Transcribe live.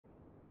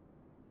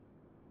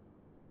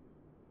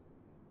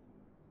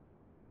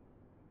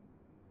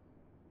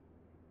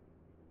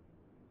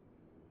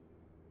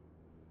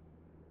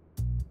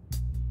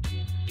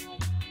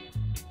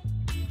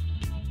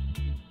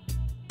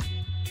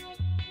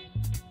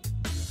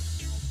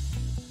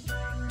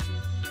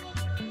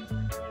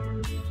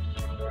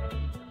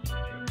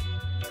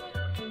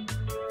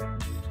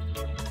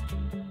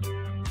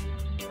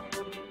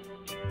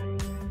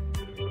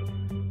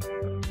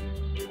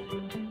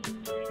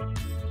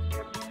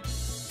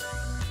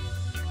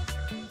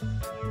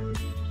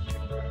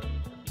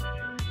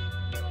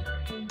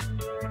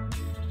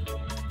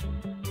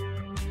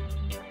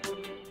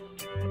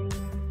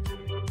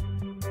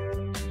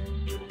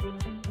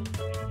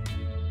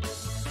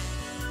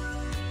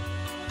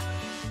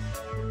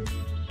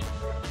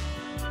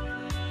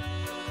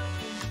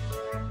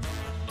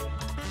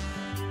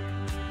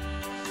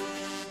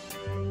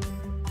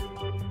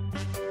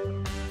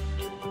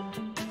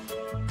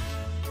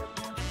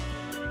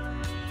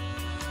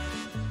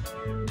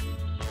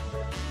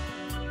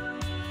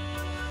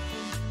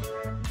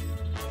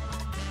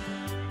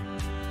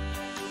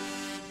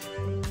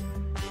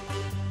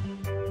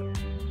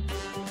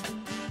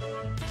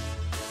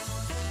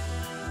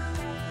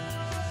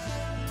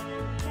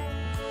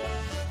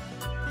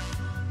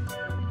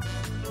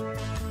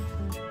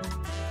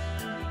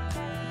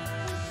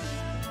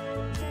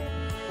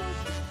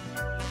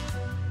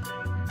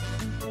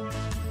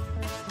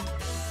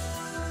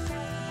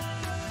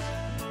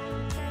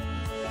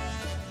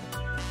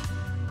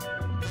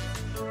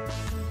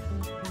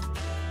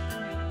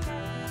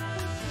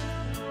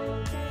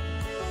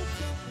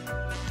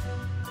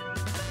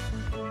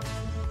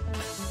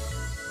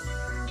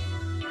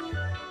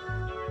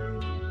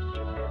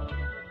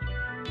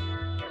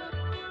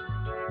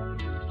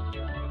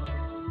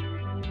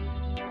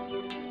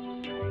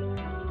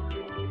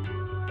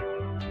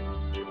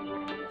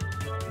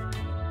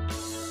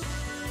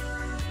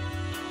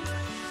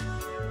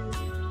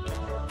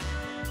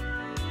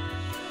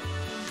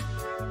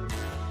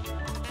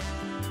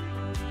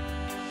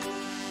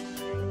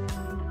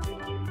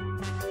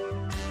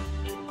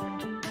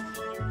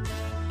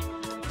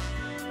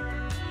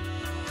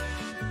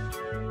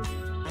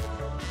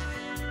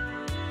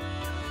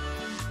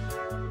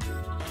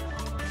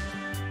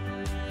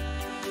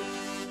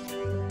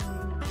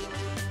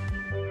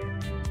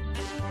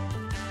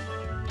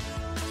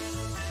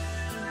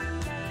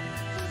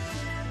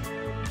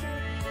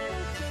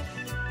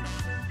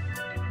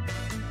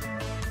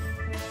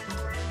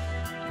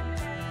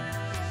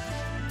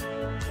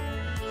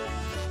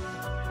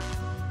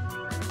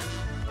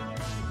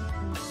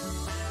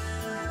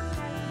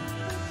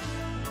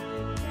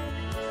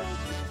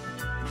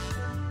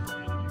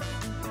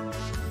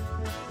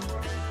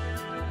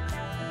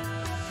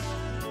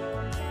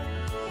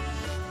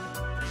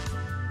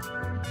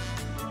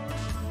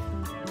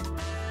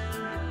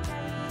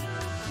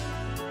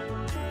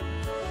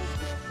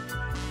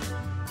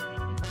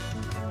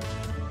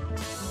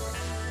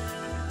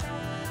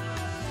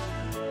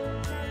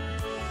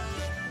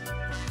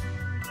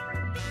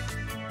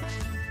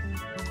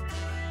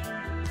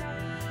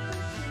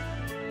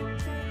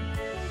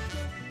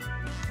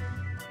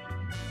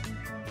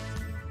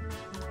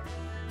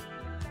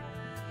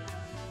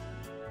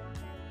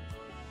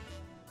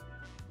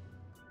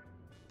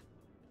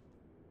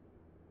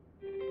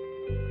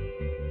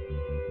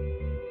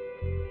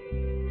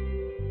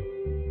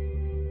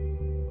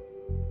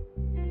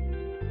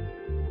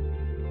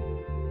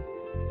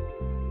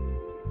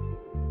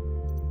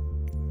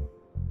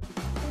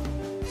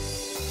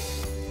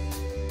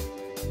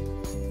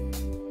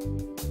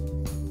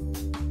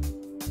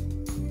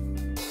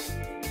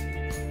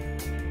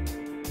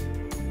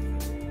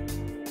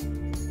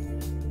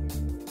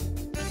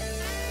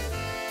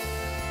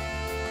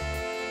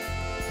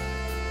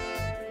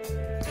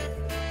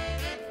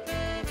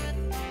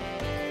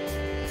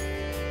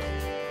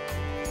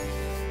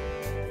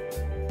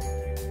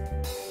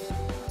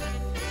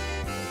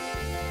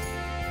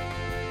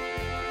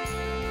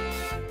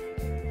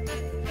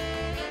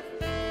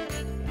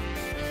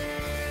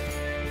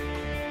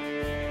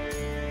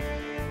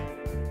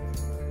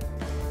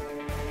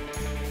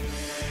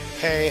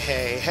Hey,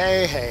 hey,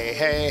 hey, hey,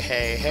 hey,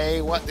 hey,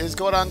 hey, what is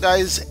going on,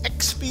 guys?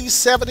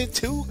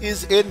 XB72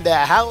 is in the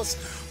house.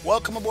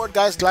 Welcome aboard,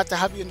 guys. Glad to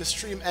have you in the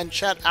stream and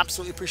chat.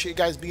 Absolutely appreciate you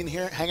guys being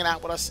here, hanging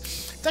out with us.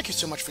 Thank you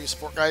so much for your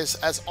support, guys.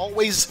 As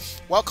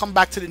always, welcome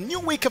back to the new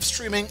week of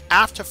streaming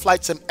after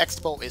Flight Sim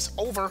Expo is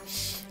over,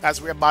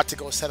 as we're about to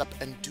go set up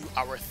and do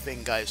our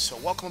thing, guys. So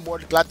welcome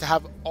aboard. Glad to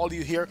have all of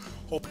you here.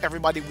 Hope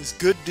everybody was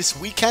good this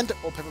weekend.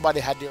 Hope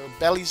everybody had their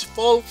bellies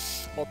full.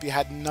 Hope you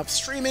had enough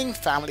streaming.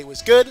 Family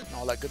was good and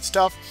all that good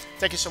stuff.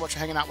 Thank you so much for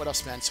hanging out with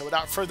us, man. So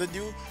without further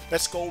ado,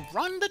 let's go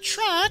run the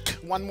track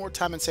one more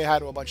time and say hi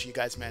to a bunch of you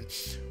guys, man.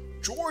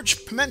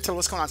 George Pimentel,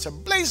 what's going on? So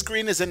Blaze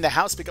Green is in the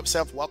house. Big up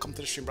self. Welcome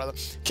to the stream, brother.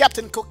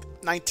 Captain Cook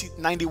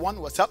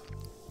 1991, what's up?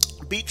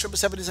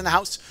 B777 is in the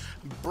house.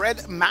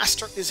 Bread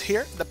Master is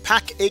here. The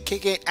Pack,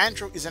 aka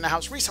Andrew, is in the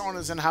house. Reese Horner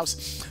is in the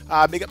house.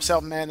 Big up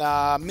self, man.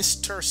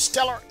 Mr.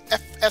 Stellar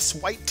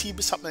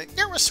FSYT, something.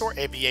 Aerosaur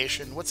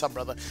Aviation. What's up,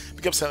 brother?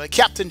 Big up self.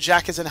 Captain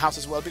Jack is in the house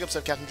as well. Big up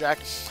self, Captain Jack.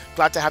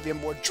 Glad to have you on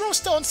board. Drew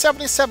Stone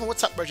 77.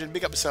 What's up, Bridget?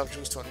 Big up yourself,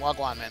 Drew Stone.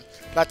 Wagwan, man.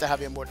 Glad to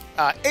have you on board.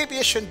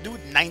 Aviation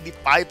Dude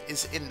 95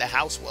 is in the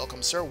house.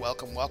 Welcome, sir.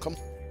 Welcome, welcome.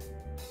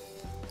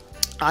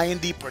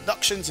 IND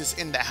Productions is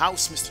in the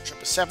house. Mr.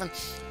 777,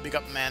 big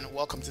up, man.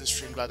 Welcome to the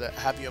stream. Glad to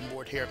have you on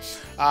board here.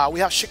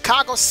 We have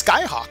Chicago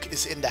Skyhawk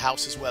is in the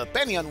house as well.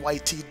 Benny on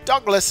YT.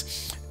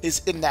 Douglas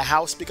is in the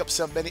house. Big up,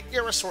 self Benny.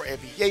 Aerosaur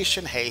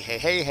Aviation. Hey, hey,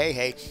 hey, hey,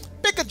 hey.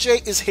 Bigger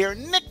J is here.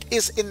 Nick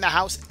is in the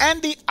house.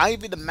 Andy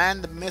Ivy, the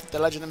man, the myth, the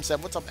legend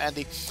himself. What's up,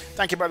 Andy?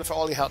 Thank you, brother, for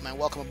all your help, man.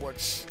 Welcome aboard.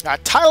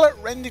 Tyler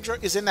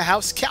Rendinger is in the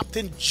house.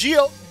 Captain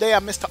Gio, there,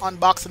 Mr.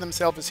 Unboxing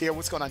himself is here.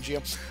 What's going on,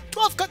 Gio?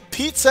 12 Cut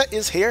Pizza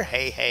is here.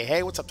 Hey, hey,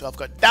 hey. What's up, 12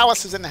 Cut?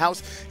 Dallas is in the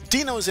house.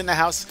 Dino is in the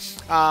house.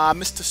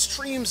 Mr.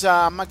 Streams,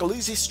 Michael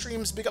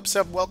Streams, big up,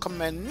 self. Welcome,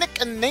 man.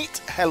 Nick and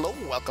Nate, hello.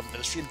 Welcome to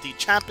the stream. D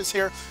Champ is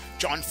here.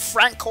 John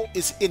Franco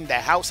is in the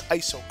house.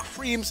 ISO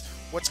Creams.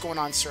 What's going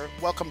on, sir?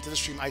 Welcome to the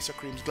stream, ISO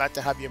Creams. Glad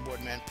to have you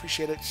aboard, man.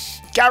 Appreciate it.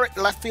 Garrett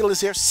Left Field is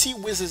here.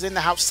 C-Wiz is in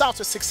the house.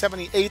 Southwest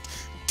 678.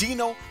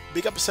 Dino,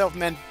 big up yourself,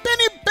 man.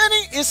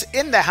 Benny is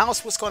in the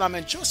house. What's going on,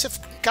 man? Joseph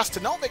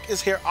Kastanovic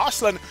is here.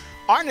 Arslan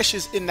Arnish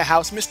is in the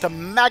house. Mr.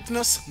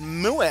 Magnus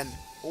Muen.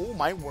 Oh,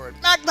 my word.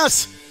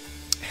 Magnus!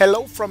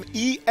 Hello from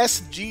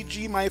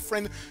ESGG, my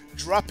friend.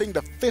 Dropping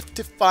the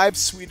 55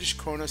 Swedish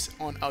kroners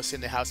on us in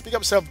the house. Big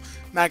up yourself,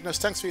 Magnus.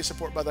 Thanks for your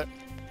support, brother.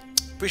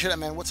 Appreciate it,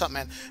 man. What's up,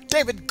 man?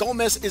 David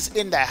Gomez is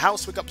in the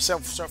house. Wake up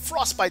yourself, sir.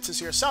 Frostbites is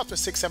here.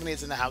 Southwest 678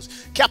 is in the house.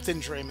 Captain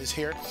Dream is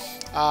here.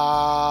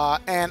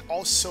 And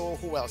also,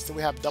 who else? Do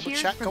we have double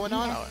chat going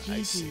on? Oh,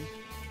 I see.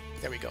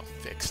 There we go.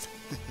 Fixed.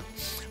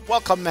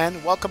 Welcome,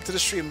 man. Welcome to the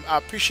stream.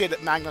 Appreciate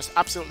it, Magnus.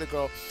 Absolutely,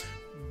 bro.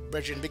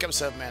 Bridget, big up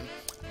yourself, man.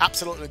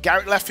 Absolutely.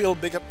 Garrett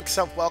Leftfield, big up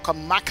yourself.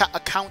 Welcome. Maka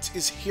Account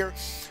is here.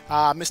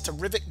 Mr.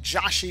 Rivik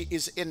Joshi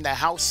is in the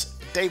house.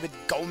 David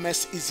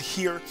Gomez is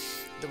here.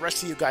 The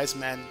rest of you guys,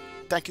 man,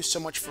 thank you so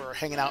much for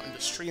hanging out in the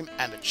stream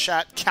and the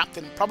chat.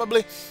 Captain,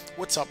 probably.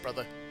 What's up,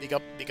 brother? Big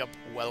up, big up.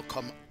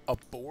 Welcome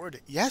aboard.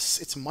 Yes,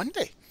 it's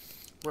Monday.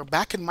 We're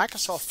back in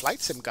Microsoft Flight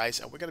Sim, guys,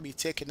 and we're going to be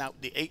taking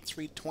out the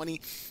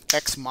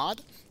A32NX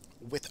mod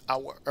with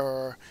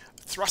our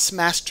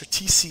Thrustmaster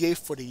TCA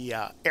for the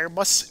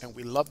Airbus, and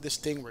we love this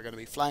thing. We're going to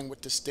be flying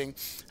with this thing.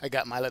 I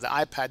got my little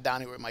iPad down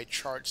here with my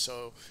chart,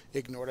 so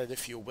ignore that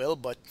if you will.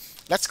 But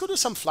let's go do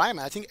some flying,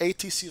 man. I think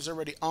ATC is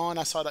already on.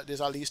 I saw that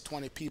there's at least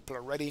 20 people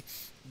already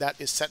that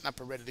is setting up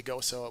and ready to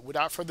go. So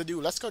without further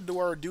ado, let's go do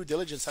our due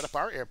diligence, set up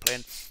our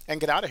airplane, and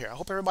get out of here. I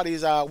hope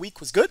everybody's week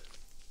was good.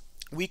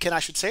 Weekend, I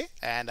should say.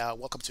 And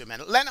welcome to you,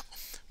 man. Leno,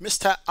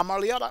 Mr.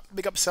 Amarliota,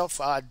 big up self.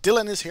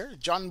 Dylan is here.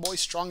 John Boy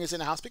Strong is in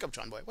the house. Big up,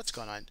 John Boy. What's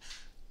going on?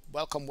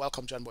 Welcome,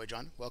 welcome, John Boy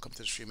John. Welcome to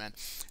the stream, man.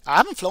 I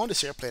haven't flown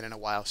this airplane in a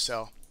while,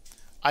 so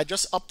I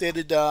just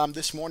updated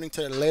this morning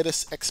to the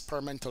latest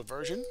experimental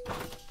version,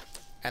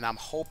 and I'm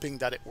hoping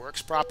that it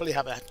works properly.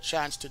 Have a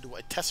chance to do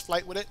a test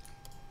flight with it.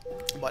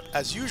 But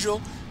as usual,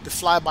 the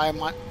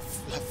fly-by-wire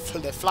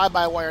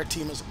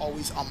team is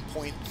always on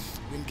point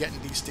when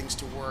getting these things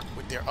to work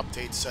with their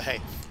updates. So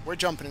hey, we're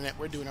jumping in it.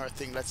 We're doing our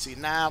thing. Let's see.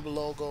 Nav,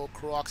 logo,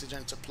 crew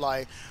oxygen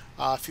supply.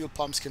 Fuel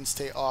pumps can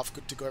stay off.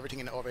 Good to go. Everything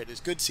in the overhead is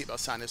good. Seatbelt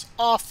sign is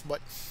off,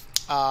 but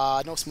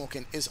no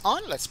smoking is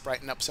on. Let's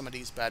brighten up some of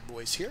these bad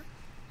boys here.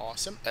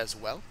 Awesome as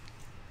well.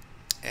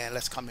 And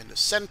let's come in the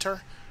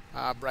center.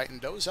 Brighten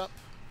those up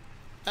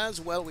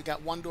as well. We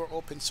got one door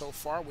open so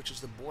far, which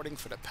is the boarding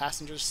for the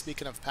passengers.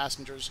 Speaking of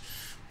passengers,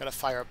 we're going to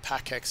fire up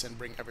PACX and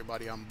bring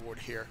everybody on board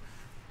here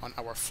on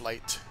our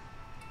flight.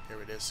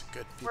 Here it is.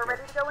 Good. People. We're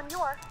ready to go when you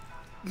are.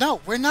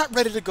 No, we're not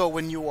ready to go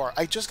when you are.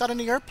 I just got on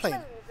the airplane.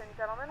 Ladies and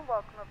gentlemen,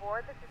 welcome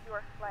aboard. This is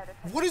your flight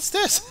attendant. What is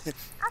this? At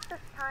this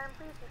time,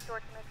 please be sure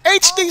to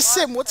make HD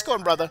Sim, what's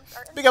going, brother?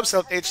 Big up,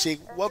 self HD.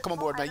 Welcome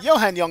aboard, man.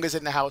 Johan Young is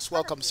in the house.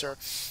 Welcome, sir.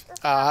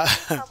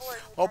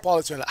 Hope all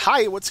is well.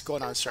 Hi, what's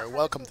going on, sir?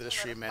 Welcome to the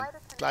stream, man.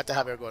 Glad to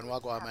have you going.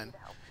 Welcome, man.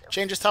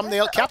 Change the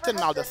thumbnail. Captain,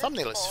 now the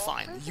thumbnail is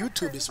fine.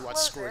 YouTube is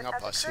what's screwing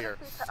up us here.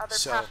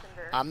 So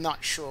I'm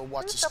not sure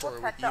what's the story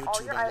with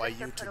YouTube and why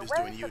YouTube is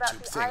doing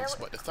YouTube things,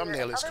 but the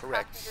thumbnail is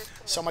correct.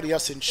 Somebody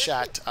else in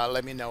chat,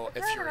 let me know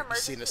if you're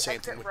seeing the same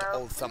thing with the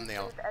old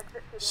thumbnail.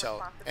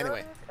 So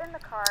anyway,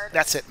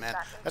 that's it, man.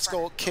 Let's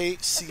go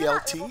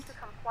KCLT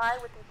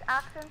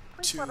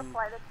to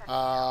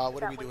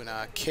what are we doing?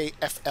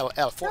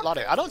 KFLL, Fort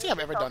Lauderdale. I don't think I've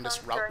ever done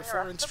this route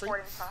before in stream,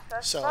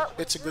 so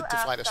it's a good to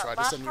fly this route.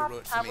 It's a new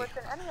route for me.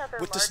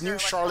 With this new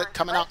Charlotte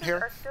coming out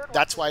here,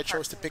 that's why I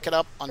chose to pick it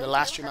up. On the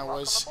last stream I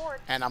was,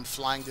 and I'm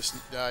flying this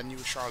new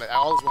Charlotte. I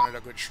always wanted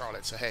a good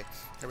Charlotte, so hey,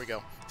 here we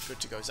go. Good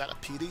to go. Is that a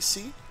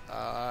PDC?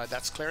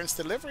 That's clearance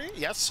delivery.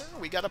 Yes, sir.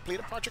 We got a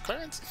pre-departure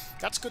clearance.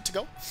 That's good to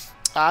go.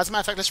 As a matter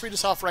of fact, let's read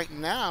this off right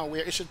now. We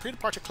are issued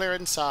pre-departure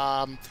clearance.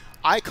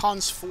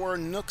 Icons 4,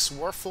 Nooks,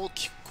 Warfel,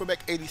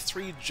 Quebec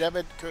 83,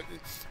 Jevid,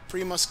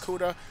 Primus,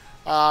 Cuda.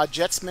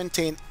 Jets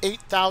maintain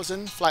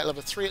 8,000, flight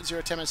level 3 at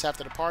 0 10 minutes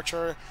after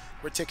departure.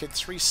 We're taking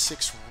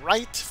 36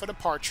 right for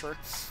departure.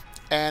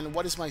 And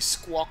what is my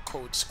squawk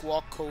code?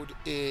 Squawk code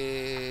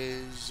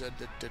is...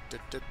 what's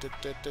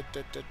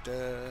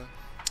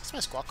my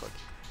squawk code?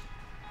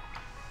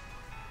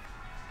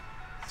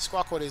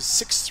 Squawk code is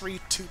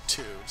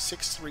 6322.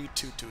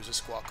 6322 is a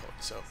squawk code.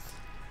 So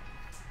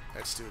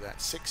let's do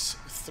that.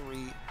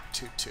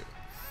 6322.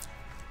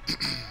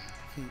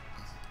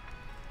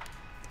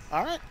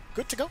 All right,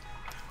 good to go.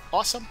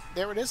 Awesome.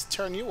 There it is.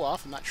 Turn you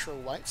off. I'm not sure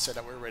why it said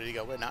that we're ready to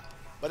go. We're not.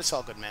 But it's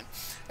all good, man.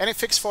 Any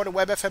fix for the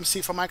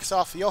WebFMC from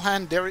Microsoft?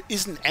 Johan, there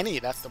isn't any.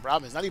 That's the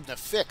problem. It's not even a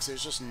fix.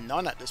 There's just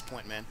none at this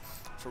point, man.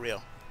 For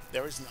real.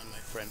 There is none, my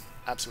friend.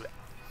 Absolutely.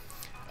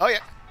 Oh, yeah.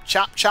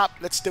 Chop, chop.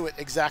 Let's do it.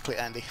 Exactly,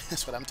 Andy.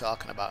 That's what I'm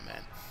talking about,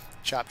 man.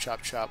 Chop,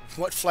 chop, chop.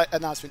 What flight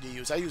announcement do you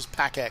use? I use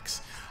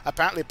PACX.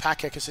 Apparently,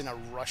 PACX is in a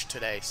rush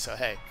today. So,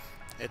 hey,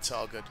 it's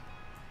all good.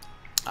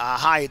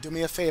 Hi, do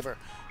me a favor.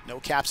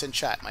 No caps in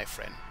chat, my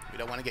friend. We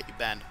don't want to get you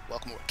banned.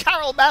 Welcome over.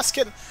 Carol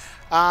Baskin.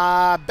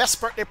 Best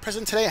birthday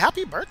present today.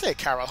 Happy birthday,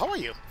 Carol. How are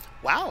you?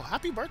 Wow,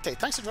 happy birthday.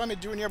 Thanks for joining me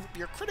during your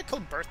critical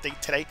birthday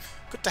today.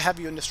 Good to have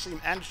you in the stream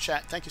and the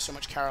chat. Thank you so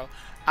much, Carol.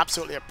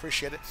 Absolutely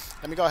appreciate it.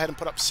 Let me go ahead and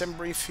put up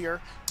SimBrief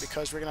here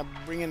because we're going to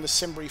bring in the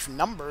SimBrief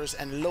numbers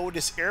and load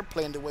this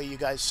airplane the way you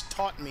guys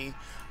taught me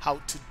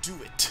how to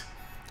do it.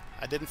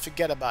 I didn't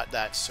forget about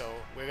that, so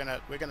we're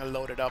gonna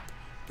load it up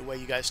the way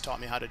you guys taught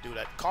me how to do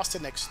that. Cost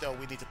index, though,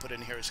 we need to put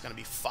in here. It's going to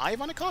be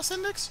 5 on the cost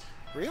index?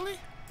 Really?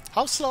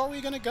 How slow are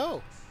we going to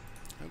go?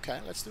 Okay,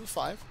 let's do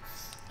 5.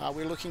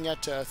 We're looking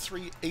at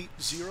 380.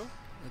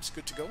 That's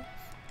good to go.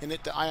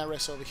 Init the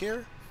IRS over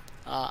here.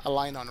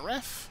 Align on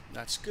ref.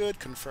 That's good.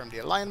 Confirm the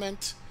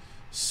alignment.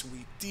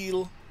 Sweet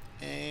deal.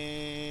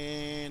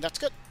 And that's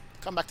good.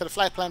 Come back to the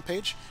flight plan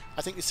page.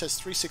 I think it says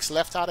 36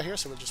 left out of here,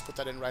 so we'll just put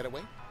that in right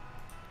away.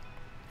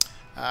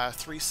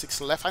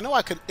 36 left. I know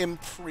I could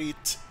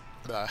imprint.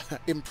 I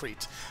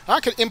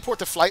could import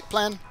the flight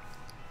plan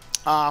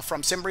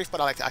from SimBrief,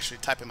 but I like to actually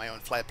type in my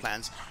own flight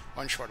plans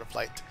on shorter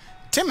flight.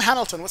 Tim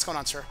Hamilton, what's going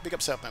on, sir? Big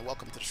up self, man.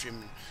 Welcome to the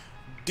stream.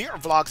 Dear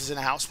Vlogs is in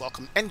the house.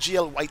 Welcome.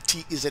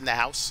 NGLYT is in the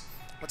house.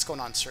 What's going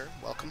on, sir?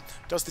 Welcome.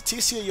 Does the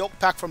TCA Yoke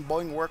pack from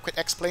Boeing work with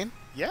X-Plane?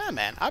 Yeah,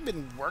 man. I've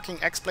been working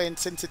X-Plane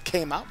since it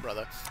came out,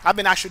 brother. I've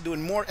been actually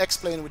doing more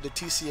X-Plane with the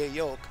TCA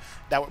Yoke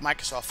than with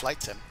Microsoft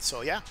Flight Sim.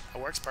 So, yeah,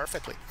 it works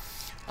perfectly.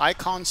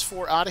 Icons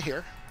 4 out of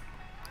here.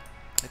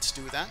 Let's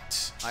do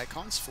that.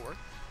 Icons 4.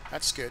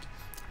 That's good.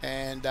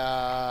 And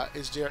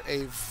is there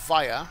a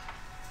via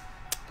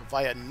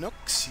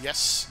Nooks?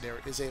 Yes, there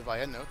is a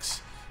via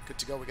Nooks. Good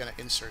to go. We're going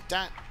to insert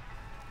that.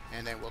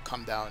 And then we'll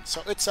come down.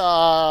 So it's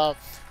a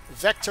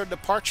vector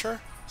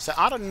departure. So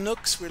out of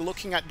Nooks, we're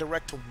looking at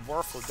direct to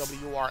Warfel,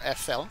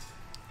 WRFL.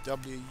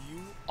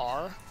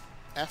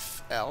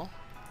 WRFL.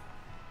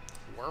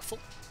 Warfel.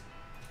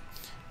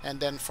 And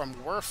then from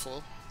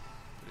Warfel,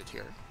 put it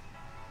here.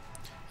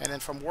 And then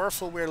from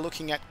Warfel, we're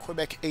looking at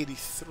Quebec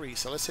 83.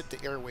 So let's hit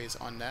the airways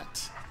on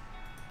that.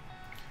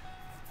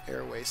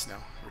 Airways,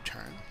 no,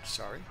 return,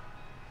 sorry.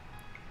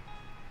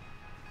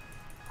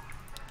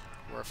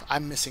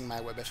 I'm missing my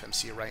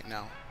WebFMC right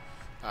now.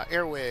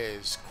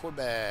 Airways,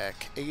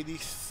 Quebec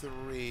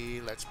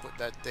 83. Let's put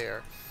that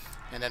there.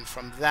 And then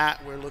from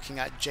that, we're looking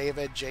at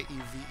JVED,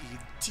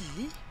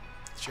 J-E-V-E-D.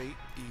 J-E-V-E-D.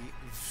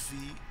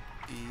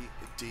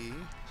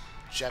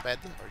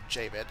 JVED, or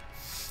JVED.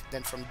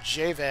 Then from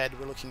JVED,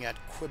 we're looking at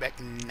Quebec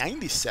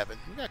 97.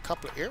 We got a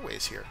couple of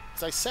airways here.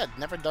 As I said,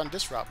 never done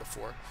this route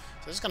before.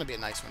 So this is going to be a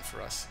nice one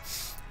for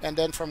us. And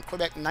then from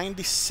Quebec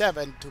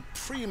 97 to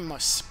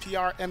Primus,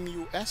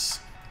 P-R-M-U-S.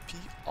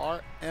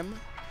 P-R-M-U-S.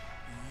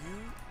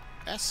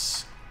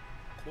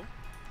 Cool.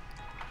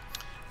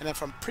 And then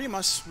from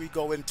Primus, we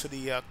go into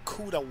the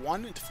CUDA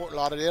 1 into Fort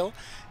Lauderdale.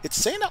 It's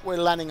saying that we're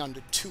landing on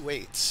the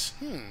 28s.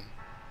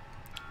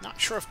 Not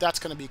sure if that's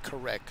going to be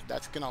correct.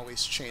 That can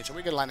always change. So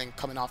we're going to landing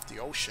coming off the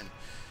ocean.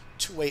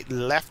 28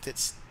 left,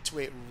 it's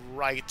 28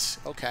 right.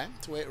 Okay,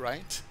 28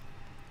 right.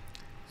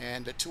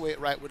 And the 28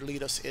 right would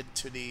lead us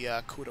into the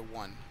CUDA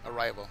 1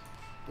 arrival.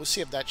 We'll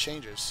see if that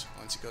changes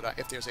once you go down,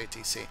 if there's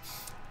ATC.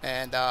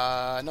 And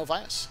no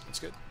bias. That's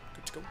good.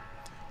 Good to go.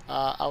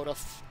 Out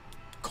of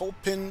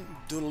Kopin,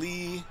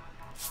 Duli,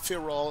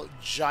 Firol,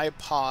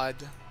 Jaipod,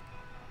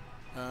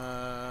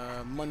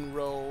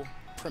 Monroe,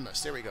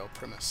 Primus. There we go,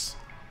 Primus.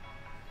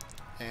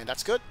 And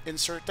that's good.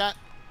 Insert that.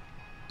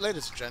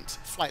 Ladies and gents,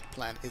 flight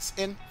plan is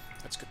in.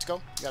 That's good to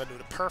go. You gotta do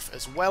the perf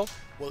as well.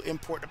 We'll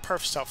import the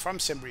perf stuff from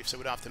SimBrief so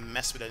we don't have to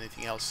mess with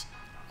anything else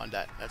on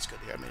that. That's good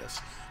here. Let me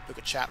just look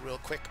at chat real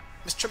quick.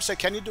 Mr. Triple said,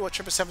 can you do a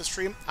 777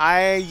 stream?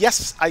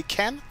 Yes, I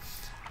can.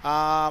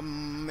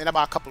 In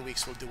about a couple of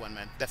weeks, we'll do one,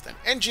 man.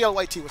 Definitely.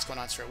 NGLYT, what's going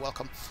on, sir?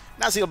 Welcome.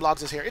 Nazil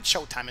Blogs is here. It's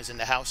showtime is in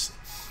the house.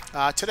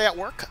 Today at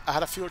work, I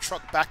had a fuel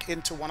truck back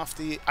into one of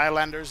the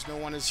islanders. No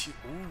one is... Ooh,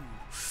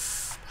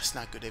 that's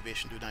not good.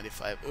 Aviation do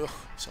 95. Ugh,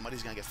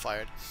 somebody's going to get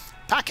fired.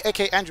 Pack,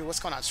 a.k.a. Andrew, what's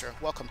going on, sir?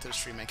 Welcome to the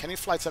stream, man. Can you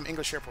fly to some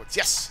English airports?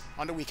 Yes,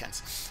 on the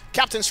weekends.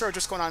 Captain Surge,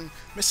 what's going on?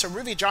 Mr.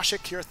 Rivi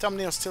Joshik, your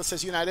thumbnail still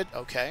says United.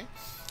 Okay.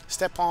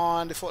 Step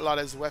on the foot lot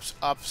as webs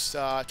ups.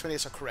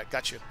 28s are correct.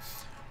 Got you.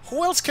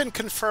 Who else can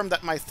confirm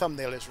that my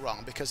thumbnail is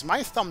wrong? Because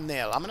my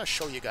thumbnail, I'm going to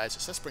show you guys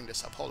this. Let's bring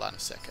this up. Hold on a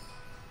second.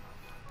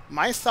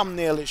 My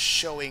thumbnail is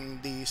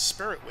showing the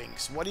Spirit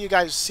Wings. What are you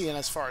guys seeing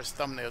as far as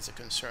thumbnails are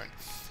concerned?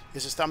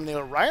 Is this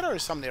thumbnail right or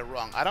is thumbnail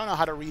wrong? I don't know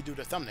how to redo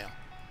the thumbnail.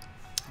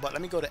 But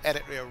let me go to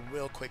edit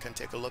real quick and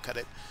take a look at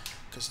it.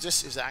 Because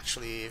this is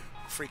actually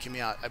freaking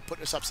me out. I put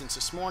this up since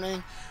this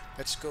morning.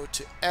 Let's go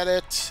to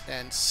edit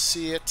and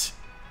see it.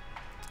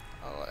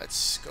 Oh,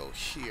 let's go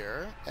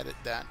here. Edit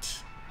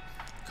that.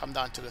 Come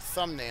down to the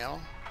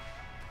thumbnail.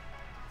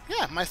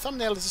 Yeah, my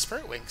thumbnail is the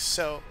Spirit Wings.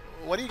 So,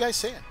 what are you guys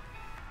saying?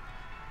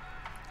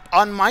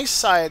 On my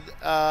side,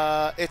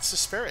 it's the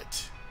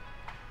Spirit.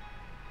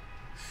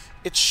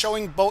 It's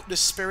showing both the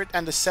Spirit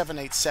and the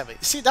 787.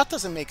 See, that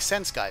doesn't make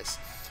sense, guys.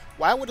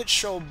 Why would it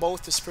show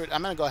both the Spirit?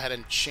 I'm going to go ahead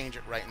and change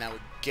it right now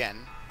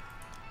again.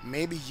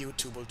 Maybe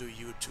YouTube will do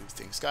YouTube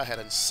things. Go ahead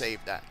and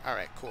save that. All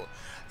right, cool.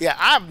 Yeah,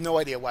 I have no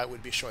idea why it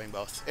would be showing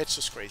both. It's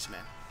just crazy,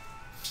 man.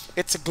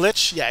 It's a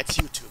glitch. Yeah, it's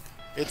YouTube.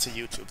 It's a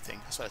YouTube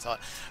thing. That's what I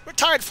thought.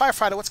 Retired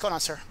Firefighter, what's going on,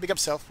 sir? Big up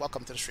self.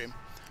 Welcome to the stream.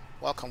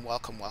 Welcome,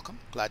 welcome, welcome.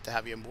 Glad to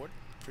have you on board.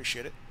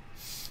 Appreciate it.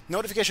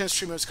 Notification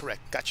streamer is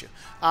correct. Got you.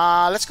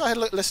 Let's go ahead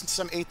and listen to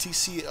some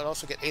ATC. I'll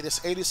also get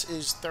ATIS. ATIS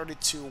is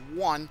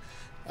 32.1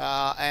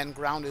 and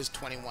ground is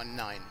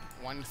 21.9.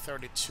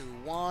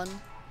 132.1,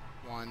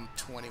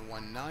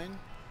 121.9,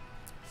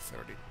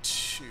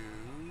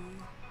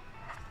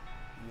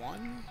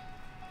 32.1.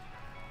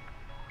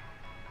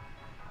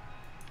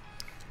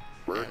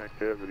 Burn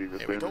activity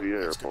within the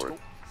airport.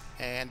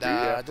 And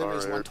there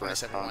is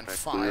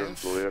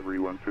 127.15. Delivery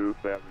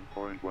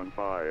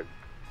 127.15.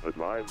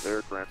 Advised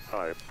aircraft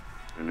type.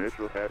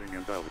 Initial heading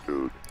and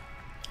altitude.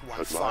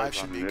 15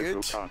 should be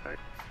good. Contact.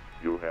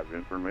 You'll have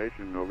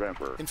information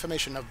November.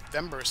 Information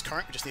November is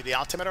current. We just need the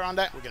altimeter on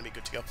that. We're going to be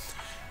good to go.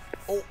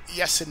 Oh,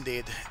 yes,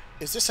 indeed.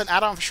 Is this an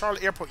add-on for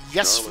Charlotte Airport?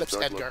 Yes, Charlotte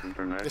Flips Edgar.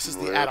 This is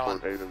the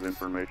add-on.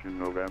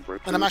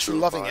 And I'm actually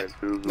loving it.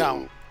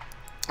 No,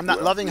 I'm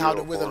not loving how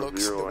the weather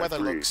looks. The weather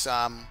looks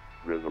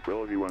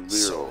Visibility 10.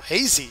 So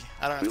hazy.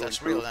 I don't know if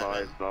that's real.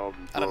 I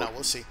don't know.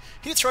 We'll see.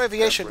 Heathrow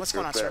Aviation. What's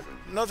going on, sir?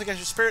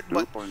 Notification Spirit,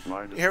 but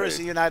here is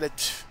the United,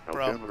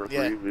 bro.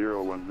 Yeah.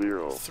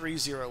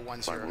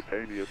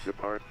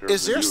 3010.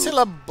 Is there still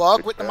a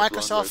bug with the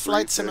Microsoft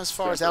Flight Sim as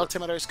far as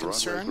altimeter is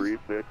concerned?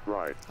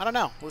 I don't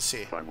know. We'll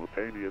see.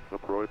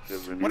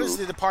 What is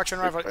the departure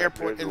and arrival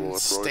airport in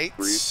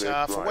States?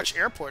 For which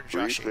airport,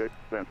 Joshi?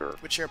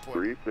 Which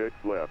airport?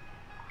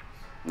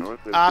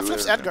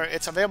 Flips Edgar,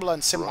 it's available on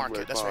Sim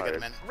Market. That's where I get it,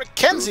 man. Rick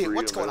Kenzie,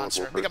 what's going on,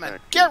 sir? Big up, man.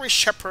 Gary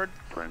Shepard,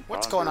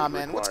 what's going on,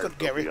 man? What's good,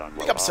 Gary?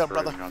 Big up, sir,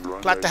 brother.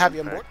 Glad to have you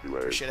on board.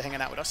 Appreciate it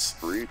hanging out with us.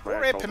 Jorge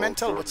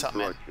Pimentel, what's up,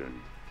 man?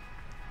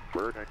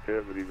 Bird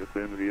activity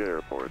within the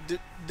airport.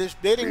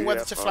 Debating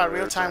whether to fly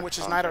real time, which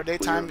is night or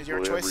daytime, is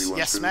your choice.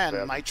 Yes,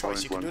 man, my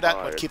choice. You can do that,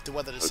 but keep the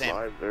weather the same.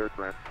 All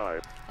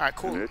right,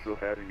 cool. All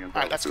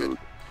right, that's good.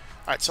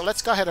 Alright, so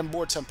let's go ahead and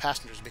board some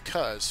passengers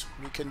because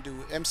we can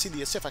do MCD,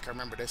 let's see if I can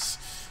remember this.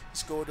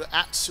 Let's go to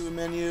ATSU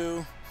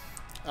menu.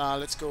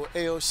 Let's go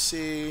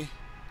AOC.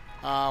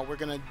 We're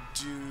going to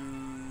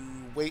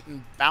do weight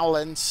and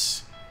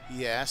balance.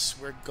 Yes,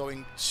 we're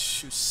going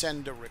to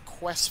send a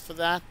request for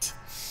that.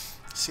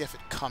 See if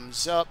it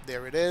comes up.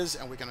 There it is.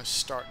 And we're going to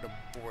start the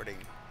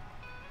boarding.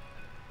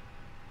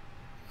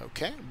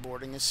 Okay,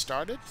 boarding is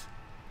started.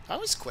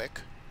 That was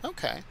quick.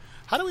 Okay.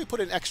 How do we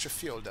put in extra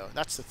fuel, though?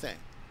 That's the thing.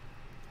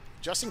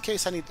 Just in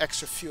case I need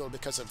extra fuel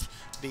because of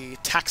the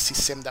taxi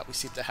sim that we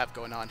seem to have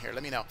going on here.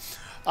 Let me know.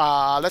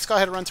 Let's go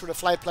ahead and run through the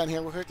flight plan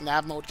here real quick.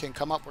 Nav mode can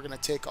come up. We're going to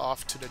take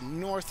off to the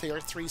north here.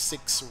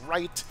 36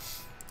 right.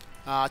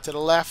 To the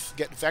left.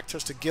 Get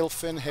vectors to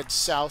Gilfin. Head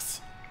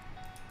south.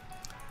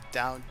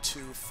 Down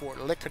to Fort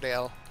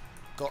Lickerdale.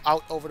 Go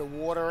out over the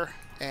water.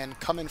 And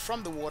come in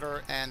from the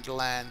water and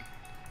land.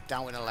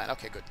 Downwind and land.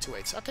 Okay, good.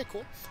 2/8. Okay,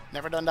 cool.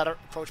 Never done that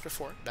approach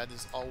before. That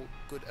is all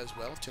good as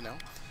well to know.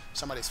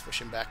 Somebody's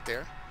pushing back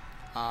there.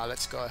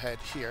 Let's go ahead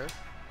here.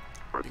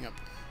 Bring up.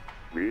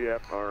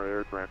 VFR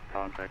aircraft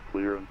contact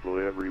clearance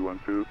delivery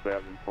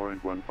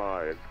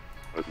 127.15.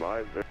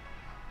 Advise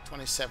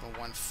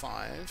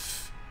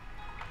 2715.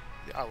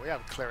 Oh, we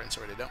have clearance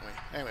already, don't we?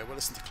 Anyway, we'll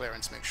listen to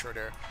clearance, make sure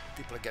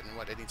people are getting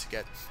what they need to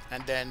get.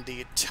 And then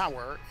the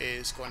tower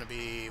is going to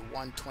be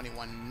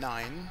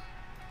 121.9.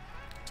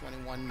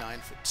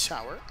 21.9 for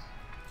tower.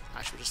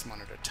 Actually, we'll just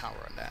monitor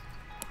tower on that.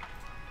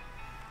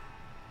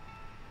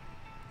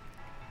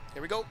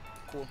 Here we go.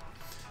 Cool.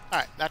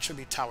 Alright, that should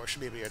be tower.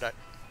 Should be able to hear that.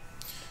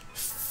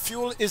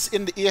 Fuel is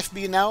in the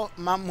EFB now,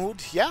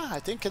 Mahmoud. Yeah,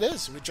 I think it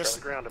is. We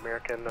just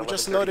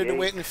loaded the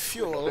weight and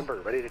fuel.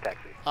 Ready to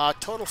taxi.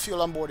 Total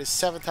fuel on board is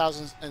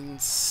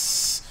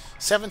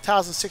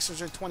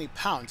 7,620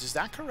 pounds. Is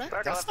that correct?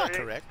 That's not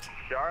correct.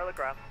 Charlotte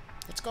Ground.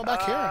 Let's go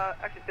back here.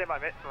 Actually, stand by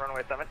mate for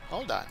runway 7.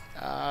 Hold on.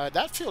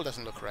 That fuel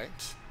doesn't look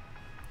right.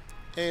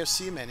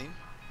 AFC menu.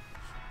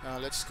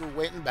 Let's go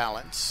weight and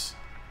balance.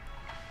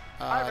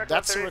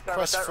 That's a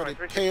request for the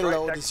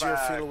payload, the zero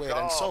fuel weight,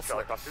 and so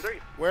forth.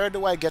 Where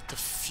do I get the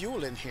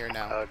fuel in here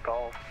now?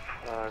 Golf.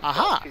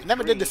 Aha!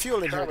 Never did the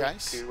fuel in here,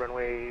 guys. To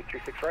runway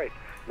 36 right.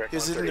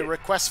 Is it in the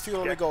request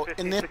fuel? We go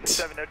in it.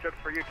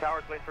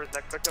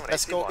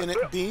 Let's go in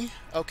it B.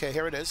 Okay,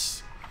 here it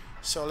is.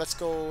 So let's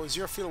go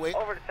zero fuel weight.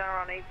 Over to tower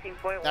on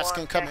 18.1. That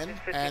can come in.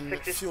 And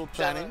fuel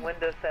planning.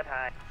 Window set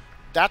high.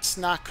 That's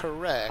not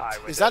correct.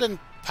 Is that in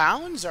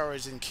pounds or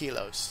is it in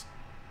kilos?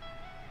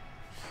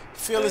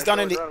 Fuel is done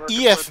in the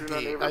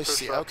EFB. I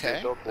see.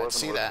 Okay. Let's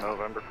see that.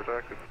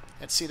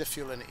 Let's see the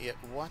fuel in the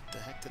EFB. What the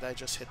heck did I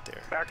just hit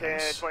there? Okay,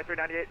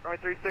 2398, runway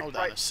 36 Hold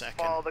on a second.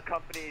 Follow the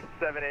company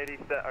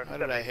 787. What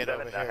did I hit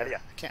over here? I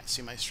can't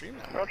see my stream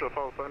now. Roger,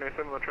 follow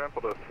 77 the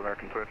trampled us,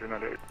 American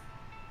 2398.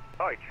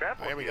 Oh, he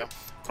trampled. There we go.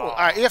 Cool.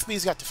 Alright,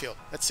 EFB's got the fuel.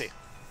 Let's see.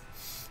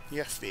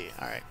 EFB.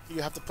 Alright.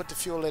 You have to put the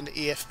fuel in the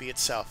EFB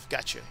itself.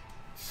 Got you.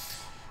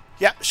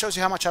 Yeah, shows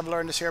you how much I've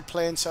learned this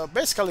airplane. So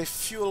basically,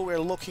 fuel, we're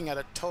looking at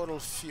a total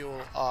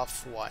fuel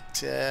of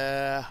what?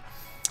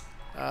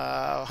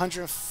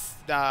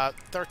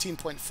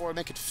 113.4,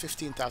 make it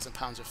 15,000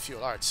 pounds of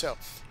fuel. Alright, so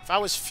if I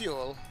was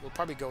fuel, we'll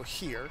probably go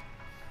here.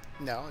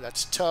 No,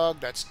 that's tug,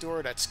 that's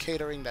door, that's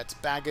catering, that's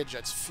baggage,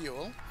 that's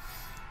fuel.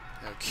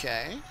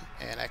 Okay,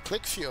 and I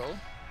click fuel.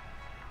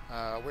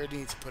 Where do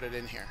you need to put it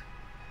in here?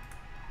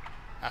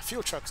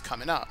 Fuel truck's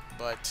coming up,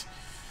 but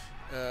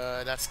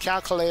that's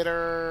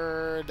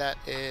calculator, that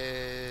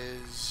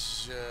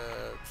is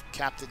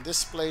captain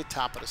display,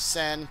 top of the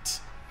scent.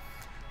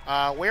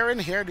 Where in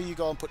here do you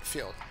go and put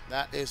fuel?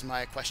 That is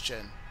my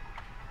question.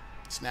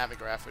 It's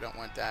Navigraph, we don't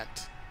want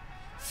that.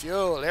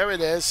 Fuel, there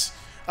it is.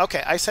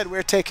 Okay, I said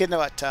we're taking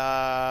what,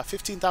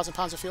 15,000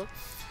 pounds of fuel?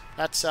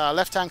 That's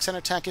left tank,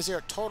 center tank. Is there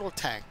a total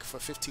tank for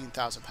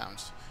 15,000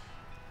 pounds?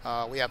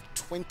 We have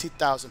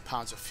 20,000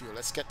 pounds of fuel.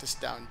 Let's get this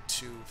down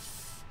to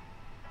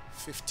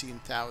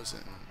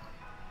 15,000.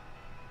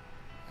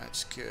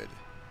 That's good.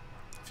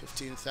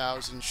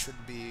 15,000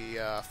 should be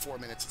 4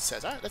 minutes, it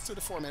says. All right, let's do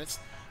the 4 minutes.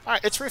 All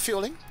right, it's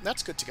refueling.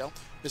 That's good to go.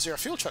 Is there a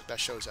fuel truck that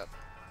shows up?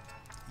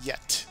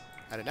 Yet.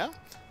 I don't know.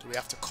 Do we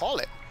have to call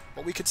it?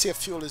 But we could see if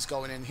fuel is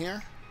going in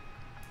here.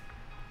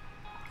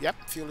 Yep,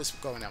 fuel is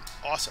going up.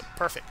 Awesome.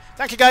 Perfect.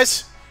 Thank you,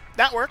 guys.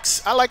 That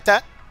works. I like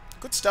that.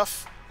 Good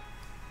stuff.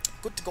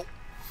 Good to go.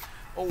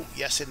 Oh,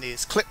 yes, indeed.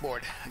 It's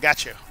clipboard. I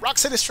got you. Rock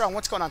City Strong.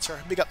 What's going on,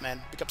 sir? Big up,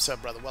 man. Big up, sir,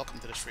 brother. Welcome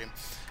to the stream.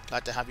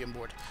 Glad to have you on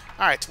board.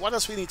 All right, what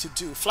else we need to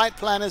do? Flight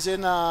plan is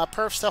in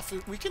perf stuff.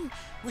 We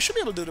should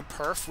be able to do the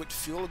perf with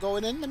fuel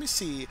going in. Let me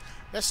see.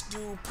 Let's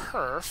do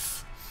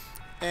perf.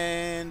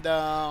 And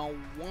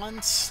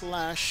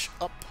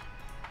 1/up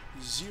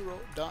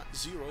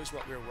 0.0 is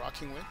what we're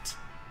rocking with.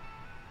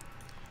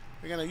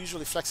 We're going to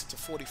usually flex it to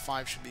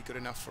 45, should be good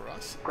enough for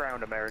us.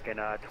 Ground American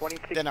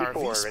 2064, then our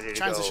ready to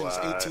transition go, is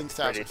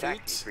 18,000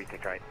 feet.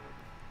 36 right.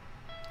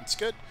 It's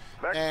good.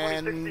 American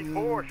And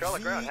 2064,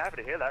 Charlotte Ground, happy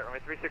to hear that.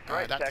 Runway 36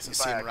 right. that doesn't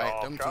seem right.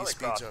 Them V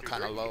speeds are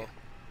kind of low.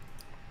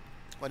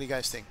 What do you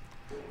guys think?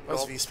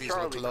 Those V speeds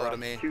look low to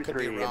me. Could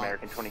be wrong.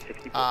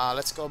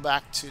 Let's go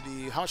back to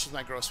the... How much is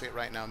my gross weight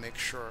right now? Make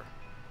sure.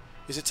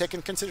 Is it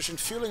taking consideration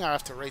fueling or I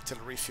have to wait till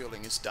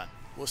refueling is done?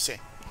 We'll see.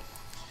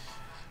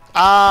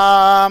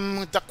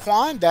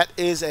 Daquan, that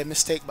is a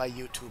mistake by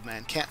YouTube,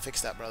 man. Can't fix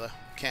that, brother.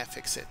 Can't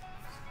fix it.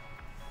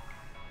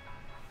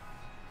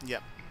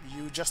 Yep.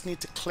 You just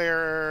need to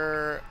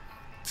clear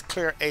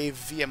a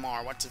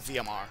VMR. What's a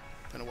VMR?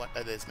 Don't know what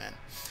that is, man.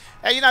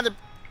 Hey, United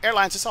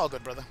Airlines, it's all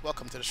good, brother.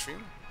 Welcome to the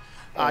stream.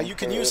 You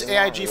can use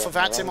AIG for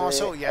Vatsim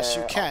also. Yes,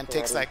 you can.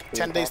 Takes like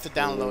 10 days to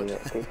download.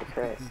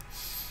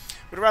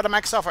 Would you rather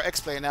Microsoft or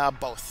X-Plane?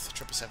 Both.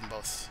 777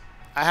 both.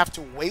 I have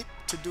to wait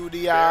to do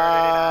the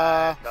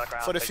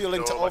for the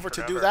fueling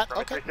to do that.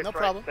 Okay, no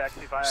problem.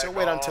 So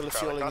wait until the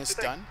fueling is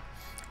done.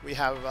 We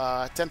have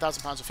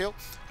 10,000 pounds of fuel.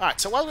 All right.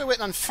 So while we're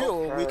waiting on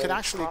fuel, we can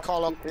actually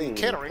call up the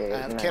catering.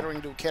 Have catering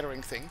do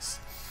catering things,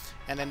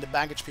 and then the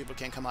baggage people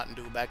can come out and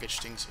do baggage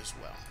things as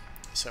well.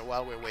 So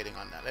while we're waiting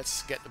on that,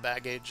 let's get the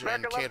baggage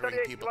and catering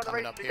people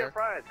coming up here.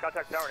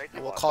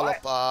 And we'll call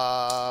up.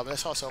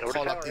 Let's also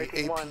call up the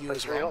APU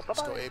as well.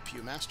 Let's go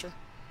APU master.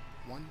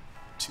 1,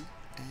 2,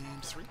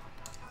 and 3.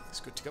 It's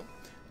good to go.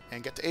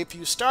 And get the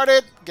APU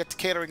started, get the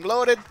catering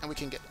loaded, and we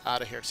can get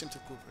out of here. Simple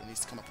Cooper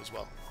needs to come up as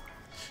well.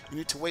 You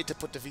need to wait to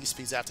put the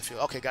V-speeds after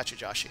fuel. Okay, got you,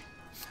 Joshy.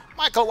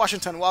 Michael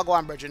Washington,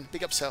 Wagwan Bridgen.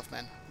 Big up self,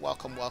 man.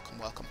 Welcome, welcome,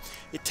 welcome.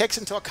 It takes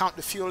into account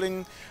the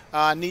fueling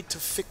need to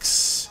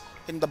fix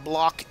in the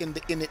block in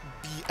the init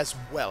B as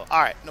well.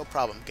 Alright, no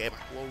problem, gamer.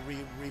 We'll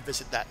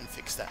revisit that and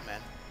fix that,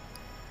 man.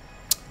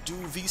 Do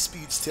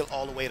V-speed still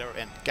all the way to our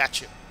end.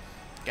 Got you.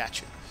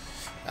 Got you.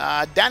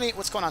 Danny,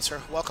 what's going on,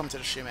 sir? Welcome to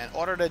the stream, man.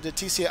 Ordered the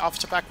TCA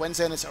officer pack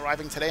Wednesday and it's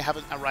arriving today.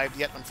 Haven't arrived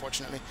yet,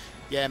 unfortunately.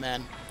 Yeah,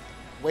 man.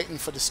 Waiting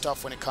for the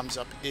stuff when it comes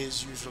up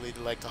is usually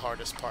like the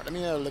hardest part. Let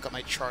me look at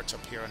my charts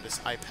up here on this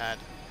iPad.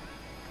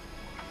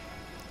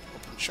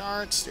 Open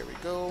charts. There we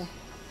go.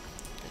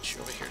 Get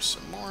you over here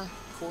some more.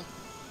 Cool.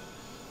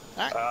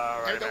 Alright,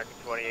 there we go.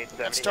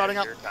 That's starting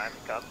up. Time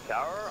to come.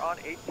 Tower on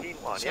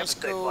 18-1. So let's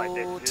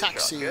go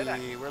taxi.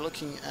 We're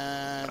looking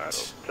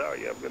at Tower,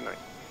 you have a good night.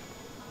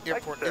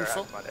 airport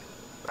info.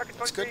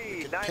 That's good.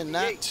 We can pin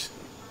that.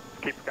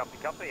 Keeper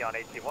company on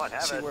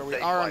 18-1. See where we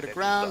are on the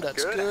ground.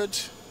 That's good.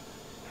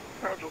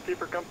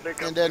 Keeper company.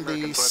 And then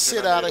the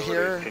sit out of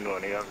here.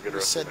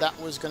 We said that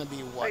was going to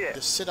be what? Oh, yeah.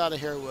 The sit out of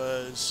here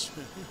was.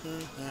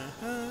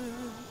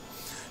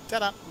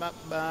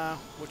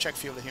 We'll check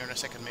fuel in here in a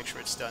second, make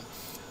sure it's done.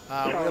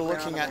 We're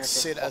looking at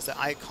SID as the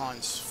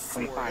icons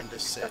 4 in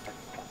this SID.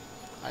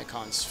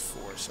 Icons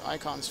 4. So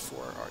icons 4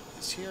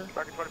 is here.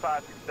 Right,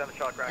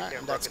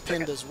 and that's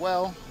pinned as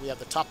well. We have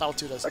the top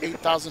altitude as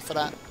 8,000 for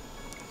that.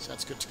 So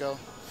that's good to go.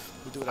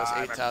 We'll do it as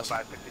 8,000.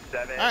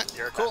 Alright,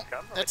 cool.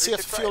 Let's see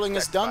if fueling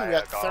is done. We're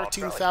at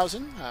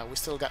 13,000. We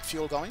still got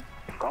fuel going.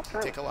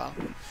 Take a while.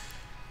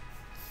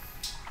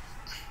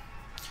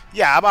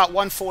 Yeah, about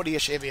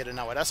 140-ish aviator an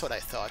hour. That's what I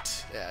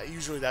thought. Yeah,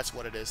 usually that's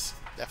what it is.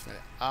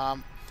 Definitely.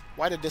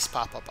 Why did this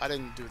pop up? I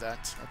didn't do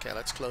that. Okay,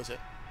 let's close it.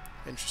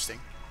 Interesting.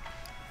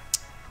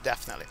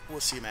 Definitely.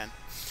 We'll see, man.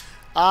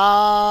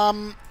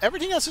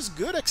 Everything else is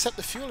good except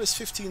the fuel is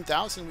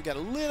 15,000. We got a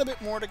little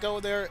bit more to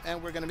go there,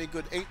 and we're going to be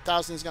good.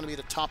 8,000 is going to be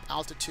the top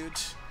altitude.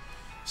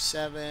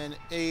 7,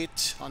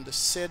 8 on the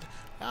SID.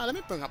 Let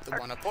me bring up the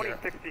one up here.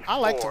 I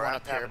like the one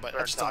up here, but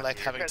I just don't like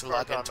having to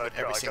log into it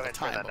every single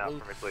time.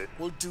 But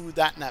we'll do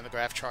that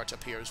Navigraph chart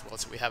up here as well,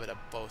 so we have it at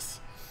both.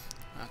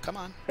 Come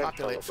on,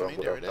 populate for me.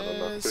 There it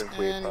is.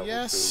 And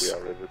yes.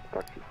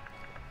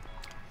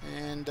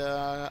 And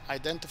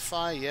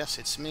identify. Yes,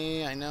 it's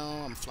me. I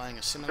know. I'm flying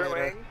a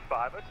simulator.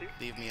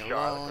 Leave me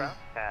alone.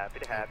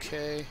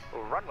 Okay.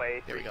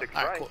 There we go.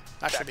 All right, cool.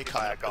 That should be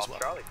coming up as well.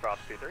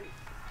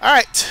 All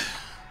right.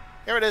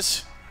 Here it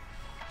is.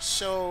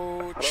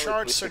 So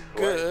charts are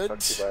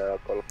good.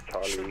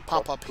 Should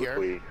pop up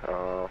here.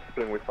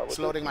 It's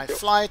loading my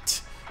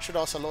flight. Should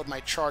also load my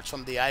charts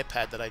from the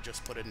iPad that I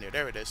just put in there.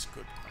 There it is.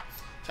 Good.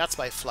 That's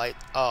my flight.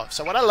 Oh,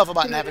 so what I love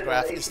about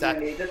Navigraph is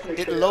that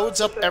it loads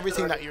up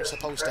everything that you're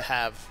supposed to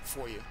have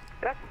for you.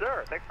 Yes,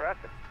 sir. Thanks for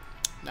asking.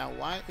 Now,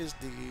 why is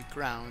the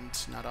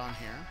ground not on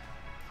here?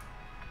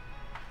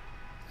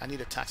 I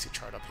need a taxi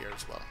chart up here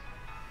as well.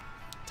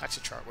 Taxi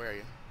chart, where are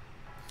you?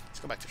 Let's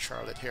go back to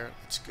Charlotte here.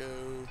 Let's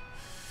go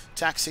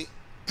taxi.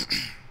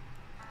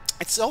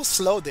 It's so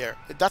slow there.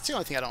 That's the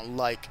only thing I don't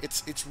like.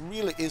 It's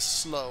really is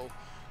slow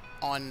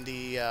on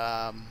the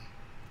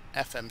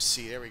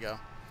FMC. There we go.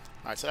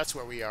 Alright, so that's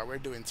where we are. We're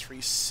doing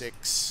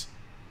 3-6.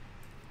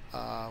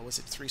 Was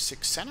it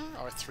 3-6 center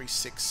or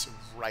 3-6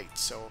 right?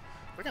 So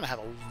we're going to have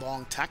a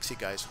long taxi,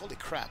 guys. Holy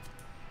crap.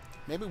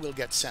 Maybe we'll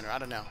get center. I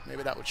don't know.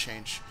 Maybe that would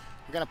change.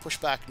 We're going to push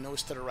back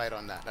nose to the right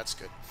on that. That's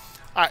good.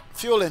 Alright,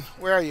 fuel in.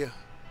 Where are you?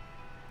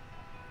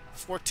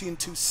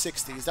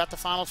 14,260. Is that the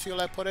final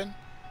fuel I put in?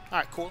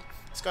 Alright, cool.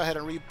 Let's go ahead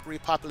and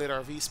repopulate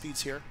our V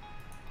speeds here.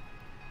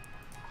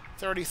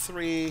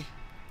 33,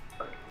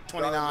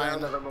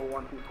 29,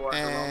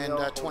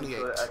 and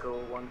 28.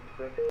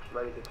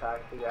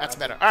 That's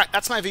better. Alright,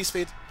 that's my V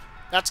speed.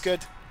 That's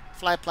good.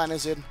 Flight plan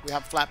is in. We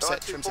have flap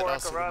set, trim set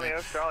also.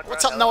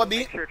 What's up, Noah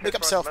B? Big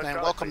up self, man.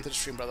 Welcome to the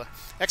stream, brother.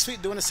 Next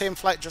week, doing the same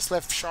flight. Just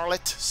left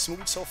Charlotte.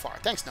 Smooth so far.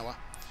 Thanks, Noah.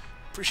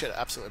 Appreciate it.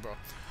 Absolutely, bro.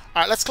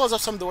 Alright, let's close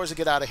up some doors to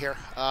get out of here.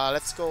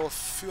 Let's go.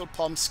 Fuel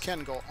pumps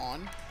can go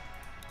on.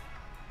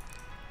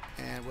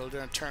 And we're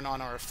going to turn on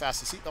our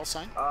fasten seatbelt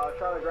sign.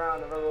 Charlie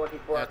Ground, November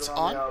 124. That's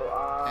on.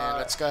 And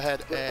let's go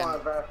ahead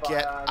and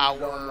get our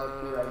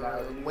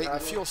weight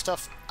and fuel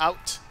stuff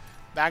out.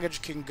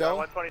 Baggage can go.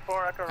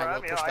 124 Echo and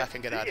we'll push back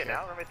and get out of here.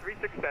 Now, runway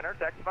 36 center,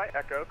 taxi by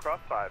Echo,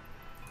 cross 5.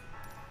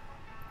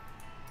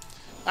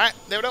 Alright,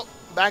 there we go.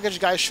 Baggage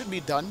guys should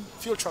be done.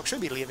 Fuel truck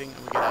should be leaving and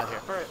we get out of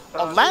here.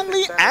 Oh,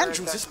 Landry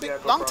Andrews, it's been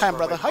a long time,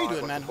 brother. How you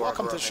doing, man?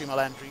 Welcome to the stream,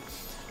 Landry.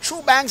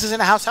 True Bangs is in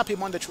the house. Happy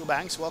Monday, True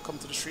Bangs. Welcome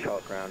to the stream.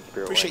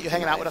 Appreciate you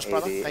hanging out with us,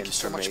 brother. Thank you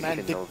so much, man.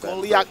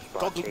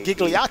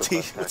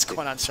 Gigliati. What's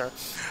going on, sir?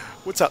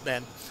 What's up,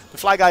 man? The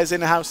Fly Guy is in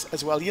the house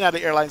as well.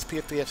 United Airlines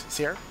PFPF is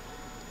here.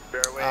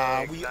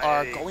 We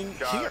are going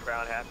here.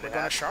 We're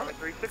going to Charlotte.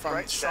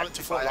 From Charlotte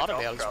to Fort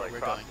Lauderdale is where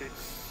we're going.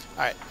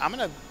 Alright, I'm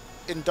going to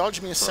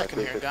indulge me a second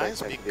here,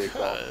 guys,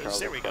 because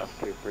there we go.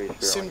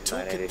 Sim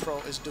Toolkit Pro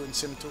is doing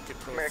Sim Toolkit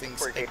Pro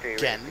things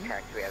again.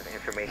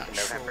 Not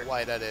sure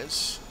why that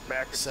is.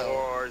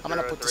 So I'm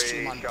gonna put the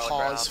stream on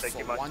pause for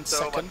 1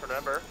 second.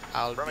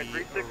 I'll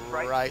be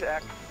right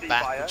back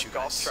with you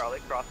guys.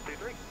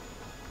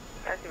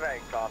 Taxi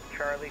Golf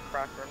Charlie,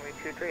 cross runway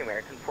 23,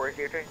 American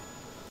 403.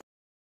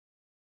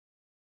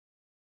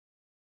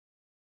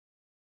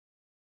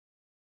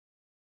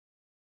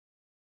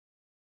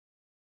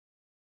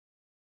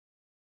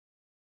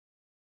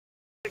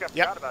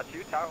 Yep.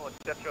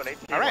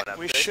 Alright,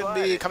 we should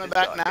be coming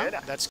back now.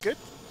 That's good.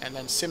 And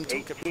then Sim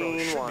Toolkit Pro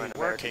should be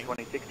working.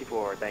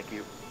 2064, thank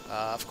you.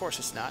 Of course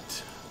it's not.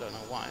 Don't know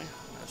why.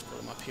 Let's put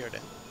them up here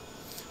then.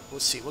 We'll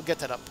see. We'll get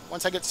that up.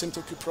 Once I get Sim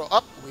Toolkit Pro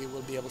up, we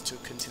will be able to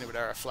continue with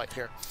our flight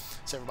here.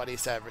 So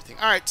everybody's everything.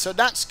 Alright, so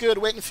that's good.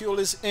 Waiting fuel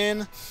is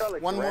in.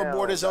 One more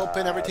board is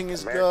open. Everything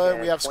is good.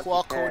 We have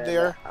squawk code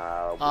there.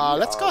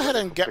 Let's go ahead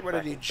and get rid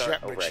of the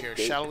jet bridge here,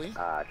 shall we?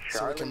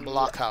 So we can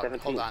block out.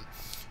 Hold on.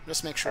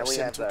 Just make sure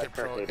Sim Toolkit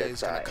Pro is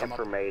going to come up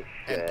and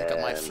pick up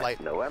my flight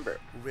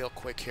real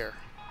quick here.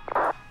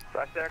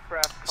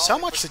 So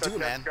much to do,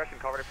 man.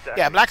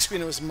 Yeah, black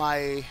screen was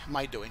my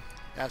doing.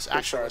 That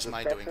actually was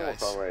my doing, guys.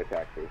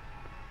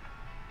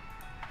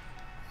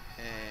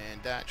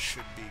 And that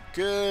should be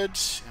good,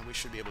 and we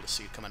should be able to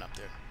see it coming up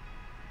there.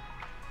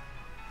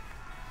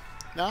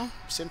 No?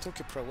 Sim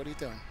Toolkit Pro, what are you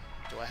doing?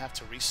 Do I have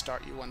to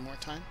restart you one more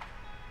time?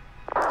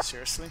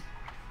 Seriously?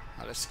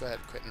 Now let's go ahead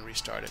and quit and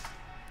restart it.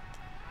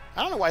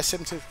 I don't know why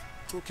Sim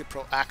Toolkit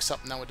Pro acts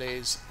up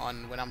nowadays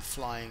on when I'm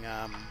flying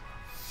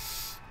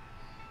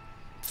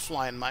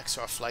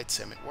Microsoft Flight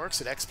Sim. It works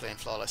at X-Plane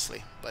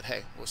flawlessly, but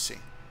hey, we'll see.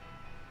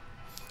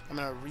 I'm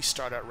gonna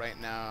restart it right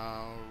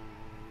now.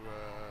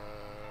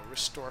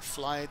 Restore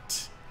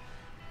flight.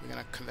 We're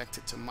gonna connect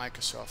it to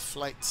Microsoft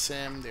Flight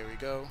Sim. There we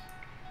go.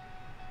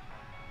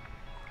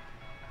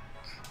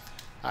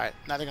 Alright,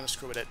 now they're gonna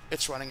screw with it.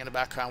 It's running in the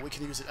background. We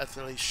can use it to at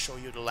least show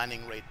you the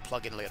landing rate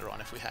plugin later on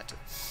if we had to.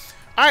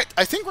 Alright,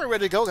 I think we're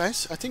ready to go,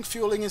 guys. I think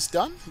fueling is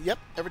done. Yep,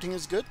 everything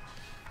is good.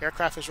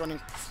 Aircraft is running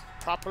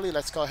properly.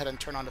 Let's go ahead and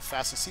turn on the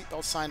fasten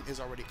seatbelt sign. Is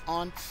already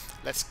on.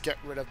 Let's get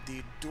rid of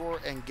the door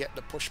and get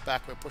the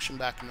pushback. We're pushing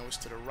back nose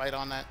to the right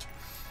on that.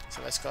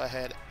 So let's go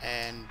ahead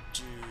and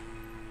do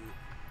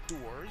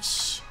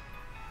doors.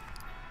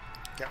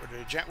 Get rid of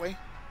the jetway.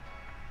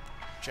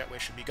 Jetway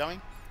should be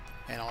going.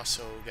 And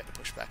also get the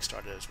pushback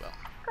started as well.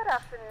 Good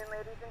afternoon,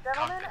 ladies and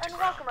gentlemen, and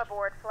welcome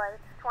aboard Flight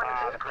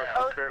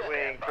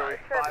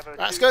 2306.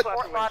 That's good.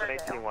 Fort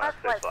Lauderdale. Our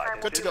flight time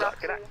will Good to be go.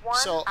 roughly 1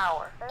 So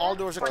hour. all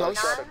doors are closed.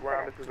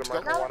 Let's go.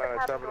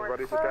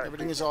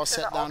 Everything is all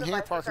set down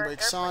here. Parking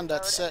brakes on.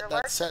 That's set.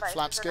 That's set.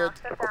 Flaps good.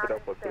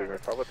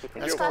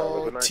 Let's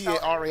go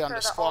TARA on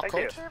the squawk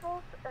code.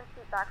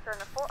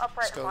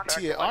 Let's go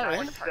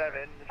TARA.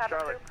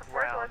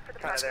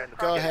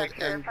 Go ahead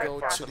and go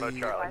to the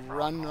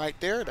run right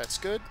there. That's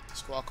good.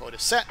 Squawk code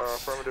is set.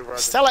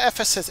 Stella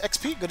FS says,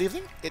 XP, good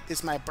evening. It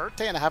is my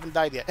birthday and I haven't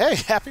died yet. Hey,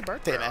 happy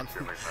birthday, man.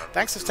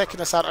 Thanks for taking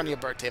us out on your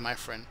birthday, my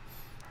friend.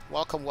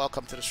 Welcome,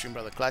 welcome to the stream,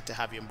 brother. Glad to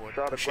have you on board.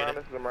 Appreciate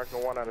it.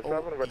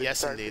 Oh,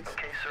 yes, indeed.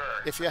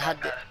 If you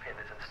had the...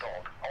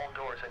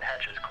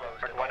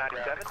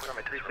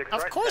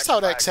 Of course I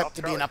would accept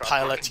to being a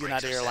pilot,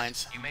 United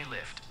Airlines.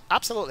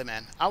 Absolutely,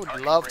 man. I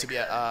would love to be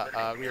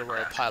a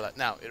real-world pilot.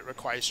 Now, it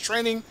requires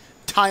training,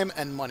 time,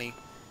 and money.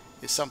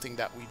 Is something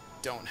that we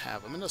don't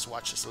have. I'm gonna just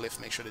watch this lift,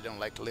 make sure they don't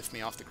like lift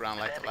me off the ground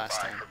like the last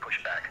time.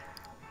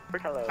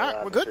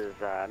 Alright, we're good.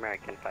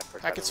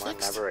 Packet's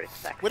fixed.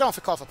 We don't have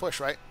to call for push,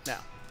 right? No.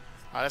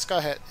 Alright, let's go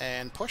ahead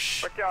and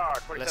push.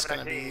 Let's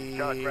gonna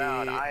be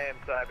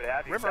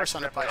reverse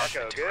on the push.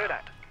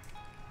 Alright.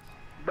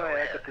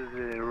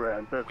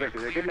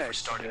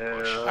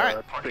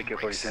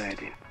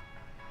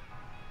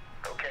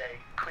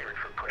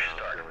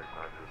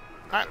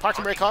 Alright,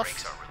 parking brake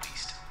off.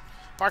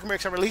 Parking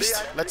brakes are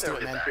released. Let's do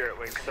it, man.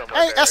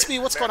 Hey,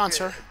 SB, what's going on,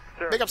 sir?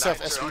 Big up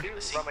self,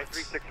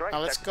 SB. Now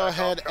let's go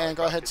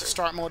ahead to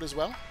start mode as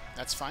well.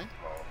 That's fine.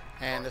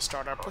 And let's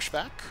start our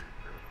pushback.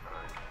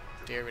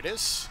 There it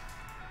is.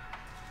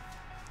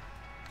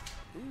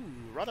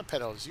 Ooh, rudder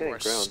pedals. You are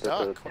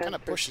stuck. What kind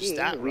of push is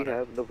that, rudder? We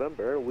have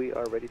November. We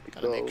are ready to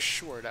go. Gotta make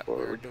sure that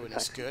we're doing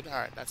this good.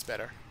 Alright, that's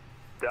better.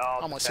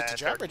 Almost hit the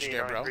jet bridge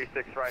there, bro.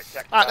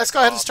 Alright, let's go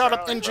ahead and start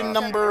up engine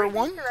number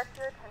 1.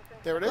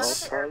 There it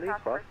is.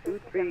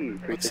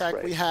 Looks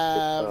like we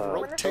have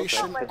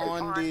rotation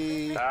on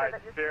the...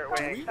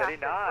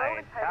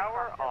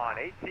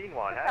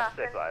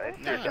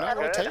 No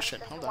rotation.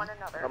 Hold on.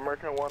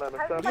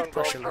 Lead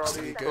pressure looks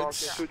to be good.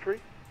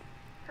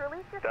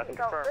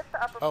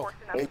 Oh,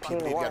 AP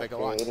lead gotta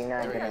go on.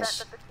 There it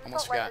is.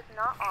 Almost forgot.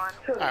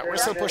 Alright, we're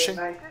still pushing.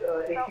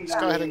 Let's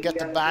go ahead and get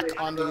the back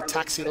on the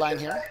taxi line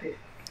here.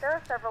 There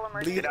are several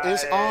emergencies. Bleed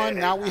is on.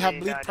 Now we have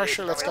bleed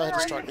pressure. Let's go ahead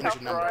and start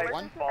engine number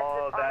 1.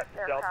 Follow that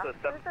Delta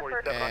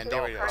 747 And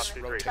there it Golf is. Cross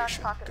 23.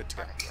 Rotation. Good to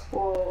go.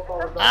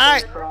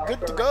 Alright,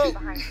 good to go.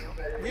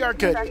 We are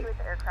good.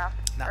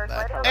 Not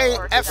bad. Hey,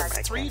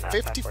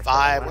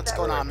 F355. What's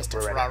going on, Mr.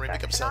 Ferrari?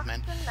 Big up self,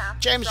 man.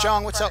 James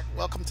Jong, what's up?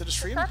 Welcome to the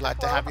stream. Glad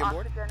to have you on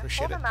board.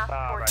 Appreciate it.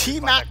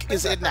 T-Mac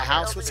is in the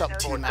house. What's up,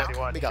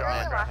 T-Mac? Big up,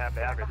 man.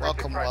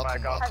 Welcome,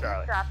 welcome,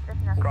 welcome.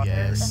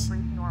 Yes.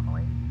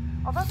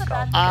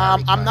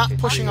 I'm not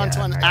pushing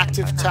onto an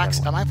active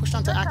taxi. Am I pushed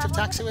onto active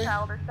taxiway?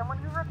 I'm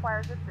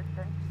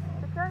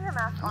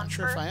not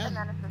sure if I am.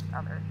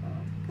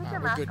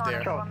 We're good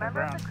there.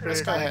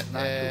 Let's go ahead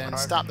and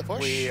stop the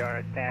push.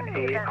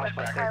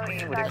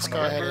 Let's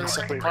go ahead and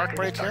set the park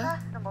brake here.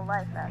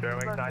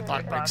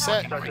 Park brake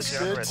set. Looks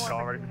good.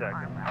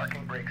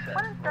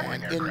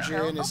 And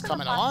engine is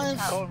coming alive.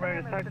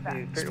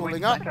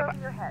 Spooling up.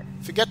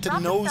 Forget the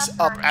nose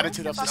up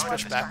attitude of this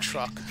pushback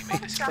truck.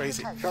 It's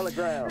crazy.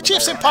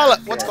 Chief Sim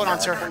Pilot, what's going on,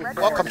 sir?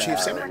 Welcome, Chief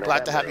Sim.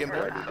 Glad to have you on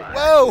board.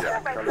 Whoa!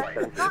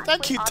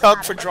 Thank you,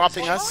 Tug, for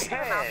dropping us.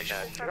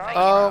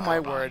 Oh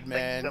my word,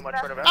 man.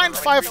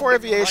 954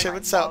 Aviation,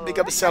 what's up? Big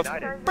up yourself.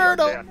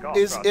 Birdo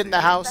is in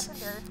the house.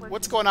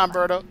 What's going on,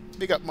 Birdo?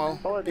 Big up Mo.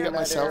 Big up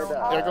myself.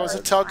 There goes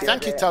a Tug.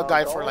 Thank you, Tug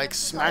guy, for like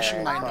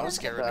smashing my nose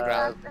gear in the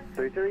ground.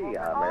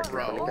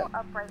 Bro,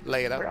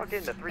 lay it up.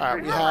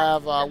 Alright, we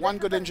have one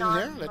good engine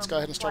here. Let's go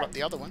ahead and start up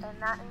the other one.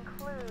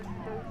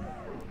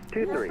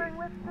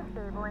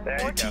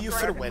 PTU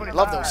for the win.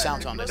 Love those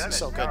sounds on this. It's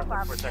so good.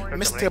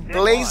 Mr.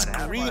 Blaze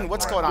Green,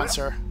 what's going on,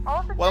 sir?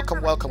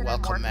 Welcome, welcome,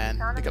 welcome, man.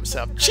 Big up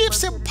self. Chief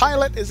Sim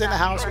Pilot is in the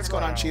house. What's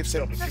going on, Chief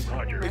Sim?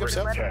 Big up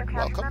self.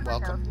 Welcome,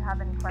 welcome.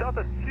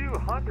 Delta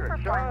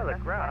 200, Charlotte,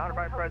 ground, out of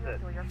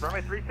President.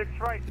 Runway 36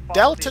 right.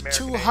 Delta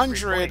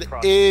 200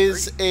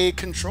 is a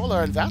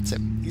controller in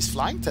Vatsim. He's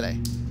flying today.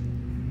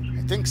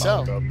 I think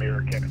so.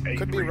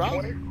 Could be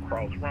wrong.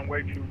 Cross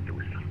runway 23.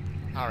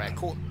 Alright,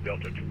 cool.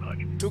 Delta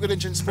 200. Two good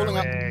engines pulling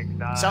up.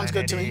 Sounds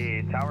good to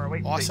me. Tower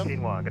away, Awesome.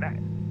 18-1, good night.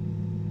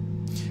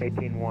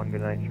 18-1,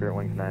 good night, Spirit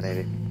Wings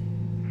 980.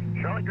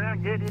 Charlotte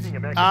ground, get in,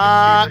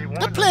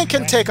 The plane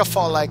can take a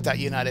fall like that,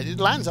 United. It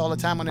lands all the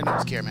time on the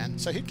nose gear, man.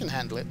 So he can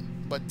handle it.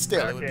 But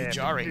still, it would be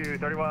jarring.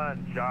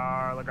 31,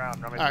 Charlotte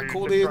ground. Alright,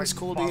 cool beans,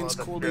 cool beans,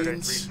 cool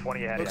beans.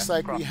 Looks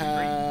like we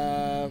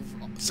have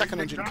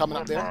second engine coming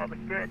up there.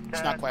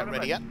 It's not quite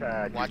ready yet.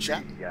 Watch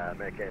that.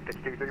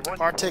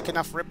 Partake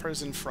enough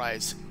rippers and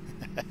fries.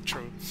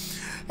 True.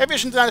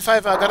 Aviation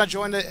 95, gonna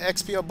join the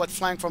XPO but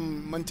flying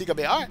from Montego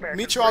Bay. Alright,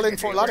 meet you all in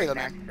Fort Lauderdale,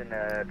 man.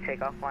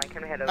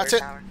 That's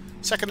it.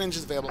 Second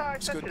engine's available.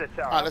 It's good.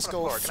 Alright, let's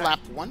go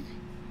flap 1.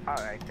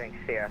 Alright, thanks,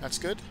 see ya. That's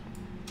good.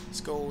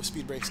 Let's go,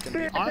 speed brakes can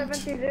be armed.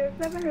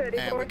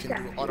 And we can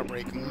do auto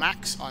brake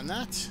max on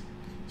that.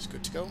 It's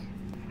good to go.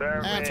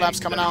 And flaps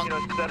coming out.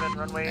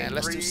 And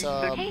let's do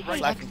some Hey,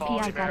 flapping.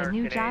 XP, I got a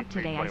new job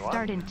today. I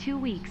start in 2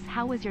 weeks.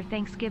 How was your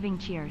Thanksgiving?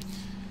 Cheers.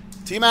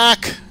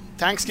 T-Mac,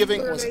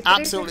 Thanksgiving was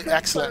absolutely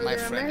excellent, my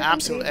friend.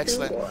 Absolutely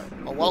excellent.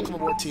 Well, welcome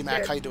aboard,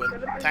 T-Mac. How you doing?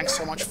 Thanks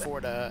so much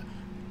for the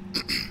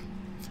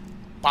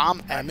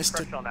bomb. And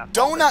Mr.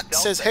 Donut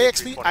says, hey,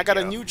 XP, I got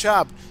a new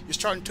job. You're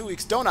starting 2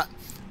 weeks. Donut,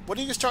 what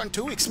are you starting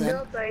 2 weeks,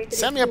 man?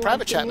 Send me a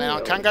private chat,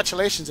 man.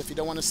 Congratulations if you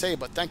don't want to say,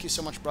 but thank you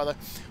so much, brother.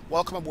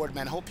 Welcome aboard,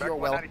 man. Hope you're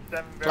well.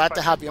 Glad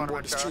to have you on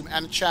board the stream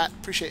and the chat.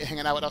 Appreciate you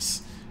hanging out with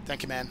us.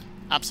 Thank you, man.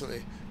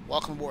 Absolutely.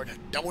 Welcome aboard.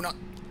 Donut.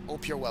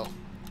 Hope you're well.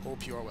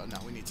 Hope you're well.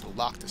 Now we need to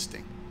lock this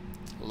thing.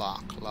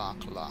 Lock,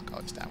 lock, lock. Oh,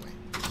 it's that way.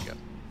 There we go.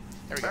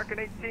 There we go.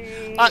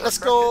 Alright, let's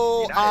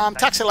go.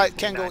 Taxi light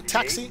can go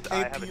taxi.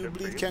 APU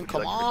bleed can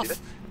come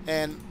off.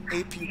 And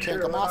APU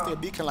can come off. The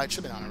beacon light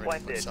should be on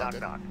already. That's all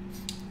good.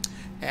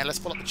 And let's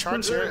pull up the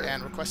charts here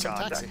and request some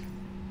taxi.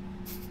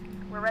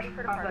 We're ready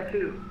for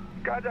departure.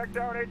 Contact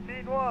down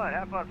 18-1.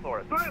 Have fun,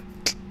 Florida.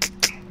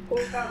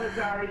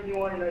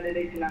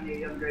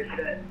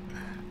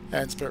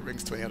 And Spirit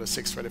Wings 20 out of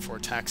 6 ready for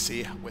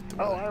taxi with the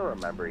Oh, I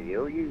remember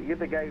you. You're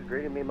the guy who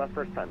greeted me my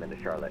first time into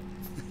Charlotte.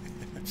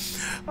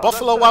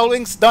 Buffalo Wild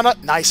Wings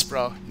donut. Nice,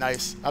 bro.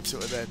 Nice.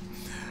 Absolutely, man.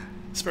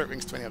 Spirit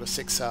Wings 20 out of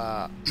 6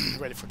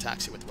 ready for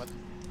taxi with the weather.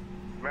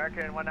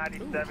 American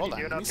 197. Hold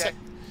on. Let me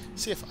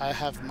see if I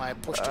have my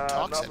push to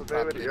talk set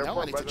properly. No,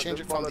 I need to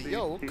change it from the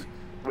Yoke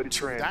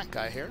to that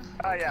guy here.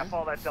 Oh, yeah,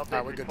 follow that Delta.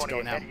 Alright, we're good to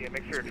go now.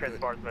 Make sure your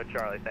transport is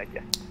Charlie. Thank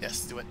you.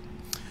 Yes, do it.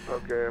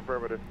 Okay,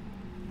 affirmative.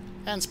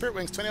 And Spirit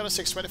Wings 20 out of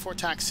 6 ready for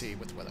taxi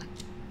with the weather.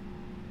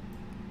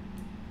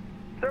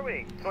 Spirit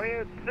Wings 20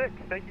 out of 6.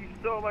 Thank you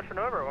so much for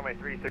the number.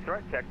 136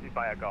 right. Taxi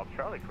via Golf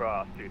Charlie,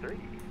 cross 23.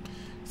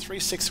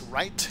 36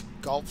 right,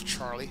 Golf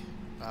Charlie,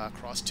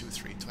 cross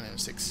 23, 20 out of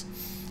 6.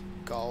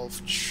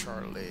 Golf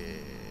Charlie.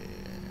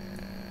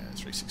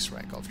 36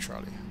 right, Golf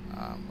Charlie.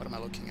 What am I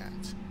looking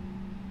at?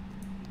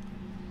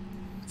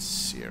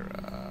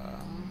 Sierra.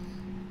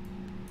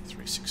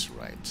 36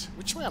 right.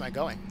 Which way am I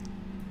going?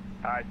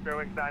 Alright, Spirit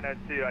Wings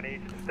 902. I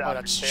need you to stop. Oh,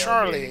 that's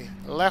Charlie.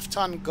 Left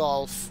on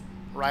Golf,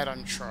 right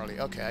on Charlie.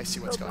 Okay, I see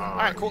what's going on.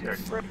 Alright, cool.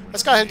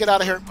 Let's go ahead and get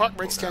out of here. Park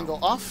brakes can go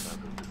off.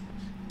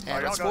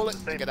 And let's pull it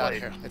and get out of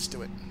here. Let's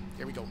do it.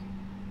 Here we go.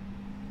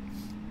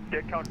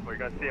 Get comfortable. You're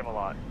going to see him a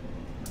lot.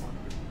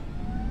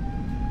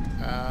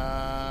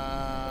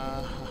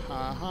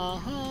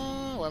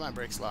 Why are my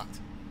brakes locked?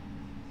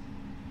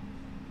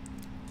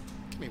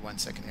 Give me 1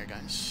 second here,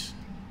 guys.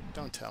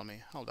 Don't tell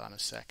me. Hold on a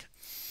sec.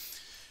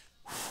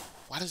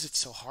 Why is it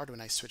so hard when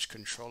I switch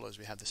controllers?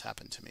 We have this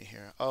happen to me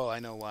here. Oh, I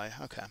know why.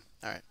 Okay.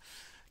 All right.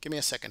 Give me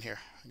a second here.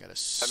 I gotta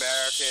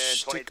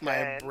stick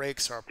my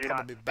brakes or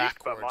probably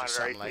backwards or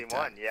something like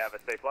that. You have a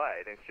safe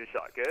flight. Thanks for your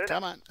shot. Good.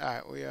 Come on. All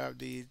right. We have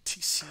the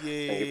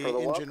TCA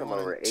engine 1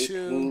 and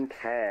 2.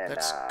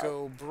 Let's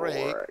go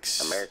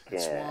brakes.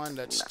 That's 1.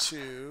 That's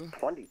 2.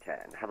 2010.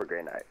 Have a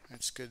great night.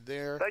 That's good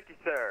there. Thank you,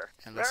 sir.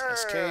 And let's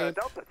escape.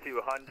 Delta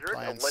 200.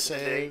 Apply and Listen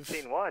to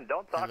save. 18-1.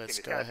 Don't talk to me. Let's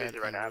It's go kind of ahead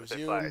busy right now. and Have a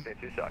safe flight. resume. Thanks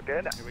for your shot.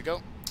 Good. Here we go.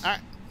 All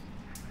right.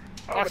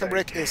 Parking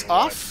brake is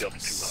off.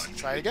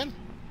 Try it again.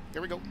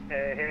 Here we go.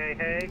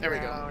 Hey. There we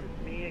go.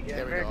 It's me again.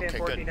 There we go. Okay,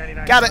 good.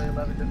 1499, Got it.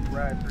 11, just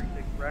right,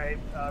 36 right.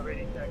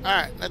 Ready, check. All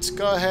right, let's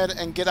go ahead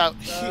and get out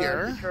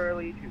here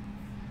Charlie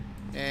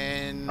 2.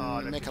 And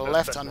make a this is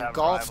left just on have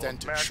Golf, arrival. then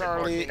to American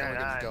Charlie, and we're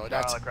good to 1499, go.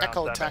 That's Charlie,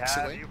 Echo ground 7,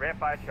 Taxiway. you ran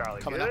by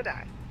Charlie. Coming Good up.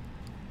 night.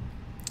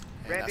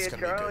 And that's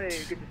going to Charlie, be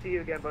good. good to see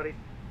you again, buddy.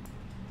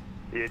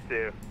 You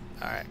too.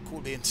 All right,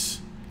 cool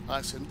beans.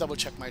 Let's double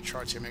check my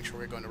charts here, make sure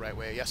we're going the right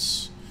way.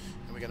 Yes.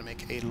 And we're going to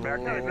make a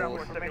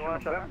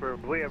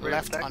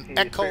left on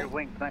Echo,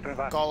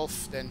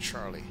 Golf, then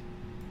Charlie.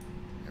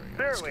 There we go.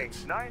 Fair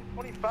wings,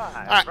 925.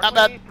 All right, not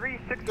bad.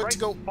 36 Good right, to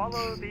go.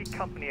 Follow the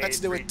company Let's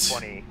do it.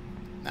 A320.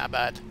 Not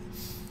bad.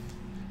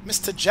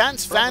 Mr.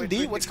 Jans Van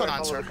D, what's going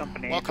on, sir?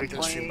 Welcome to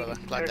the stream, brother.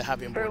 Glad to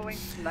have you on board.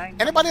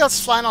 Anybody else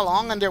flying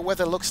along and their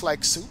weather looks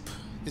like soup?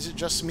 Is it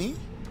just me?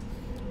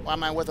 Why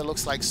my weather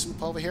looks like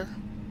soup over here?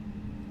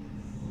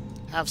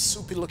 I have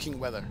soupy looking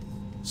weather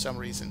for some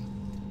reason.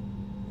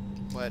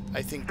 But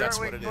I think that's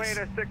what it is.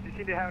 2806, you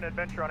seem to have an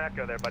adventure on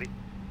Echo there, buddy.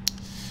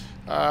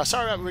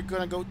 Sorry, we're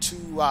going to go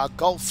to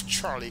Golf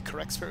Charlie,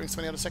 correct? Spirit Wings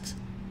 2806?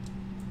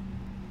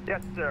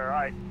 Yes, sir. All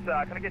right. So,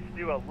 can I get you to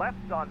do a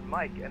left on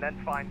Mike and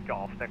then find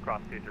Golf, then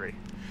cross 23?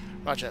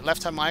 Roger.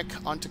 Left on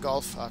Mike, onto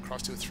Golf,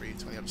 cross 23,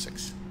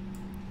 2806.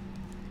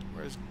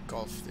 Where's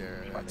Golf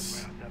there?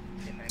 That's,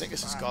 I think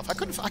this is Golf.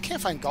 I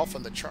can't find Golf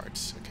on the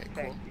charts. Okay,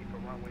 cool.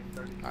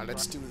 All right,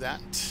 let's do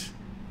that.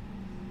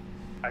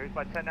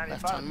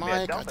 Left on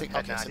Mike. I think.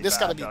 Okay, so this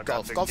got to be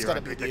Golf. Golf's got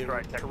to be the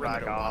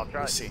perimeter one.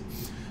 We'll see.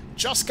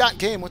 Just got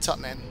game. What's up,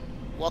 man?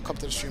 Welcome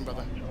to the stream,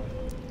 brother.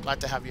 Glad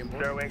to have you on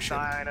board. Sure, Wings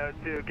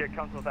 902, get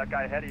comfortable with that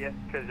guy ahead of you,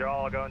 because you're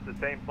all going to the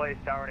same place,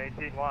 Tower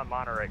 18-1,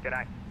 Monterey. Good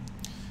night.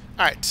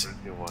 Alright,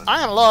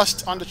 I am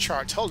lost on the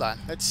charts. Hold on,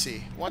 let's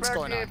see. What's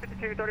going on?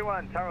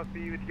 5231, Tower will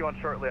be with you on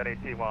shortly on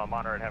 18-1,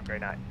 Monterey, and have a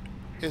great night.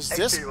 Is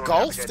this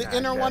Golf, the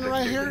inner one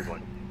right here?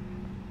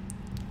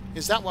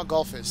 Is that what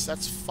Golf is?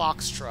 That's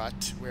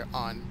Foxtrot we're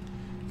on.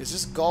 Is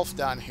this Golf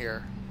down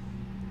here?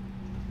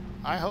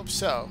 I hope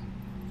so.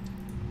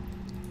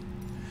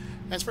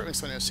 And Spirit Wings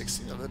 2006,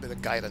 a little bit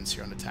of guidance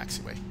here on the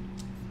taxiway.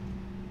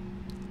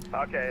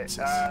 Okay,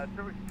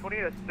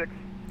 2006,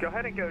 go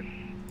ahead and go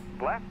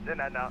left, and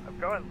then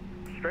go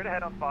straight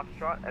ahead on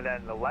Foxtrot, and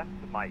then the left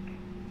Mike.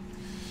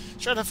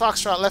 Straight on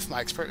Foxtrot, left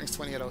Mike, Spirit Wings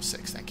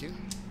 2806, thank you.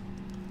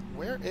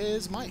 Where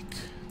is Mike?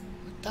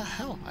 What the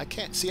hell? I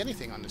can't see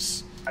anything on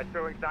this.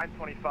 Spirit Wings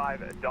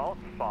 925, adult,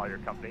 follow your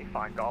company,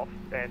 find Golf,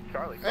 and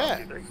Charlie,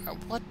 yeah.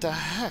 What the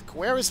heck?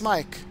 Where is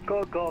Mike?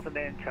 Go Golf and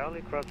then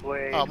Charlie,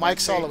 crossway. Oh,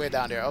 Mike's all the way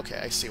down there. Okay,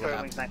 I see what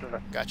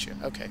happened. Gotcha.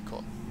 Okay,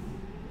 cool.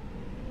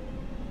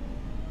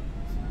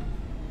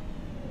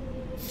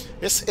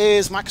 This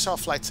is Microsoft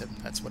Flight Sim.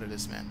 That's what it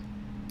is, man.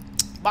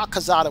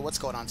 Bakazada, what's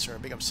going on, sir?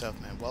 Big up self,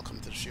 man. Welcome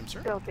to the stream,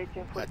 sir.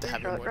 Glad to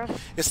have you on board.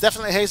 It's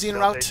definitely hazy en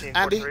route,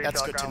 Andy.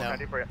 That's good to know.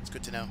 It's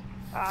good to know.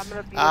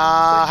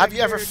 Have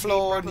you ever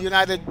flown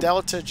United,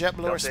 Delta,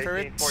 JetBlue, or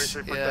Spirit?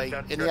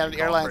 Any other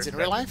airlines in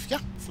real life? Yeah,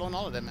 flown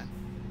all of them, man.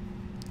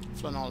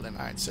 Flown all of them.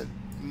 All right, so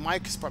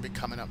Mike is probably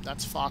coming up.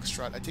 That's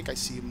Foxtrot. I think I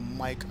see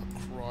Mike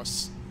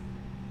across.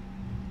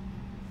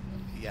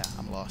 Yeah,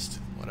 I'm lost.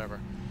 Whatever.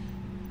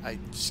 I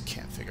just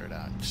can't figure it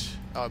out.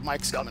 Oh,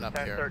 Mike's coming up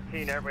here.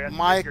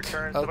 Mike,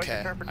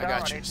 okay, I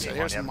got you. So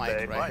here's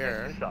Mike right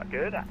here.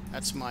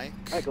 That's Mike.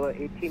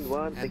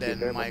 And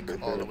then Mike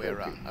all the way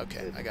around.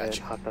 Okay, I got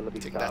you. I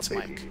think that's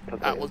Mike.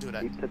 We'll do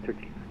that.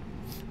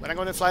 When I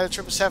go to fly the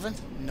 777?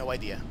 No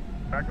idea.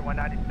 American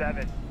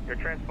 197, your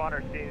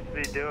transponder seems to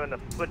be doing the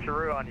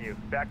switcheroo on you.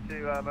 Back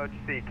to Mode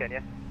C, can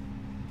you?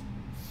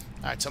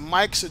 Alright, so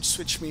Mike should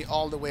switch me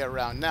all the way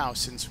around now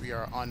since we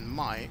are on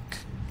Mike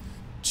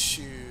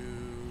to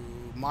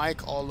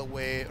Mike all the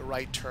way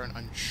right turn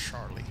on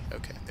Charlie.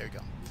 Okay, there you go.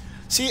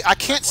 See, I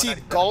can't see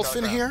Golf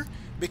in here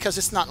because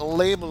it's not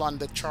labeled on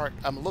the chart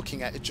I'm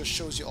looking at. It just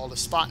shows you all the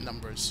spot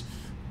numbers,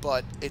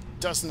 but it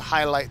doesn't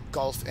highlight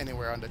Golf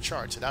anywhere on the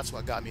chart, so that's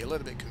what got me a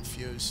little bit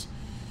confused.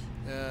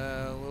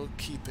 We'll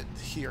keep it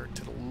here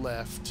to the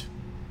left.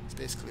 It's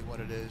basically what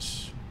it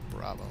is.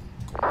 Bravo.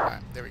 Cool.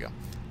 Alright, there we go.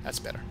 That's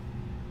better.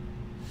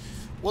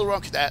 We'll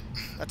rock that.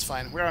 That's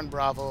fine. We're on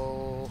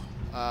Bravo.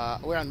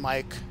 We're on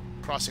Mike.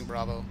 crossing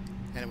Bravo,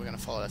 and we're going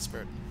to follow that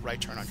Spirit.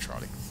 Right turn on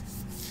Charlie.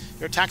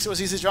 Your taxi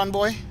was easy, John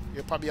boy.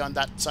 You're probably on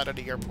that side of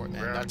the airport,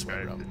 man. That's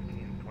where, bro.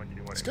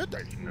 It's good.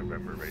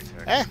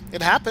 Hey,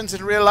 it happens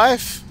in real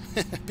life.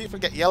 People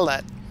get yelled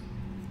at.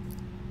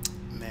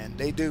 Man,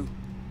 they do.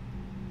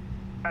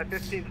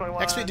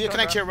 XP, do you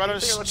connect your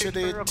rudders to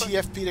the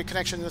TFP to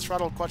connection in the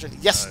throttle quadrant?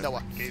 Yes,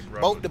 Noah.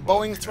 Both the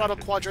Boeing throttle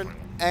quadrant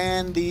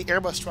and the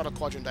Airbus throttle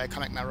quadrant I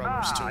connect my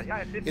rudders to.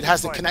 It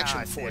has the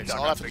connection for it, so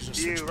all I have to do is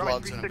just switch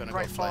plugs and I'm going to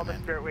go fly,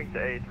 man.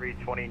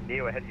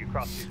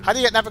 How do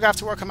you get Navigraph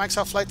to work on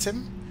Microsoft Flight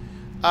Sim?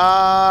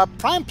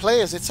 Prime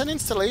Players, it's an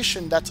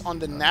installation that's on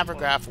the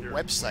Navigraph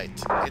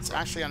website. It's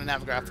actually on the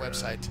Navigraph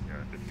website.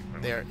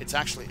 There, it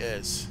actually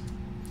is.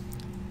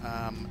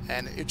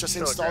 And it just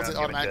installs it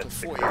automatically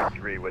for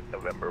you. With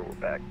November, we're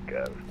back.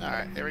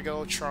 Alright, there we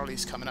go.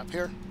 Charlie's coming up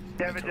here.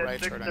 Make a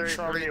right turn on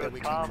Charlie, then we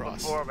can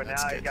cross. But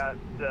That's now good. you got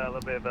a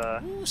little bit of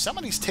a... Ooh,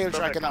 somebody's tail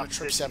dragging on a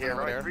Trip 7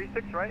 over there.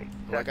 36 right.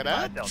 Look at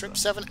that. Trip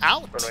 7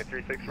 out. Runway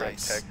 36 right.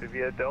 Nice. Taxi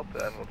via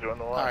Delta, and we'll join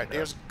the line. Alright,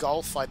 there's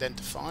Golf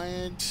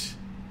identified.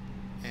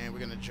 And we're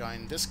going to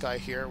join this guy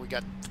here. We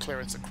got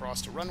clearance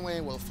across the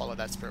runway. We'll follow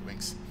that Spirit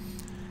Wings.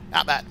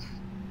 Not bad.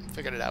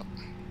 Figured it out.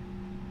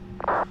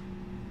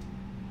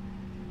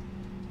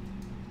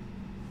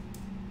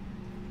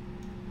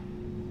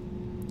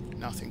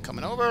 Nothing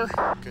coming over.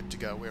 Good to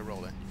go. We're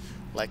rolling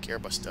like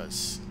Airbus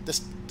does.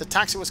 The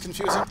taxi was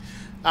confusing.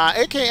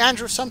 AK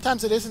Andrew,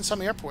 sometimes it is in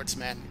some airports,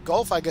 man.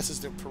 Gulf, I guess,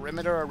 is the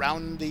perimeter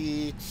around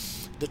the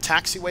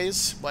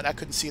taxiways, but I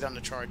couldn't see it on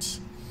the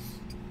charts.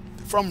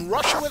 From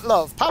Russia with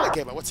Love, Pilot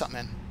Gamer, what's up,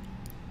 man?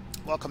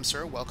 Welcome,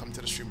 sir. Welcome to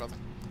the stream, brother.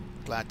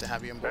 Glad to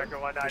have you on board.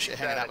 Appreciate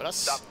hanging out with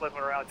us.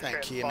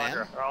 Thank you,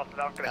 man.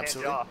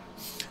 Absolutely.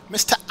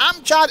 Mr.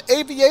 Amjad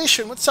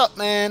Aviation, what's up,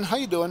 man? How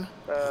you doing?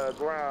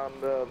 Ground,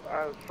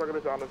 I'm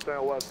struggling to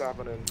understand what's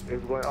happening.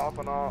 It's going off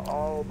and on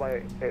all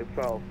by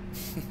itself.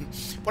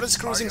 What is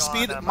cruising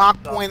speed?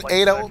 Mach 0.80,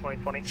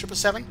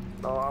 777?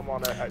 No, I'm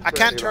on that. I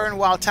can't turn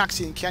while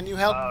taxiing. Can you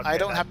help? I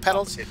don't have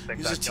pedals. Use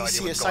a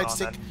TCA side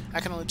stick. I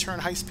can only turn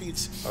high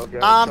speeds. Okay,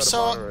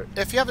 so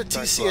if you have a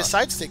TCA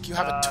side stick, you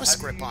have a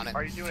twist grip on it.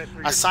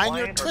 Assign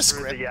your twist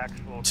grip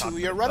to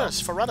your rudders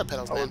for rudder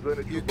pedals, man.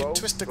 You can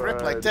twist the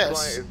grip like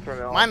this.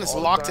 Mine is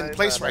locked in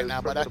place right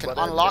now, but I can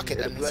unlock it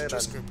and use a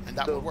twist grip, and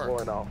that will work.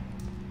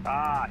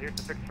 Here's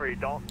the fix for you.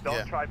 Don't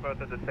try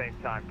both at the same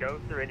time. Go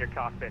through in your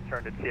cockpit and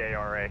turn to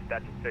TARA.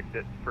 That should fix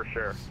it for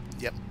sure.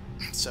 Yep.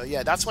 So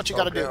yeah, that's what you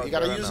got to do. You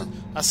got to use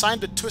assign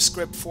the twist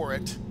grip for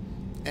it,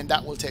 and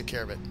that will take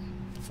care of it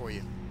for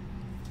you.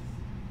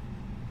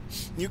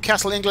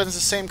 Newcastle, England is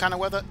the same kind of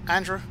weather,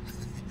 Andrew.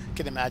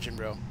 Can imagine,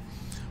 bro.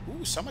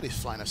 Ooh, somebody's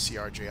flying a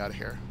CRJ out of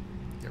here.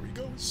 There he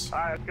goes. All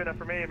right, that's good enough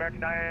for me. American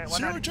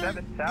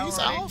 197 Tower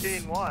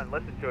 18-1.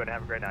 Listen to it and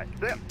have a great night.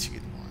 18-1.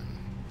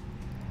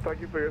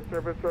 Thank you for your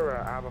service,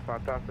 sir. Have a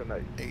fantastic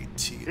night.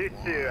 18-1. You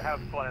too.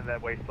 Have fun in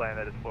that wasteland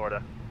that is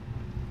Florida.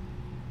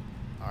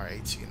 All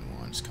right,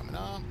 18-1's coming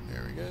up.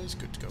 There he goes.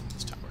 Good to go.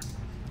 This tower.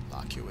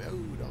 Lock you away. Oh,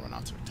 don't run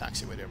out to the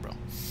taxiway there, bro.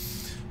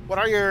 What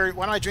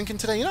am I drinking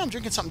today? You know, I'm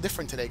drinking something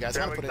different today, guys.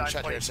 I'm going to put it in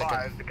chat here in a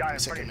second. The guy in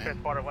front of your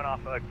transporter went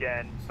off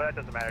again, but that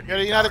doesn't matter. You're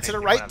United to the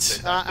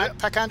right,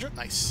 Pack Andrew.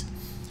 Nice.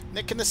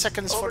 Nick in the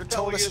seconds for the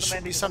toll. This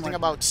should be something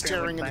about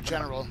steering in the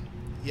general.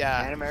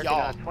 Yeah, and American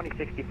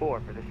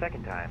 2064 for the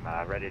second time,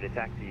 ready to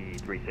taxi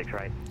 36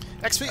 right.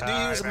 XP, do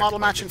you use model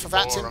matching for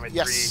Vatsim?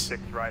 Yes.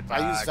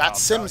 I use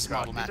Vatsim's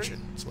model matching.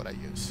 That's what I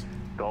use.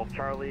 Golf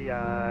Charlie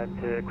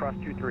to cross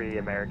 23,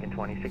 American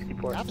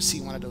 2064. I haven't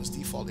seen one of those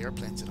default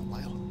airplanes in a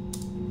while.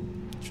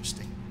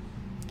 Interesting.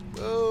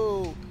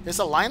 Whoa. There's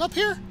a lineup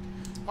here?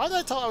 Why did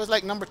I thought I was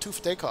like number 2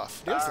 for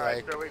takeoff? There's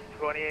Alright, like... so we've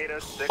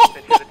 2806,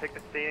 and you have to take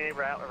the scenic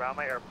route around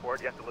my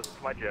airport. You have to listen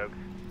to my jokes.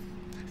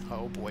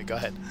 Oh boy, go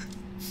ahead.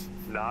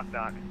 Knock,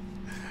 knock.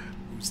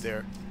 Who's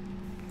there?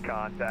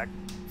 Contact.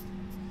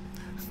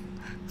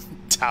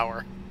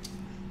 Tower.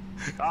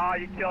 Oh,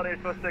 you killed it. You're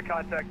supposed to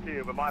contact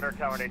too, but monitor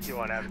Tower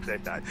 81. Have a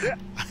safe night. Yeah.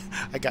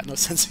 I got no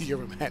sense of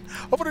humor, man.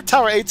 Over to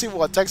Tower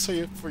 81. Thanks for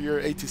your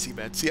ATC,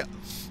 man. See ya.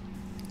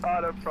 Oh,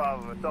 no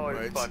problem. It's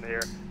always fun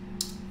here.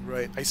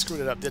 Right. I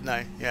screwed it up, didn't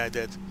I? Yeah, I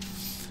did.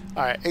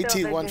 Alright,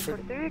 81 for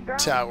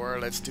Tower.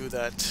 Let's do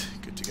that.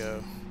 Good to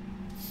go.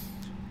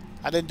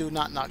 I didn't do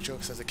knock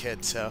jokes as a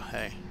kid, so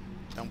hey,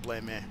 don't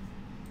blame me.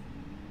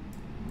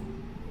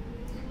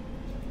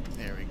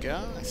 There we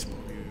go. Let's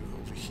move you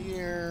over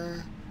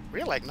here.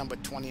 We're like number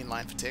 20 in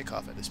line for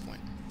takeoff at this point.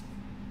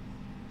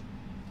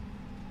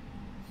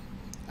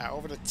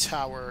 Over to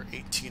Tower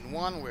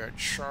 18-1. We're at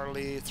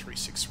Charlie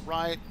 36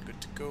 right.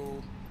 Good to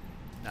go.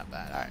 Not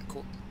bad. Alright,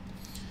 cool.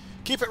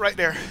 Keep it right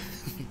there.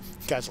 You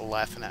guys are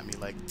laughing at me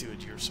like,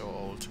 dude, you're so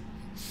old.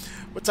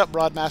 What's up,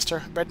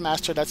 Broadmaster?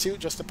 Breadmaster, that's you?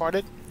 Just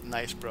departed?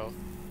 Nice, bro.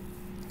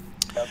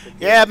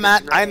 Yeah,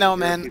 Matt. I know,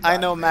 man. I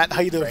know, Matt.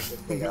 How you doing?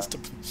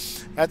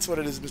 That's what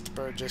it is, Mr.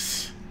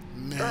 Burgess.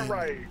 Man.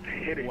 Alright,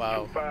 hitting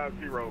wow.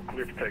 250,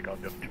 clear to take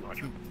on just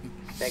 200.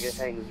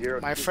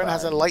 My friend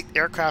has a light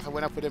aircraft. I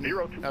went up with him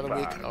the other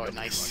week. Oh,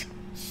 nice.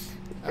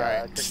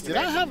 Alright, did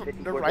I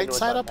have the right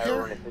side up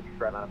here?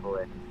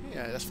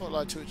 Yeah, that's for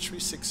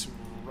 236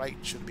 right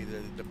should be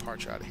the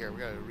departure out of here. We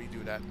gotta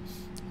redo that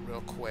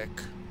real quick.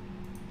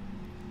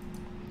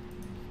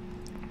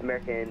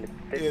 American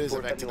It is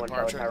a vector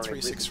departure,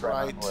 36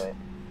 right,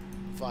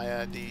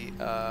 via the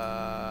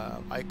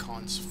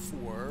icons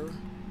 4.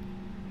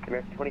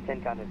 American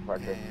 2010 contact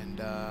departure. And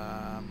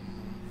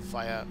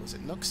via, was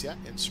it Nooks? Yeah,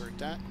 insert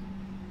that.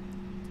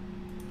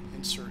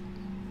 Insert.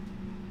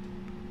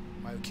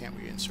 Why can't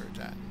we insert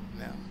that?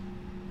 No.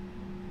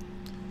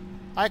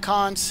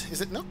 Icons, is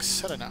it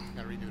Nooks? I don't know.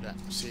 Gotta redo that.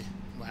 See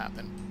what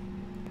happened.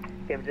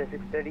 Camden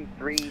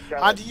 633.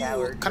 How do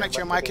you connect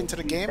your mic into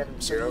the game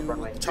so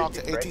you talk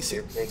to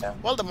ATC?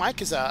 Well, the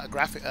mic is a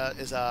graphic,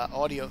 is a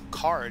audio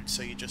card,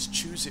 so you just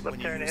choose it when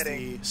you use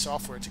the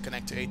software to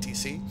connect to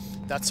ATC.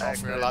 That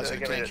software allows you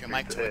to connect your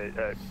mic to it.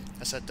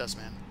 That's what it does,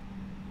 man.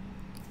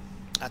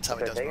 That's how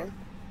it does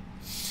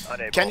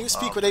work. Can you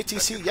speak with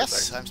ATC?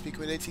 Yes, I'm speaking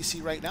with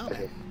ATC right now,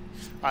 man.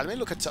 Alright, let me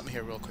look at something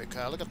here real quick.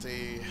 Look at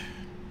the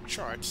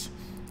charts.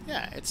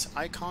 Yeah, it's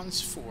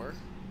icons 4.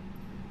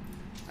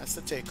 That's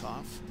the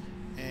takeoff.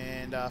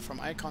 And from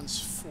icons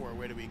 4,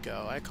 where do we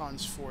go?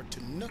 Icons 4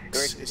 to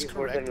Nooks is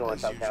correct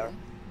as usual.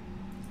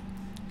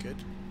 Good.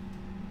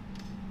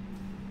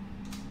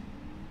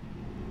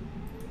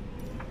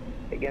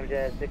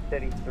 Camden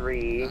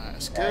 633.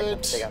 That's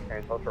good.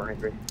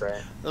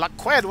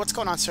 Laqued, what's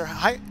going on, sir?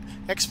 Hi,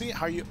 XP,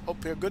 how are you?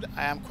 Hope you're good.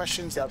 I have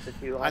questions.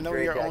 I know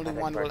you're only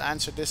one will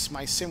answer this.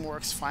 My sim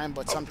works fine,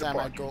 but sometimes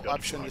I go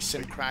option, the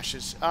sim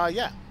crashes.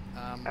 Yeah.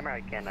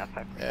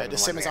 The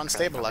sim is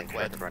unstable,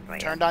 Laqued.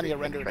 Turn down your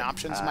rendering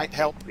options might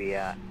help,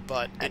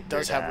 but it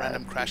does have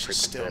random crashes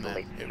still,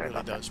 man. It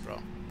really does, bro.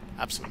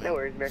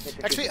 Absolutely.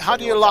 XP, how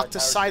do you lock the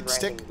side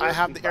stick? I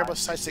have the Airbus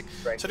side stick.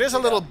 So there's a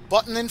little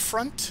button in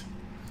front.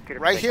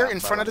 Right here in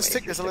front of the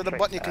stick, there's a little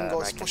button you can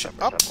go push it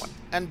up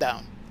and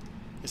down.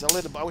 There's a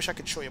little, I wish I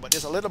could show you, but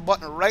there's a little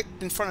button right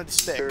in front of the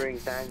stick. You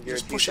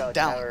just push it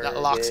down, that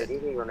locks it.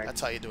 That's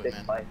how you do it,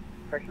 man.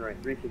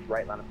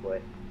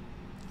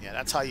 Yeah,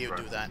 that's how you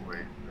do that.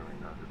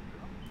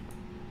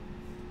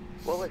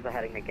 What was the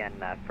heading again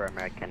for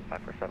American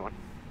 5471?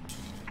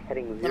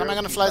 Heading When am I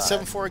going to fly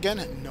 74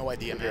 again? No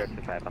idea, man.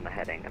 025 on the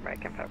heading,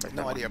 American 5471.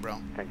 No idea,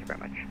 bro. Thank you very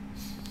much.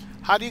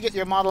 How do you get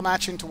your model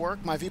matching to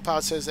work? My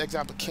VPOD says,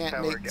 example, can't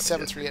make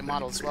 738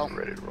 models. Well,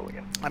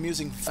 I'm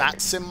using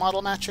Vatsim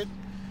model matching,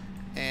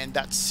 and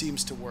that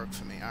seems to work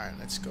for me. Alright,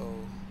 let's go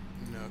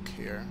Nook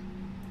here.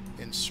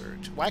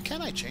 Insert. Why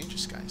can't I change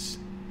this, guys?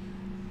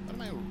 What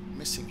am I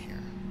missing here?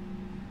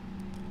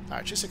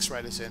 Alright, G6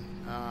 right is in.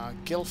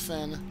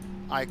 Gilfin,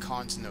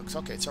 icons, Nooks.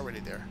 Okay, it's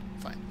already there.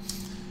 Fine.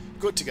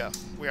 Good to go.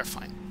 We are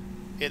fine.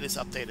 It is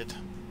updated.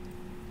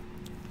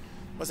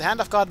 Was the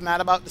Hand of God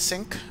mad about the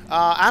sync?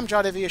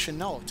 Amjad Aviation,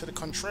 no. To the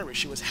contrary,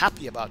 she was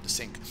happy about the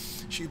sync.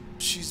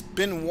 She's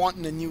been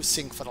wanting a new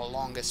sync for the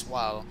longest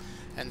while.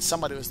 And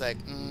somebody was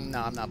like,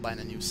 no, I'm not buying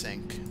a new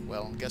sync.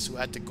 Well, guess who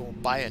had to go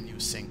buy a new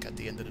sync at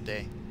the end of the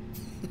day?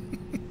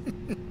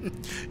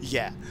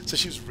 Yeah, so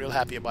she was real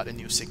happy about the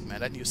new sync, man.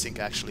 That new sync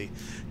actually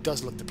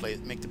does look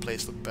make the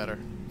place look better.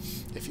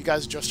 If you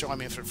guys just joined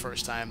me for the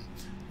first time,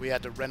 we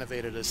had to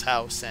renovate this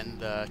house, and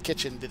the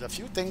kitchen did a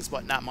few things,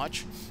 but not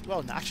much.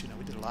 Well, actually, no,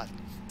 we did a lot.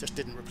 Just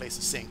didn't replace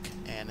the sink,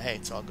 and hey,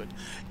 it's all good.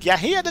 Yeah,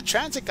 here the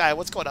transit guy.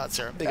 What's going on,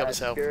 sir? Big up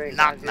yourself.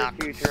 Knock, knock.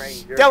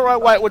 Delroy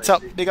White, what's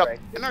up? Big up.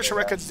 Inertia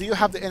Records, do you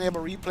have the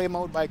enable replay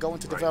mode by going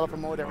to developer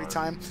mode every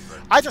time?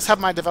 I just have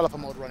my developer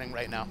mode running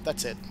right now.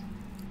 That's it.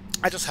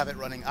 I just have it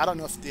running. I don't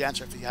know if the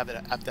answer if you have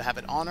to have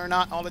it on or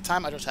not all the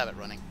time. I just have it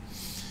running.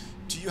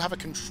 Do you have a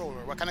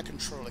controller? What kind of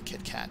controller,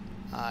 KitKat?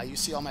 You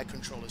see all my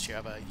controllers here. I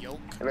have a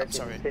Yoke, I'm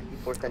sorry,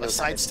 a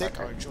side stick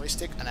or a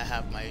joystick, and I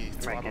have my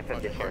throttle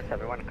button here.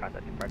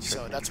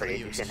 So that's what I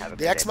use.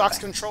 The Xbox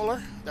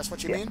controller, that's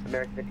what you mean?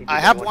 I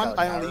have one,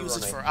 I only use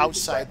it for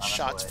outside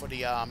shots for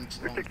the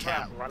drone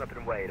cam.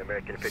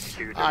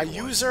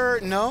 User,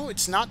 no,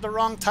 it's not the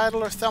wrong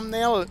title or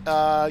thumbnail.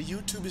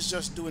 YouTube is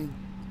just doing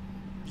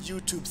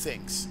YouTube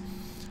things.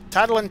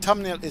 Title and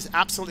thumbnail is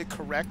absolutely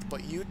correct, but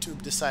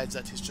YouTube decides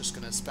that he's just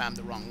going to spam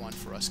the wrong one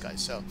for us,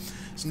 guys. So,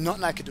 there's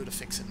nothing I can do to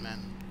fix it,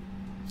 man.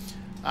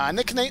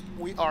 Nick and Nate,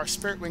 we are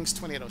Spirit Wings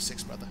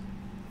 2806, brother.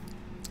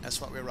 That's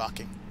what we're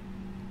rocking.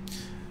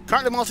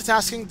 Currently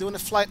multitasking, doing a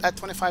flight at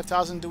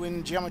 25,000,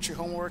 doing geometry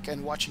homework,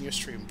 and watching your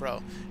stream.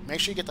 Bro,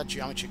 make sure you get that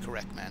geometry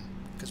correct, man.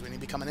 Because when you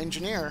become an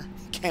engineer,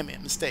 you can't make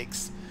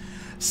mistakes.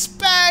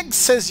 Spag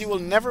says you will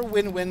never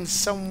win when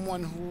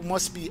someone who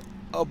must be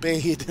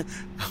obeyed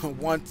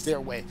wants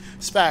their way.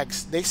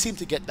 Spags, they seem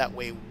to get that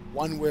way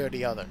one way or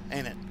the other,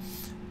 ain't it?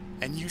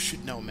 And you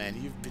should know, man.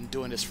 You've been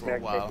doing this for a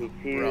while,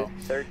 bro.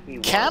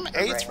 Cam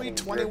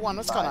A321,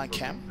 what's going on,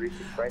 Cam?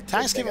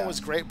 Thanksgiving was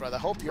great, brother.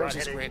 Hope yours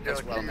is great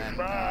as well, man.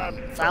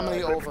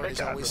 Family over is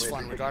always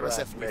fun, regardless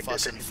if we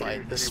fuss and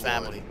fight. This is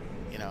family,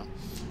 you know.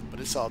 But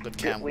it's all good,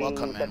 Cam.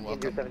 Welcome, man.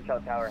 Welcome.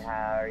 How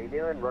are you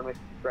doing? Runway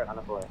spread on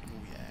the floor.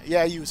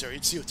 Yeah, user.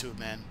 It's YouTube,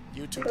 man.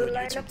 YouTube doing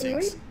YouTube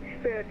things.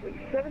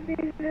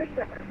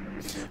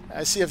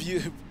 I see if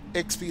you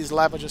XP is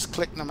live. I just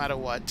click no matter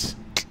what.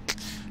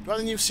 Do I have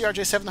the new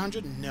CRJ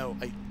 700? No,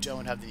 I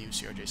don't have the new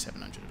CRJ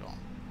 700 at all.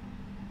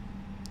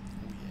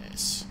 Oh,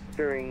 yes.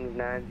 Steering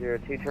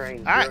 902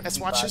 terrain. Alright, let's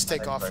watch his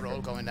takeoff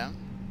roll going down.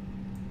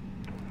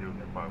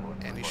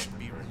 And he should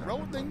be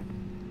rolling.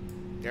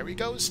 There he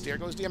goes. There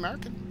goes the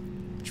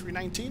American.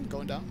 319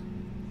 going down.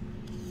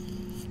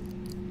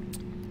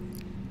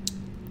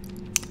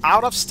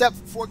 Out of step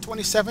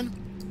 427.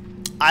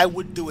 I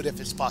would do it if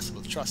it's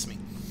possible. Trust me.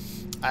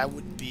 I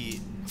would be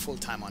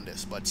full-time on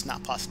this, but it's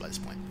not possible at this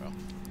point, bro.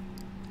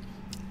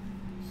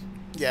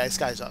 Yeah, this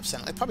guy's off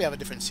center. I probably have a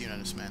different scene on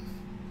this, man.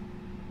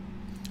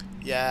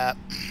 Yeah.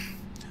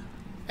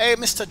 Hey,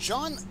 Mr.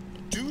 John.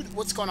 Dude,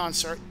 what's going on,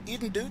 sir?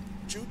 Eden, dude.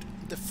 Jude,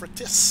 the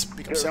Fritis.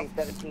 Big up self.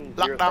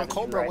 Lockdown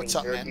Cobra, what's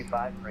up, man?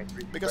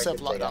 Big up self,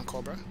 Lockdown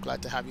Cobra.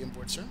 Glad to have you on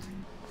board, sir.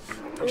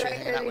 Appreciate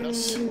hanging out with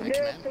us. Thank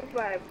you,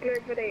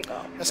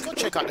 man. Let's go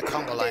check out the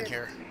Congo line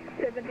here.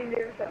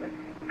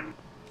 1707.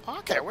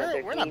 Okay,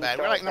 we're not bad.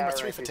 We're like number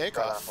 3 for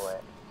takeoff.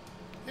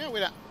 Yeah, we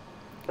got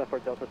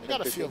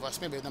a few of us.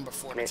 Maybe number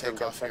 4 to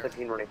take off here.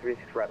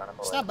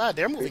 It's not bad.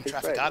 They're moving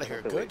traffic out of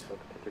here. Good.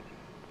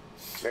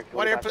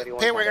 What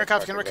payware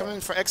aircraft can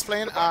recommend for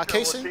X-Plane?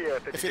 Casey,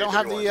 if you don't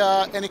have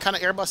the any kind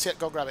of Airbus yet,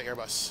 go grab an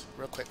Airbus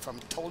real quick from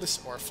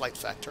Tolis or Flight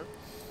Factor.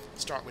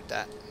 Start with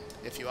that.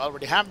 If you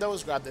already have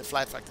those, grab the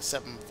Flight Factor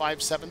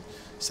 757,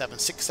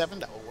 767.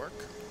 That will work.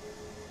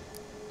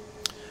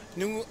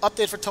 New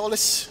update for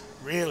Tolis.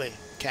 Really,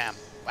 Cam?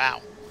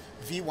 Wow.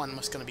 V1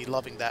 must gonna be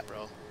loving that,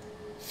 bro.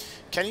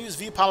 Can you use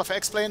V-Pilot for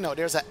X-Plane? No,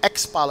 there's an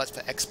X-Pilot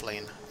for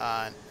X-Plane.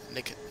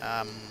 Nick,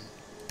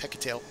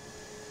 Pecatail.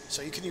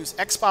 So you can use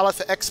X-Pilot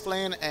for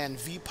X-Plane and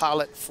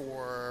V-Pilot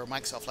for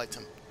Microsoft Flight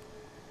Sim.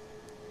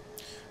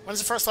 When's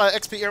the first flight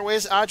of XP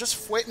Airways?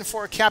 Just waiting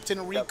for Captain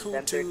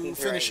Riku to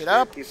finish it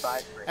up,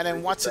 and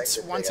then once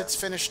it's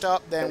finished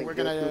up, then we're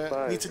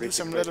gonna need to do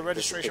some little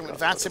registration with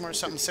Vatsim or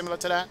something similar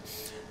to that,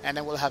 and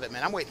then we'll have it,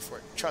 man. I'm waiting for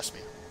it. Trust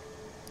me.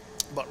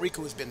 But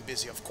Riku has been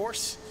busy, of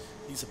course.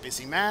 He's a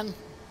busy man.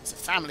 He's a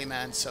family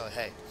man, so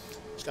hey,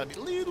 just gotta be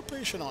a little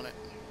patient on it.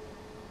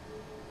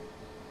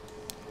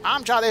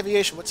 Amjad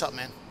Aviation, what's up,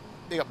 man?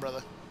 Big up,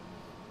 brother.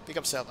 Big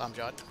up, self,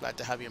 Amjad. Glad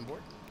to have you on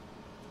board.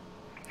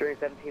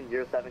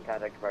 1707,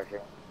 contact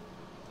departure.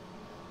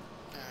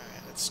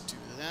 Alright, let's do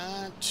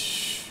that.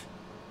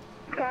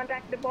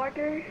 Contact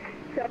departure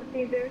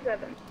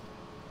 1707.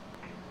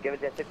 Give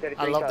it to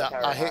 633. I love that.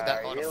 I hate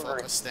that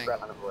autofocus thing. I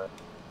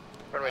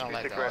Runway don't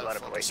like the 26 right, line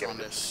up away. autofocus on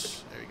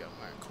this. There you go.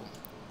 Alright, cool.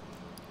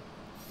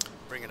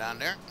 Bring it down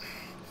there.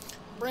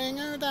 Bring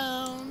her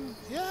down.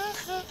 Yeah.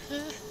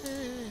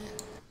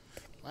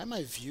 Why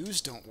my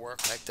views don't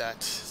work like that?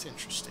 It's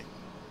interesting.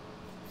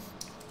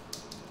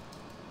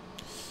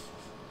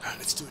 Alright,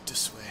 let's do it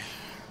this way.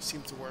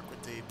 Seems to work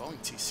with the Boeing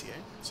TCA.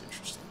 It's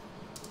interesting.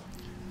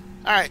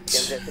 Alright,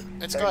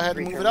 let's go ahead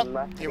and move it up.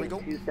 Here we go.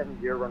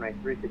 270, runway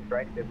 36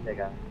 right, clear for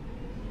takeoff.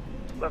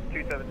 Left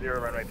 270,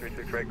 runway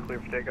 36 right,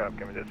 clear for takeoff.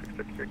 Give me the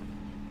 663.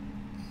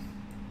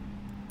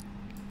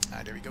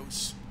 Ah, there he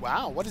goes.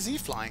 Wow, what is he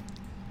flying?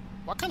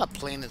 What kind of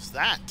plane is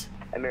that?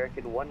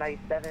 American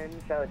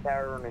 197, Charlotte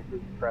Tower, runway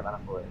 36 right,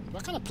 on board.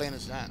 What kind of plane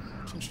is that?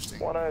 It's interesting.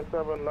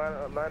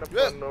 197, line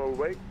up on no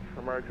wake.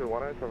 American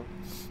 197.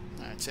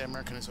 Alright, say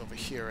American is over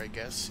here, I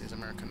guess. Is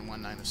American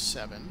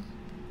 197.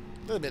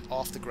 A little bit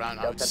off the ground,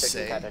 I would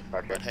say.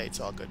 But hey, it's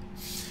all good.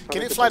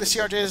 Can you fly the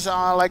CRJs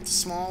like the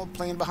small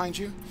plane behind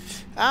you?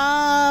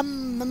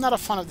 I'm not a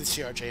fan of the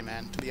CRJ,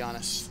 man, to be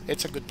honest.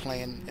 It's a good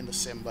plane in the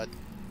sim, but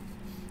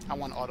I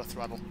want auto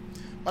throttle.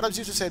 But as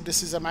you just said,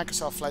 this is a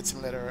Microsoft Flight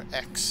Simulator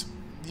X.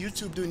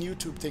 YouTube doing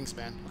YouTube things,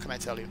 man. What can I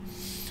tell you?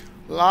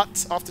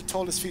 Lots of the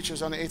tallest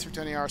features on the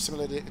A32NX are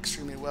simulated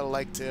extremely well,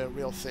 like the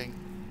real thing.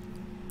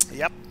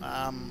 Yep.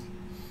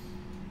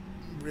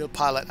 Real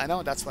pilot. I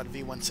know that's what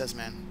V1 says,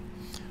 man.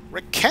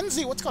 Rick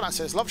Kenzie, what's going on?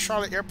 Says, love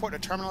Charlotte Airport. The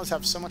terminals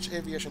have so much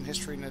aviation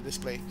history in the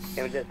display.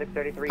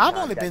 I've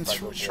only been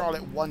through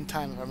Charlotte one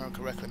time, if I remember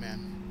correctly, man.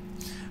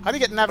 How do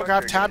you get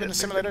Navigraph tab in the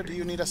simulator? Do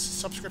you need a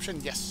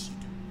subscription? Yes.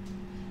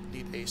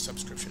 Need a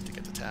subscription to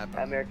get the tab.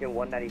 American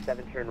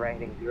 197, turn right,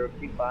 heading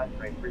 025,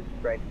 right,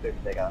 right, clear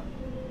for takeoff.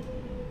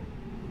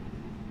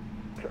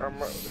 Turn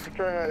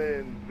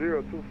in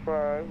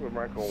 025 with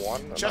American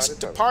 1. Just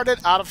departed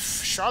out of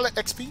Charlotte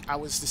XP. I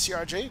was the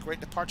CRJ. Great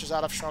departures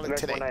out of Charlotte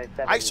today.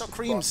 ISO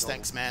creams,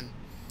 thanks, man.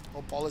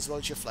 Hope all is well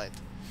with your flight.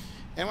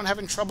 Anyone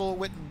having trouble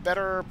with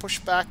better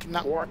pushback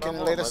not working in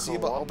the latest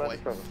Zebra? Oh boy.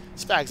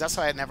 Spags, that's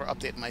why I never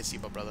update my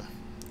Zebra, brother.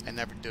 I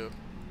never do.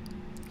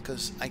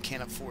 Because I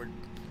can't afford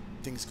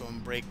things going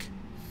break.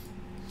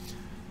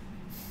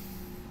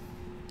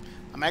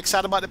 Am I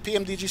excited about the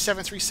PMDG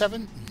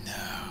 737? No.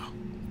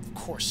 Of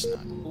course not.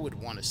 Who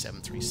would want a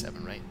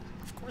 737, right?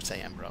 Of course I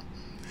am, bro.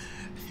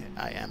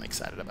 I am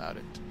excited about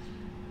it.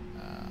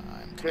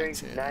 I'm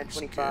connected.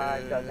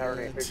 925,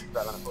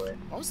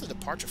 what was the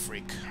departure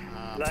freak?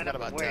 I forgot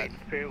about that.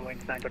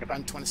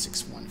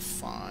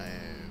 126.15.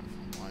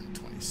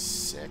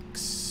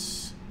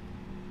 126.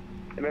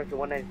 American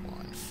 190.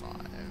 1.5.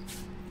 1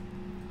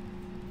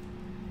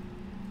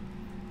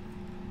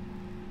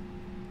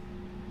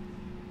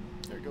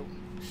 we go.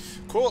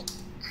 Cool.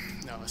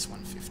 No, it's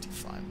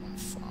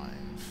 155.15.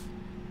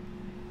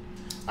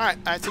 All right,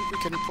 I think we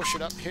can push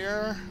it up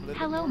here a little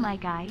Hello, bit more. my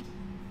guy.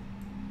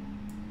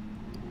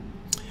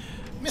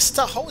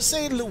 Mr.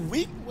 Jose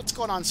Louis, what's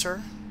going on,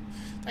 sir?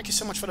 Thank you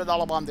so much for the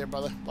dollar bomb there,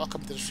 brother.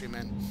 Welcome to the stream,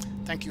 man.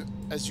 Thank you,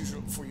 as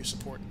usual, for your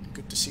support.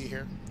 Good to see you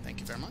here. Thank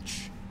you very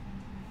much.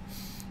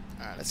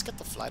 All right, let's get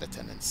the flight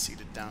attendants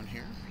seated down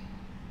here.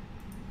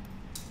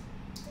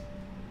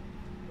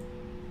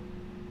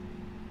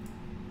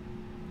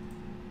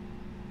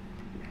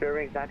 Spirit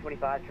Wings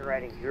 925, turn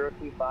right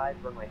 025,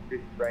 runway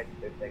 36 right,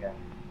 clear for takeoff.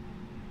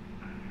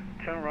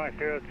 Turn right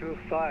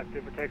 025,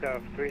 clear for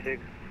takeoff,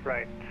 36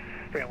 right.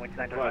 Spirit Wings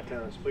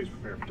 925. Please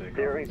prepare for takeoff.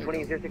 Spirit Wings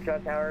 2006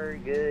 Charles Tower,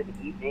 good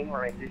evening,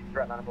 runway 36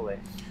 right, line up away.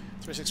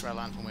 36 right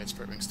line, runway,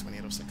 Spirit Wings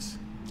 2806.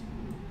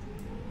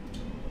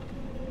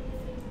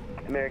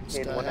 American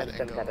Let's go ahead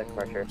and 197 contact go.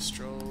 departure.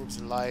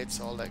 Strobes,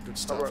 lights, all that good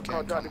stuff can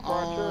Contact come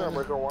departure, on.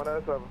 American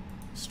 197.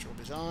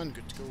 Strobe is on,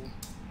 good to go.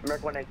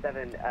 American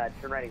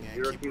 197, turn right Yeah,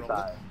 keep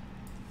 025.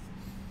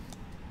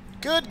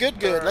 Good, good,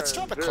 good. Let's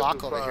drop a This clock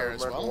is over here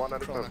as American well.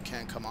 197. Chrono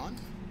can come on.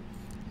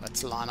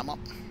 Let's line them up.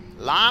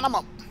 Line them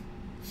up.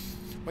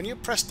 When you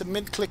press the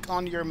mid-click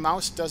on your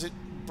mouse, does it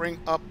bring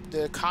up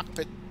the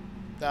cockpit?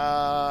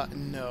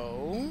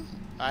 No.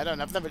 I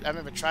don't. I've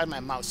never tried my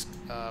mouse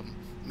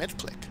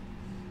mid-click.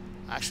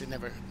 I actually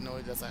never know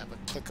it doesn't have a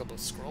clickable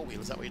scroll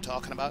wheel. Is that what you're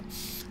talking about?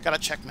 Gotta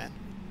check, man.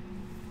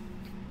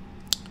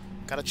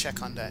 Gotta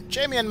check on that.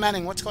 Jamie and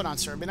Manning, what's going on,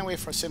 sir? Been away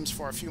for Sims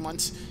for a few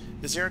months.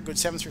 Is there a good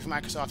 7.3 from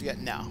Microsoft yet?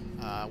 No.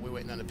 We're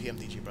waiting on the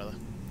PMDG, brother.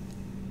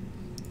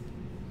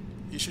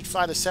 You should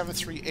fly the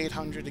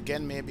 737-800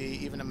 again, maybe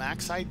even a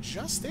Max. I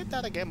just did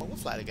that again, but we'll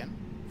fly it again.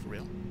 For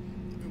real.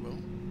 We will.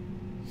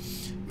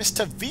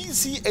 Mr.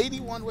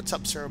 VZ81, what's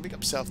up, sir? Big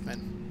up self,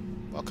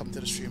 man. Welcome to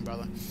the stream,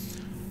 brother.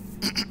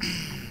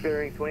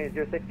 Spirit Wings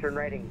 2006, turn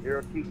right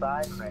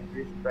 025, right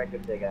 36 right,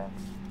 good takeoff.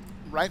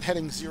 Right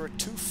heading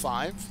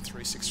 025,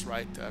 36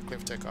 right, clear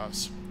for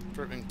takeoffs.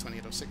 Spirit Wing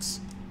 2806.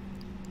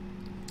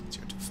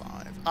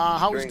 025.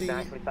 How is the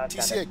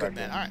TCA? Good,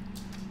 man. All right.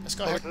 Let's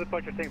go ahead.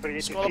 Departure, thing for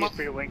the Scroll them up.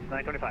 Spirit Wings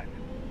 925.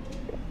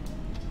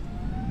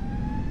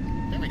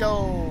 Here we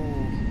go.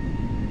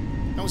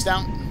 Nose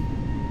down.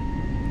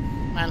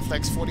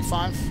 Manflex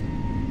 45.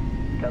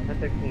 Delta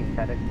 13,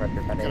 contact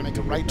departure. Gonna make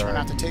a right turn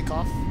after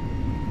takeoff.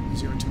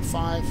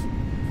 025.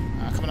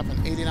 Coming up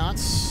on 80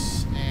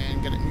 knots.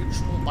 And get it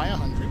neutral by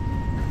 100.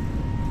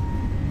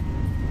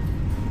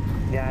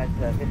 Yeah, it's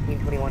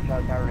 1521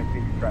 Charles Tower, and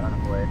 36 right on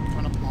the way.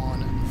 Coming up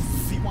on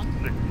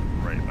V1. 6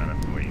 right,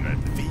 man. Wait, United.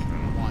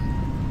 V1.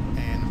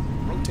 And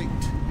rotate.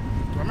 Do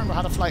I remember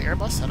how to fly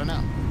Airbus? I don't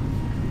know.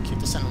 Keep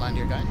the center line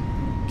here, guy.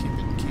 Keep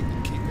it, keep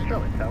it, keep it.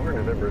 Charlie Tower,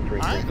 November 3.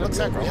 Alright, looks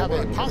like we have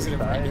a positive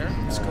right there.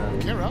 Let's go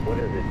gear up. What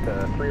is it,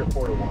 3 or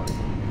 4 to 1?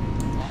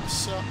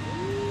 Awesome.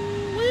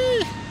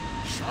 Whee!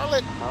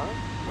 Charlotte,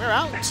 we're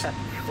out.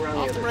 We're on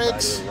Off the the other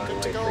brakes. side of the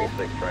Good to runway go.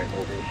 36 right,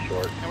 holding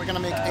short. And we're going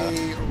to make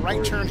a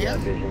right turn here.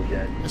 Vision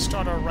jet. Let's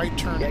start our right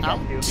turn Yeah, out.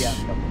 got you. Yeah,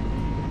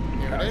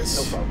 There it No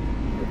is. problem.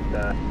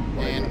 Just,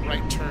 And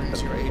right turn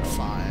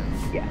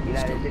 085. yeah,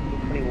 United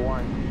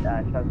 1521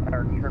 Charles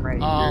Tower, turn right.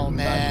 Oh 025,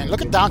 man,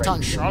 look at 36 downtown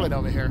right. Charlotte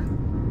over here.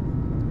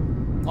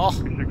 Oh,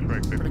 6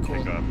 right, clear for Pretty cool.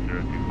 takeoff,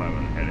 025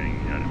 on heading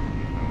United.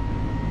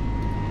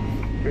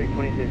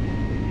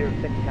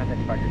 322 06 contact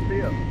departure for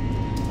you.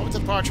 over to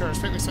departure.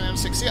 Spirit Wings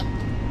 2806. Yeah.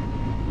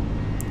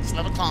 Let's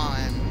level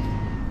climb.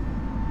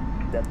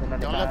 Delta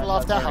 95, Don't level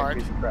off that hard.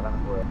 36 right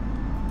on the way.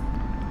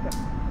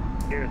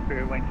 Here,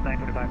 Spirit Wings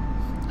 925.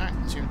 Alright,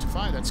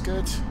 025, that's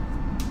good.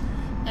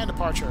 And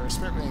departure,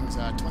 Spirit Wings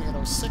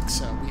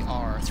 2806. We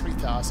are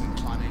 3,000,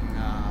 climbing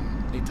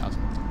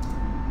 8,000.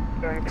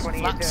 Going Some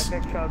flaps.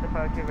 2806, Charles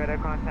departure, radar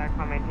contact,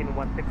 maintain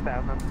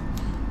 16,000.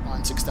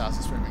 On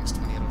 6,000, Spirit Wings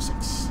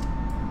 2806.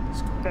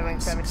 Let's go Boeing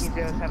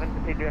 16,000. 1707,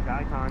 proceed direct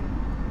icon.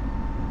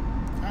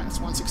 Alright, that's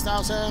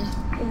 16,000. Good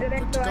to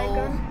Direct go.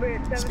 icon,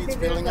 Spirit Speed's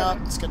building up.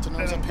 Let's get the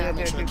nose up here.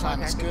 Make sure the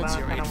climb is good.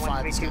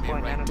 085 is going to be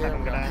right there.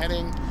 We're on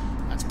heading.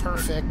 That's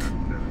perfect.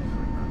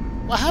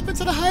 What happened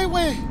to the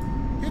highway?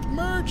 It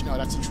merged. No,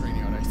 that's a train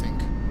yard, I think.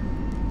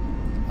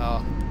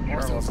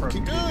 Ortho's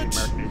looking good. A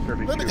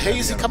little bit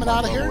hazy coming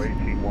out of here.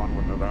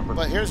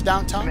 But here's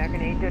downtown.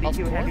 American Of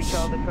 832 Heavy, course.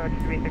 Charles departure,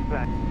 36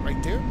 right.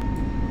 Right there.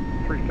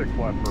 36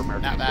 left for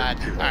American. Not bad.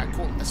 Alright,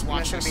 cool. Let's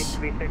watch That's this.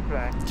 going to be 36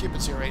 right. Keep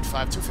it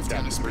 085, 250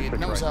 on the speed.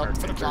 Nose up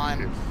for the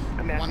climb.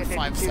 American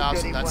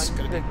 15,000. That's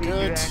going to be proceed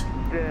good.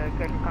 direct,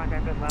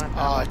 contact Atlanta,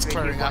 Oh, it's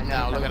clearing up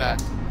now. Look at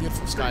that.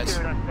 Beautiful skies.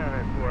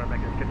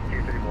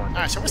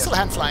 Alright, so we're still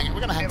hand flying it. We're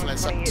going to hand fly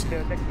this up to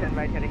 2806, turn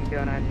right heading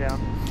 090.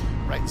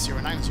 right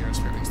 090,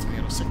 Spirit Wings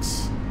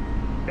 2806.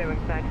 Boeing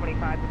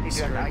 925,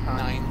 proceed direct icon.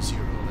 090.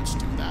 Let's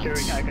do that.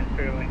 Icon,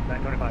 Spirit Wings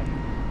 925.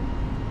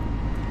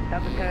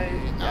 Delta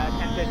code,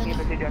 1015,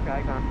 proceed direct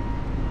icon.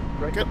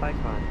 Good.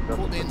 Icon.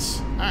 Cool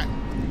beans. Alright.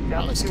 That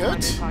Delta looks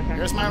 200, good. contact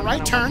Here's my Atlanta,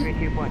 right turn.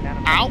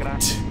 132.9. Out.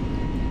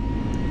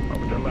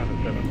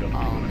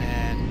 Oh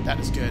man, that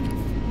is good.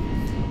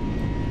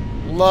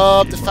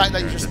 Love the fact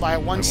that you just buy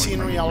one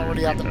scenery, I'll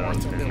already have the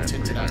ortho built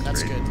into that.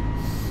 That's good.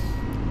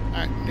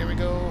 Alright, there we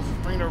go.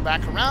 Bring her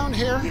back around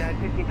here.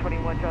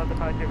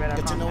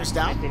 Get the nose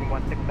down.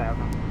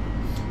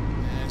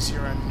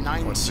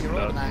 090,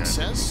 the man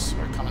says.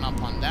 We're coming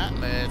up on that.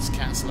 Let's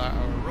cancel our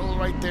roll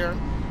right there.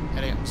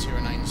 Heading up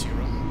 090.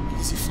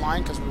 Easy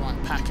flying because we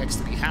want PAC-X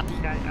to be happy.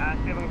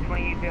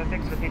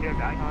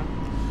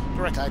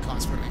 Direct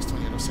icons, Spirit Wings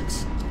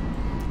 2806.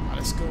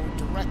 Let's go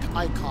direct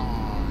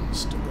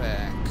icons.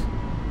 Direct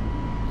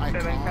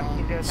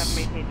icons.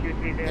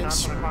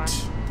 Insert.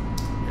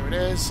 Here it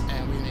is.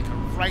 And we make a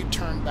right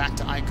turn back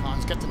to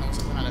icons. Get the nose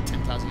up at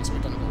 10,000, so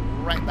we're going to go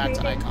right back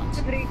to icons.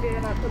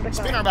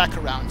 Spin our back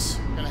around.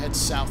 We're going to head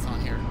south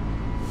on here.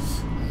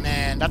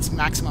 Man, that's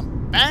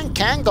maximum bank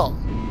angle.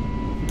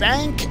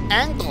 Bank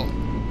angle.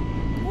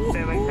 Look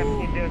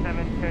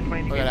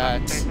at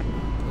that.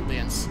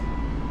 Brilliance.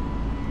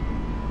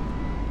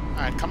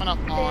 Alright, coming up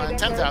on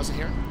 10,000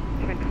 here.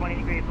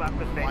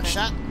 Watch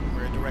that.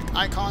 We're direct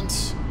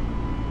icons.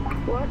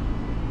 What?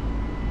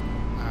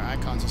 Our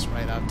icons is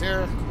right out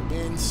there. Cool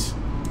beans.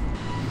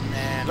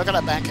 Man, look at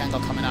that bank angle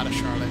coming out of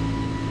Charlotte.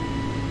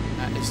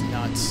 That is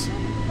nuts.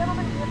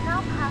 Gentlemen, we have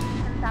now passed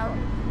 10,000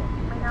 feet.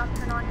 You may now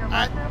turn on your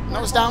Alright,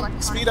 nose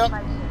down, speed up.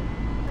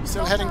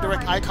 Still heading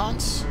direct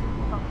icons.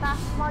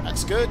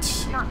 That's good.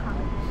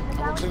 And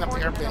we'll clean up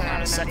the airplane here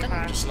in a second.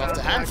 We just love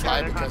to hand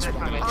fly because we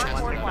don't get a chance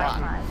to do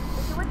that.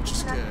 Which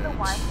is good.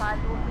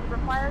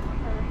 Alright,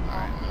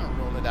 I'm going to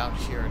roll it out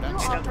here.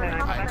 That's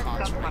direct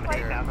icons right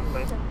there.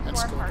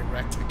 Let's go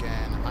direct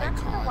again.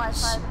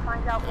 Icons. A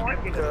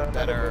little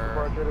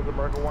better.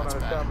 That's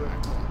better.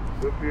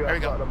 There we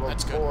go.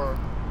 That's good.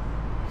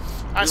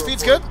 Alright,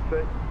 speed's good.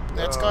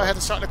 Let's go ahead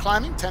and start the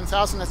climbing.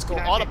 10,000. Let's go.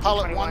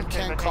 Autopilot 1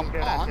 can come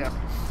on.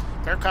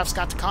 Aircraft's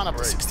got to con up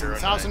to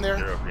 16,000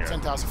 there.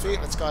 10,000 feet.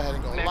 Let's go ahead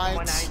and go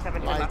lights.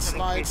 Lights,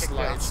 lights,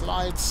 lights,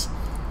 lights.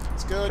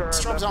 It's good.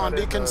 Strobes on,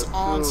 beacons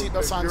on,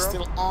 seatbelts on,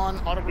 still on.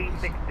 Auto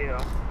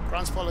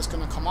ground spoiler's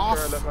going to come off.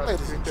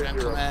 Ladies and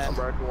gentlemen,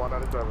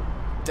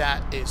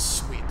 that is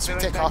sweet. Sweet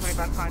takeoff.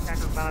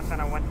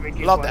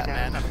 Love that,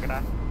 man.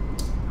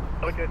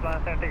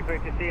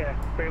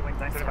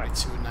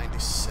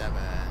 3297.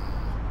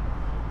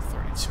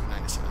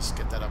 3297. Let's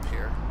get that up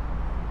here.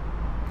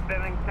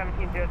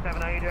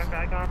 1707, are you direct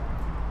icon?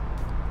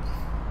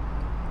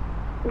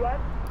 What?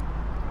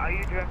 Are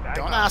you direct icon?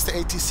 Don't ask the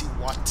ATC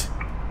what.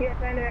 Yes,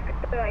 I'm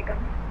direct icon.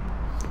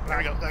 There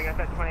we go. So I guess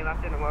that 20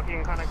 left didn't work.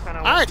 You can kind of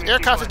Alright,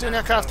 aircraft is doing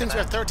aircraft things.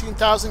 We're at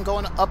 13,000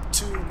 going up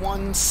to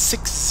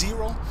 160.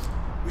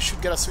 We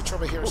should get a switch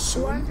over here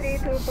soon.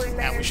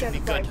 And we should be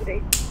good.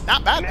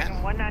 Not bad,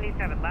 man.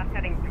 197, left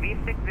heading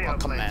 360.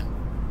 Welcome, man.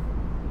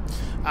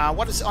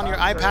 What is on your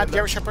iPad,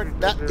 Gary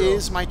Shepard? That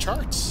is my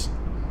charts.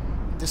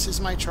 This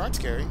is my charts,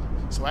 Gary.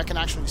 So I can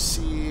actually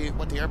see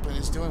what the airplane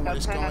is doing, what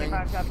it's going,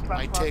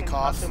 my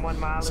takeoff.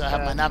 So I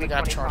have my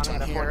Navigator chart on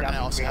here, and I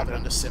also have it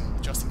on the sim,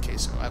 just in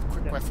case. So I have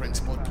quick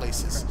reference both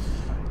places.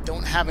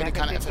 Don't have any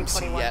kind of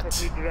FMC yet.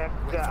 Waiting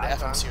for the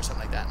FMC or something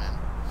like that, man.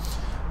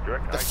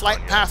 The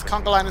flight path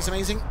conga line is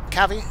amazing.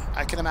 Cavi,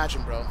 I can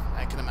imagine, bro.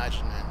 I can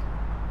imagine, man.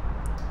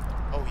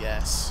 Oh,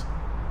 yes.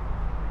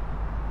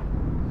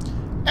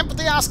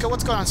 Empathy Oscar,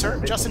 what's going on, sir?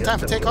 Just in time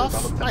for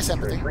takeoff? Nice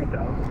empathy.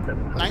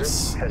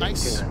 Nice,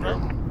 nice, bro.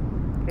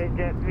 Is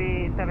Jet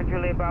 37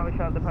 Juliet Bravo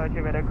Charlotte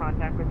departure, radar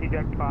contact with you,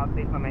 direct Bob,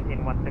 please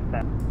maintain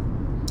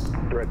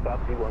 167. Direct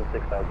Bob,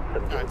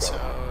 16000. Alright, so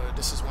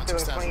this is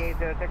 16000.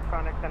 2806,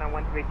 contact center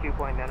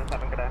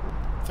 132.97, good day.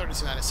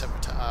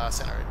 3297,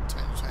 center,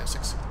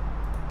 2026. Here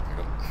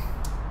we go.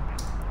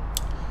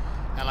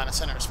 Atlanta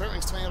Center, Spirit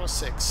Wings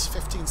 2806,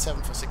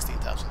 15.7 for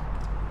 16,000.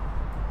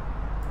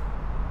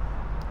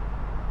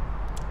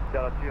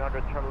 Delta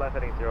 200, turn left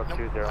heading 020. Nope.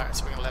 Alright,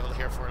 so we're going to level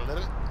here for a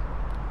little bit.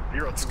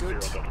 020,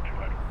 Delta 200.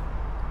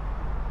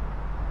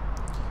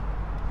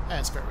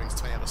 And Spirit Wings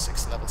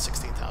 2806, level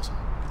 16,000.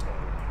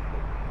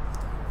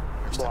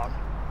 Block.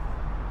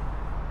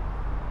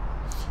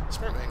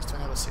 Spirit Wings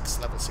 2806,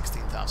 level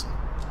 16,000.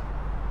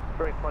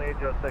 Spirit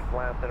 2806,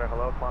 land center,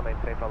 hello, climb,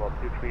 maintain level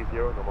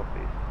 230, normal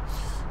speed.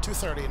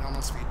 230,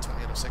 normal speed,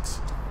 2806.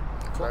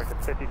 Cool. American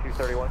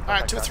 5231.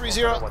 Alright,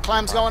 230,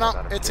 climb's going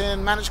up. It's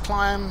in managed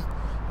climb.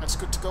 That's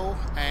good to go,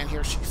 and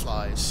here she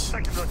flies.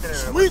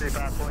 Sweet!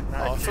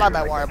 Oh,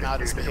 fly-by-wire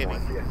mount is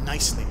behaving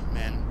nicely,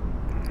 man.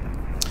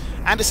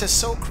 And this is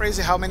so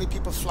crazy how many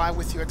people fly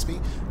with UXB.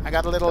 I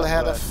got a little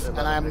ahead of, and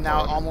I am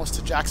now almost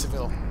to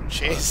Jacksonville.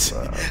 Jeez.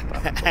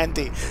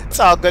 Andy, it's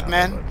all good,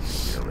 man.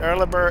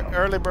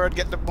 Early bird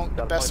get the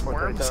best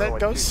worm, as it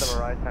goes.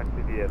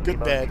 Good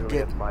bed,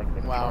 good.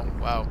 Wow,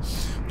 wow.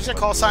 What's your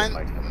call sign?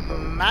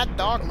 Mad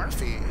Dog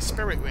Murphy,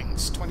 Spirit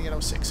Wings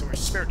 2806, or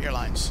Spirit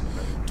Airlines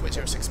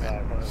 2806,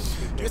 man.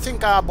 Do you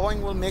think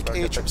Boeing will make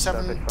a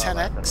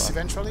 777-10X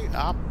eventually?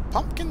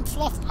 Pumpkin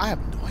Fluff? I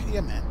have no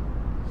idea, man.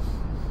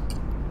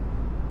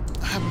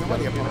 I have no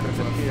idea, Pumpkin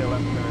Fluff.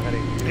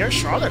 Here's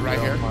Charlotte right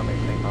here.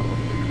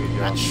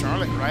 That's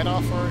Charlotte right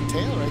off our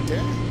tail right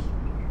there.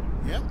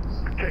 Yep.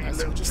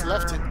 That's, we just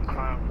left it.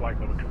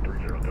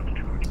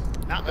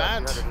 Not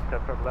bad. Just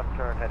confirm left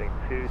turn heading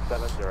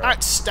 270.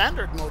 Alright,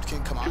 standard mode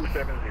can come on.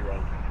 270,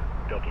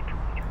 Delta 2.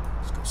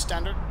 Let's go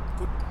standard.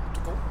 Good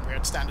to go. We're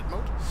at standard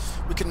mode.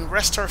 We can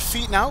rest our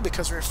feet now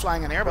because we're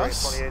flying an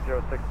Airbus.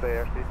 2806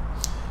 airspeed.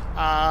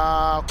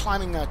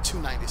 Climbing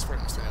 290, Spirit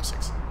Wings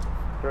 206.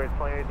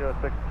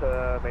 2806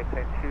 to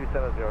maintain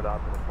 270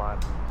 knots in the climb.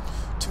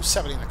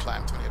 270 in the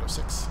climb,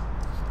 2806.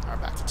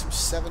 Alright, back to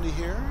 270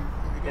 here.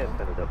 Here we go.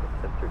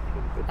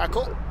 Alright,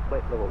 cool.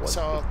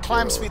 So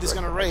climb speed is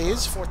going to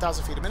raise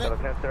 4,000 feet a minute.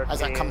 As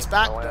that comes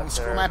back, don't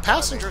screw my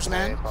passengers,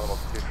 man.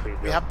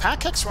 We have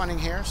packets running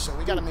here, so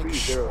we got to make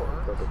sure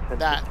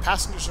that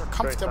passengers are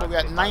comfortable. We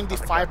got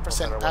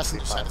 95%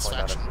 passenger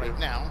satisfaction right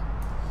now.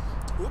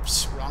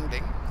 Oops, wrong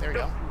ding. There you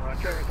go.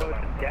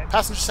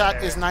 Passenger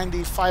sat is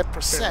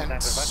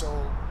 95%,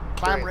 so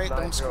climb rate,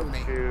 don't screw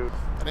me.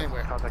 But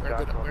anyway, we're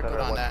good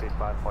on that.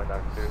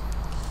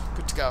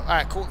 Good to go.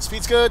 Alright, cool.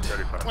 Speed's good.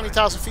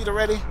 20,000 feet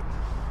already.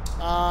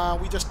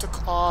 We just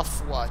took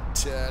off, what,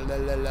 10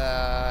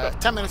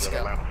 minutes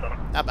ago.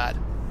 Not bad.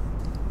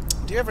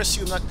 Do you ever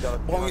assume that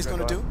Boeing is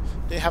going to do?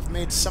 They have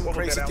made some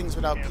crazy things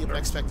without people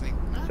expecting.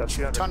 Why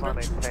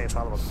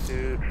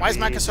is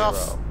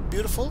Microsoft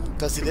beautiful?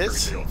 Because it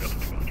is.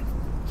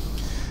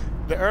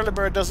 The early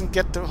bird doesn't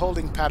get the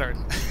holding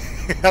pattern.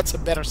 That's a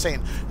better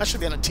saying. That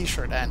should be on a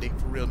t-shirt, Andy.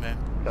 For real, man.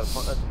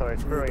 Sorry,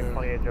 Spirit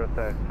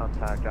 2806,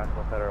 contact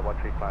Jacksonville Center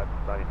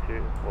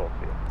 13592. We'll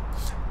see you.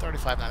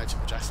 3592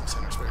 for Jackson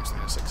Center, Spirit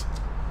 26.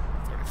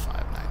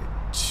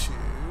 3592.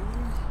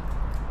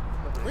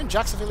 We're in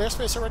Jacksonville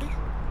airspace already?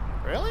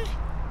 Really?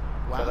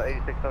 Wow. So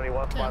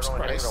 8671, okay, I'm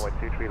surprised. Runway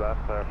 23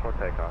 left, for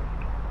takeoff.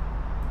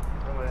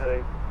 Runway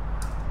heading.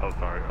 Oh,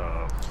 sorry.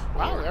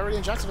 Wow, we're already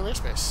in Jacksonville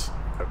airspace.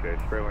 Okay,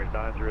 Spirit Wings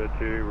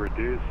 902,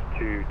 reduce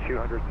to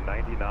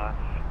 290 knots,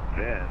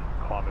 then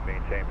climb and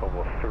maintain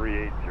level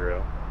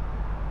 380.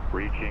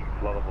 Reaching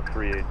flow level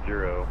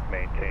 380,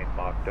 maintain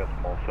Mach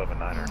decimal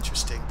 79er.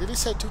 Interesting. Did he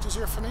say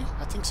 220 for me?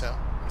 I think so.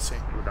 Let's see.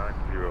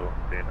 290,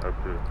 then up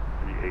to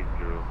 380.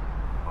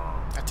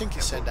 I think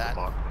he said that.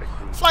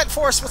 Flight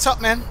Force, what's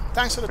up, man?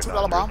 Thanks for the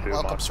 $2 bomb.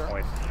 Welcome, sir.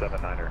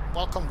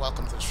 Welcome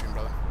to the stream,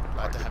 brother.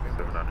 Glad to have you.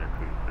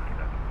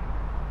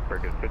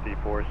 Break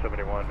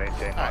 5471,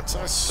 maintain. Alright, so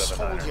let's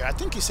hold here. I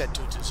think he said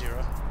 220.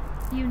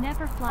 You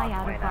never fly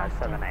out of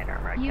Boston.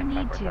 You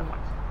need to.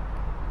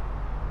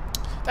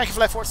 Thank you,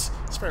 Flight Force.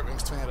 Spirit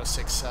Wings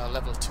 2806,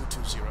 level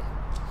 220.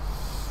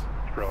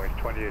 Spirit Wings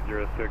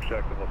 2806,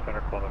 Jacksonville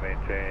Center, climb and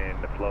maintain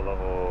the flow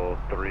level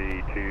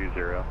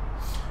 320.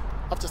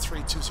 Up to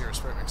 320,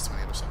 Spirit Wings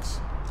 2806.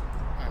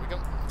 There we go.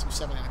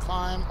 270 in the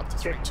climb, up to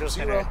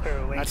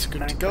 320. That's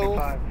good to go.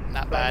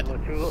 Not bad.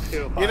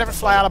 You never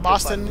fly out of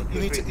Boston. You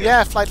need to.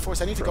 Yeah, Flight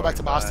Force. I need to go back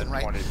to Boston,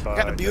 right? We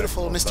got a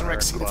beautiful Mr.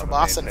 X seating for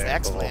Boston for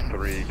X-Plane.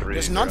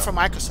 There's none for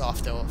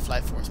Microsoft though,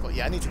 Flight Force. But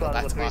yeah, I need to go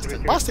back to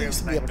Boston. Boston used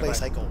to be a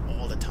place I go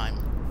all the time.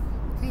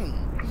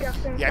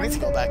 Yeah, I need to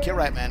go back. You're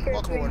right, man.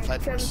 Welcome aboard,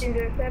 Flight Force.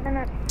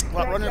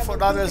 Well, running for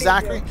another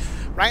Zachary.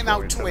 Right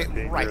now,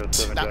 28 right.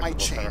 That might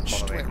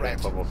change. 28 right.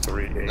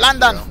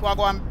 London,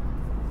 Wagwan.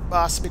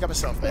 Speak up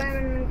yourself,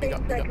 man. Big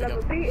up.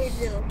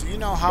 Do you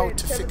know how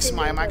to fix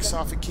my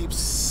Microsoft? It keeps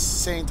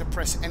saying to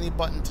press any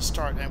button to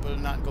start and it will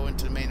not go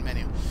into the main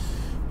menu.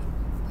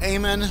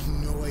 Amen.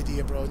 No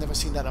idea, bro. Never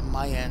seen that on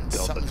my end.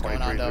 Something's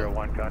going on, though.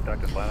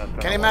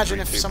 Can you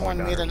imagine if someone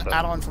made an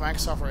add-on for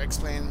Microsoft or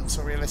Explain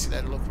so realistic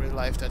that it looked real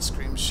life, that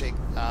screams shake?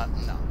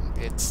 No.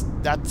 It's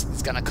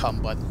gonna come,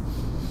 but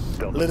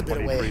a little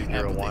bit away.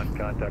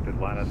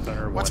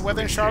 What's the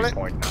weather in Charlotte?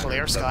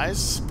 Clear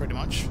skies, pretty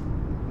much.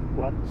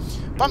 What?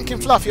 Pumpkin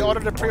Fluff, you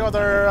ordered a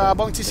pre-order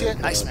Boeing TCA?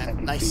 Nice,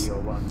 man. Nice.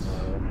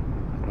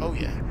 Oh,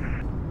 yeah.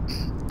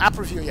 App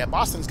review, yeah.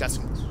 Boston's got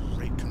some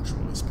great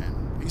controllers, man.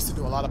 I used to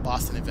do a lot of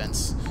Boston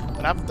events,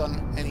 but I haven't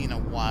done any in a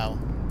while.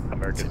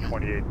 American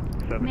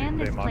 2870. Man,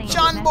 this plane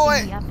John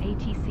Boy! me up.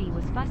 ATC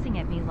was fussing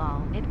at me,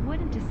 lol. It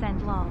wouldn't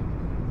descend, lol.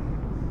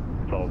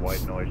 It's all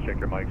white noise. Check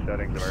your mic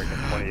settings. American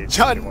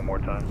 2870 one more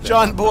time.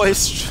 John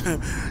Boyce.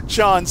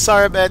 John,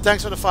 sorry, man.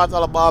 Thanks for the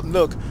 $5 Bob.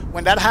 Look,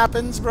 when that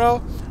happens,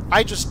 bro,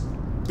 I just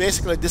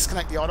basically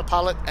disconnect the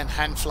autopilot and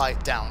hand fly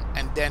it down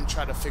and then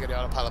try to figure the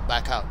autopilot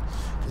back out.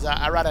 Because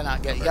I'd rather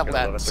not get yelled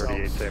at. So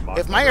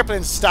if my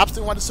airplane stops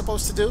doing what it's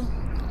supposed to do,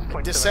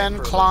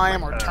 descend,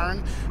 climb, or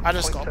turn, I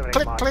just go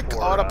click, click,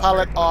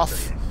 autopilot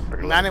off,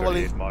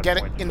 manually get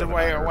it in the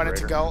way I want it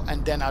to go,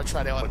 and then I'll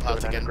try the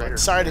autopilot again. But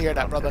sorry to hear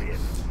that, brother.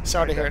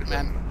 Sorry to hear it,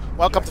 man.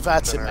 Welcome to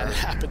Vatsim, man. It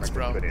happens,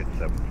 bro.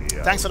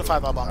 Thanks for the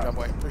 $5 bomb, John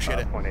Boy. Appreciate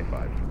it.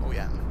 Oh,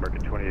 yeah.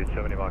 American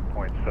 2870 Mach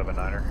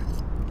 0.79er.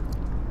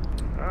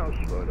 I'll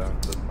slow down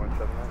to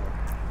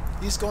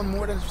 0.79er. He's going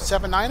more than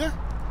 7.9er?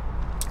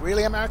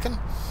 Really, American?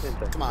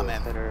 Come on,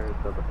 man.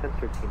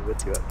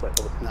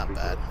 Not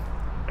bad.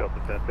 Delta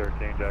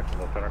 1013,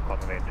 Jacksonville Center, climb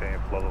and maintain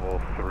flow level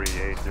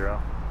 380.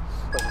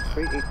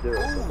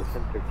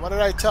 What did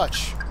I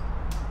touch?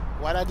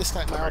 Why did I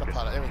disconnect my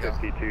autopilot? There we go.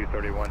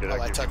 5231, did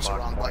I touched the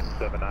wrong button.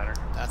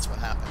 That's what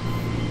happened.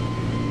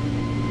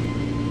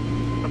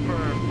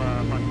 Affirm,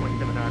 Mach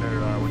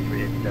 0.79er,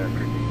 138,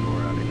 cruising for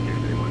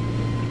 8231.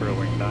 Spirit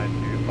Wings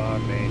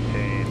 925,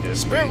 maintain.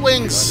 Spirit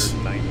Wings!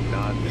 290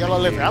 knots. Yellow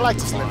livery. I like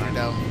this livery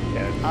though.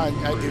 I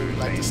do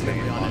like this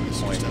livery on it.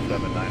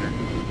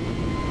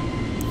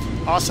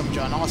 Awesome,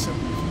 John. Awesome.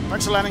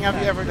 Emergency landing, have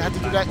you ever had to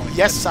do that?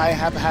 Yes, I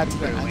have had to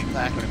do that.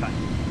 Back.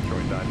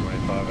 Detroit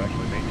 925,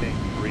 actually maintain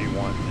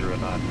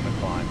 310 knots in the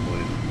climb,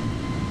 please.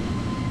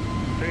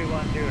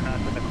 310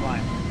 knots in the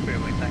climb.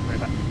 Spirit Wings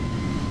 925.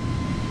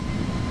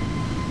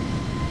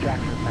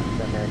 Jackson,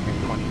 American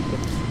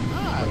 26.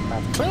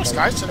 Clear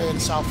skies today in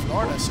South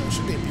Florida, so it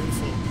should be a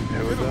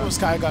beautiful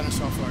sky got in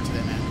South Florida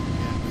today, man.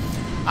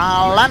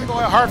 Yeah.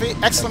 Landboy Harvey,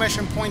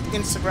 exclamation point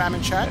Instagram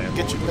and chat.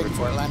 Get your link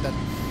for it, Landon.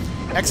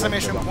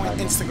 Exclamation point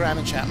Instagram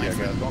and chat, my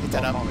friend. Hit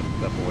that up.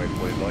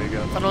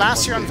 For the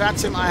last year on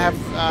Vatsim, I have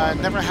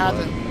never had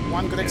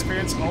one good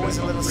experience. Always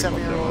a little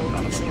 7-year-old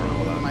controller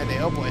ruling my day.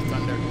 Oh boy,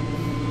 Thunder.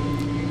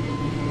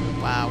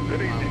 Wow.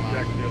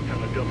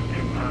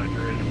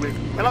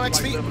 Hello,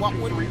 XP.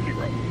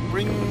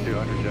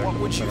 What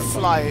would you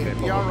fly?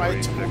 Be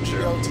alright to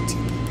OGL to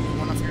TB,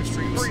 one of your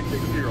streams.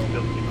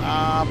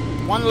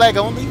 One leg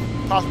only,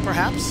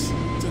 perhaps,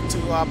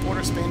 to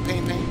Porter Spain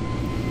Pain.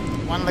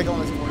 One leg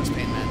only to Porter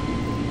Spain, man.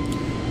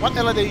 What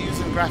LOD do you use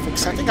in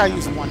graphics? I think I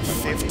used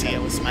 150.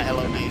 It was my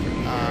LOD,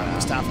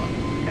 Mustafa.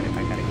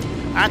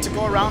 I had to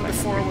go around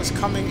before it was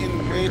coming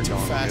in way too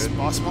fast.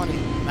 Boss money.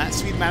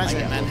 Speed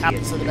management, man.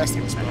 Happens to the best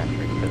of us, bro.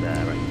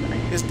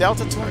 Is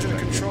Delta 200 a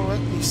controller?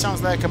 He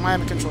sounds like a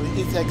Miami controller.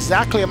 He's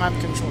exactly a Miami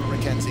controller,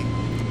 Rickenzie.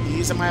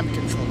 He's a Miami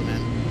controller,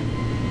 man.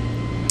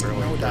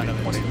 No doubt of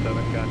it.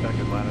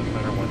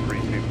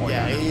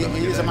 Yeah,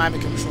 he is a Miami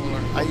controller.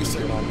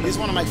 He's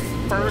one of my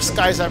first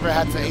guys I ever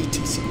had for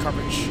ATC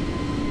coverage.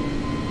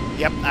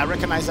 Yep, I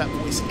recognize that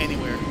voice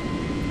anywhere.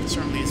 It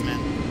certainly is, man.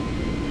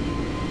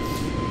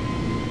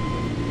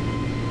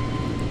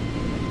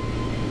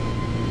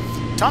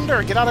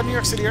 Thunder, get out of New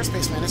York City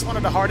airspace, man. It's one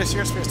of the hardest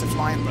airspace to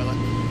fly in, brother.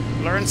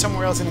 Learn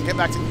somewhere else and then get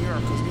back to New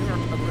York, because New York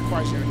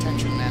requires your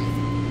attention, man.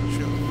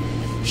 Sure.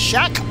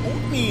 Shaq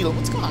Oatmeal.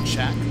 What's going on,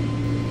 Shaq?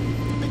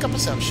 Big up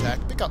yourself,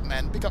 Shaq. Big up,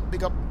 man. Big up,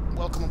 big up.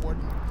 Welcome aboard.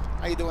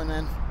 How you doing,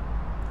 man?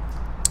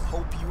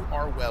 Hope you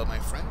are well, my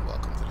friend.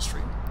 Welcome to the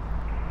stream.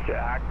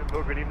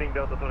 Jacksonville, good evening,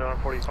 Delta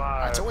 2145.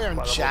 Alright, so we're in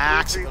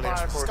Jacksonville.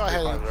 Let's go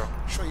ahead and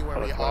show you where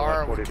we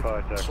are. We could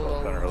close you.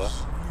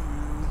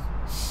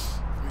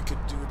 We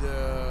could do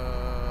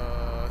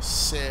the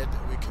SID.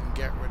 We can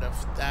get rid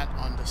of that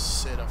on the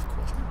SID, of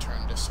course. We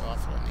turn this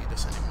off. We don't need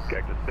this anymore.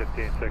 Cactus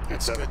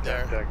 1567,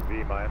 contact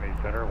V Miami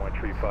Center,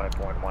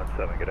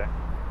 135.17. Good day.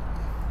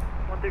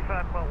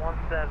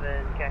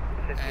 135.17, Cactus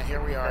 15. And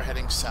here we are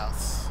heading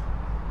south.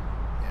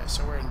 Yeah,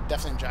 so we're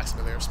definitely in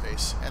Jacksonville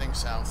airspace, heading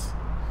south.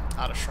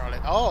 Out of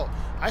Charlotte. Oh,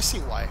 I see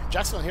why.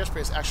 Jacksonville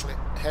airspace actually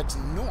heads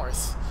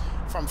north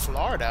from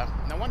Florida.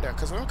 No wonder,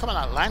 because when we come in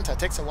Atlanta, it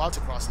takes a while to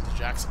cross into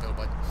Jacksonville,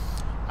 but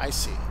I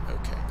see.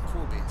 Okay,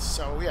 cool beans.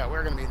 So, yeah,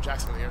 we're going to be in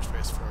Jacksonville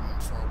airspace for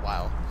a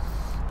while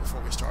before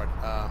we start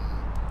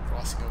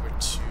crossing over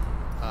to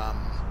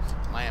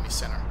Miami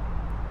Center.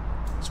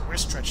 So we're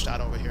stretched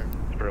out over here.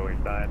 Spirit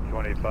Wings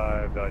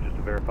 925, just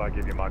to verify,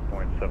 give you Mach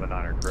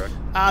 0.79, correct?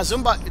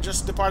 Zumba, you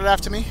just departed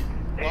after me.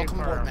 Welcome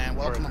aboard, man.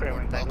 Welcome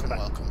aboard.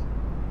 Welcome.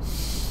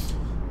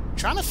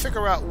 Trying to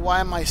figure out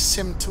why my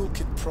Sim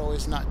Toolkit Pro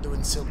is not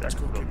doing Sim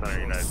Toolkit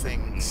Pro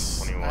things.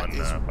 That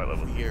is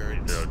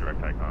weird.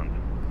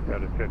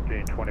 Got it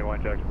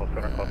 1521 Jacksonville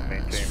Center, club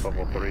maintain,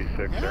 bubble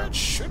 36. Yeah, it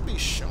should be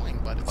showing,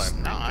 but it's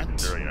not.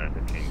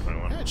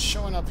 Yeah, it's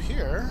showing up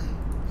here.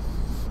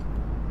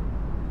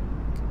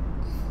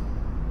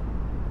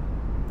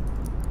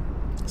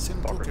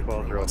 Sim Toolkit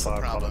Pro, what's the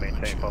problem?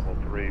 Maintain bubble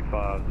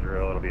 350.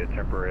 It'll be a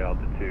temporary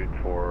altitude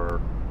for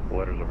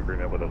letters of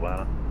agreement with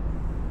Atlanta.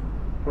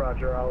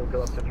 Roger, I'll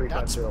go up to 350.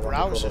 That's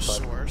browser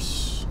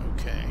source.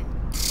 Okay.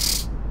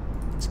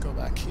 Let's go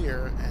back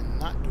here and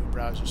not do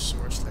browser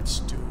source.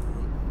 Let's do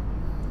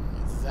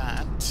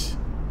that.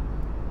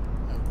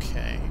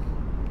 Okay.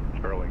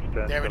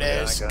 There it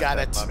is. Got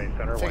it.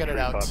 Figured it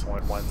out.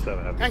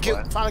 Thank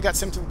you. Finally got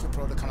Sim Toolkit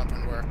Pro to come up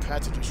and work.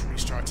 Had to just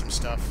restart some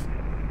stuff.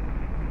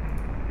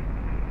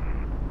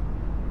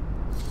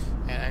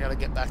 And I gotta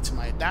get back to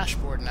my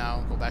dashboard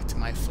now. Go back to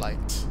my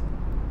flight.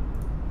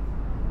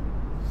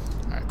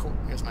 Alright, cool.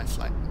 Here's my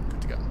flight.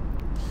 Good to go.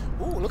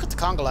 Ooh, look at the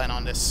conga line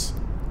on this.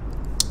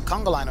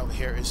 Conga line over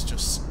here is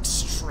just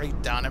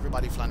straight down.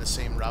 Everybody flying the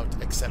same route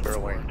except for...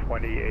 Wing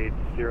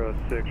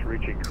 2806,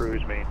 reaching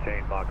cruise,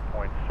 maintain Mach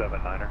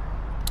 0.79er.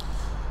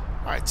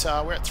 Alright,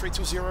 we're at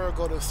 320,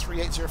 go to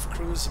 380 for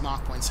cruise,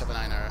 Mach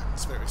 0.79er,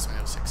 Spirit Wings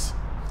 2006.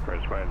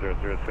 Cruise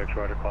 006,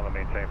 Roger, climb and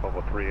maintain,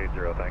 bubble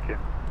 380, thank you.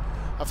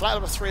 Flight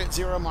level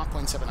 380, Mach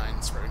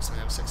 0.79, Spirit Wings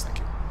 2006, thank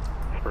you.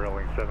 Spirit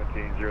Wing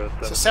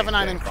 1707. So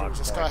 79 in cruise.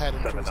 Let's go ahead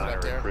and cruise it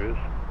up there. Cruise.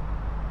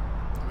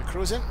 Are we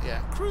cruising?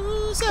 Yeah.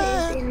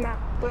 Cruising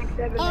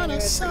on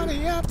a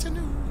sunny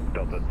afternoon.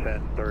 Delta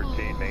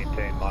 1013,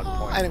 maintain Mach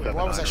 .79. Anyway,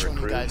 what was I showing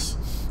you guys?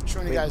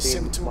 Showing you guys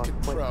Sim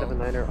Toolkit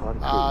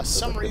Pro.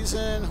 Some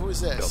reason, who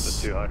is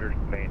this? Delta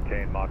 200,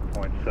 maintain Mach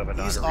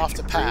 .79. He's off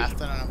the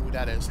path. I don't know who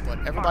that is, but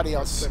everybody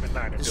else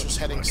is just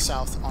heading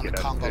south on the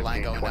Congo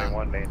line going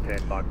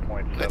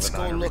down. Let's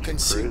go look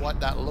and see what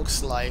that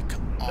looks like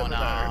on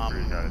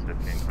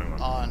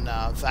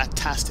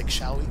Vatastic,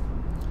 shall we?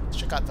 Let's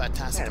check out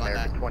Vatastic on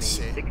that. Let's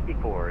see.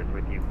 64 is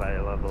with you by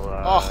level.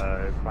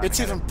 Oh, it's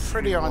even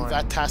prettier on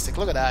Vatastic.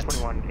 Look at that.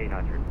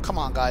 21,800. Come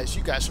on, guys.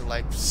 You guys are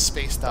like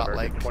spaced out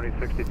like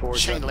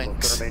chain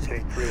links.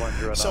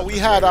 So we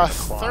had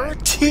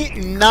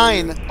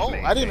 39. Oh,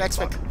 I didn't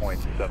expect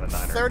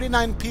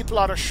 39 people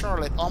out of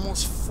Charlotte.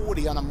 Almost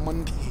 40 on a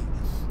Monday.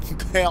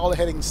 They're all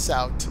heading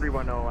south.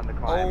 310 on the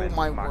climb. Oh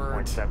my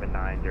word.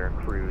 79 during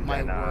cruise.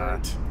 My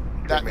word.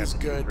 That is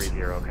good.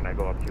 Can I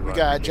go up to, we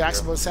got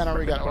Jacksonville Center,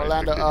 we got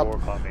Orlando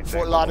up,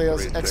 Fort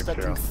Lauderdale's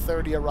expecting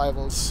 30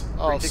 arrivals.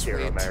 Oh,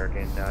 sweet.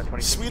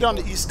 Sweet on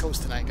the East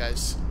Coast tonight,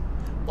 guys.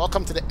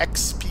 Welcome to the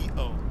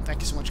XPO. Thank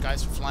you so much,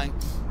 guys, for flying.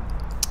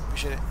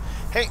 Appreciate it.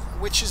 Hey,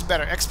 which is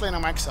better, X-Plane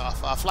or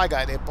Microsoft? Fly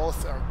Guy, they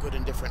both are good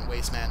in different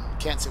ways, man.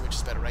 Can't say which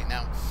is better right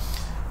now.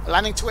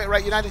 Landing 28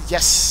 right, United?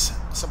 Yes,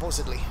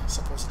 supposedly.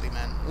 Supposedly,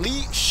 man.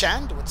 Lee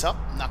Shand, what's up?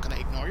 Not going to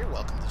ignore you.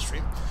 Welcome to the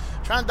stream.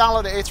 Trying to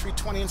download the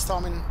A320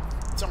 installment.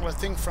 Some of the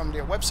thing from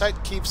their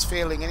website keeps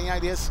failing. Any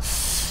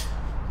ideas?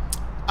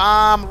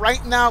 Right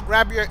now,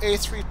 grab your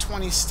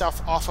A320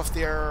 stuff off of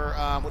their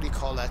what do you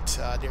call that?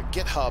 Their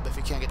GitHub. If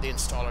you can't get the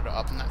installer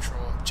up, I'm not sure.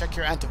 Check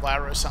your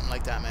antivirus, something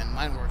like that, man.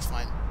 Mine works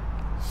fine.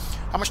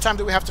 How much time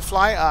do we have to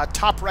fly?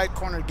 Top right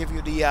corner give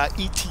you the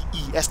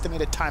ETE,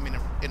 estimated time in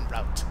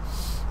route.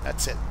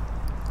 That's it.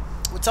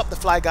 What's up, the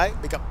Fly Guy?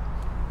 Big up.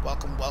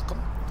 Welcome,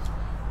 welcome.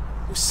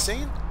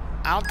 Hussein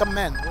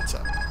Algamen, what's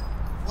up?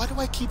 Why do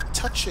I keep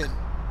touching?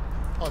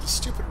 Oh, the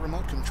stupid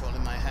remote control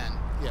in my hand.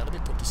 Yeah, let me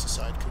put this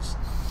aside because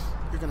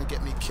you're going to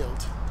get me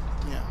killed.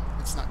 Yeah,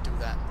 let's not do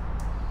that.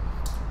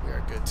 We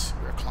are good.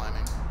 We are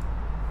climbing.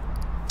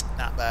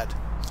 Not bad.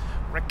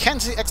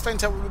 Mackenzie, X-Plane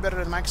Intel will be better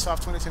than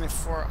Microsoft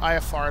 2024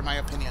 IFR in my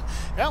opinion.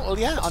 Yeah, well,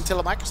 yeah,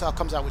 until Microsoft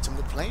comes out with some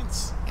good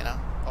planes, you know,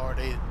 or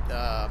the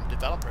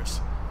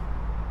developers.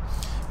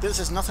 This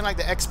is nothing like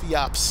the XP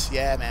ops.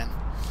 Yeah, man.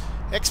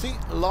 XP,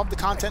 love the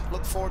content.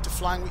 Look forward to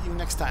flying with you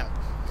next time.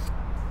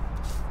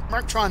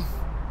 Mark Tron.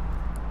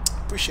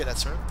 Appreciate that,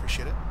 sir.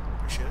 Appreciate it.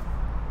 Appreciate it.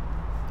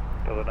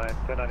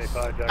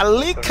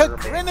 Alika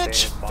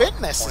Greenwich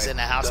Fitness is in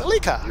the house.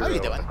 Alika, how are you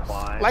doing?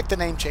 Like the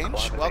name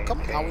change.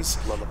 Welcome. How is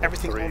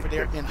everything over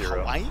there in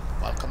Hawaii?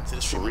 Welcome to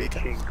the stream,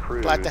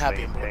 Alika. Glad to have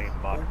you on board.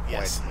 Oh,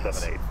 yes.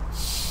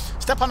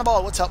 Step on the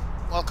ball. What's up?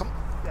 Welcome.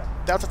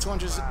 Delta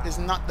 200 is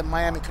not the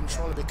Miami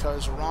controller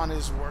because Ron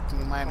is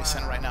working in Miami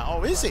Center right now.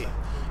 Oh, is he?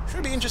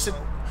 Should be interested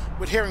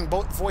with hearing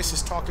both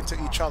voices talking to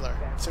each other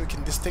so we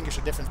can distinguish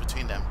the difference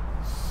between them.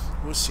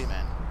 We'll see,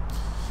 man.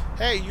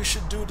 Hey, you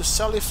should do the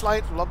Sully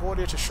flight, log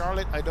order to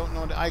Charlotte. I don't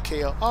know the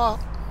IKO. Oh,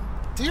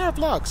 the Europe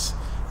logs.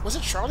 Was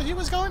it Charlotte he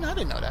was going? I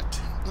didn't know that.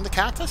 In the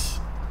Cactus?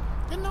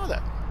 Didn't know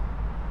that.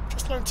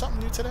 Just learned something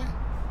new today.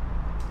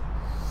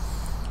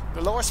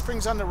 The lower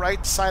springs on the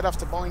right side of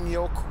the Boeing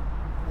Yoke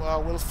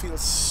will feel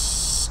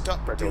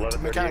stuck due to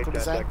mechanical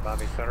design.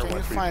 Can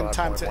you find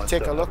time to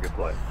take a look?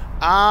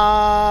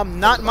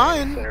 Not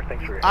mine.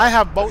 I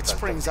have boat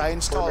springs. I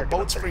installed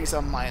boat springs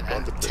on mine,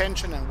 and the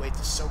tension and weight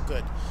is so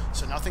good,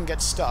 so nothing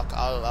gets stuck.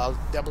 I'll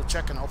double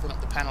check and open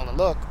up the panel to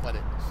look, but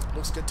it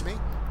looks good to me.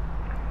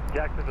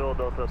 Jacksonville,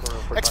 Delta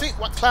 2145.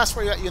 What class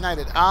were you at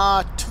United?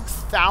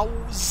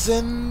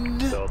 2000.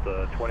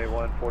 Delta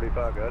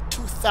 2145, good.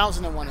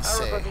 2000, I want to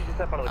say. That's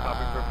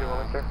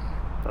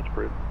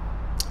approved.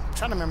 I'm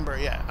trying to remember.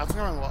 Yeah, I can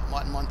remember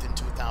what month in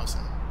 2000.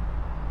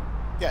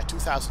 Yeah,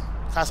 2000.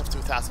 Class of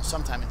 2000,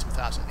 sometime in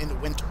 2000, in the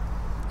winter.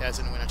 Yeah, it's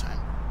in the winter time.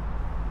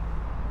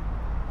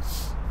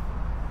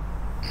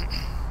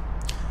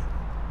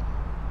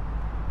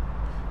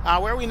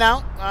 Where are we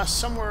now?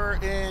 Somewhere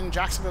in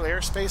Jacksonville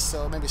airspace,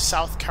 so maybe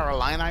South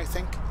Carolina, I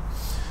think.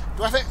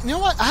 Do I have it? You know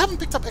what? I haven't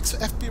picked up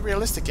FB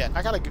Realistic yet.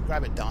 I gotta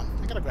grab it, Don.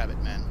 I gotta grab it,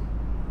 man.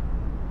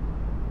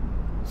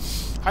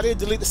 How do you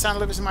delete the sound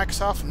delivers in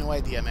Microsoft? No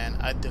idea, man.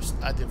 I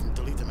didn't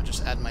delete them. I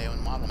just add my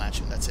own model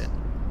matching. That's it.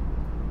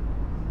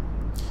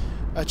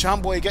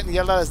 John Boy getting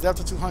yelled at as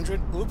Delta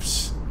 200.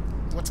 Oops.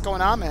 What's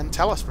going on, man?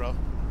 Tell us, bro.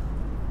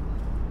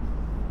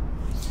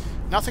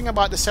 Nothing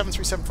about the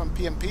 737 from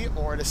PMP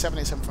or the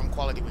 787 from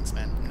Quality Wins,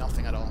 man.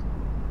 Nothing at all.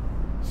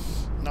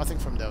 Nothing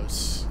from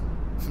those.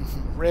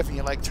 Raven,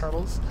 you like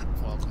turtles?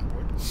 Welcome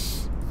aboard.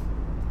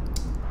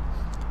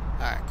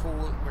 Alright,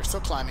 cool. We're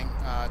still climbing.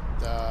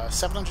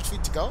 700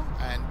 feet to go,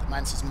 and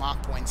mine says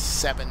Mach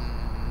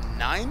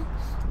 .79.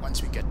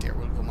 Once we get there,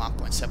 we'll go Mach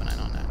 .79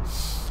 on that.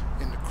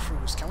 In the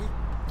cruise. Can we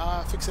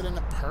fix it in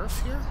the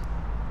perf here?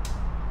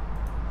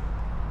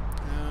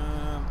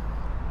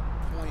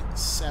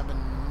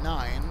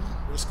 0.79.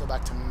 We'll just go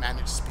back to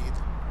manage speed.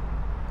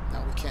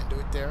 No, we can't do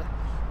it there.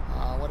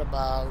 What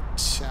about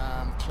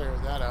clear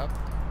that up?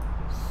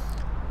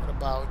 What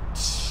about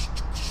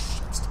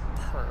that's the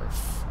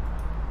perf?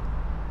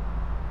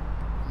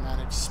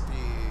 Manage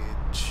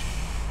speed.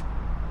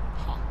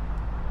 Huh.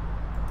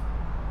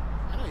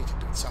 I know you can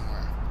do it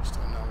somewhere. Just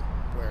don't know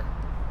where.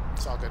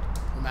 It's all good.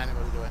 We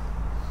manually do it.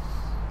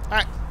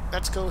 Alright,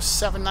 let's go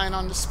 7.9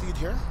 on the speed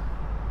here.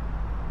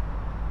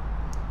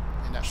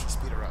 And that should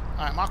speed her up.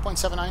 Alright, Mach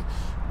 0.79.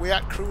 We're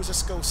at cruise.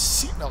 Let's go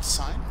seatbelt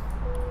sign.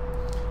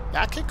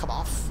 That can come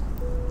off.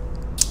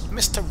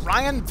 Mr.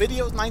 Ryan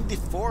Videos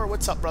 94.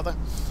 What's up, brother?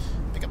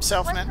 Pick up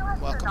self, man.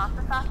 Welcome.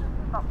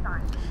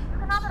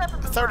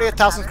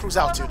 38,000 cruise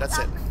altitude. That's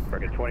it.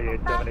 Target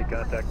 2870.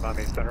 Contact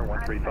Miami Center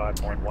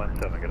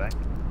 135.17. Good night.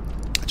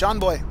 John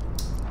Boy,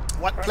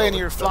 what plane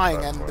you're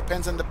flying, and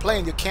depends on the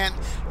plane. You can't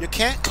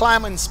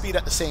climb and speed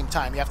at the same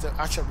time. You have to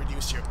actually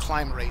reduce your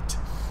climb rate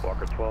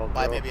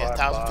by maybe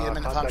 1,000 feet a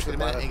minute, 1,000 feet a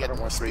minute, and you get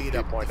more speed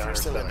up if you're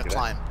still in the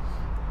climb.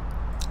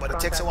 But it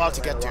takes a while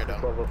to get there,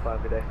 though.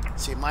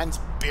 See, mine's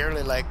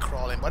barely like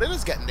crawling, but it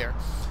is getting there.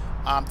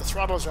 The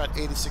throttles are at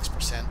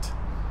 86%,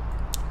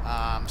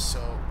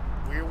 so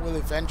we will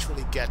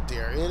eventually get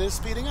there. It is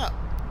speeding up,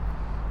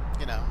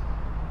 you know.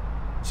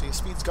 So your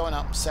speed's going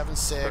up,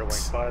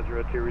 7.6,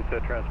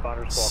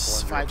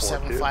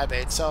 5.7,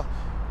 5.8. So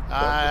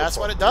that's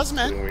what it does,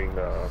 man.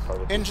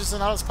 Engines are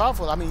not as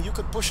powerful. I mean, you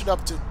could push it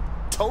up to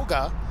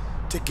Toga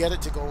to get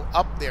it to go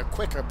up there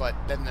quicker, but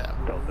then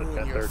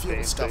ruin your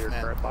fuel stuff,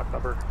 man.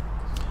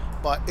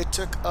 But it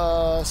took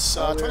us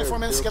 24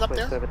 minutes to get up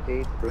there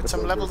with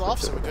some levels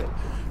off, so we're good.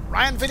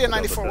 Ryan Video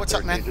 94, what's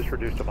up, man?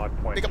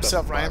 Big up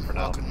yourself, Ryan.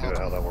 Welcome,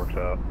 welcome.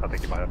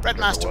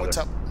 Breadmaster, what's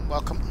up?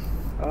 Welcome.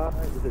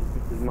 This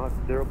is Mach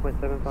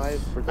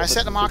 0.75. I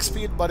set the Mach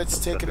speed, but it's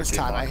taking its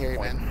time. I hear you,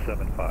 man.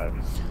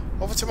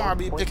 Over tomorrow, I'll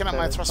be picking up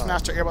my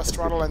Thrustmaster Airbus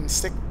throttle and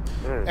stick.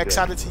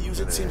 Excited to use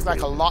it. Seems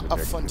like a lot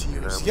of fun to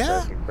use.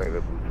 Yeah,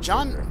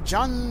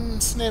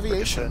 John's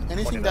Aviation.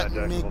 Anything that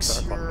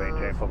makes your,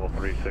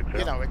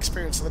 you know,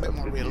 experience a little bit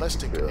more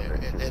realistic,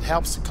 it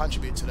helps to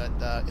contribute to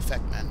that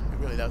effect, man. It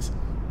really does.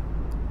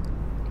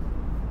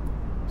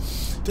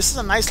 This is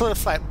a nice little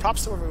flight.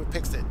 Props to whoever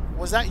picked it.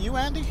 Was that you,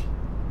 Andy?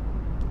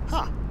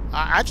 Huh.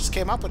 I just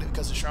came up with it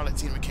because the Charlotte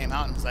scenery came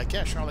out and was like,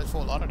 yeah, Charlotte,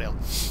 Fort Lauderdale.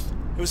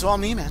 It was all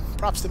me, man.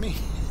 Props to me.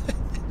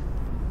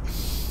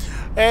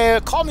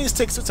 Call me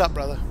Sticks. What's up,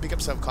 brother? Big up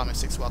yourself, Call me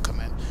Sticks. Welcome,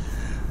 man.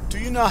 Do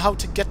you know how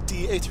to get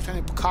the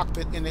A320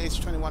 cockpit in the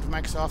A321 from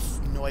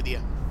Microsoft? No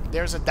idea.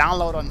 There's a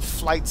download on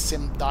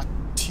flightsim.to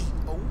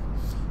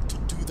to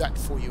do that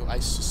for you, I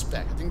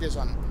suspect. I think there's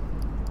on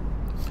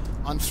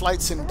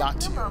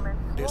flightsim.to.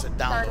 There's a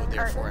download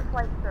there for it.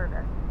 Flight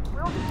service.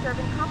 We'll be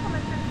serving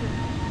complimentary drinks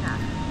and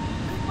snacks.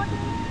 Please look in the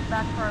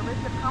feedback for our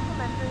list of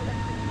complimentary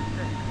and premium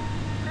drinks.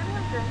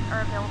 Premium drinks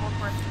are available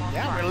for a small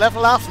Yeah, price. we're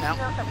level off now.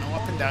 No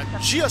up and down.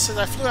 Gio says,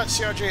 I flew at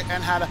CRJ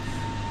and had a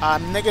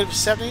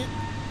 -70.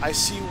 I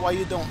see why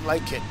you don't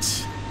like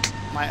it.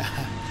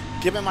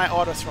 Give me my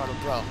auto throttle,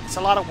 bro. It's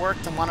a lot of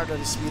work to monitor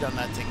the speed on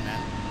that thing,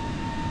 man.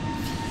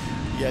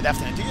 Yeah,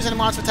 definitely. Do you use any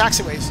mods for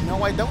taxiways?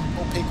 No, I don't.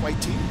 Opaque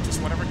white tee. Just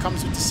whatever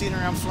comes with the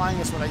scenery I'm flying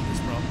is what I use,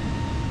 bro.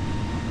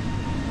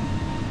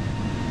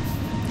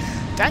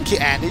 Thank you,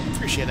 Andy.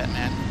 Appreciate that,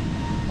 man.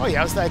 Oh yeah,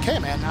 I was like, hey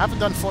man, I haven't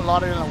done Fort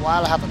Lauderdale in a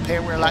while. I have a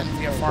Payware Latin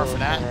VFR for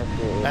that.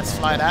 Let's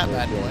fly that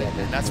bad boy.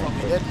 And that's what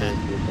we did, man.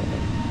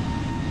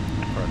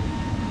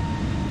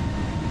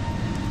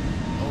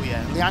 Oh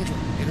yeah, Leandro,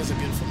 it is a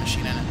beautiful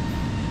machine, isn't it?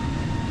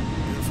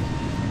 Beautiful.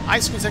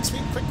 Ice Cream XP,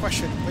 quick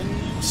question. When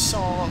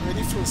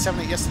you flew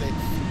 78 yesterday,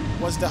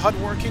 was the HUD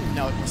working?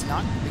 No, it was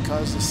not,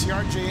 because the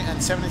CRJ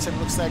and 77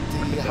 looks like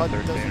the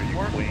HUD doesn't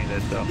work.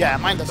 Yeah,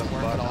 mine doesn't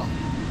work at all.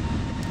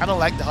 I don't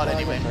like the HUD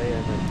anyway.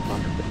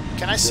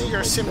 Can I see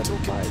your Sim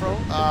Toolkit Pro,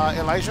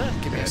 Elijah?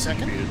 Give me a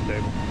second.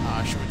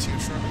 Show it to you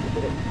shortly.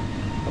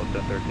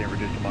 13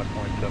 reduced to Mach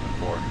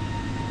 0.74.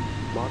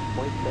 Mach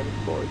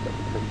 0.74.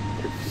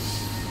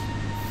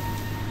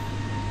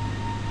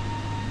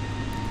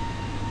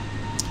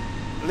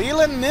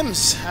 Leland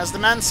Mims, as the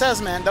man says,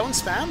 man, don't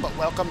spam, but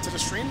welcome to the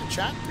stream and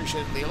chat.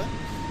 Appreciate it, Leland.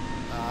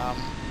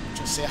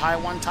 Just say hi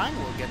one time,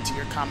 we'll get to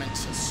your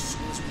comments as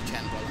soon as we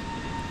can, brother.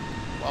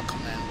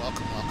 Welcome, man.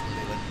 Welcome, welcome,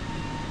 Leland.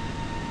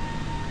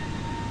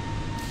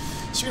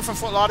 Stream from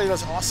Fort Lauderdale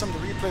is awesome. The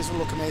replays will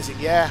look amazing.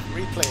 Yeah,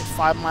 replay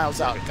 5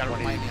 miles out. Gotta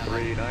remind me on that.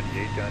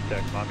 398,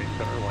 contact Miami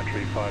Center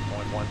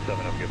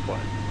 135.17. Have a good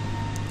flight.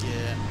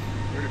 Yeah.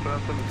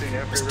 3517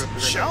 after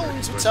Mr.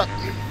 Jones, what's up?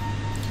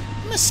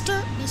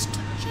 Mr.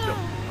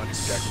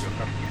 Jones.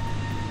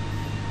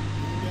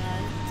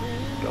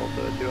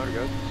 Delta 200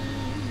 goes.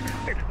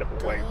 Next step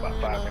away about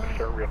 5 minutes,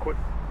 sir, real quick.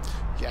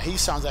 Yeah, he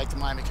sounds like the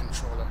Miami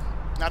controller.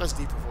 Not as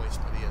deep a voice,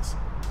 but he is.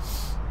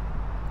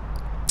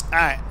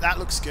 Alright, that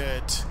looks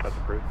good. That's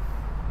approved.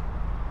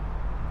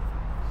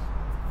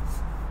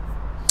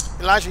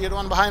 Elijah, you're the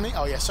one behind me?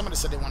 Oh yeah, somebody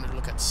said they wanted to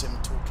look at Sim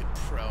Toolkit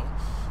Pro.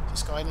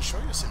 Just go ahead and show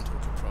you Sim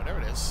Toolkit Pro. There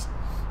it is.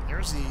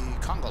 There's the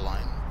Congo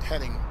line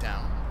heading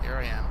down. Here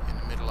I am in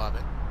the middle of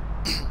it.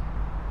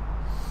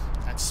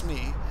 That's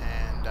me,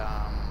 and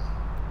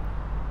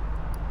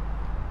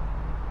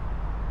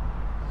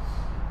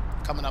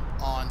coming up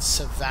on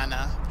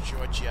Savannah,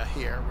 Georgia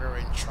here. We're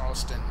in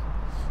Charleston,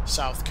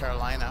 South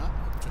Carolina.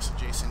 just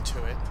adjacent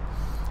to it.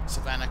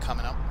 Savannah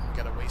coming up. We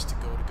got a ways to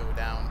go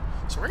down.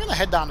 So we're gonna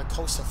head down the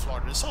coast of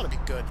Florida. This ought to be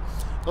good.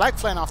 I like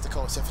flying off the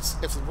coast.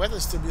 If the weather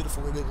is still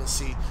beautiful, we'll be able to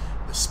see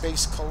the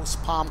Space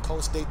Coast, Palm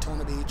Coast,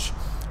 Daytona Beach,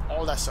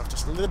 all that stuff.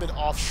 Just a little bit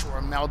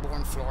offshore,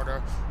 Melbourne,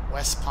 Florida,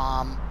 West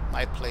Palm,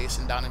 my place,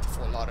 and down into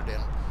Fort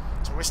Lauderdale.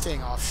 So we're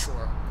staying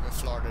offshore with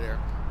Florida there,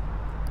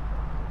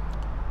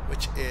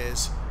 which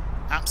is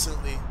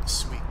absolutely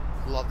sweet.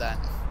 Love that.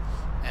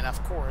 And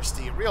of course,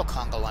 the real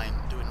conga line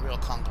doing real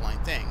conga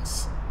line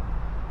things.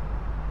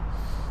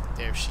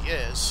 There she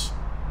is.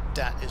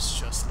 That is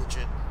just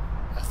legit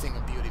a thing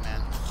of beauty,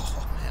 man.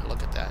 Oh man,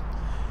 look at that.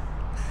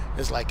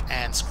 It's like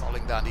ants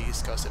crawling down the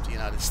east coast of the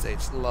United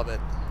States. Love it.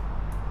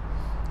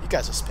 You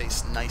guys are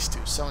spaced nice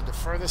too. So the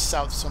furthest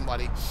south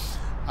somebody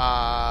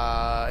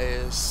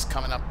is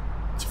coming up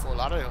to Fort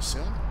Lauderdale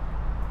soon.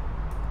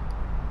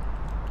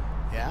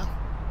 Yeah,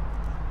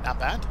 not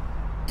bad.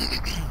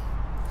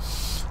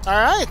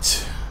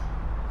 Alright,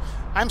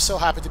 I'm so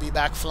happy to be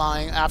back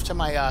flying after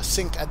my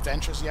sync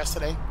adventures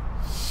yesterday.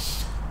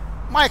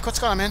 Mike, what's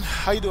going on, man?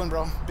 How you doing,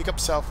 bro? Big up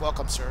yourself.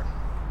 Welcome, sir.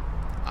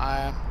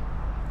 I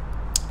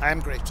am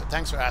great, so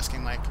thanks for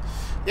asking, Mike.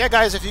 Yeah,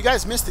 guys, if you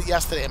guys missed it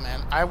yesterday,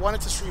 man, I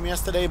wanted to stream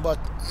yesterday, but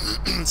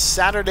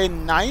Saturday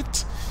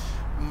night,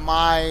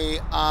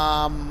 my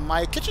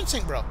my kitchen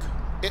sink broke.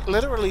 It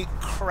literally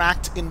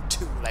cracked in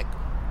two, like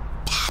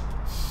pop.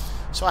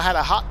 So I had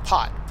a hot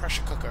pot,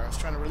 pressure cooker. I was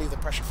trying to relieve the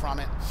pressure from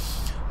it.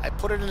 I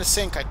put it in the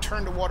sink. I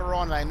turned the water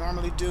on, and I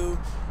normally do,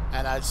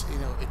 and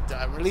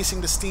I'm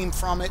releasing the steam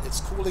from it.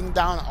 It's cooling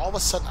down. All of a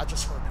sudden, I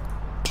just heard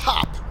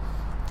pop,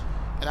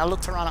 and I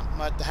looked around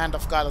at the hand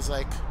of God. I was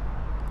like,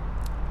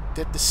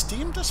 did the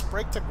steam just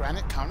break the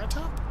granite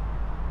countertop?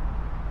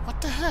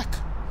 What the heck?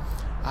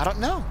 I don't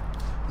know.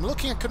 I'm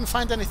looking. I couldn't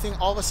find anything.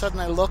 All of a sudden,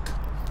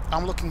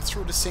 I'm looking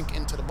through the sink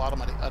into the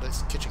bottom of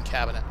the kitchen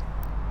cabinet.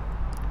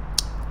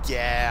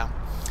 Yeah,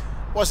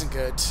 wasn't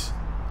good.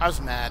 I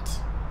was mad.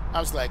 I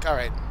was like, all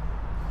right,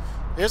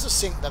 there's a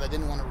sink that I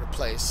didn't want to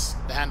replace.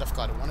 The hand of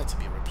God wanted to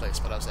be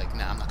replaced, but I was like,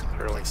 nah, I'm not going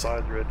to replace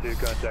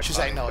it. She's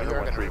like, no, you're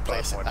going to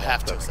replace it. I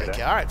have to. I was like,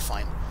 yeah, all right,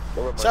 fine.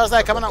 So I was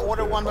like, I'm going to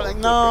order one, but like,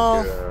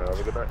 no,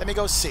 let me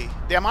go see.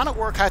 The amount of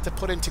work I had to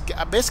put into,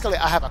 basically,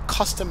 I have a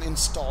custom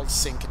installed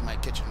sink in my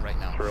kitchen right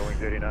now.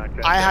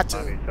 I had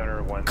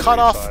to cut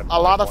off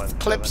a lot of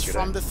clips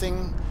from the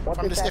thing,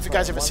 from this. If you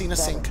guys ever seen a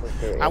sink,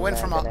 I went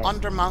from an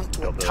under mount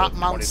to a top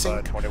mount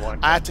sink.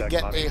 I had to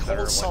get a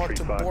hole saw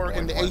to bore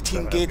in the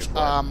 18 gauge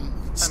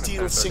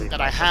steel sink that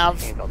I have.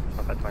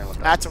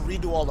 I had to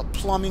redo all the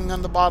plumbing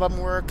on the bottom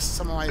works.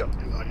 Some of my,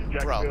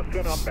 bro,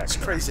 it's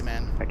crazy,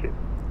 man.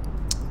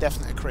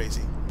 Definitely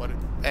crazy, but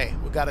hey,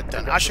 we got it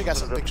done. I should got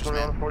some pictures,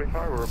 man.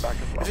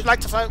 If you'd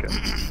like to fly,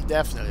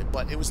 definitely,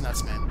 but it was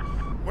nuts, man.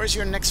 Where's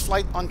your next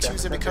flight on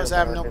Tuesday? Because I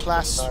have no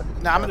class.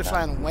 No, I'm gonna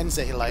fly on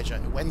Wednesday,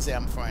 Elijah. Wednesday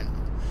I'm flying,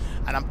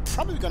 and I'm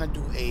probably gonna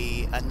do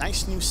a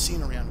nice new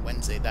scenery on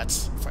Wednesday.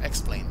 That's for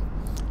X-Plane.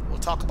 We'll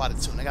talk about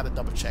it soon. I gotta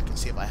double check and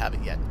see if I have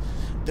it yet.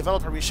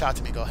 Developer reached out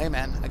to me, go, hey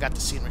man, I got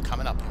the scenery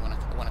coming up. You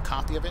want a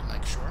copy of it? I'm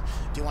like, sure.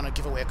 Do you want to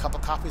give away a couple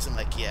copies? I'm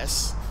like,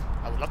 yes.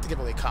 I would love to give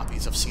away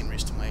copies of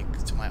sceneries to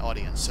my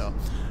audience. So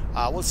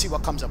we'll see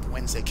what comes up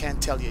Wednesday. Can't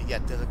tell you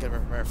yet. They'll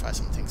verify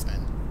some things,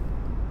 man.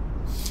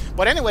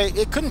 But anyway,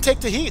 it couldn't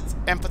take the heat,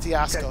 Empathy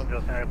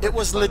Asco. It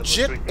was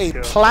legit a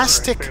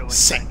plastic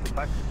sink.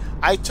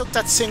 I took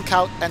that sink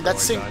out, and that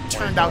sink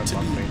turned out to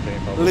be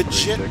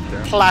legit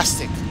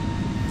plastic.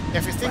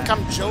 If you think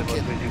I'm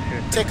joking,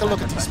 take a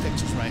look at these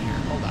pictures right here.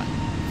 Hold on.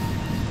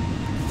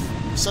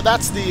 So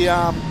that's the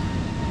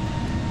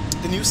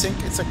new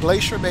sink. It's a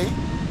Glacier Bay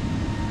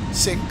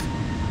sink,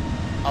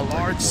 a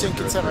large sink.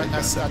 It's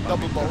a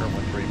double bowl,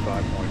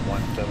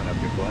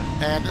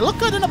 and it looked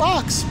good in the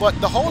box, but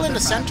the hole in the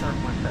center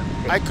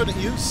I couldn't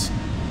use.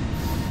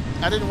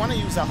 I didn't want to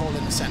use that hole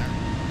in the center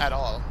at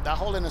all. That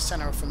hole in the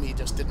center for me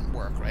just didn't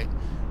work, right?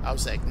 I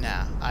was like,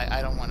 nah,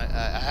 I don't want to.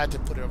 I had to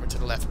put it over to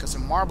the left because the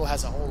marble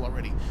has a hole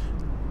already.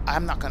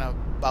 I'm not gonna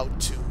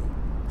about to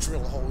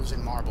drill holes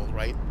in marble,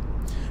 right?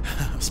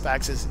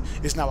 Spags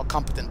is now a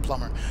competent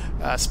plumber.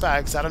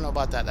 Spags, I don't know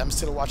about that. I'm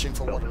still watching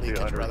for water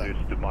leakage, brother.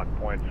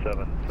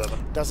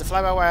 Does it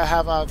fly-by-wire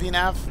have a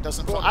VNAV?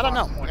 Doesn't fly? I don't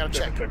know. I gotta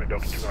check.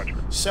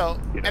 So,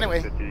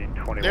 anyway,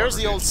 there's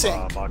the old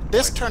sink.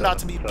 This turned out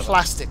to be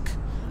plastic.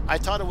 I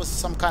thought it was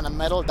some kind of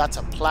metal. That's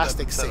a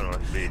plastic sink.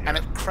 And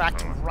it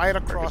cracked right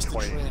across the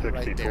drain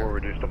right there.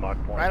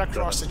 Right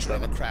across the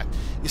drain it cracked.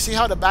 You see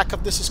how the back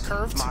of this is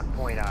curved?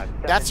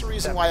 That's the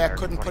reason why I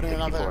couldn't put in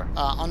another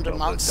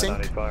undermount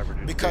sink,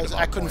 because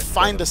I couldn't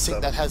find a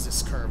sink that has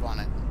this curve on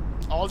it.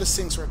 All the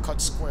sinks were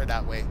cut square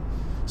that way.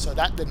 So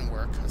that didn't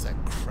work. I was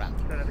like, crap.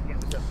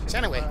 So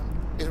anyway,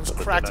 it was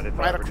cracked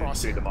right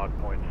across here.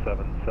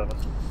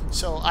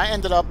 So I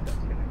ended up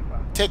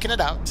taking it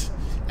out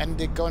and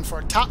they're going for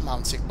a top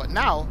mount sink, but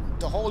now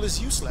the hole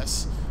is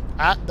useless.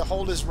 The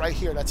hole is right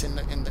here. That's in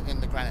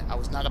the granite. I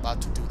was not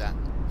about to do that.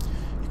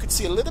 You could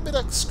see a little bit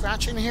of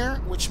scratching here,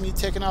 which me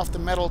taking off the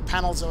metal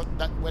panels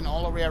that went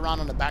all the way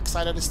around on the back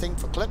side of this thing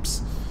for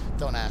clips.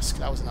 Don't ask.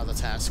 That was another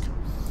task.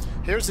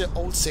 Here's the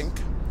old sink,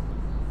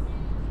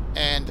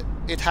 and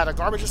it had a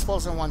garbage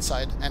disposal on one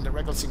side and a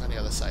regular sink on the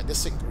other side. This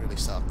sink really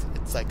sucked.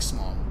 It's like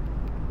small.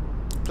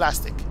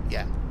 Plastic,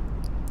 yeah.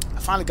 I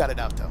finally got it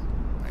out though.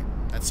 Right,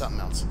 that's something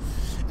else.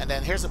 And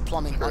then here's the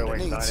plumbing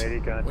underneath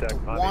with the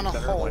one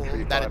hole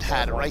that it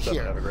had right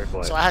here.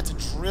 So I had to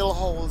drill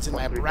holes in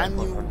my brand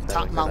new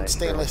top mount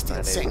stainless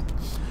steel sink.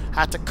 I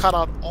had to cut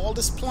out all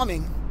this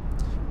plumbing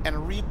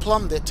and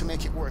re-plumbed it to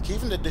make it work.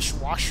 Even the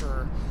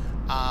dishwasher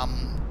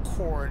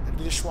cord,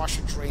 the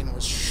dishwasher drain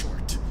was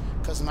short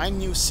because my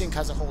new sink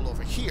has a hole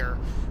over here.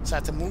 So I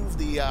had to move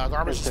the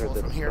garbage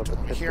disposal from here to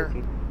over here.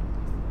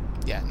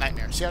 Yeah,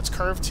 nightmare. See how it's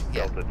curved?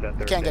 Yeah,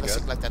 you can't get a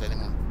sink like that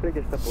anymore.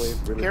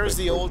 Here's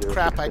the old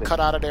crap I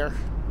cut out of there.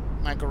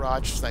 My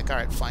garage. It's like,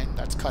 alright, fine,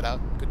 that's cut out.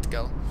 Good to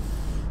go.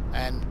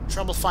 And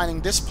trouble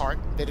finding this part,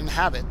 they didn't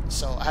have it,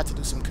 so I had to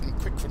do some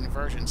quick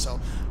conversion. So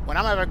when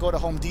I'm ever go to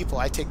Home Depot,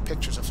 I take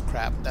pictures of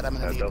crap that I'm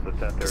going to need.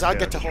 Because I'll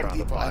get to Home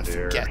Depot and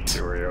forget.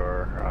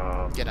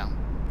 You know.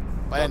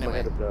 But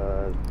anyway,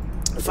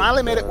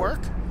 finally made it work.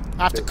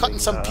 After cutting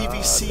some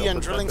PVC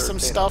and drilling some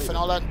stuff and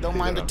all that, don't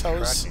mind the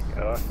toes.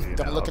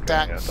 Don't look at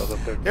that.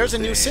 There's a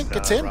new sink,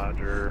 it's in.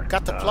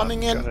 Got the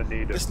plumbing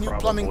in. This new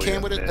plumbing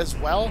came with it as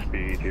well.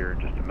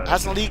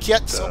 Hasn't leaked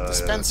yet, soap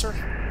dispenser.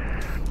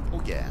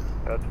 Oh yeah.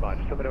 That's fine.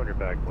 Just let me know when you're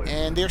back, please.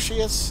 And there she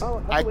is.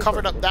 I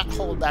covered up that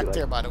hole back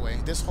there, by the way.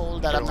 This hole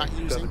that I'm not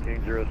using.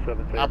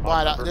 I'll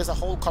buy that. There's a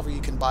hole cover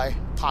you can buy.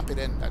 Pop it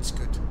in. That's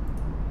good.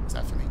 Is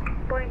that for me?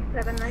 Boeing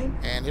 79.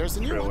 And here's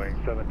the new one.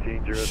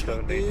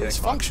 It's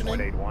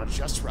functioning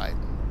just right.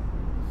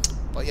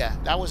 But yeah,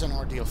 that was an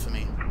ordeal for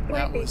me.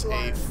 That was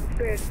a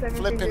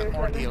flipping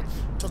ordeal.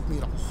 Took me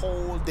the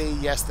whole day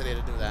yesterday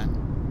to do that.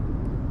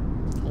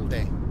 Whole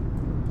day.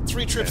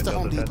 3 trips to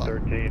Home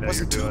Depot.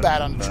 Wasn't too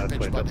bad on the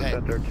trippage, but hey,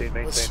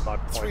 it was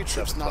 3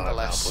 trips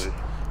nonetheless.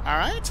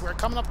 Alright, we're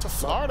coming up to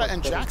Florida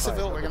and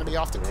Jacksonville. We're going to be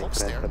off the coast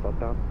there.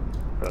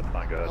 That's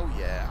not good. Oh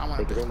yeah, I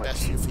want to do the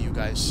best view for you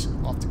guys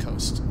off the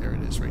coast. There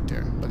it is right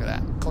there. Look at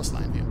that.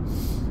 Coastline view.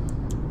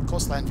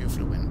 Coastline view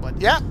flew in. But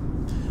yeah.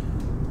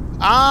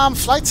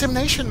 Flight Sim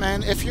Nation,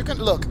 man. If you're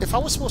gonna look, if I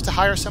was supposed to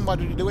hire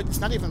somebody to do it, it's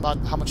not even about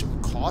how much it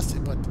would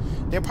cost, but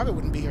they probably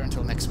wouldn't be here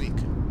until next week.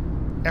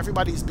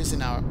 Everybody's busy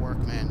now at work,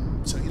 man.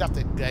 So you'd have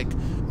to like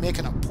make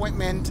an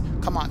appointment,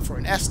 come out for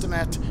an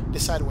estimate,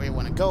 decide where you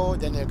want to go.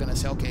 Then they're gonna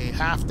say, okay,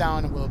 half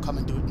down, and we'll come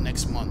and do it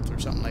next month or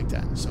something like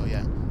that. So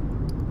yeah.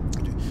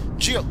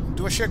 Gio,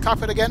 do a shared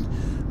cockpit again?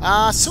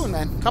 Soon,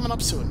 man. Coming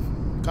up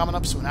soon. Coming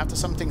up soon. After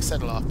some things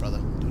settle off,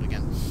 brother. Do it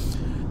again.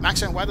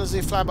 Maxine, why does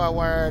the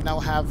fly-by-wire now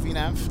have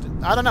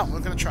VNAV? I don't know. We're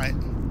going to try it.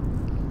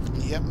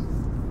 Yep.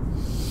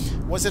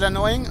 Was it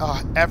annoying?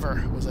 Oh,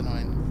 ever was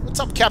annoying.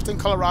 What's up, Captain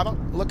Colorado?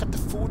 Look at the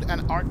food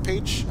and art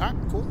page. All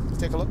right, cool. Let's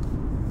take a look.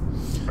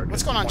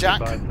 What's going on,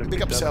 Jack?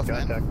 Big up yourself,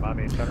 man.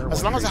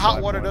 As long as the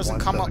hot water doesn't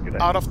come up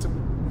out of the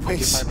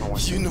waste,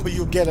 you know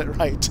you'll get it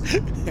right.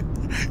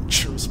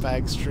 True,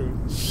 Spags, true.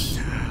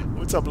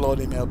 What's up, Lord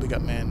Email? Big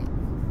up, man.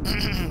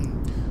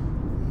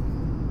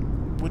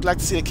 Would like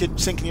to see a kid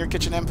sink in your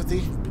kitchen empathy?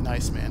 Be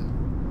nice,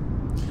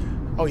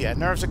 man. Oh yeah,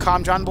 nerves are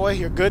calm, John boy.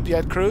 You're good? You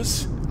had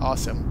cruise?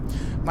 Awesome.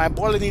 My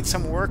boiler needs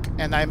some work,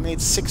 and I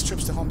made 6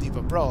 trips to Home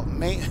Depot. Bro,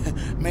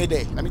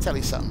 Mayday. Let me tell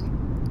you something.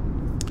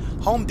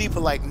 Home Depot,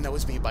 like,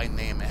 knows me by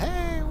name.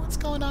 Hey, what's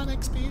going on,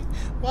 XP?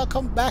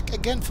 Welcome back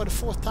again for the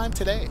 4th time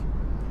today.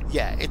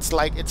 Yeah, it's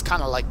like, it's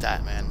kind of like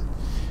that, man.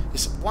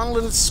 It's one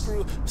little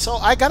screw. So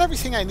I got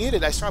everything I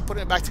needed. I started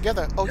putting it back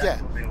together. Oh yeah,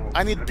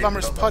 I need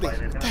plumber's putty.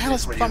 What the hell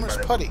is plumber's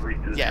putty?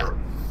 Yeah,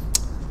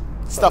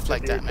 stuff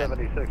like that, man.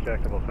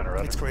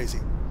 It's crazy.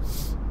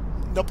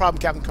 No problem,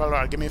 Captain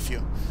Colorado. Give me a few.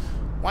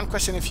 One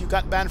question: if you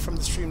got banned from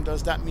the stream,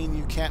 does that mean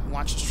you can't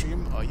watch the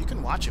stream? Oh, you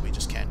can watch it. We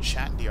just can't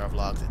chat DR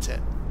vlogs. That's it.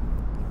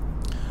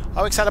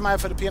 How excited am I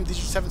for the PMDG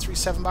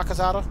 737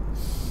 Bacazado?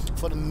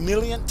 For the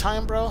millionth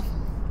time, bro.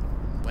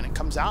 When it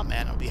comes out,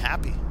 man, I'll be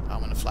happy. I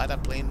want to fly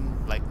that plane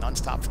like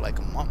non-stop for like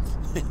a month.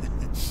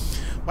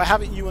 Why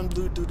haven't you and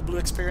Blue do the Blue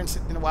Experience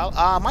in a while?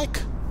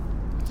 Mike,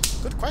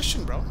 good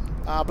question, bro.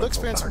 Blue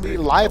Experience will be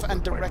live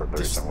and direct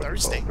this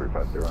Thursday.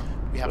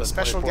 We have a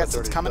special guest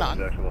that's coming on.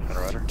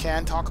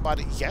 Can't talk about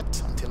it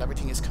yet until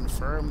everything is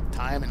confirmed,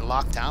 time, and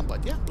locked down.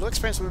 But yeah, Blue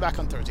Experience will be back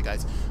on Thursday,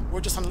 guys.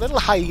 We're just on a little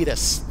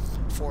hiatus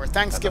for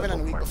Thanksgiving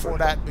and the week before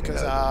that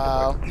because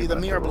either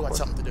me or Blue had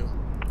something to do.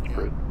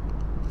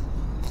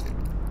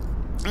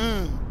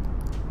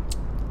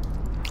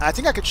 I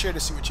think I could share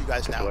this with you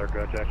guys now.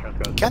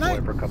 Can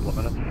I? For a couple of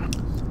minutes.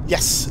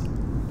 Yes.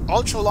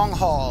 Ultra long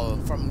haul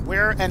from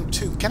where and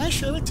to. Can I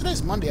share it?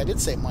 Today's Monday. I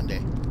did say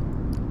Monday.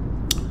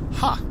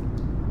 Huh.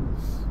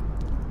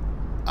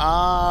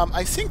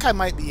 I think I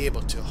might be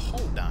able to.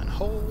 Hold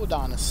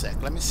on a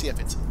sec. Let me see if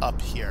it's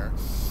up here.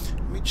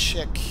 Let me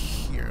check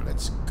here.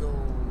 Let's go.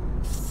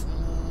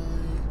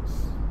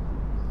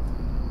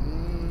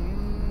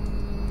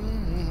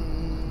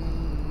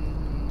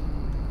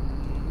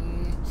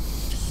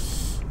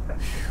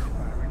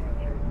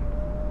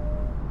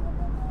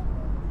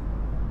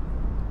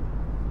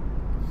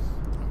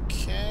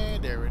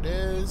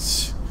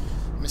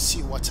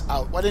 see what's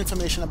out. What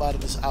information about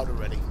it is out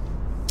already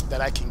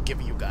that I can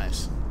give you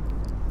guys.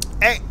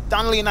 Hey,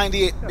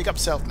 Donnelly98, big up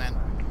self, man.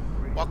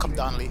 Welcome,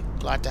 Donnelly.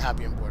 Glad to have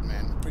you on board,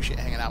 man. Appreciate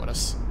hanging out with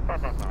us.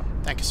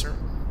 Thank you, sir.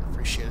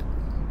 Appreciate it.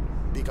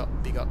 Big up,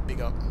 big up,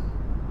 big up.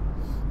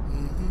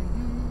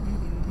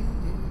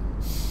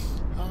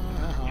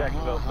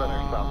 Jacksonville Center,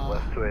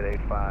 Southwest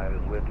 2885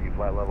 is with you,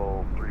 flight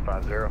level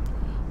 350.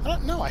 I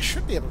don't know. I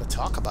should be able to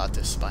talk about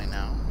this by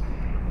now.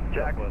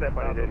 Jack, step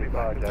out of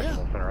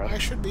Yeah, I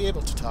should be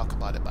able to talk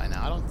about it by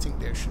now. I don't think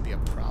there should be a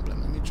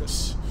problem. Let me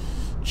just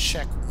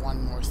check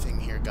one more thing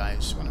here,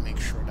 guys. I want to make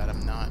sure that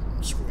I'm not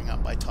screwing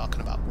up by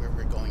talking about where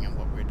we're going and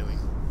what we're doing.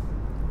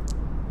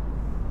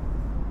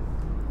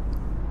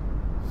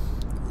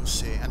 We'll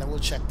see. And then we'll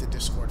check the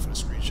Discord for the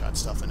screenshot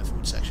stuff in the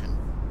food section.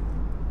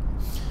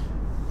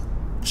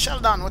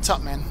 Sheldon, what's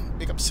up, man?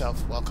 Big up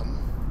self. Welcome.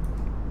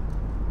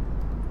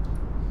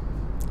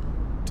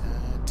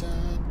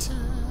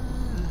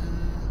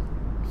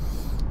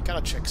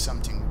 Gotta check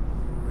something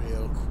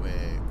real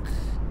quick.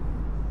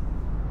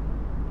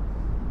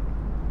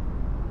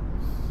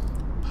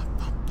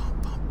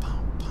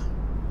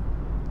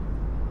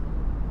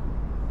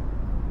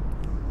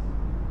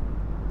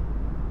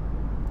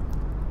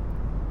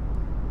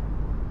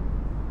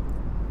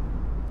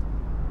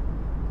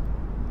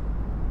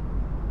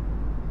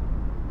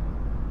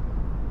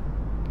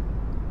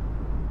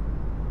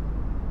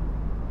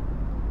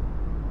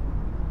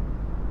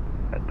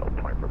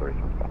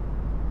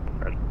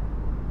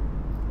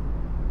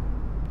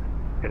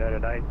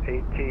 United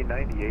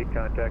 1898,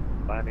 contact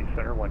Miami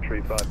Center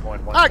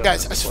 135.1. Alright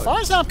guys, as far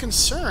as I'm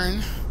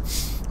concerned,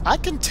 I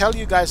can tell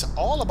you guys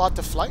all about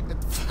the flight.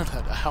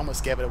 I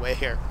almost gave it away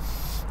here.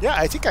 Yeah,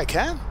 I think I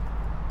can.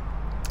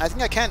 I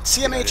think I can.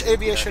 CMH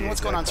Aviation,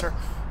 what's going on, sir?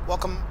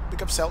 Welcome,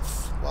 big up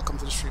self. Welcome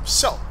to the stream.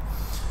 So,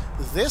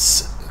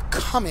 this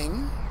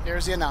coming,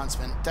 here's the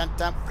announcement. Dun,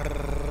 dun,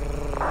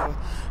 brrr,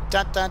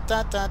 dun, dun,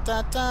 dun, dun,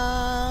 dun,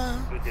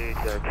 dun.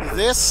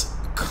 This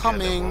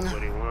coming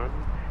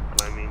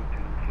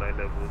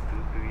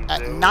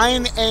at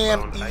 9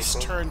 a.m.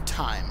 Eastern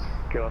Time.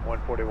 KLM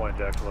 141,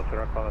 Jacksonville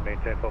Center, calling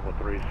maintain level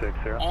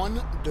 360. On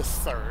the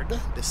 3rd,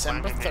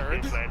 December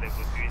 3rd.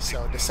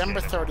 So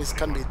December 3rd is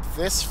going to be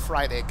this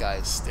Friday,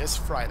 guys. This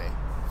Friday.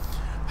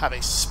 Have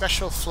a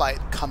special flight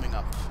coming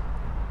up.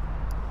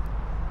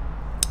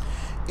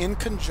 In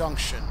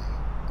conjunction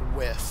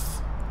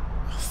with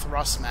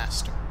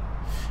Thrustmaster.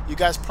 You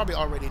guys probably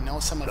already know,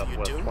 some of you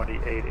do.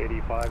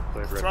 2885,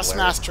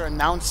 Thrustmaster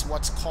announced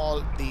what's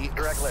called the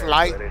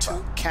Flight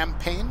 2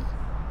 campaign,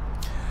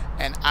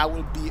 and I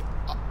will be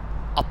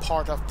a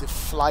part of the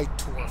flight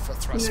tour for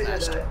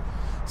Thrustmaster.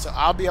 So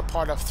I'll be a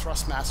part of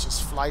Thrustmaster's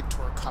flight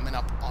tour coming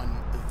up on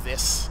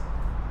this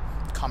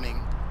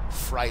coming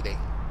Friday.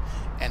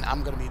 And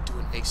I'm going to be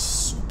doing a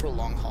super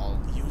long haul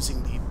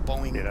using the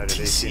Boeing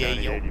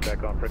TCA Yoke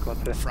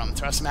from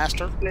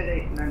Thrustmaster.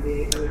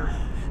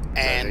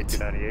 And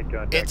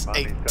it's a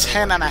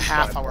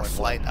 10.5-hour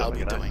flight I'll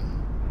be doing.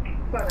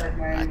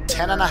 A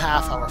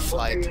 10.5-hour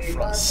flight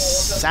from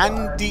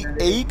San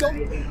Diego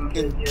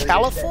in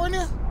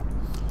California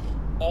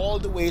all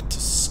the way to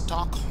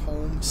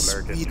Stockholm,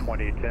 Sweden.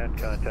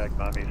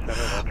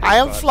 I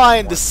am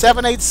flying the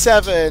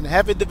 787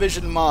 Heavy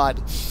Division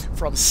mod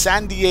from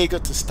San Diego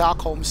to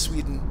Stockholm,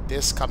 Sweden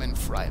this coming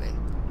Friday.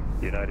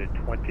 United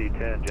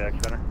 2010, Jack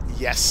Center?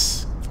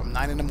 Yes, from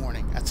 9 in the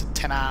morning. That's a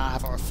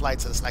 10.5-hour flight,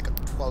 so it's like a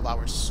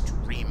 12-hour stream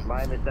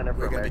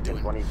we're going to be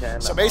doing.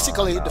 So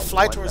basically, the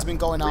flight tour has been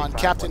going on.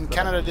 Captain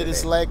Canada did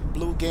his leg,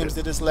 Blue Games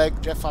did his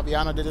leg, Jeff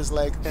Fabiano did his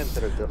leg,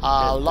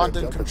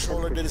 London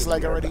Controller did his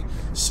leg already.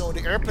 So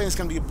the airplane is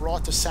going to be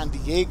brought to San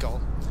Diego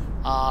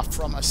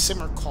from a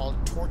simmer called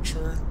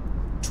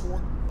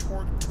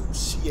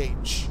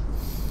Tor2CH.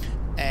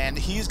 And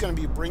he's going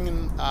to be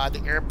bringing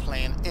the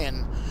airplane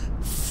in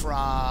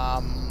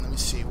from, let me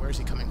see, where is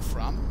he coming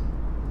from?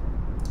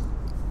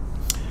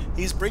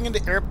 He's bringing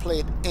the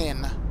airplane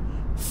in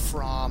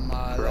from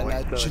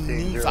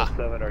Geneva.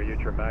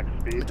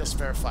 Let me just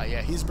verify.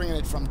 Yeah, he's bringing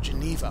it from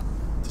Geneva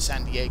to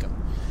San Diego.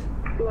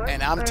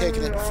 And I'm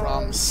taking it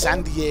from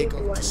San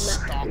Diego to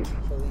Stockholm.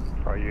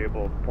 Are you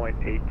able to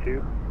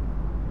 0.82?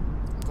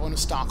 I'm going to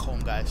Stockholm,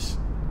 guys.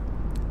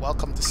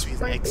 Welcome to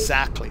Sweden.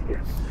 Exactly.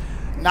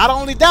 Not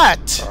only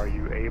that, are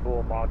you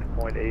able Mach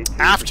 0.82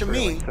 after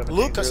me,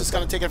 Lucas is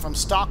going to take it from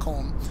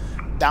Stockholm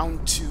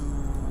down to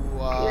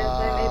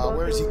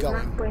where is he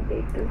going?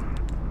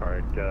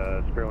 Alright,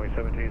 Spearwing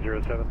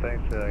 1707,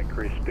 thanks.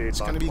 Increase speed. It's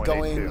going to be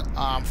going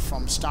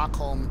from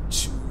Stockholm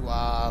to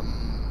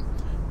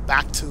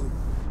back to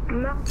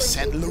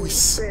St. Louis.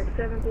 So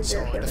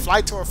the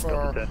flight tour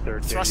for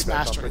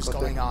Thrustmaster is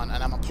going on,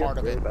 and I'm a part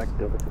of it.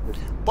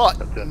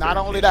 But not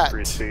only that,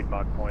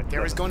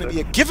 there is going to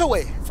be a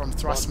giveaway from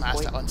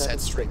Thrustmaster on said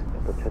stream.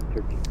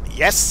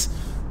 Yes,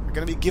 we're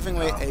going to be giving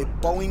away a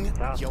Boeing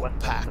Yoke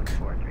pack.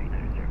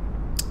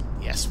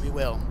 Yes, we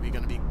will. We're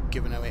going to be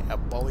giving away a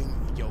Boeing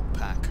Yoke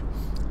pack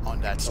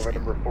on that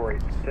stream.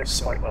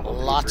 So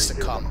lots to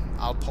come.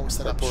 I'll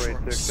post it up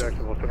short soon.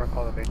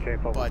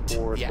 But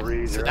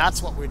yeah, so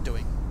that's what we're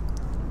doing.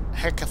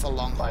 heck of a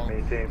long haul.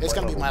 It's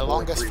going to be my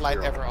longest flight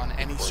ever on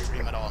any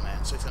stream at all,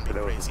 man. So it's going to be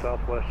crazy.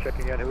 Southwest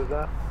checking in. Who was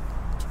that?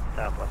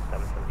 Southwest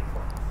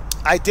 774.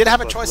 I did have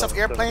a choice of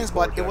airplanes,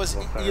 but it was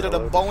either the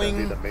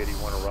Boeing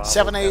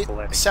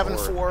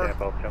 7874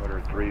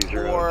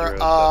 or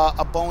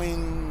a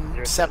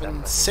Boeing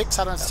 76.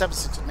 I don't know if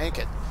 76 would make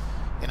it.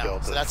 You know,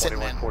 so that's it,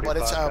 man. But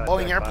it's a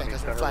Boeing airplane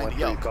because we're flying the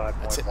Yoke.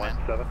 That's it, man.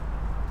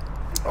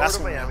 That's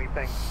one, man.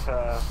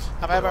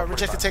 Have I ever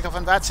rejected takeoff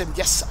on Vatsim?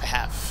 Yes, I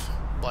have.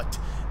 But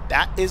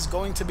that is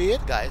going to be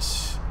it,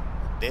 guys.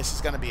 This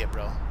is going to be it,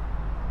 bro.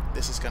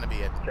 This is going to be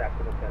it.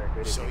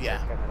 So,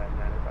 yeah.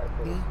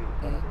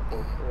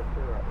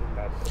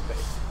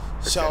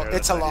 So,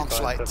 it's a long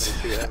flight.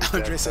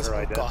 Andre says,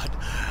 oh, God.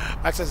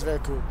 Max says, very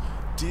cool.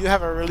 Do you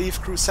have a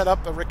relief crew set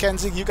up?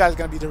 Rickenzie, you guys are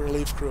going to be the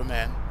relief crew,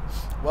 man.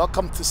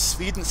 Welcome to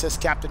Sweden, says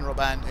Captain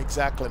Roban.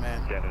 Exactly,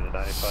 man.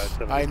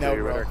 I know,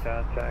 bro.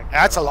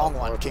 That's a long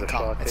one, King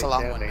Kong. It's a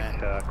long one, man.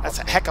 That's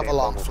a heck of a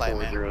long flight,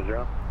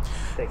 man.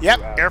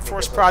 Yep, Air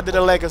Force Prod did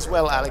a leg as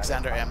well,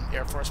 Alexander M.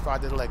 Air Force Prod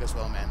did a leg as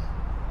well, man.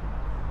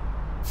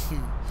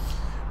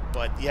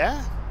 But,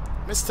 yeah.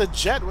 Mr.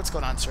 Jet, what's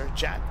going on, sir?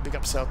 Jet, big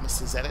up self,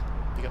 Mr. Zedit.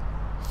 Big up.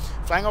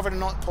 Flying over the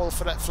North Pole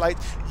for that flight?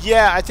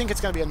 Yeah, I think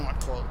it's going to be a North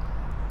Pole.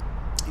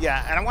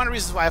 Yeah, and one of the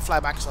reasons why I fly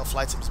Microsoft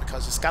Flight Sim is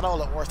because it's got all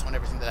the ortho and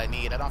everything that I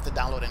need. I don't have to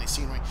download any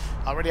scenery.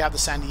 I already have the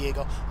San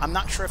Diego. I'm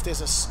not sure if there's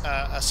a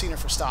scenery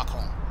for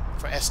Stockholm,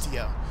 for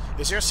STO.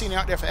 Is there a scenery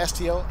out there for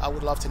STO? I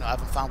would love to know. I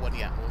haven't found one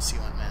yet. We'll see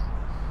one, man.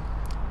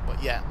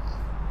 But yeah,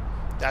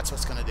 that's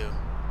what's going to do.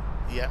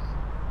 Yeah.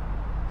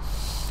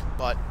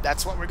 But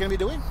that's what we're going to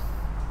be doing.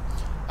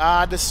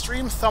 The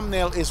stream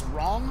thumbnail is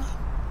wrong.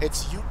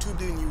 It's YouTube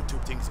doing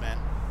YouTube things, man.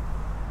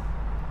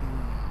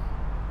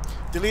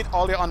 Delete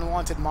all your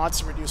unwanted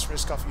mods to reduce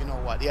risk of you know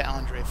what. Yeah,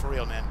 Andre, for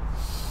real, man.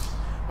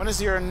 When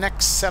is your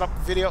next setup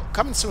video?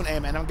 Coming soon,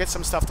 man. I'll get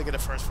some stuff to get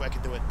it first before I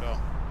can do it, bro.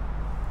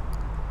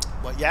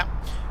 But yeah.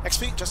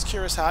 XP, just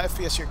curious how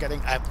FPS you're getting.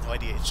 I have no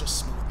idea. It's just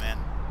smooth, man.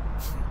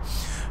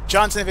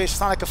 John's Innovation,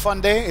 it's not like a fun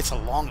day. It's a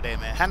long day,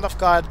 man. Hand of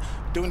God,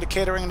 doing the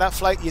catering in that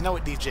flight. You know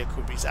it, DJ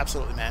Kubri's.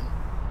 Absolutely, man.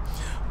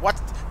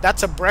 What?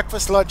 That's a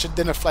breakfast, lunch, and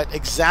dinner flight.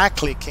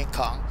 Exactly, King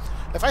Kong.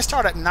 If I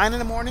start at 9 in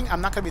the morning,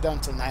 I'm not going to be done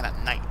until 9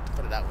 at night.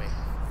 Put it that way.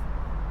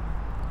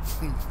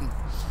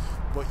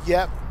 But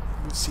yep,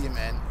 we'll see you,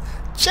 man.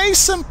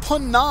 Jason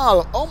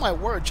Punal. Oh my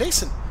word,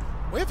 Jason,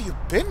 where have you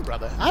been,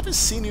 brother? I haven't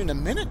seen you in a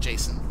minute,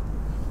 Jason.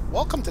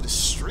 Welcome to the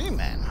stream,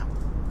 man.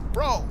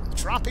 Bro,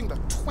 dropping the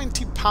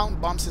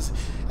 20-pound bumps is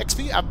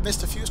XP. I've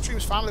missed a few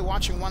streams. Finally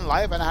watching one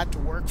live, and I had to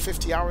work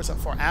 50 hours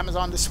for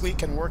Amazon this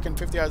week and working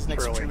 50 hours the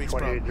next 3 weeks,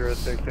 bro.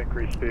 2806,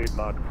 increase speed,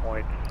 Mach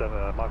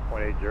 0.80. Mach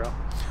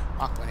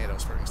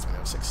 0.80, for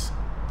 2006.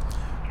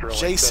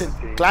 Jason,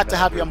 glad to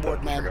have you on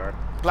board, man.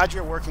 Glad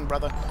you're working,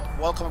 brother.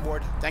 Welcome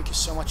aboard. Thank you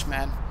so much,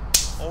 man.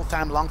 Old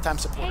time, long time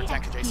supporter.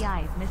 Thank you, Jason.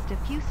 I've missed a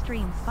few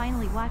streams.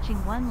 Finally watching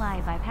one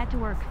live. I've had to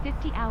work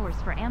 50 hours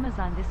for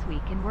Amazon this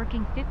week and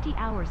working 50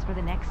 hours for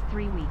the next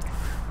 3 weeks.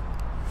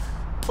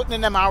 Putting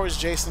in them hours,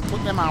 Jason.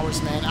 Putting them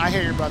hours, man. I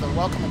hear you, brother.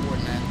 Welcome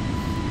aboard,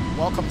 man.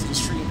 Welcome to the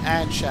stream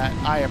and chat.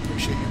 I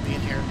appreciate you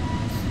being here.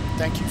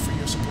 Thank you for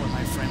your support,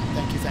 my friend.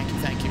 Thank you, thank you,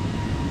 thank you.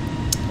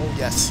 Oh,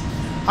 yes.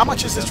 How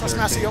much is this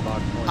Thrustmaster Yoke?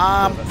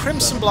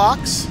 Crimson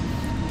Blocks.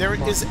 There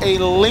is a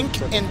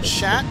link in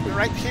chat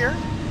right here.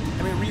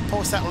 Let me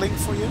repost that link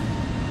for you.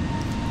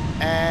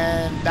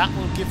 And that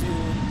will give you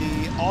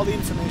all the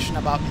information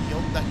about the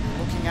yoke that you're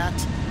looking at.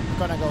 I'm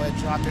going to go ahead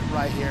and drop it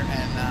right here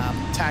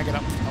and tag it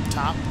up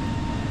top.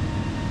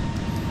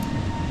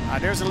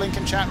 There's a link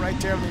in chat right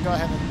there. Let me go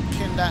ahead and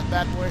pin that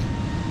bad boy.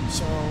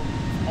 So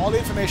all the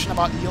information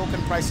about the yoke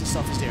and price and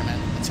stuff is there,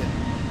 man. That's it.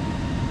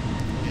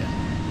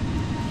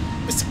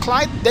 Mr.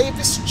 Clyde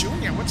Davis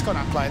Jr. What's going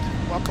on, Clyde?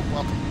 Welcome,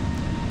 welcome.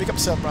 Big up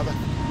yourself, brother.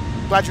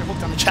 Glad you're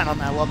hooked on the channel,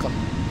 man. Welcome.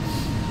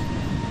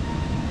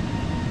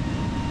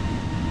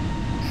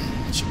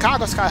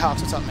 Chicago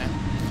Skyhawks, what's up, man?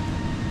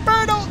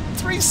 Birdo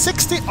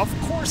 360, of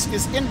course,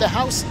 is in the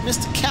house.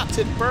 Mr.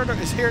 Captain Birdo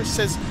is here.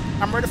 Says,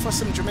 I'm ready for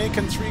some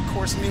Jamaican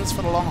 3-course meals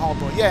for the long haul,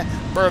 bro. Yeah,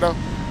 Birdo.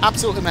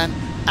 Absolutely, man.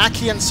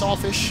 Ackee and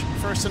saltfish,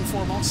 first and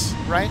foremost,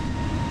 right?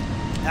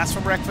 That's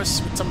for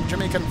breakfast with some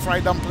Jamaican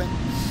fried dumpling.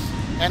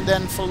 And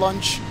then for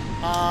lunch,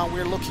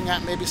 we're looking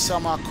at maybe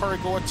some curry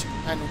goat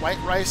and white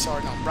rice,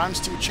 or no, brown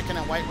stew chicken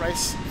and white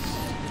rice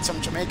with some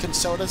Jamaican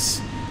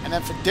sodas. And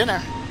then for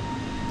dinner,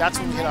 that's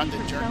when we hit out the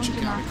jerk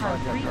chicken or the curry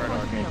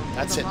goat.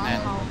 That's it,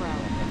 man.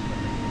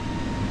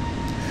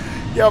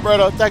 Yo,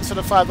 Berto, thanks for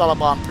the $5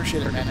 bomb.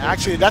 Appreciate it, man.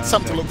 Actually, that's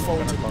something to look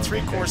forward to.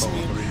 3-course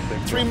meal,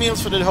 3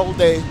 meals for the whole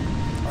day,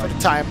 for the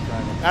time.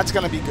 That's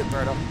going to be good,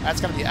 Berto.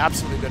 That's going to be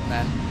absolutely good,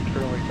 man.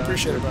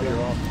 Appreciate it, brother.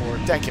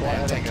 Thank you,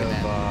 man. Thank you,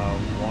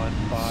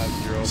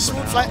 man.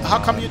 Smooth flight.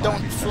 How come you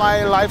don't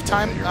fly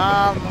lifetime?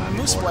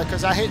 Moose Boy,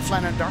 because I hate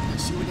flying in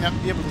darkness. You would not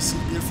be able to see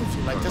beautiful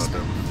view like this,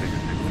 man.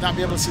 You would not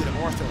be able to see the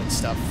ortho and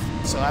stuff.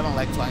 So I don't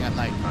like flying at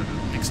night.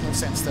 It makes no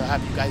sense to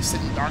have you guys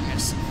sit in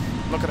darkness,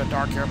 look at a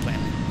dark airplane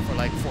for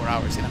like 4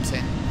 hours. You know what I'm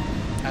saying?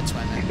 That's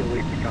right, man.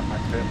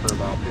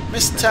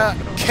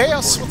 Mr.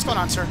 Chaos, what's going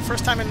on, sir?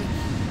 First time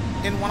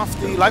in one of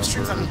the live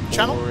streams on the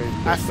channel.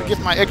 I forgive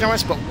my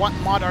ignorance, but what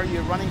mod are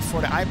you running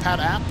for the iPad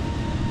app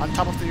on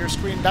top of your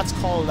screen? That's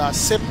called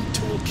Sim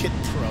Toolkit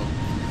Pro.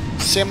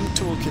 Sim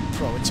Toolkit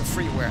Pro. It's a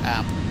freeware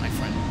app, my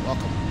friend.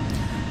 Welcome.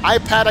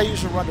 iPad, I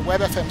usually run the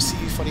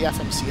WebFMC for the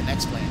FMC and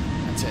X-Plane.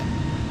 That's it.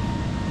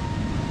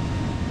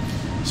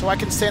 So I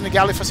can stay in the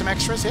galley for some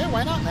extras? Yeah,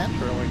 why not, man?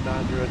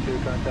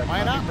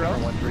 Why not, bro?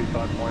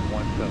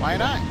 Why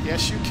not?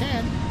 Yes, you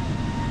can.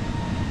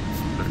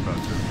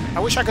 I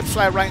wish I could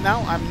fly right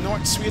now. I'm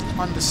North Sweden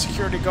on the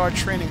security guard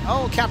training.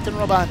 Oh, Captain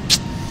Robot.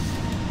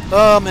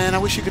 Oh, man, I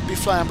wish you could be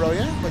flying, bro,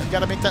 yeah? But you got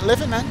to make that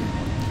living, man.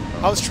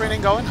 How's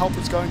training going? Hope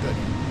it's going good.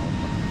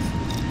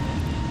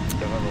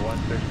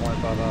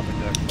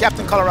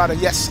 Captain Colorado,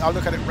 yes, I'll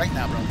look at it right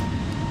now, bro.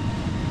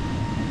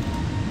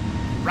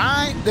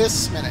 Right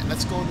this minute.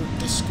 Let's go to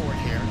Discord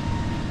here.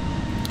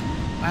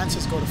 Lance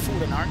says go to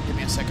Food and Art. Give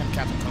me a second,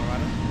 Captain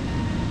Colorado.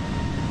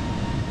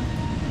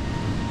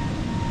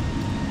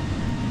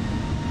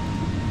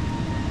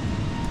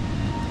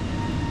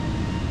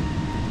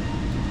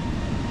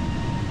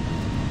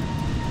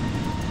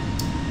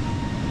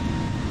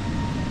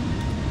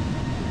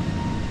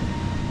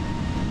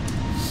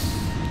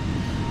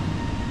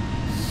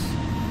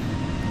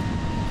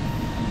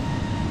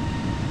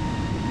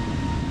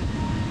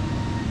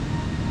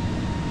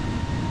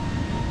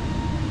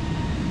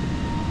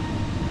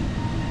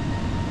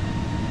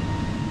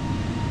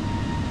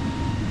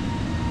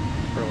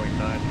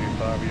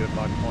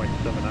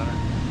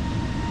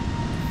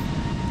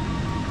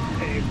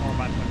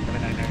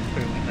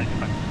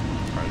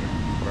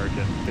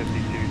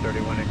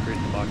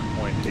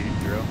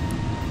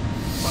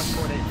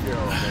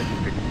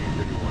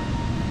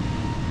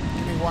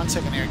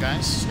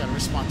 Just got to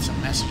respond to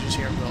some messages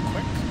here real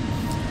quick.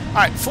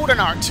 Alright, Food and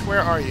Art,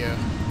 where are you?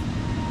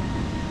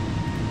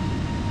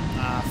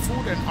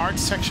 Food and Art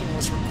section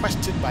was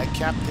requested by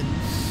Captain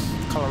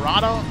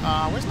Colorado.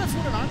 Where's my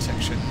Food and Art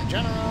section?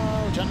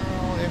 General,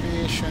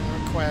 Aviation,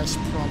 Request,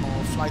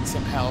 Promo, Flight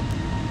Sim Help.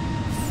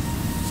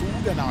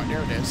 Food and Art,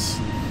 there it is.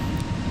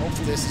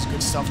 Hopefully this is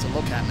good stuff to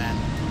look at, man.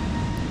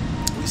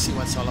 We see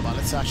what it's all about.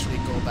 Let's actually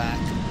go back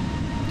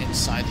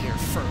inside here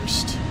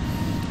first.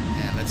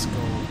 And let's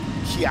go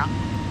here.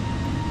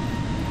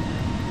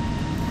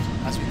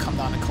 As we come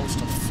down the coast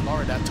of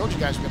Florida. I told you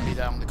guys we're going to be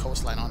down the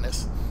coastline on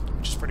this,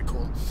 which is pretty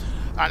cool.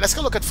 Alright, let's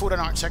go look at Food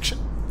and Art section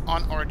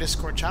on our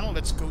Discord channel.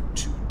 Let's go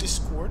to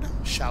Discord,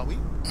 shall we?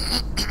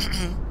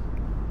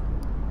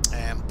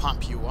 And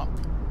pump you up.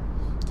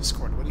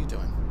 Discord, what are you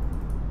doing?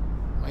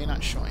 Why are you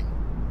not showing?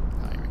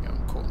 Oh, here we go.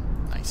 Cool.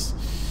 Nice.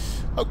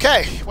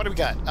 Okay, what do we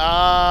got?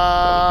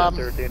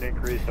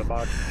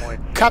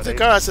 Captain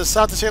Carr says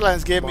South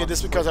Airlines gave me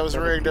this because I was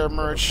wearing their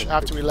merch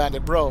after we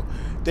landed. Bro,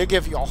 they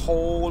give you a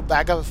whole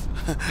bag of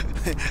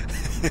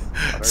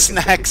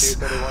snacks.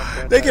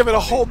 They give it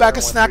a whole bag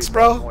of snacks,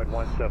 bro.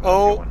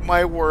 Oh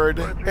my word.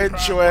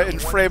 Enjoy it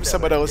and frame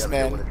some of those,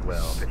 man.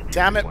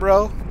 Damn it,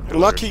 bro.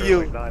 Lucky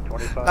you.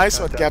 Nice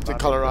one, Captain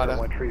Colorado.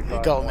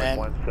 You go,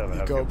 man.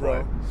 You go,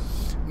 bro.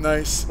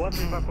 Nice.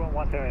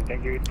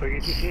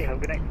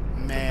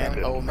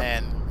 Man, oh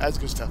man, that's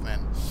good stuff, man.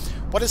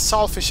 What is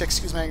saltfish?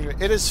 Excuse me.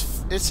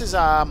 This is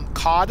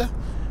cod.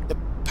 The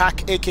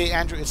pack, aka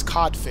Andrew, is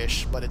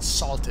codfish, but it's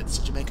salted.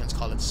 So Jamaicans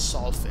call it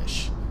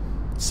saltfish.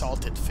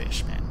 Salted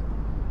fish, man.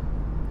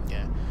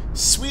 Yeah.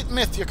 Sweet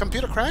Myth, your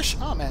computer crash?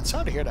 Oh man,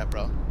 sorry to hear that,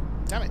 bro.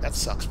 Damn it, that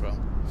sucks, bro.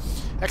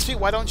 XP,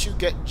 why don't you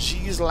get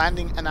G's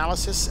landing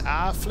analysis?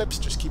 Flips,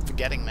 just keep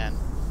forgetting, man.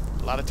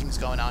 A lot of things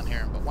going on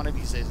here, but one of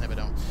these days, never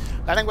know.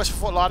 Landing West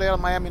Fort Lauderdale,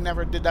 Miami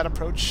never did that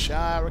approach.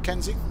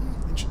 Mackenzie,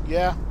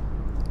 yeah.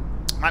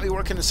 Might be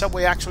working the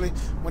subway actually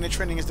when the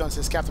training is done,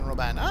 says Captain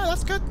Roban. Ah,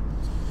 that's good.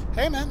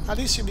 Hey man, at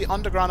least you'll be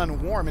underground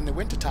and warm in the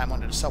wintertime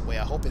under the subway.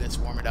 I hope it's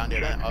warmer down there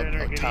than up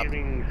top.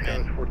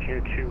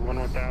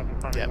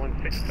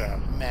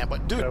 Man,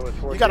 but dude,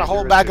 you got a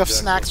whole bag of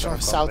snacks from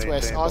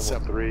Southwest.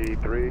 Awesome.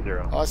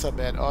 Awesome,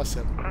 man.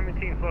 Awesome.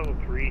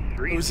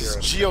 Who's this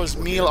Geo's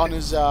meal on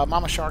his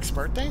Mama Shark's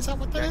birthday? Is that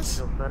what that is?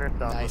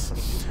 Nice.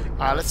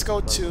 Alright, let's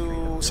go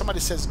to, somebody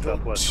says go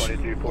to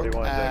look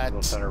at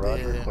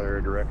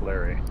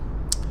the,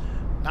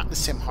 not the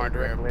sim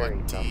hardware,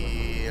 but the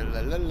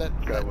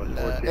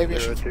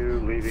aviation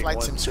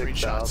flight sim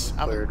screenshots.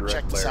 I'm going to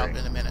check this out in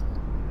a minute.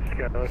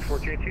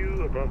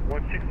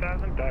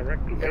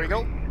 There we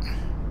go.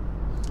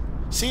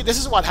 See, this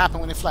is what happened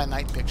when you fly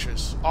night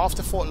pictures. Off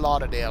to Fort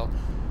Lauderdale,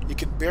 you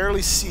could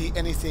barely see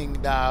anything.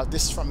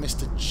 This is from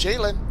Mr.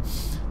 Jalen.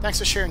 Thanks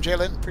for sharing,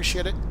 Jalen.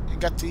 Appreciate it. You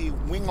got the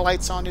wing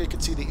lights on there. You can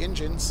see the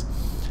engines.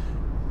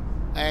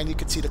 And you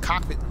can see the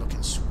cockpit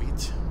looking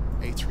sweet.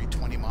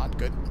 A320 mod,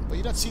 good. But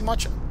you don't see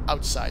much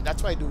outside.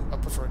 That's why I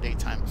prefer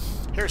daytime.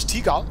 Here's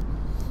Teagle.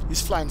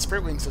 He's flying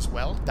Spirit Wings as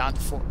well, down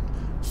to Fort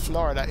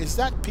Florida. Is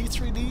that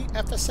P3D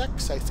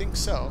FSX? I think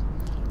so.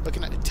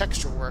 Looking at the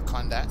texture work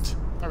on that.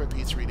 Probably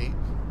P3D.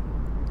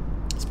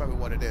 That's probably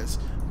what it is.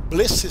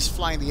 Bliss is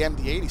flying the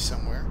MD-80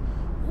 somewhere.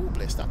 Ooh,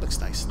 Bliss, that looks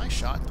nice. Nice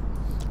shot.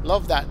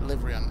 Love that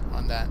livery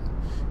on that.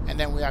 And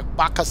then we have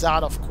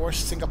Bakazato, of course,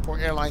 Singapore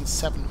Airlines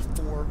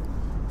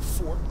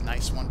 744.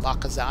 Nice one,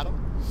 Bakazato.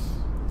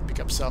 Pick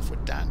up self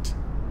with that.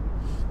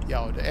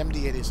 Yo, the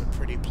MD-80 is a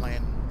pretty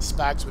plane.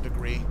 Spags would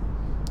agree.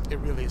 It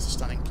really is a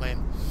stunning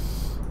plane.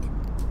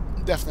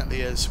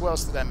 Definitely is. Who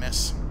else did I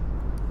miss?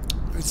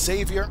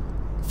 Xavier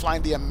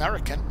flying the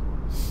American.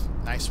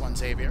 Nice one,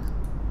 Xavier.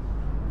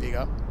 Big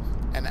up.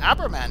 And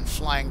Aberman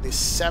flying the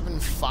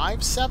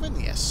 757.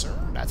 Yes, sir.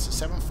 That's the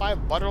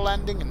 75. Butter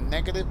landing and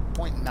negative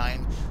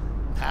 0.9.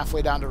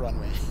 Halfway down the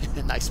runway.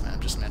 Nice, man. I'm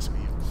just messing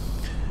with you.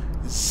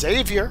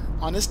 Xavier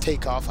on his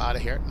takeoff out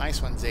of here.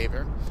 Nice one,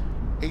 Xavier.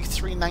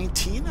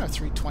 A319 or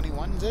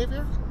 321,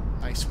 Xavier.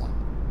 Nice one.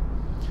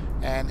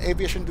 And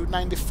Aviation Dude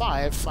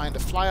 95. Find the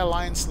Fly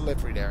Alliance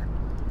livery there.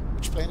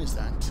 Which plane is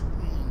that?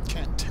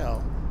 Can't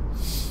tell.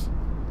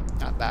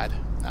 Not bad.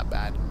 Not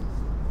bad.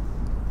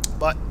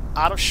 But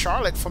out of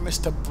Charlotte for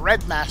Mr.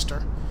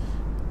 Breadmaster.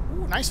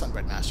 Ooh, nice one,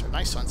 Breadmaster.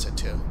 Nice sunset,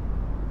 too.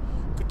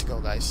 Good to go,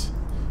 guys.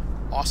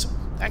 Awesome.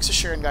 Thanks for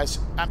sharing, guys.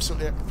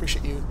 Absolutely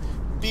appreciate you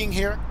being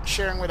here,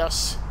 sharing with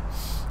us,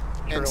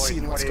 and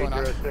seeing what's going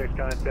on.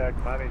 Contact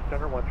Miami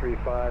Center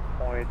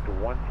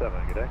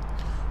 135.17. Good day.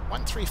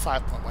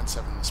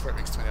 135.17. Spirit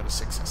Wings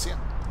 2006. I see it.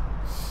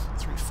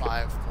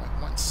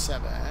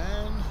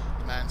 35.17.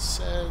 The man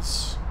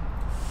says.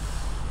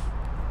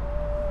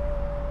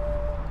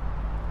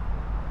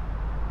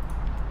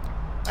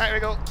 All right, here we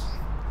go.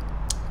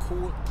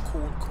 Cool,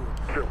 cool, cool.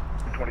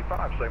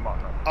 25, same on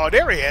them. Oh,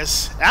 there he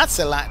is. That's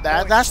the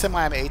that's the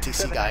Miami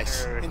ATC,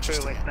 guys.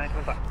 Interesting.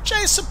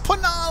 Jason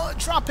Punal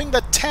dropping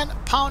the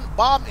 10-pound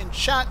bomb in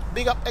chat.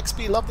 Big up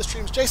XP. Love the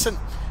streams. Jason,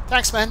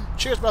 thanks, man.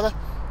 Cheers, brother.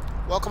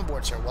 Welcome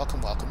aboard, sir.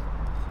 Welcome, welcome.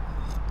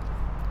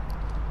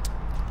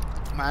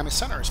 Miami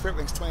Center, Spirit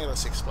Wings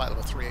 2006, flight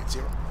level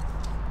 380.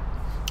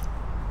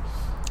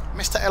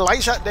 Mr.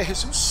 Elijah De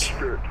Jesus.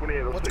 Spirit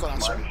 2806, what's going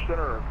on, sir? Miami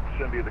Center,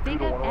 send you the Big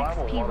Kudo up 1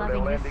 arrival, XP, Lauderdale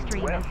loving this landing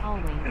stream west, as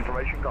always.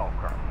 information golf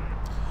cart.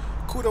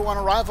 Kudo 1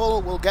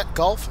 arrival, we'll get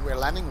Gulf. We're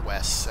landing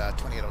west,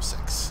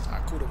 2806.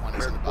 Our Kudo 1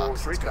 is in the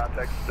box.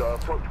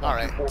 All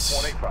right.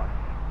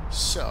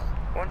 So,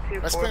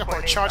 let's bring up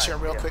our charts here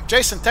real quick.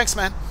 Jason, thanks,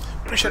 man.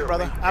 Appreciate it,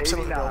 brother.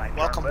 Absolutely, bro.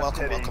 Welcome,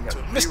 welcome, welcome to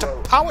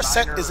Mr. Power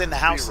Set is in the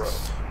house.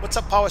 What's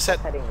up, Power Set?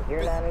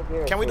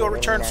 Can we do a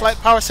return flight,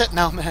 Power Set?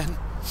 No, man.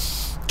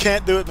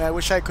 Can't do it, man.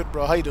 Wish I could,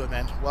 bro. How you doing,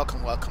 man?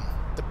 Welcome, welcome.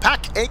 The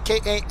Pack,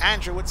 a.k.a.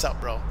 Andrew. What's up,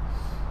 bro?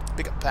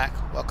 Big up, Pack.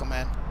 Welcome,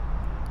 man.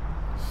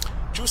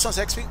 Juice on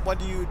XP, what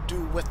do you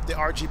do with the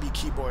RGB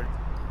keyboard?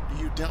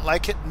 You didn't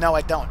like it? No,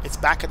 I don't. It's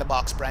back in the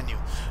box, brand new.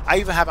 I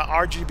even have an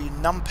RGB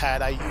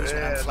numpad I use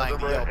when I'm flying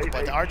the Yoke,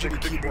 but the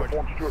RGB keyboard,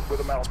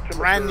 it's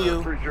brand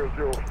new.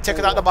 Take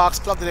it out of the box,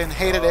 plugged it in,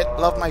 hated it.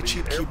 Love my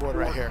cheap keyboard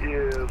right here.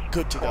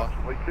 Good to go.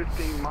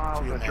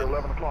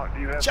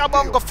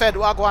 Jabongo Fed,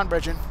 Wagwan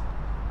Brethren.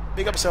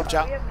 Big up yourself,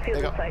 Job.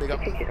 Big up, big up.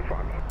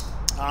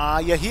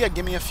 Yeah, here,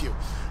 give me a few.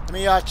 Let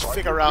me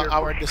figure out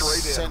our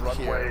descent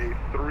here.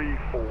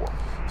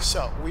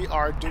 So, we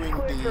are doing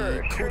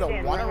the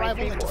Kudo 1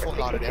 arrival into Fort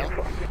Lauderdale.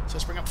 So,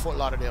 let's bring up Fort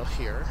Lauderdale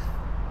here.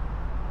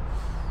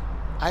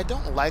 I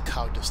don't like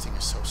how this thing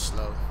is so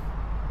slow.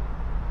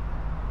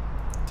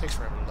 It takes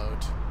forever to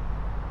load.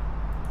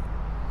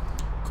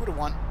 Kudo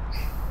 1.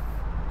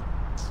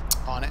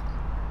 On it.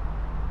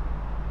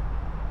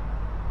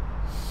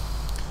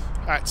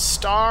 Alright,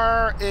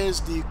 star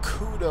is the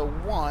Kudo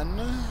 1.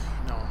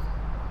 No.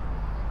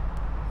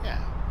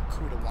 Yeah,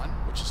 Kudo 1,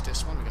 which is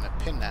this one. We're going to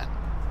pin that.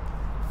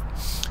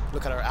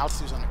 Look at our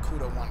altitudes on the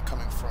Kudo 1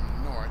 coming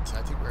from north.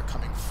 I think we're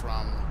coming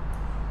from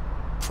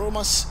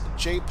Promus,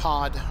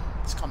 J-Pod.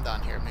 Let's come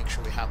down here, make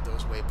sure we have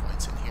those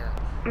waypoints in here.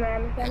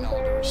 And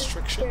all the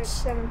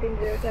restrictions.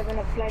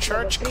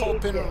 Church,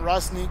 Kopin,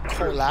 Rosny,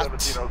 Kolat.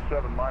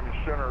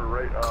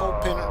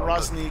 Kopin,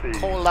 Rosny,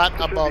 Kolat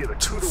above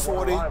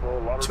 240,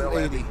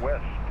 280.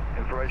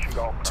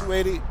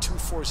 280,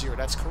 240,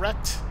 that's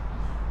correct.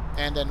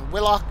 And then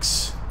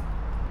Willocks.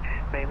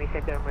 Miami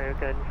Center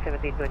American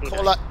 1729.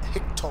 Kolat,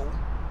 Hicto.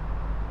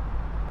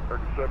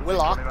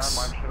 Willocks.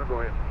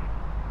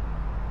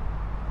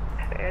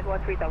 And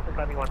 13,000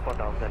 climbing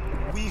 14,000.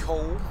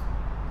 WeHo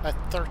at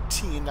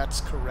 13,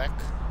 that's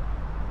correct.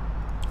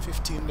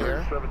 15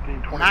 there.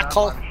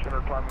 Knuckle,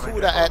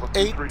 Kuda at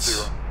 8.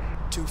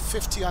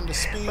 250 on the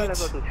speed.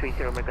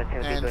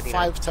 And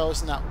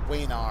 5,000 at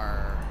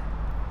Waynar.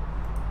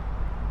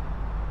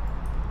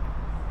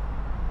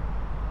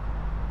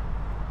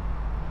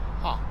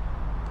 Huh.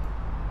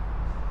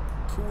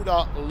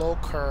 Kuda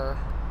Loker.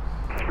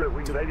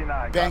 Benki.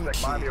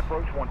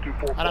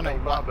 I don't know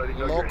what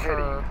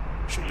Loker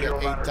should be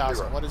at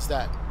 8,000. What is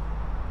that?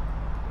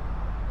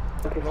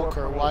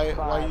 Loker, why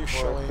are you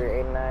showing?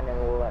 89,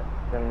 and we'll let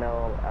them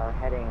know our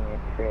heading is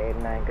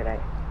 389. Good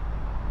night.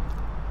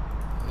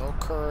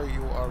 Loker,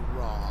 you are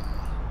wrong.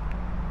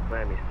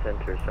 Miami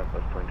Center,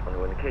 Southwest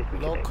 2021. In case we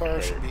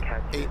Loker should be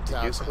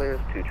 8,000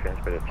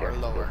 or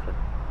lower.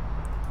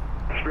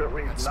 Spirit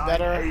Wings That's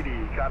better.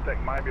 980,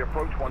 contact Miami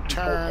approach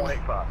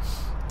 124.85.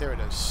 There it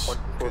is.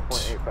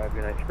 124.85,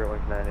 United Spirit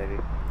Wings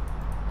 980.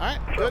 Alright,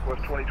 good.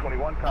 Southwest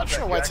 2021, Not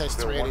sure why it says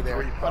Jacksonville 380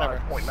 there.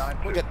 Whatever.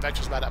 135.92. We'll get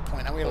vectors by that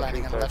point. And we're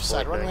landing on the left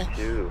side runway.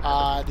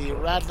 The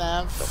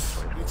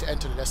RadNav, we need to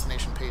enter the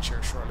destination page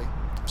here shortly.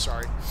 I'm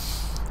sorry.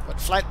 But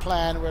flight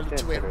plan, we're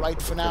to wait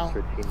right for now.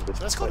 So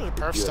let's go to the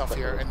perf stuff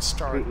here and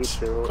start.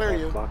 Clear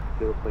you.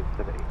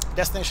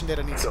 Destination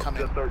data needs to come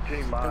in.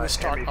 Then we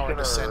start our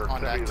descent on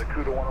that.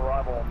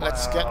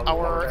 Let's get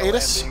our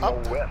ATIS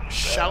up,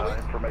 shall we?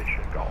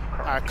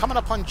 Alright, coming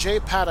up on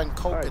J-Pad and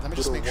Copin. Let me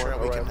just make sure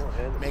we can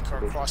make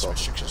our cross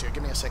restrictions here.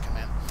 Give me a second,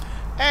 man.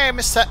 Hey,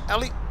 Mr.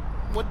 Ellie.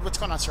 What's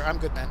going on, sir? I'm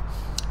good, man.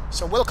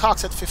 So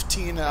Wilcox at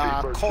 15,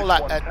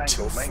 Colat at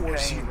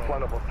 240.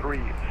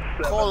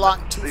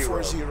 Colat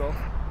 240.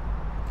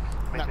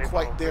 Not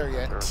quite there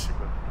yet. So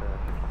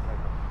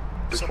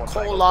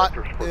Colat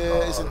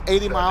is in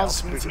 80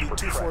 miles. We need to be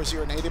 240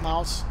 and 80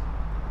 miles.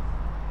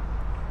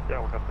 Yeah,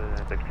 we'll come to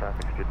next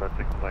traffic speed about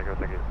 6 Tango,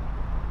 thank you.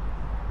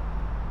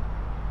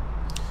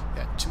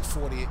 Yeah,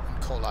 240 in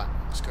Colat.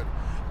 That's good.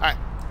 Alright,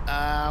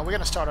 we're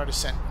going to start our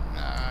descent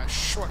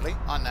shortly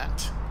on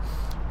that.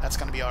 That's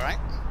going to be alright.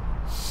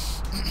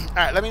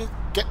 Alright, let me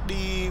get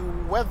the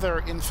weather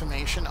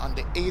information on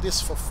the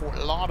ATIS for Fort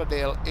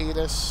Lauderdale.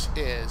 ATIS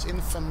is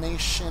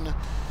information.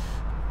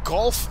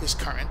 Gulf is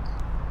current.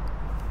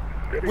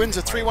 Winds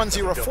are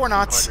 310, 4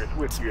 knots,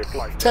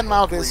 10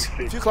 mile viz,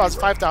 view clouds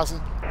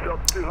 5,000,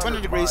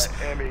 20 degrees,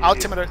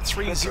 altimeter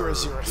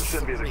 3003.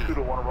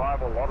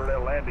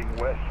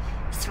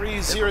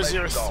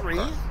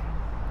 3003,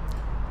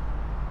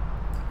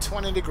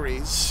 20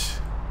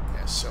 degrees.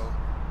 Yeah, so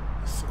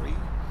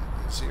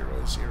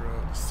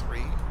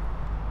 3003.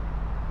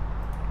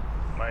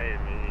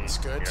 That's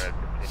good.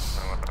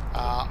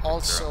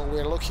 Also,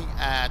 we're looking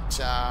at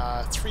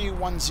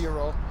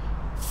 310,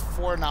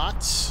 4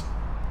 knots,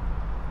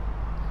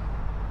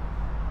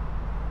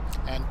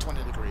 and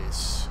 20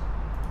 degrees.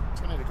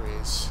 20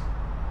 degrees.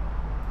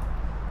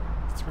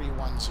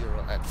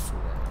 310 at 4.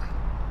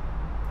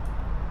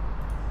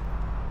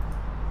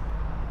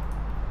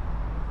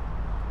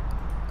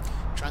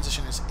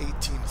 Transition is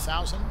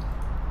 18,000.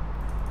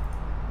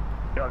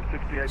 Yeah,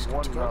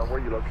 68-1, where are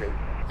you located?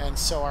 And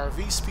so our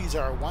V speeds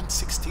are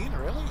 116,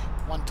 really?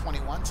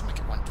 121, so make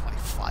it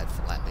 125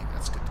 for landing.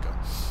 That's good to go.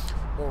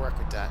 We'll work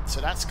with that.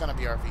 So that's going to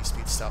be our V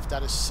speed stuff.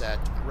 That is set.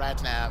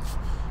 RadNav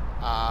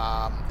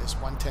is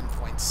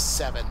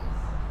 110.7,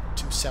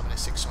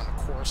 276 on the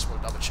course. We'll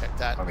double check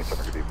that.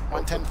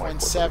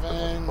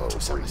 110.7,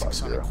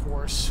 276 on the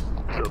course.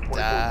 We'll look at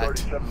that.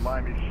 37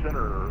 Miami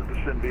Center,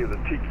 descend via the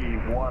Tiki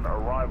 1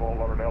 arrival,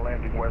 Lauderdale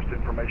landing west,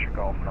 information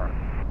call current.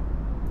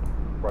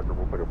 Roger,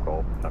 we'll pick up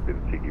call. Copy the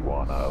Tiki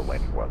 1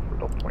 landing west for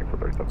Delta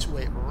 2437.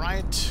 28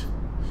 right.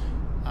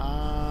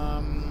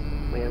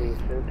 Miami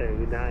Center,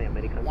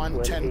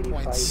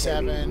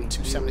 110.7,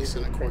 276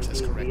 on the course.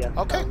 That's correct.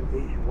 Okay.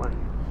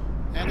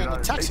 And then the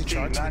taxi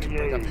charts we can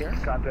bring up here.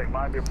 Contact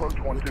Miami approach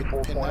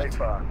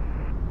 124.85.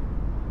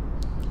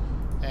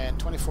 And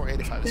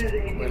 2485 is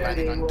we're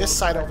landing on this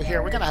side over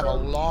here. We're going to have a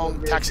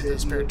long taxi to the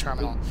Spirit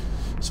Terminal.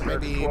 So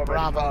maybe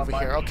Bravo over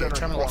here. Okay,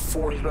 Terminal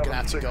 40, we're going to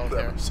have to go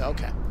there. So,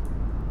 okay.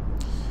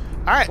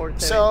 Alright,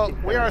 so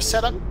we are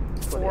set up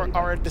for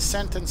our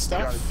descent and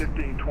stuff.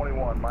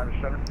 1521, minus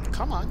center.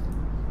 Come on.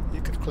 You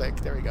could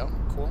click. There we go.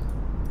 Cool.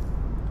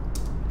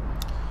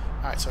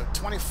 Alright, so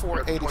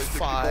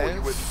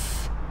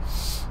 2485.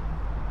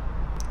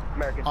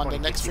 On the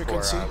next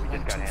frequency,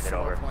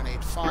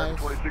 124.85.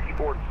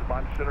 2064, this is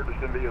Mine Center,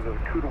 descend via the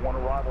Cuda 1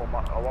 arrival,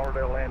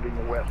 Lauderdale landing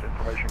west,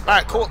 information.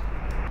 Alright, cool.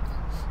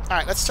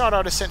 Alright, let's start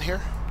our descent here.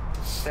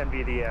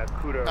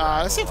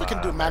 Let's see if we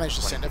can do managed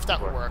descent, if that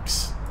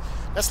works.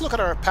 Let's look at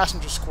our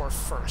passenger score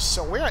first.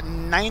 So we're at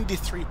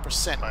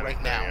 93%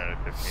 right now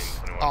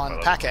on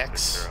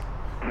PACX.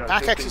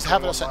 PACX is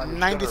having us at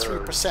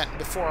 93%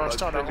 before I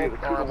start our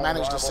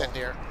managed descent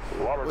here.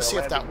 We'll see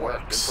if that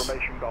works.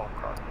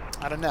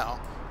 I don't know.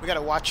 We got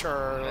to watch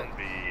our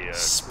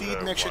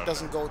speed, make sure it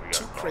doesn't go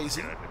too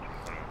crazy.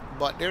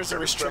 But there's a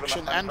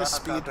restriction and the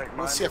speed.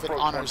 We'll see if it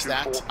honors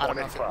that. I don't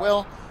know if it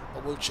will,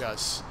 but we'll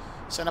just.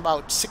 So in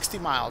about 60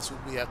 miles,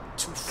 we'll be at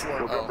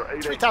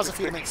 240. 3,000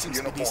 feet, I think, seems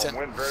to be decent.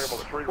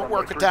 We'll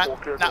work with that.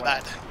 Not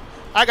bad.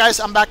 Alright, guys,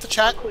 I'm back to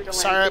chat.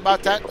 Sorry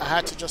about that. I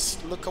had to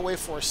just look away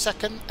for a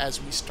second as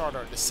we start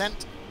our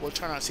descent. We'll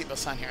turn on our seatbelt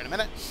sign here in a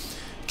minute.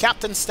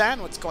 Captain Stan,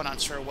 what's going on,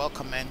 sir?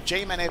 Welcome, and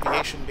J-Man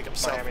Aviation, big up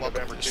self.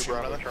 Welcome to the stream,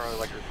 brother. Charlie, I'd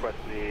like to request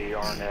the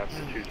RNF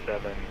to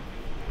 27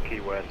 Key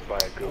West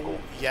via Google.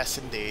 Yes,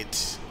 indeed.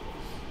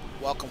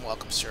 Welcome,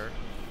 welcome, sir.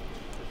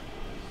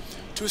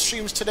 2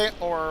 streams today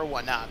or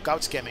what? Nah,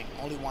 Gouts Gaming.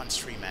 Only 1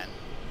 stream, man.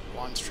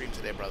 1 stream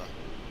today, brother.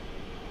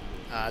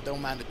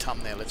 Don't mind the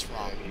thumbnail, it's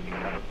wrong.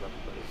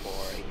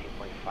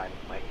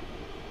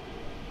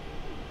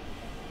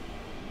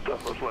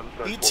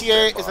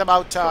 ETA is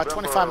about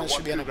 25 minutes,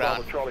 should be on the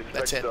ground.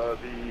 That's it.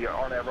 The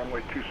RNAV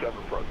runway 27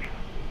 approach.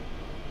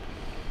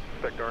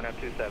 Expect RNAV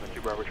 27,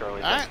 2 Bravo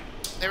Charlie. Alright,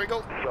 there we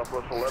go.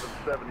 Southwest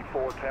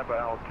 1174, Tampa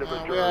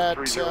altimeter. We're at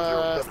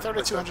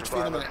 3,200 feet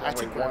a minute. I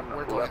think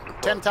we're going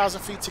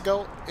 10,000 feet to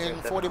go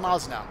in 40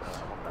 miles now.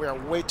 We are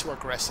way too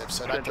aggressive,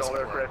 so that doesn't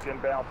aircraft work.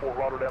 inbound Fort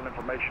Lauderdale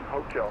Information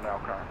Hotel now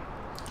current.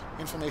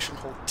 Information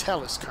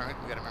Hotel is current.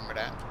 We gotta remember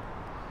that.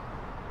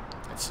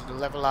 Let's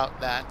level out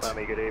that.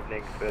 Miami, good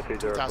evening.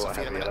 2,000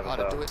 feet a minute. How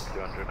to do it.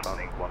 200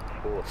 climbing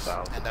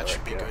 14,000. And that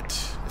should be good.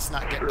 Let's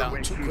not get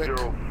down too quick.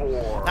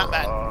 204. Not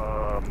bad.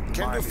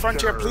 Can you do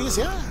Frontier, please?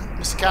 Yeah.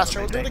 Mr.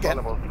 Castro, we'll do it again.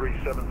 Level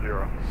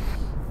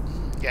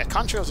 370. Yeah,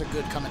 contrails are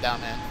good coming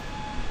down, man.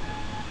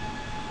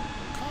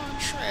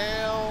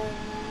 Contrails.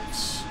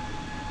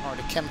 Or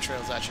the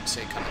chemtrails, I should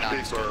say, coming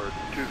down. Seabird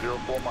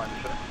 204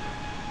 minus 6.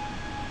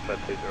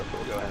 That's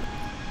 204, go ahead.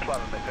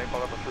 Climb and maintain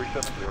level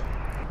 370.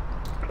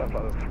 Climb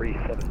level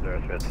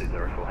 370,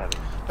 204 heavy.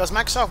 Does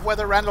Microsoft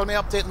Weather randomly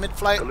update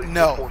mid-flight?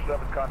 No.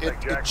 It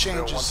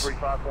changes.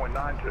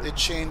 It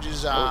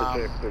changes.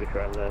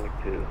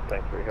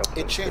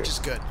 It changes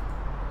good.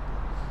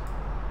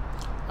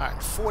 All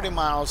right, 40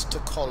 miles to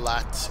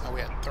Colat. Oh,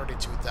 we at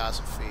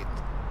 32,000 feet.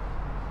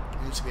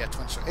 We need to be at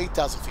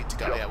 8,000 feet to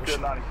go. Yeah, we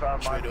should do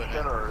it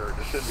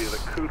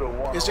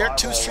now. Is there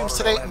 2 streams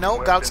today? No,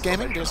 Gauks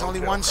Gaming. There's only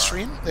 1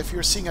 stream. If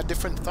you're seeing a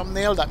different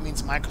thumbnail, that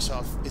means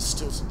Microsoft is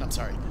still. I'm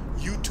sorry,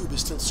 YouTube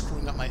is still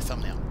screwing up my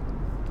thumbnail.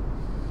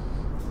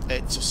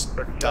 It's just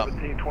dumb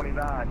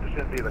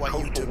what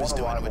YouTube is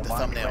doing with the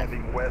thumbnail.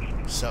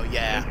 So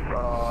yeah,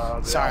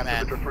 sorry,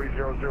 man.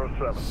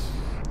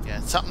 Yeah,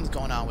 something's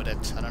going on with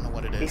it. I don't know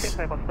what it is.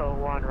 American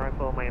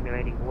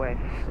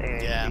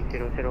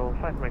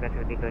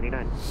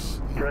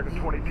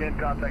 2010,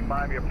 contact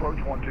Miami approach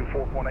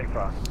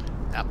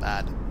 124.85. Not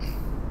bad.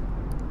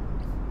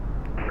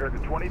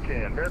 American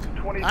 2010, American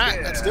 2010. All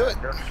right, let's do it.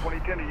 American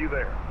 2010, are you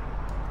there?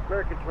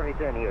 American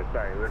 2010 here,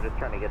 sorry, we're just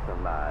trying to get some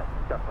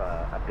stuff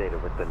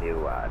updated with the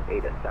new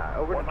ADA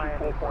style. Over to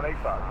Miami on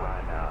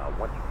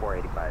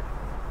 124.85.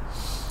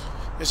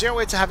 Is there a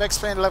way to have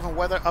X-Plane 11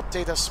 weather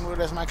update as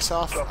smooth as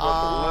Microsoft?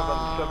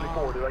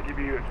 1174. Did I give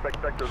you expect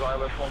vectors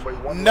ILS runway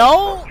 1?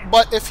 No,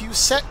 but if you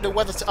set the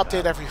weather to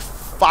update every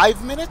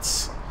 5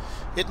 minutes,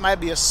 it might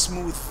be a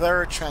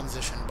smoother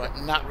transition, but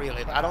not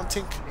really. I don't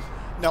think...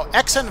 No,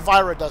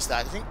 X-Enviro does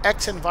that. I think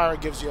X-Enviro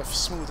gives you a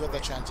smooth weather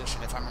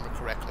transition, if I remember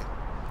correctly.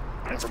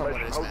 That's probably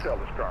what it is, man.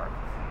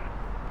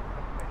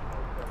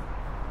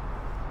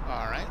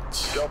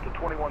 Alright. Delta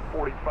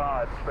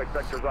 2145, expect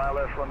vectors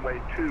ILS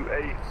runway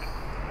 28.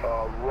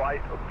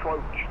 Right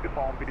approach, the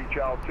Palm Beach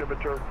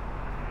altimeter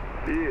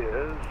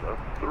is a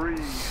 3.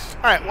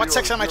 Alright, what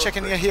section am I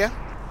checking here?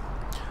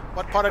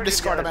 What part of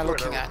Discord am I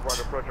looking at? Right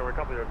approach over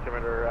company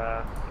altimeter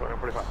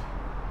 2145.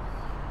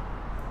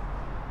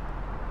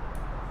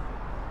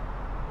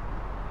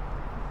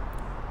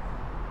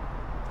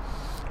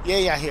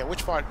 Yeah, here.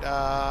 Which part?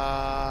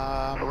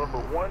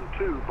 November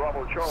 1-2,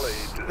 Bravo Charlie.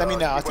 Let me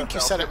know. I think you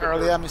said it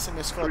earlier. I'm missing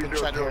this chat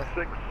here.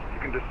 You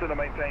can descend and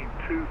maintain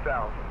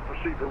 2,000.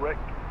 Proceed direct.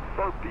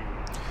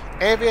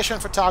 Aviation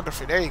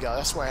photography. There you go.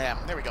 That's where I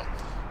am. There we go.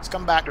 Let's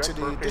come back to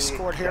the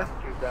Discord here.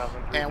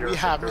 And we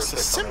have Mr.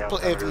 Simple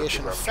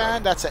Aviation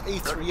Fan. That's an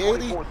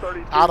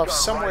A380 out of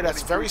somewhere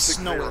that's very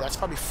snowy. That's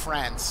probably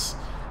France.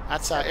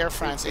 That's Air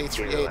France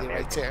A380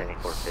 right there.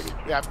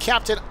 We have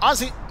Captain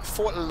Ozzy,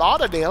 Fort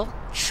Lauderdale,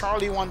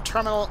 Charlie 1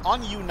 Terminal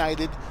on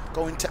United,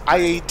 going to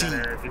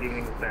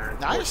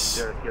IAD.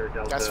 Nice.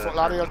 That's Fort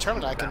Lauderdale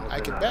Terminal. I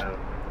can bet.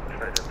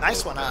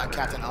 Nice one,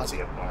 Captain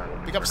Ozzy.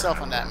 Pick up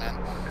yourself on that, man.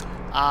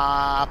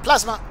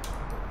 Plasma.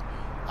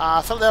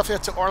 Philadelphia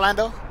to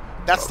Orlando.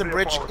 That's the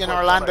bridge in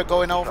Orlando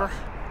going over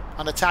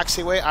on the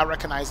taxiway. I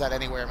recognize that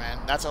anywhere, man.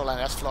 That's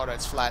Orlando. That's Florida.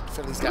 It's flat.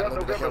 Philly's got a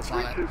little bit of hills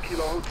on it.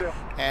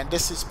 And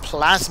this is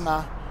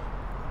Plasma.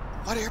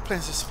 What airplane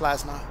is this,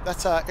 Plasma?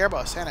 That's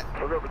Airbus, ain't it?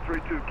 November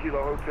 32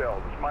 Kilo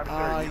Hotel.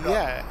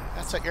 Yeah,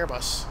 that's an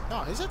Airbus.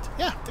 No, is it?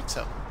 Yeah, I think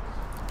so.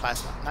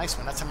 Plasma. Nice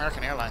one. That's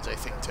American Airlines, I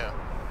think, too.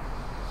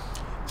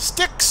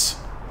 Sticks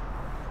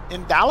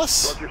in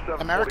Dallas,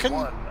 American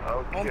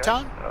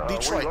hometown,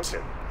 Detroit,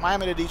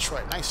 Miami to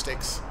Detroit. Nice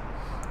Sticks.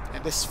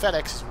 And this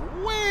FedEx is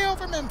way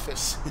over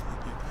Memphis.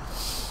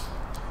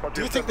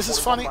 Do you think this is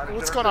funny?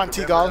 What's going on,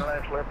 T-Gull?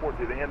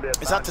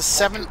 Is that the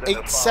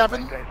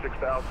 787?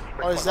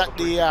 Or is that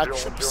the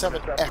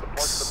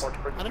 777X?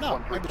 I don't know.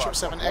 Maybe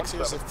 777X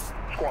is a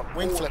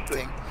wing flip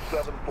thing.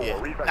 Yeah,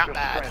 not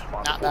bad.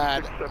 Not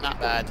bad. Not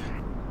bad.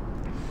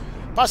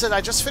 Boss said,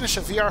 I just finished a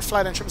VR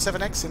flight on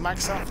 777X in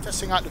Microsoft,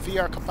 testing out the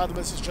VR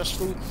compatibility. Just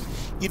flew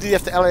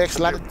EDF to LAX,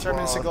 landed 10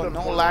 minutes ago,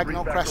 no lag,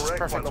 no crashes,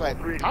 perfect flight.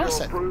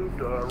 Awesome.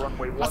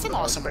 That's some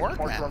awesome work,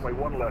 man.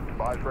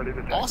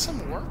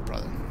 Awesome work,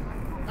 brother.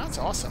 That's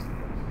awesome.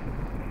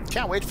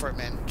 Can't wait for it,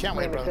 man. Can't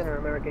wait, brother.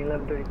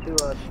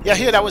 Yeah,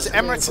 here, that was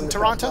Emirates in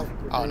Toronto.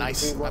 Oh,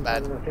 nice. My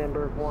bad.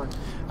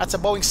 That's a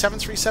Boeing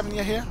 737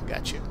 you here?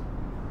 Got you.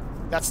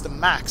 That's the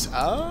MAX.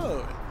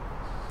 Oh.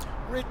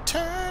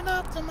 Return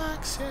of the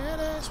MAX, here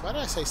it is. Why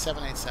did I say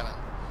 787?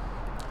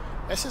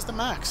 This is the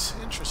MAX.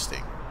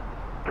 Interesting.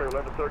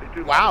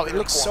 Wow, it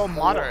looks so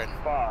modern.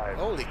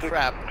 Holy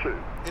crap.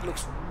 It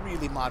looks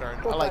really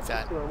modern. I like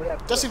that.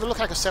 Doesn't even look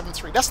like a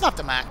 7.3. That's not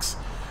the MAX.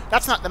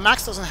 That's not, the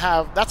MAX doesn't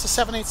have, that's a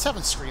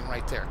 787 screen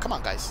right there. Come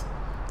on, guys.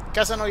 You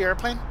guys don't know your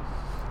airplane?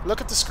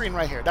 Look at the screen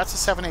right here. That's the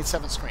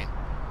 787 screen.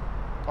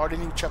 Or the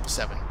new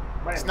 777.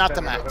 It's not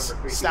the MAX.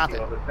 Stop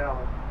it.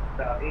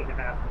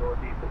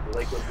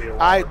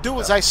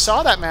 I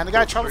saw that, man. The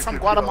guy traveled from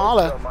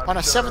Guatemala on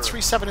a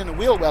 737 in a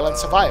wheel well and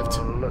survived.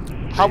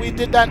 How he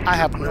did that, I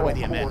have no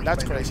idea, man.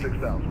 That's crazy.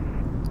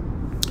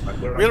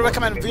 Really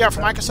recommend VR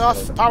for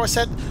Microsoft. Power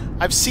set.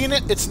 I've seen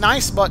it. It's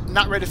nice, but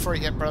not ready for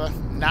it yet, brother.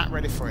 Not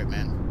ready for it,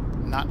 man.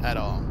 Not at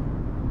all.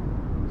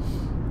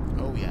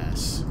 Oh,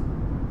 yes.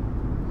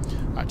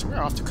 Alright, so we're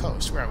off the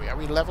coast. Where are we? Are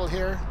we level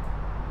here?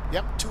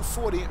 Yep,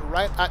 240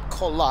 right at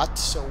Colot,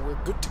 so we're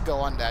good to go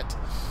on that.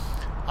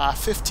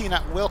 15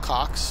 at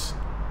Wilcox.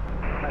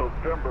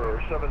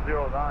 November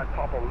 709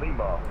 Papa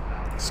Lima.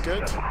 It's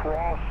good.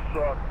 Cross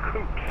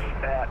Coops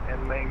at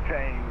and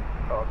maintain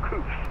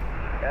Coops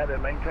at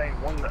and maintain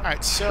 1.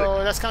 Alright,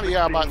 so that's going to be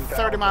about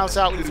 30 miles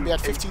out. We need to be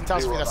at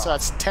 15,000 feet, so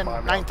that's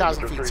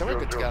 9,000 feet, so we're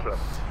good to go.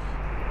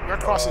 Your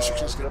cross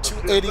instruction is good.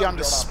 280 on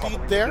the speed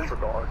there.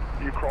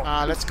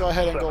 Let's go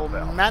ahead and go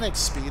manage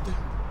speed.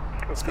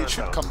 Speed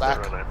should come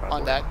back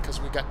on that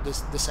because we got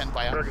this descent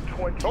via.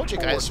 Told you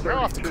guys, we're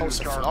off the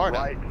coast of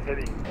Florida.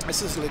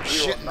 This is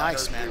legit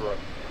nice, man.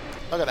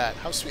 Look at that.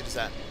 How sweet is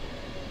that?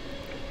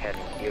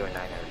 Heading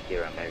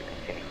 0900 American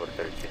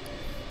 2432.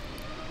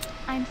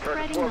 I'm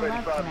spreading the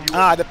love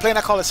tonight. The plane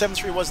I call it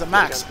 73 was the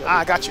MAX.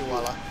 I got you,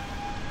 Walla.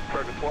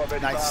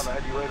 Nice.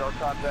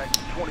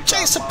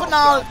 Jason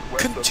Penal,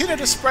 continue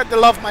to spread the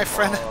love, my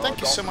friend. Thank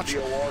you so much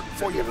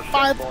for your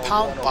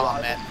 5-pound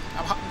bomb, man.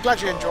 I'm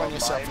glad you're enjoying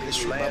yourself in this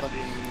stream, brother.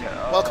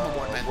 Welcome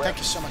aboard, man. Thank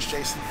you so much,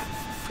 Jason.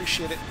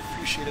 Appreciate it,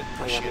 appreciate it,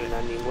 appreciate it.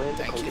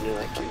 Thank you,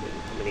 thank you.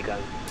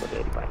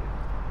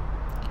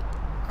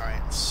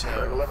 Alright, so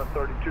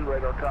 1132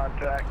 radar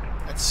contact.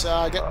 Let's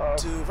get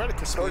to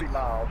vertical speed. 30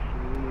 miles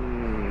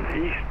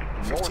east,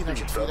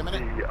 1,500 feet a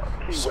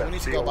minute. So we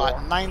need to go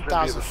about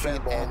 9,000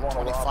 feet and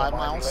 25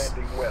 miles.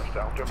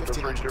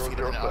 1,500 feet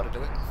a minute ought to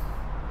do it.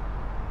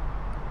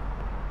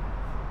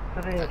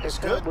 That is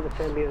good.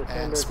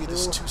 And speed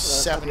is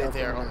 270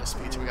 there on the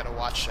speed, so we gotta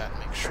watch that and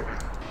make sure.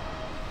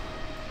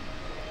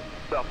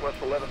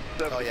 Southwest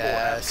 1174. Oh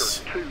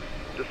yes.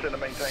 Descend to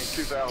maintain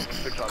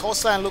 2,600.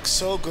 Coastline looks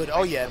so good.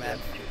 Oh yeah, man.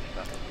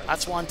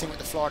 That's one thing with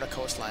the Florida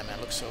coastline, man.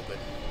 Looks so good.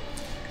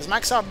 Is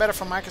Microsoft better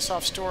for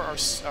Microsoft Store or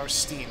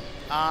Steam?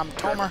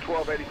 Tomer,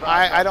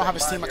 I don't have a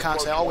Steam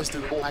account, so I always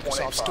do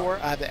Microsoft Store.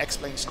 I have the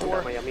X-Plane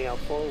Store.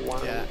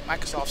 Yeah,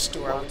 Microsoft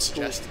Store I would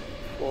suggest.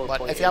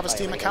 But if you have a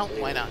Steam account,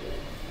 why not?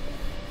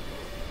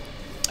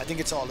 I think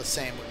it's all the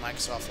same with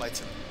Microsoft Flight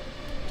Sim,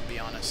 to be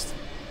honest.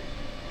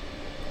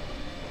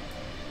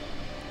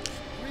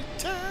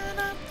 Return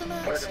of the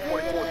Max.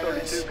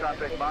 2432,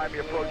 contact Miami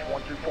approach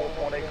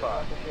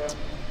 124.85.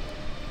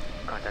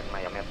 Contact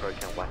Miami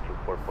approach on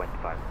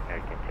 124.5,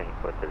 American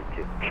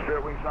 2432.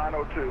 Spirit Wings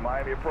 902,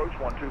 Miami approach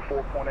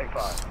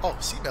 124.85. Oh,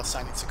 seatbelt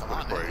sign needs to come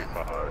on.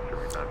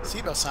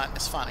 Seatbelt sign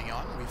is finally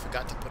on. We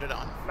forgot to put it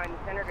on.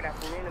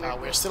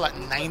 We're still at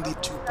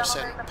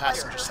 92%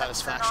 passenger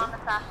satisfaction,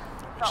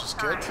 which is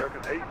good.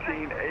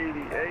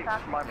 1888.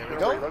 There we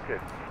go.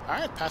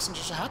 Alright,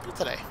 passengers are happy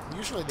today.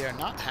 Usually they're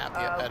not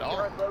happy at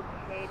all.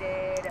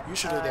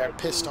 Usually they're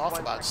pissed off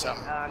about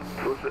something.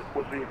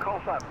 Was the call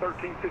sign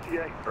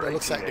 1358? It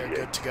looks like they're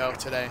good to go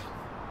today.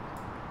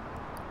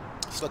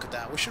 Let's look at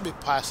that. We should be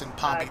passing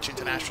Palm Beach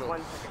International.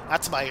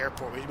 That's my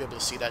airport. We should be able to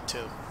see that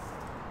too.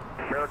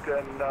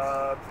 American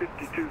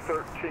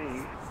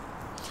 5213.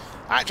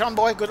 Alright, John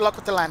Boy, good luck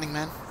with the landing,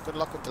 man. Good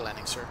luck with the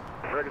landing, sir.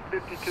 American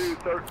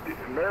 5230,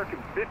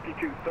 American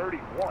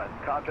 5231,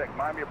 contact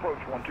Miami approach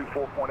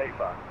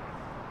 124.85.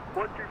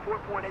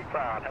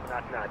 124.85, have a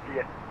nice night, see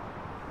ya.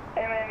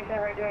 Hey, Miami,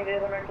 how are you doing? This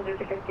is American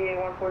 258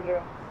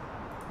 140.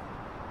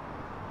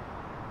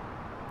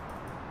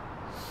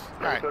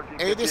 Alright,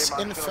 ADIS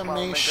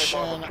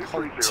information,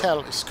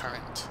 hotel is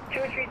current.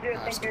 232,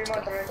 thank you very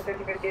much, American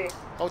 258.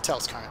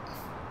 Hotel's current.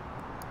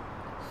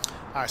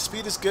 Our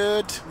speed is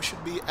good. We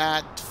should be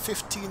at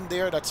 15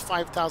 there. That's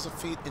 5,000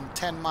 feet in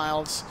 10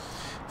 miles,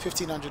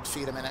 1,500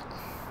 feet a minute.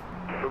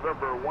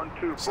 November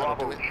 12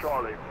 Bravo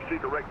Charlie,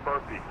 proceed direct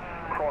Burpee.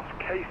 Cross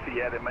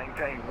Casey at and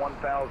maintain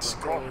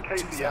 1,000. Cross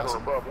Casey at or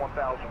above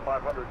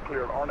 1,500.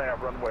 Cleared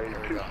RNAV runway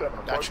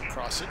 27. That should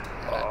cross it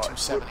at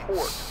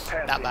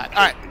 270. Not bad.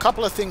 All right, a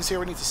couple of things here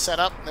we need to set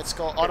up. Let's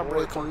go auto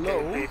brake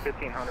low.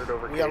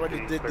 We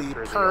already did the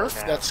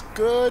perf. That's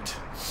good.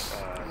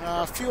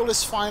 Fuel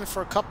is fine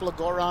for a couple of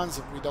go-rounds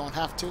if we don't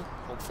have to.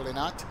 Hopefully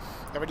not.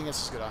 Everything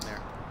else is good on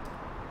there.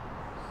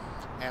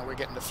 And we're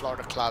getting the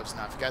Florida clouds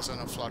now. If you guys don't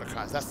know Florida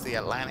clouds, that's the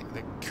Atlantic,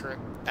 the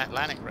current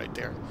Atlantic right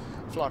there.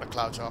 Florida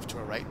clouds off to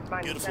our right.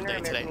 Beautiful day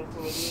today.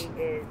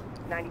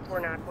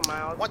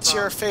 What's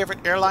your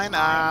favorite airline?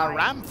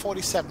 Ram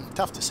 47.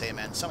 Tough to say,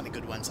 man. So many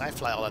good ones. I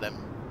fly all of them.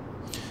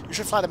 You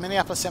should fly to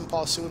Minneapolis-St.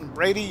 Paul soon.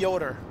 Brady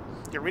Yoder.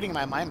 You're reading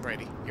my mind,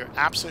 Brady. You're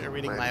absolutely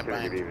reading my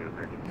mind.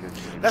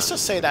 Let's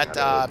just say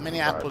that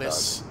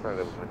Minneapolis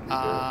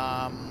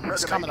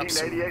is coming up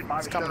soon.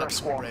 It's coming up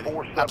soon, Brady.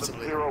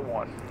 Absolutely.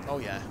 Oh,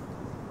 yeah.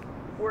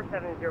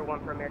 4701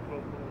 for American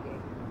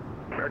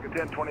 1888. American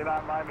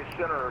 1029 Miami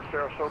Center,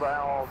 Sarasota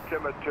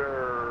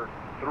altimeter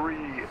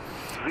 30.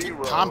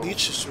 Palm Beach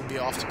should be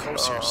off the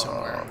coast here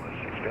somewhere.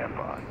 Stand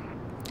by.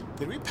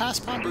 Did we pass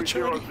Palm Beach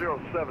already?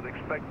 3007,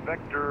 expect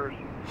vectors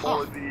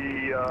for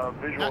the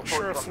visual. Not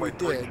sure if we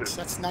did.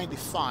 That's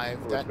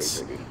 95.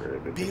 That's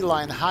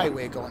Beeline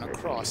Highway going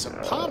across. So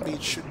Palm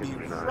Beach should be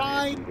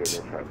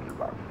right.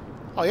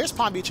 Oh, here's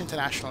Palm Beach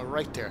International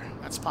right there.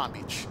 That's Palm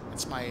Beach.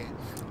 That's my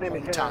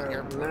hometown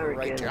airport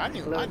right there. I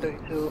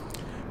knew.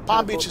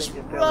 Palm Beach is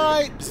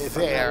right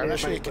there. I'm not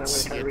sure you can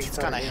see it. It's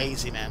kind of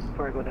hazy, man.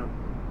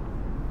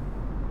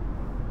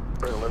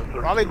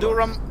 Raleigh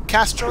Durham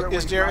Castro,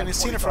 is there any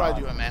scene for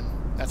Raleigh Durham, man?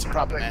 That's a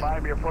problem, man.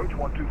 Miami approach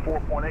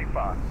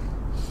 124.85.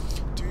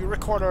 Do you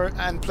record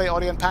and play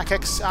audio in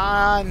PACX?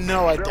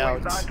 No, I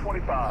don't.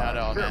 Not at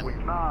all,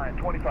 man.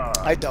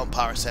 I don't,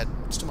 Power Set.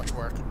 It's too much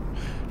work.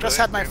 Just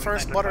had my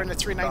first butter in the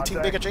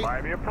 319 Bigger G.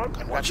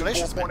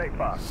 Congratulations, man.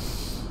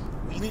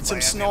 We need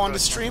some snow on the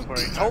stream.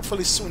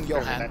 Hopefully soon,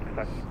 Johan.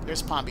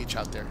 There's Palm Beach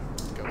out there.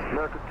 Go.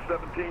 American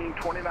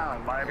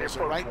 1729, Miami There's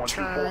a approach right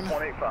turn.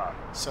 124.85.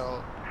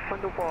 So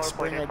let's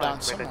bring her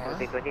down some more.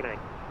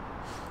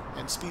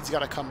 And speed's got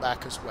to come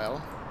back as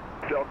well.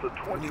 Delta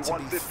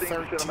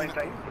 2115 to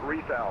maintain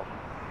 3,000.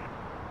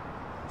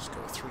 Let's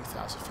go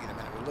 3,000 feet a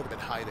minute. We're a little bit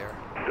high there.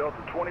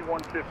 Delta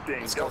 2115.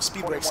 Let's go.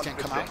 Speed brakes can't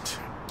come out.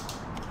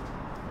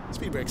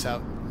 Speed brakes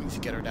out. We need to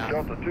get her down.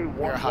 Delta 2115.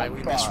 We're high.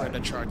 We misread the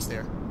charts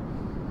there.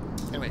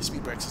 Anyway,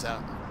 speed brakes is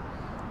out.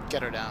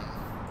 Get her down.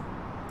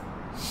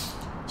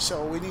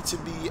 So we need to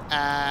be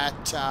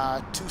at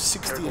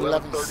 260,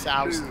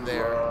 11,000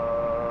 there.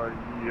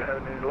 You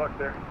having any luck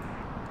there?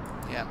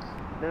 Yeah.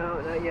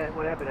 No, not yet.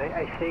 What happened?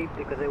 I saved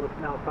it because it was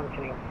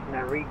malfunctioning, and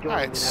I rejoined.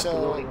 Alright, so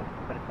loading,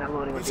 but it's not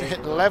loading we need to again.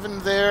 hit 11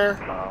 there,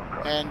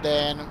 and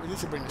then we need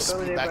to bring the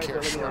speed back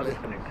here shortly.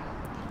 No,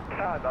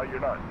 you're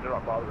not. They're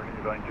not bothering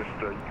anything. Just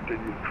you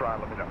continue to try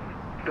and let me know.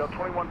 Delta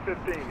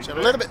 2115. So a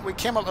little bit, we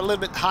came up a little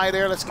bit high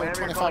there. Let's go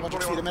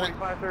 2,500 feet a minute.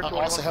 That'll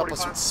also help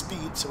us with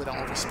speed, so we don't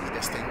overspeed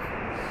this thing.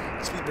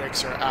 Speed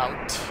brakes are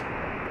out.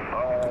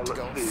 Good to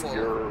go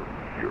full.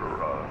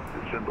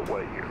 It's in the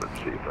way here. Let's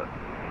see if that.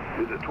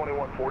 Is it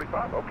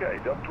 2145? Okay,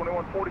 Delta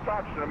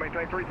 2145, so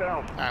maintain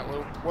 3,000. Alright,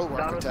 we'll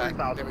work with that.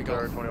 There we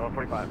go.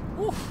 2145.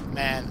 Oof,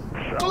 man.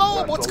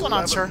 Globe, what's going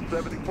on, sir?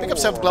 Pick up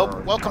yourself,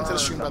 Globe. Welcome to the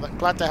stream, brother.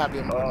 Glad to have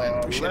you, man.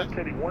 Appreciate it.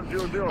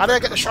 How did I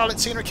get the Charlotte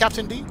scenery,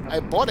 Captain D?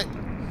 I bought it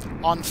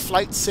on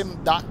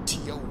flightsim.to.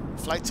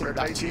 Flightsim.to.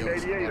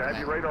 1988, I have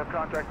your radar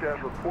contact as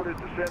reported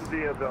to send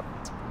via the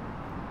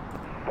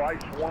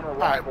Vice 1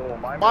 arrival.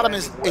 Right. Bottom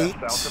is 8.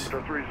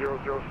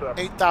 3007.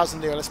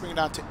 8,000 there. Let's bring it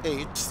down to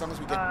 8. As long as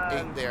we get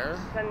 8 there.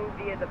 Send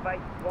via the Vice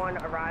 1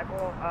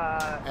 arrival.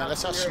 And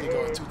let's actually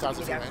go with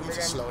 2,000 feet. I need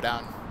to slow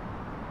down.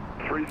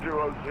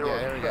 3007. Yeah,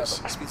 there he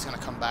goes. Speed's going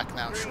to come back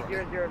now shortly.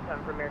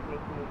 3007 for American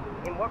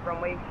 18. In what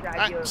runway should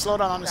I Alright, slow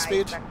down on the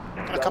speed.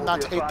 Going to come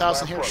down to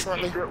 8,000 here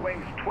shortly. Spirit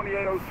wings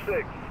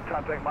 2806.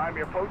 Contact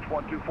Miami approach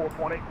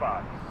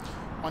 124.85.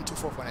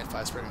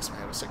 124.85, Spirit wings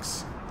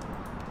 2806.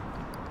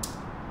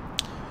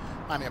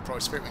 Miami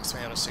approach, Spirit wings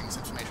 2806,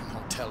 information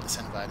hotel,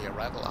 descend via the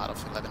arrival out of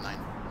 11.9.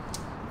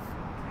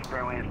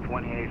 Spirit wings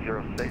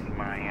 2806,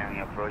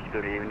 Miami approach,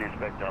 good evening,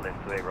 inspect all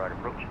S2A right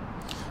approach.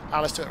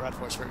 Let's do it right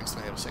for Spirit wings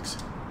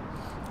 2806.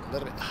 A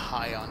little bit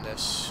high on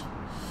this.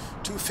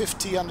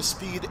 250 on the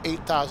speed,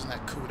 8,000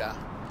 at CUDA.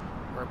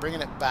 We're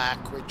bringing it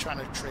back. We're trying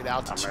to trade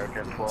altitude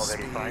and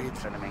speed.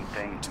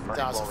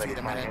 2,000 feet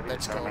a minute.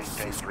 Let's go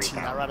 15.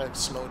 I'd rather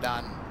slow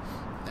down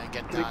than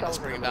get down. Let's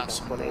bring it down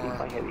some more.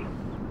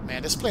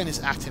 Man, this plane is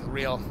acting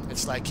real.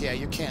 It's like, yeah,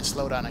 you can't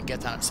slow down and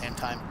get down at the same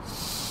time.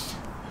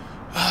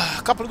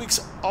 A couple of weeks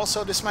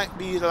also, this might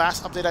be the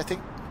last update, I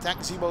think.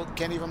 Tank Zebo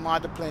can't even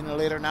mod the plane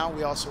later now.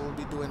 We also will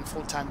be doing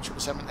full-time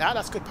 777. Ah,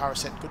 that's good, Power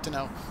Set. Good to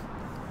know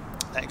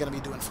that you're going to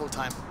be doing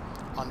full-time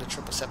on the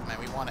 777, man.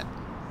 We want it.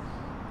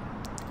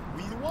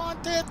 We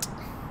want it!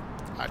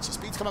 Alright, so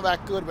speed's coming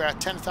back good. We're at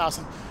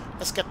 10,000.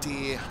 Let's get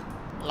the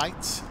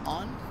lights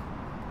on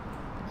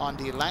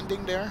the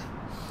landing there.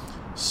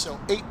 So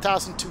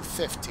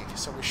 8,250.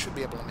 So we should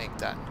be able to make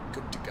that.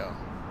 Good to go.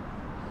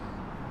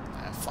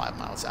 5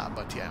 miles out,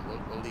 but yeah,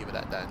 we'll leave it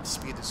at that.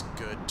 Speed is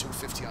good.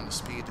 250 on the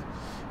speed.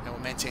 And we'll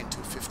maintain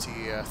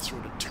 250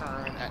 through the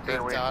turn at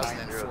 8,000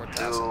 and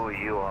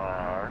 4,000. You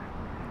are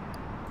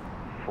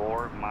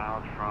 4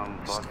 miles from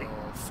Bucky.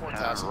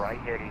 4,000. Right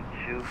heading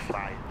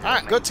 25.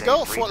 Alright, good to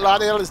go. Fort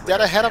Lauderdale is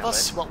dead ahead of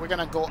us, but we're going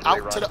to go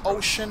out to the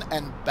ocean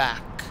and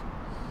back.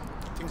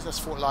 I think that's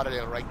Fort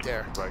Lauderdale right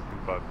there.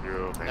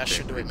 That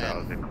should do it,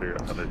 man.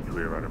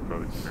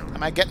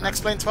 Am I getting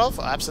next plane 12?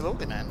 Oh,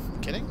 absolutely, man.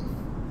 Kidding?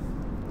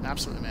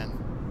 Absolutely, man.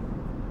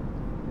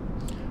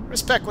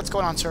 Respect, what's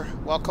going on, sir?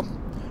 Welcome.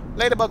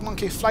 Ladybug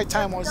Monkey, flight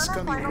time was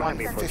going to be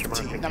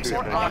 1:15. I'm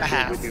sorry,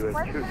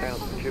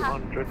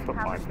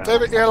 1.5.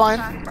 Favorite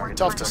airline?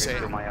 Tough to say.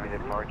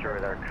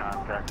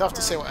 Tough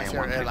to say what my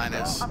favorite airline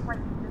is.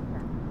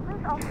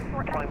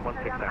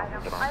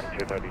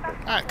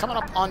 Alright, coming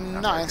up on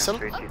 9, so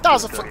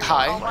 1,000 foot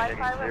high,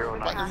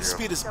 but the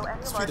speed is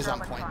on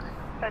point.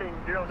 Heading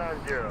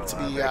 090. To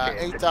be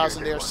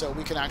 8,000 there, so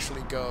we can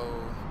actually go.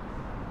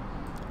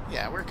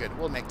 Yeah, we're good.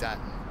 We'll make that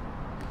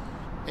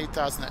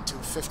 8,000 at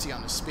 250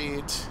 on the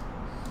speed,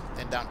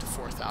 then down to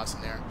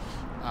 4,000 there.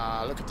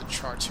 Look at the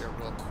charts here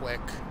real quick.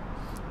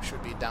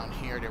 Should be down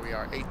here. There we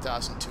are,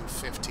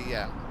 8,250.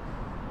 Yeah.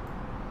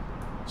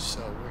 So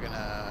we're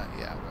gonna,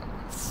 yeah,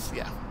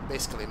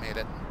 basically made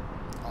it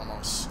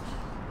almost.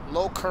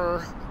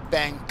 Loker,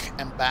 bank,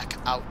 and back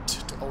out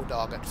to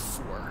ODOG at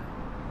 4.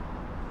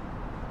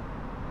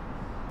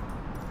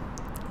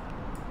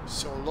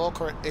 So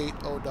Loker at 8,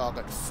 ODOG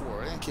at 4.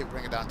 We're gonna keep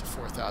bringing it down to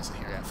 4,000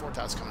 here. Yeah,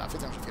 4,000 coming out.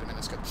 1,500 feet a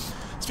minute is good.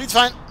 Speed's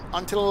fine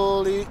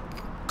until the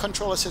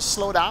controller says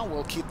slow down.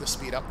 We'll keep the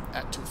speed up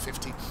at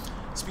 250.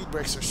 Speed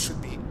brakes should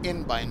be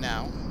in by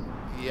now.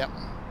 Yep.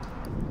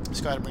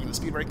 Let's go ahead and bring in the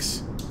speed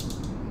brakes.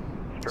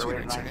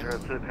 Speedway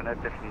 902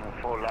 connected from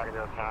Fort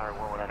Lauderdale Tower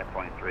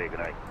 119.3. Good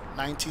night.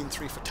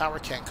 19.3 for tower,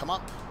 can't come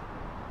up.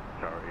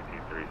 Tower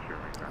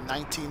 18.3.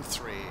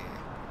 19.3.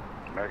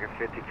 American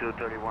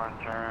 5231,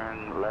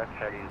 turn left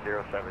heading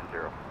 070.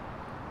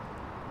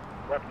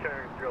 Left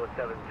turn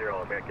 070,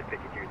 American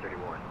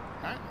 5231.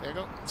 Alright, there you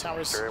go.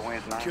 Towers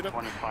queued up.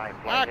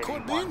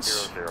 Code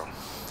beans.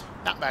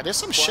 Not bad. There's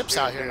some ships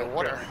out here in the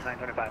water.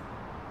 925.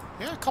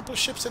 Yeah, a couple of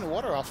ships in the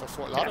water off of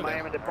Fort Lauderdale.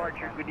 Miami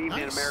departure. Good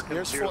evening, Nice. American.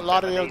 There's Fort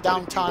Lauderdale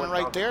downtown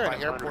right there,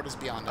 and the airport is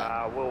beyond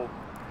that. We'll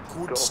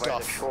Good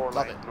stuff.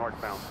 Love it.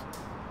 Northbound.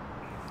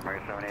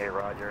 American 78,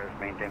 Roger.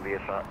 Maintain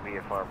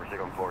VFR for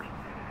signal course.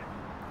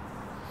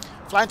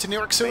 Flying to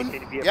Newark soon?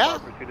 Yeah,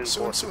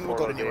 soon we'll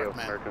go to Newark,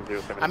 man.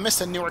 I missed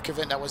the Newark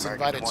event that was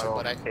invited to,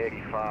 but I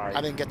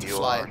didn't get to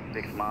fly.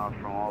 6 miles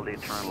from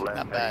Aldi, turn left.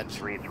 Not bad.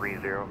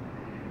 330.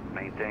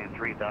 Maintain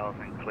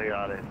 3,000. Clear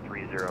out at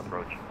 30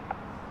 approach.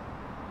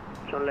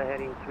 Chole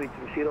heading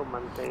 330,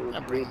 maintain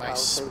 3,000. Bring my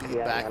speed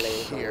back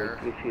here.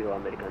 30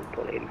 American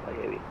 1285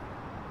 heavy.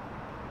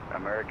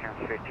 American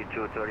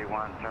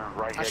 5231, turn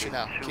right. Actually,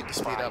 no, keep the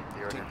speed up.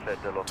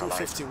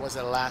 250 was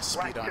the last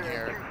speed on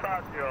here.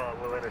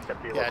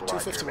 Yeah,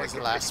 250 was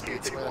the last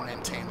speed, so we're going to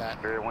maintain that.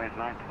 Spirit winds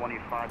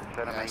 925,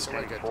 descend and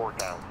maintain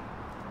 4,000.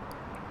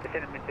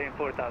 Descend and maintain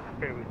 4,000,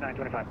 Spirit winds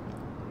 925.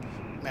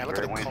 Man, look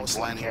at the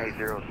coastline here.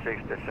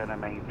 2806, descend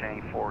and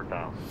maintain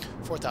 4,000.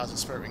 4,000,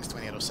 Spirit wings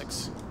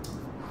 2806.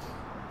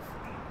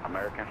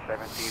 American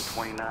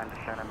 1729,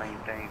 descend and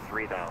maintain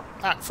 3,000.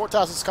 Alright,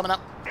 4,000 is coming up.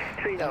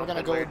 And we're going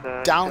to go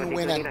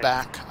downwind and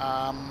back.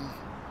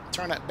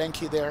 Turn that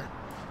banky there.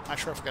 Not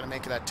sure if we're going to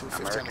make it at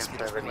 250 on the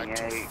speed of like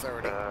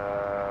 230.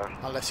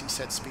 Unless he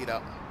said speed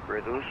up.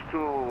 Reduce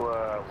to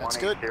that's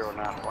good.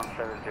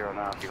 170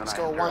 knots. Let's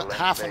go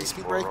half on the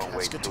speed brake.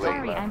 That's good to go.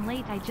 Sorry, I'm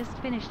late. I just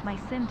finished my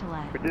sim to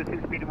left.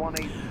 Reducing speed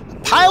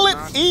 18. Pilot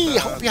E!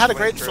 Hope you had a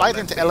great flight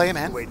into LA,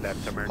 man.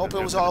 Hope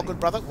it was all good,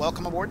 brother.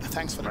 Welcome aboard.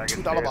 Thanks for the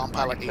 $2 bomb,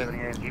 Pilot E.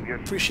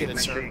 Appreciate it,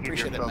 sir.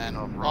 Appreciate it, man.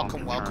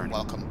 Welcome, welcome,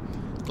 welcome.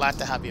 Glad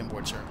to have you on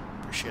board, sir.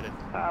 Appreciate it.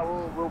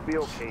 We'll be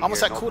okay.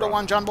 Almost at Kuda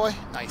 1, John Boy.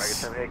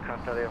 Nice. Alright,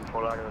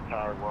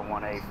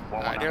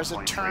 there's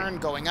a turn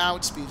going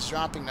out. Speed's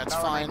dropping. That's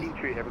fine.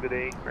 Have a good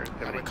day.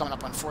 And we're coming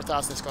up on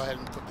 4,000. Let's go ahead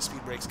and put the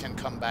speed brakes can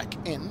come back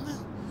in.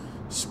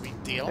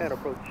 Sweet deal.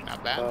 Approach.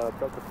 Not bad.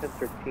 Delta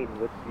 1013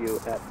 with you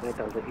at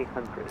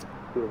 9,800.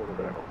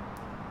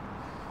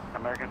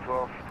 American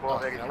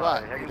 1285. You know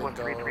what? We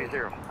didn't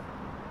go.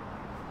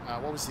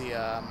 What was the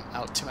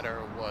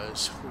altimeter?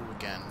 Was who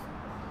again?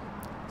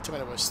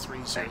 Altimeter was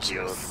 3003. Thank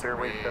you.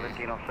 Fairway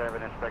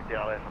 1707. Inspect the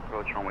ILS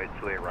approach runway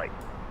 28 right.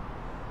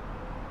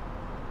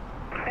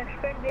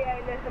 Expect the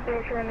ILS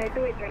approach runway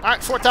 28 right.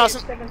 Alright,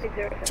 4,000.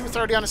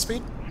 230 on the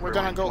speed. We're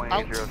going to go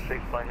out. 06,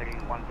 flight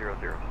heading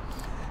 100.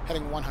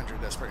 Heading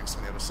 100. That's bringing us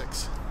to the other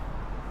 6.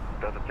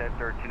 Delta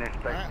 1013.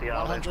 Expect the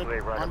ILS 100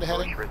 28 right on the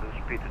approach. heading. Reduce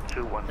speed to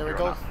 210. Here we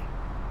go.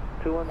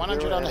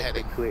 100 on the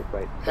heading.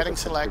 Heading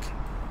select.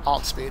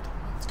 Alt speed.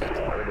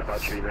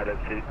 Departure United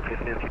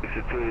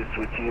 1562 is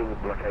with you,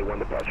 Block A1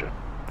 departure.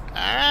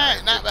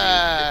 Alright, not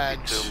bad.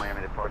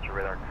 Miami departure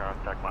radar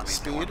contact.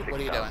 Speed, what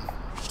are you doing?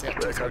 Stay up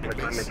to 30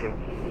 please.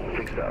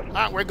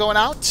 Alright, we're going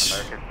out.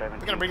 We're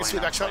going to bring the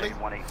speed back shortly.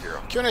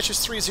 QNH is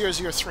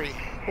 3003.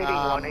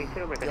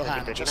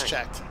 Johan, just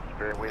checked.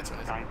 Spirit with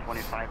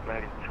 925,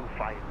 flight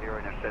 250,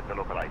 intercept the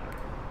localizer.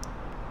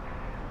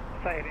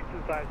 Flight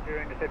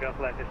 250, intercept the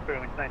localizer,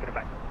 Spirit with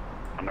 925.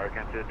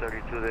 American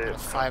 232 there.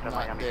 5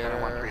 knot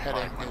there.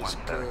 Heading is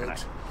good.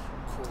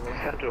 Cool.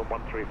 Center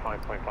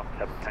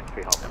 135.17, thanks for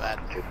your help. Not bad.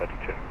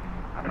 232.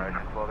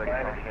 American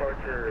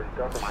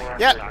 1285.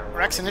 Yeah,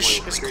 Rexon,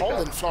 it's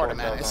cold in Florida,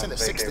 man. It's in the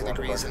 60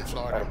 degrees in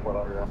Florida.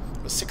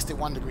 It was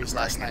 61 degrees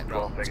last night,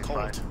 bro. It's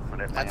cold.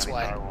 That's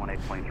why.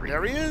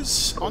 There he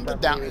is on the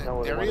down.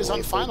 There he is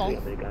on final.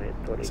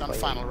 It's on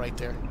final right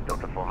there.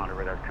 Delta 400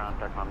 radar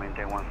contact. I'll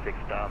maintain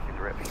 16,000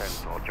 direct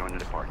descent. I'll join the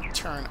departure.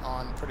 Turn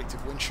on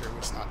predictive wind shear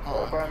was not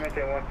on. It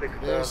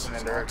is.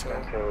 It's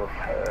auto.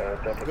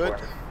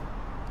 Good.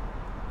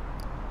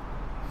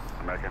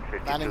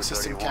 Landing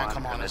system can't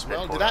come on as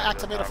well. Did I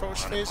activate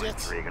approach phase yet?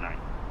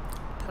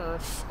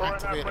 Perf.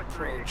 Activate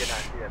approach.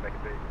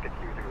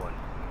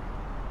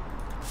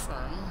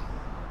 Confirm.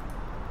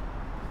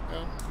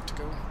 go. Good to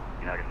go.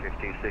 United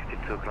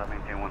 1562, climb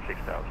maintain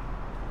 16,000.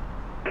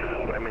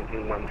 Climb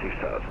maintain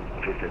 16,000,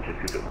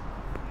 1562.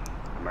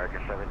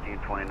 American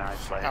 1729,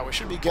 flight. We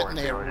should be getting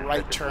a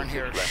right turn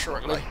here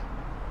shortly.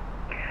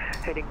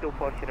 Heading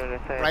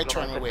 240, right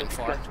turn we're waiting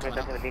for.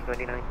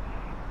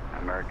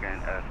 American,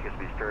 excuse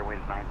me, Spirit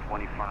winds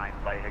 925,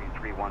 flight heading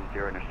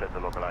 310, intercept the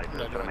localizer. I'm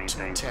going to do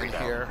 210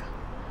 here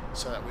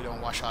so that we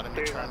don't wash out in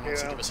the turn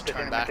once they give us a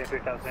turn back.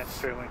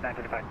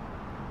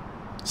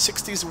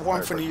 60's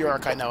warm for New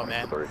York, I know,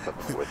 man.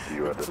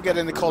 If we get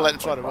into Colette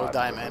and Florida, we'll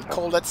die, man.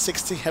 Cold at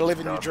 60, I live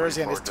in New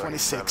Jersey and it's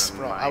 26,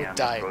 bro. I would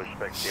die.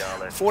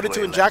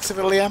 42 in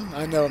Jacksonville, Liam?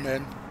 I know,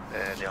 man.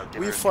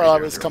 We 4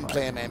 hours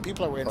complain, man.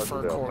 People are wearing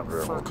fur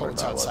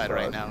coats outside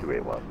right now.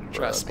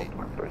 Trust me,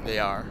 they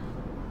are.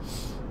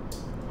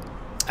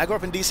 I grew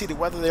up in DC. The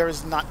weather there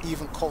is not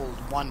even cold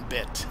one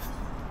bit.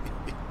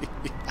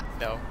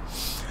 No.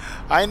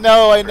 I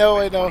know.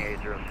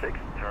 2806,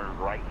 turn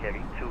right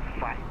heading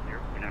 250,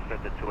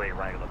 intercept the 28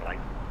 right localizer.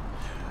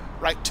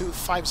 Right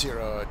 250,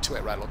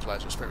 28 right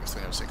localizer, Spirit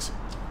 306.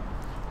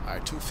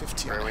 Alright,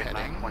 250 on the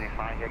heading.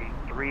 25 heading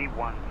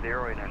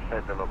 310,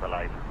 intercept the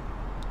localizer.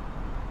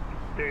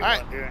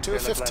 Alright,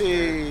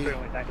 250.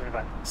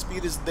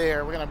 Speed is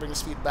there. We're going to bring the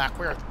speed back.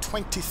 We're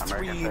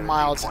 23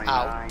 miles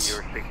out.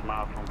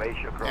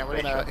 And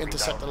we're going to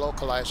intercept the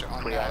localizer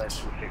on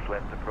that.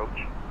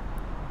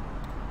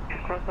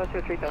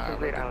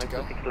 Alright, we're good to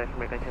go.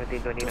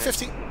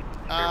 250.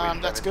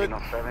 That's good.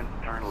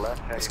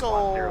 Let's go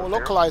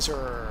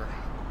localizer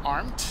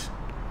armed.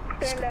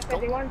 Turn left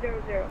heading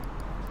 100.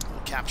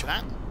 We'll capture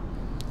that.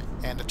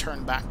 And a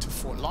turn back to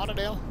Fort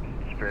Lauderdale.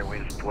 Spirit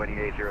winds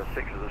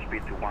 2806 is the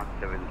speed to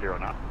 170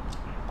 knots.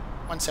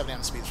 170 on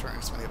the speed, Spirit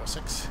winds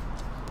 2806.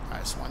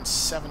 Alright, it's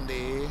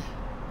 170. And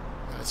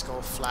let's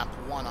go flap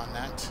 1 on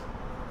that.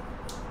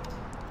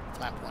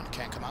 Flap 1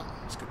 can't come out.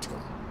 It's good to go.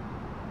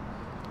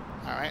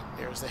 Alright,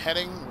 there's the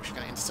heading. We're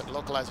going to intercept the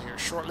localizer here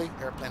shortly.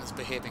 Airplane is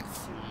behaving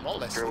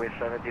flawlessly.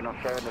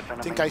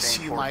 I think I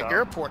see my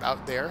airport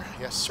out there.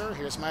 Yes, sir.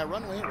 Here's my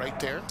runway right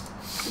there.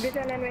 Good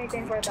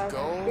to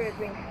go.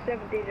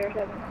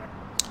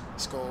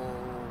 Let's go.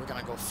 We're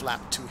going to go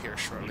flap 2 here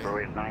shortly.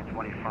 Spirit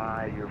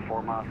 925, you're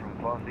 4 miles from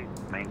Closey.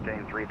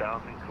 Maintain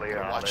 3000,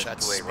 clear. Watch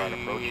that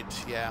speed.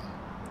 Yeah.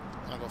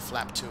 I'm going to go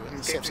flap 2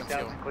 and save some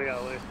fuel.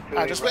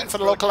 Alright, just waiting for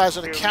the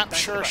localizer to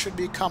capture. Should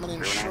be coming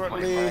in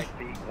shortly.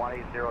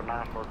 180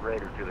 or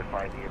greater to the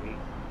 5 DME.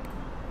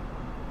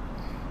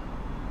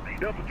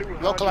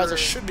 Localizer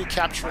should be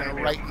capturing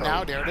right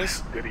now. There it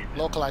is.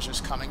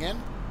 Localizer's coming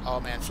in. Oh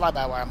man,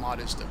 fly-by-wire mod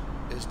is the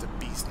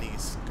beast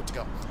knees. Good to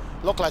go.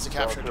 Localizer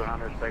captured.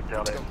 200, expect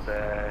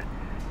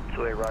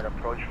to a right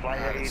approach. Fly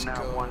heading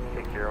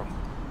 160.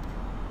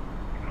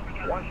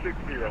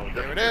 160.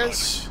 There it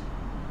is.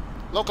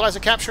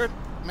 Localizer captured.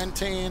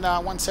 Maintain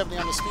 170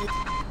 on the speed.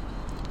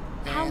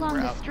 And how long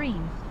the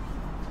stream?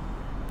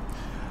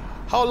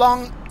 How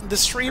long the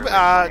stream?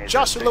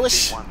 Joshua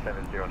Lewis.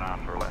 170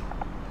 knots or less.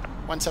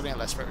 170 or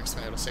less, Spirit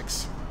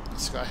 2806.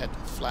 Let's go ahead,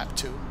 flap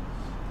 2.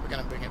 We're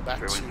going to bring it back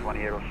to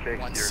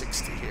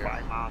 160 here.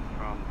 5 miles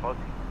from Post,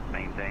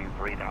 maintain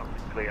 3000.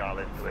 Clear all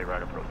this to a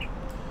right approach.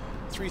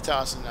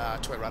 3000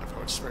 to a right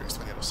approach, Spirit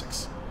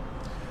 2806.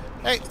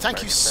 Hey,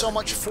 thank you so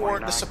much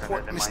for the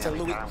support, Mr.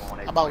 Louis.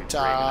 About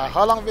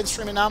how long have we been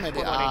streaming now?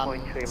 Maybe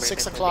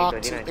 6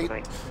 o'clock to 8,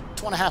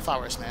 2.5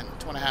 hours, man.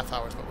 2.5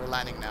 hours, but we're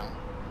landing now.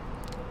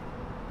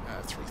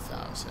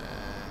 3,000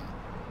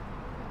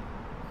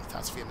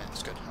 feet a minute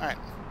is good. Alright.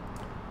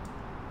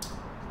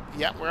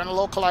 Yeah, we're on a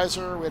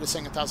localizer. We're just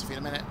saying 1,000 feet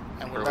a minute,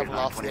 and we're level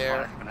off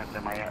there.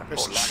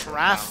 There's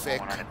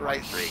traffic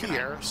right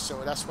here,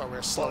 so that's why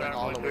we're slowing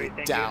all the way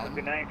down.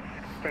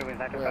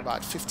 We're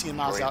about 15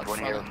 miles out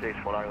from it.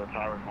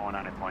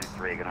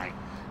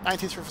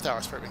 19.3 for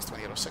tower, Spirit wings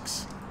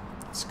 2806.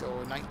 Let's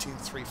go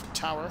 19.3 for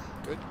tower.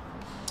 Good.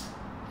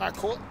 Alright,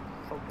 cool.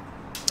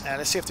 And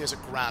let's see if there's a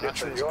ground. Not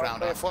sure there's a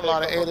ground. Fort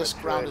Lauderdale, this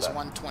ground is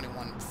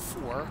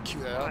 121.4.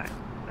 Cue that up.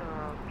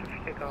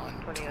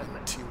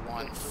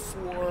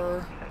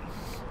 121.4.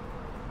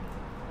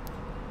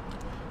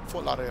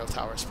 Fort Lauderdale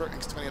Tower, Spirit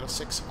wings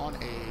 2806 on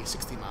a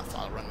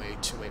 60-mile runway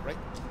 28 right.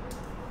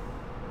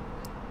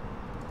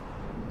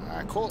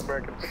 Alright, cool.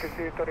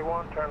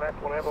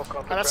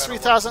 That's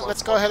 3,000.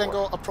 Let's go ahead and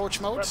go approach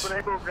mode.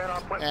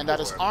 And that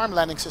is arm.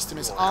 Landing system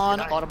is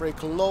on. Auto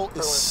brake low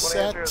is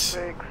set.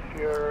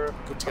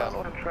 Good to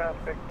go.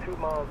 Traffic 2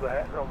 miles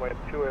ahead, runway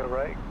 28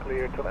 right,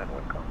 clear to land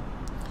when come.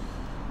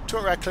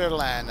 28 right, clear to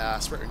land.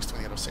 Spirit wings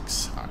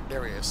 2806. Alright,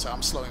 there he is. So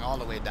I'm slowing all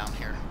the way down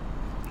here.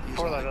 He's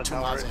only 2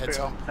 miles ahead.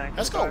 So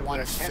let's go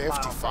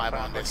 155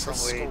 on this.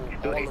 Let's go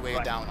all the way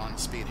down on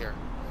speed here.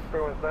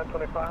 We're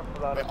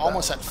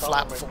almost at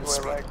flap full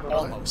speed,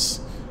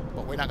 almost.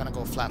 But we're not going to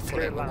go flat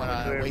footed. We're going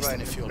to waste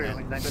any fuel,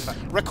 man.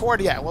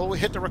 Record, yeah. Well, we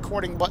hit the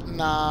recording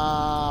button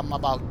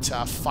about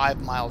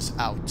 5 miles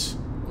out.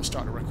 We'll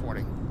start the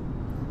recording.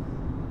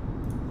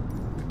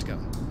 Good to go.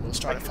 We'll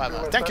start at 5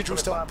 miles. Thank you, Drew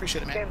Still.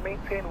 Appreciate it, man.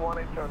 Maintain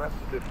 1 turn up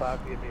to 5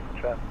 DME for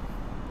traffic.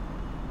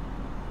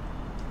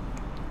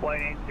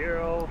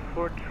 180,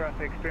 Ford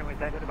traffic, streaming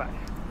 925.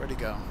 Where'd he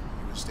go?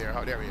 He was there.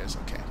 Oh, there he is.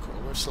 Okay, cool.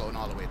 We're slowing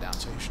all the way down,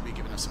 so he should be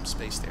giving us some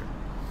space there.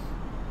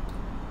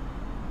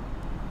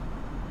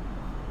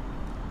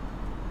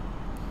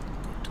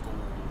 Good to go.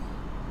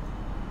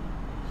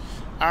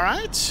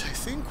 Alright, I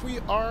think we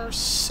are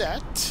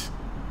set.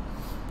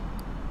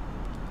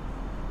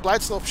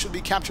 Glide slope should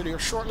be captured here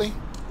shortly.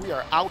 We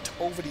are out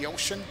over the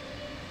ocean.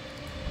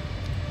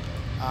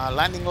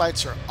 Landing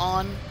lights are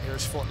on.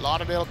 Here's Fort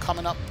Lauderdale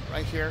coming up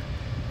right here.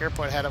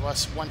 Airport ahead of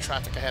us, one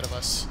traffic ahead of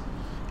us.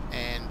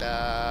 And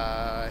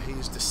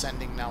he's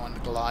descending now on the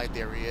glide.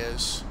 There he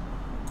is.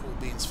 Cool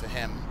beans for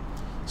him.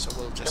 So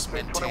we'll just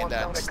maintain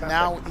that.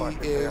 Now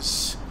he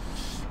is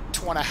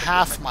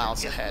 2.5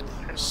 miles ahead.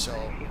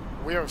 So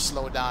we're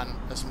slowed down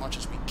as much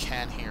as we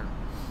can here.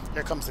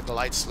 Here comes the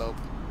glide slope.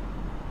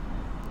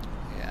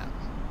 Yeah.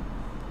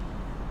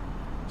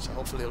 So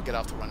hopefully it'll get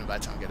off the runway by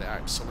the time we get there.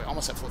 Alright, so we're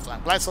almost at full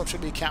flight. Glide slope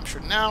should be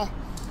captured now.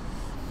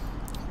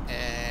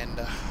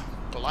 And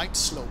glide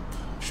slope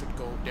should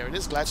go. There it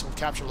is. Glide slope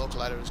capture. Low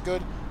collider is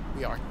good.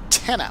 We are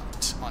 10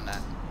 out on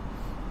that.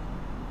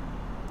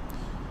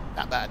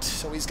 Not bad.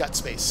 So he's got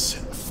space.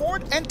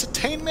 Ford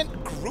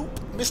Entertainment Group,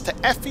 Mr.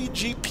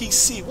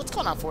 FEGPC. What's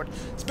going on, Ford?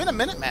 It's been a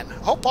minute, man.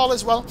 Hope all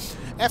is well.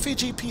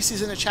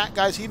 FEGPC's in the chat,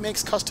 guys. He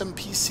makes custom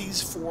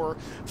PCs for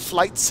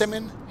flight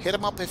simming. Hit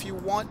him up if you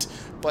want.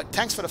 But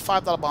thanks for the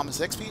 $5 bomb,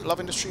 Mr. XP.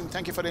 Loving the stream.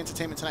 Thank you for the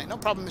entertainment tonight. No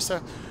problem,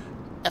 Mr.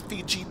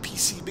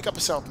 FEGPC. Big up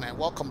yourself, man.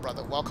 Welcome,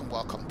 brother. Welcome,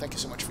 welcome. Thank you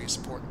so much for your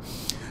support.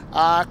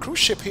 Cruise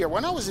ship here.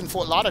 When I was in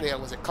Fort Lauderdale,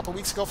 was it a couple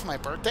weeks ago for my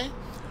birthday?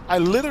 I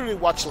literally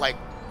watched like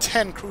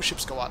 10 cruise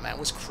ships go out, man. It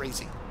was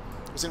crazy.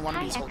 It was in one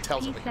of these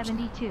hotels over here.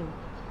 72.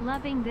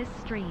 Loving this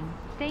stream.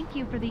 Thank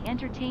you for the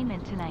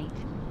entertainment tonight.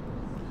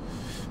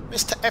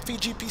 Mr.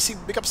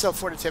 FEGPC, big up yourself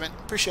for the entertainment.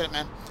 Appreciate it,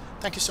 man.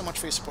 Thank you so much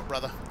for your support,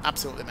 brother.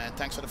 Absolutely, man.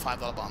 Thanks for the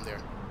 $5 bomb there.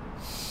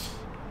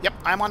 Yep,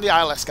 I'm on the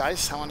ILS,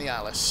 guys. I'm on the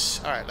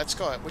ILS. All right, let's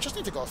go. We just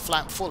need to go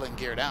flat full and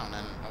gear down,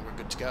 and we're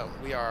good to go.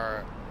 We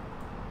are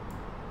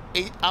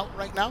 8 out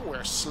right now.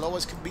 We're as slow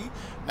as could be.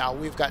 Now,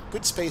 we've got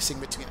good spacing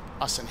between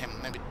us and him.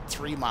 Maybe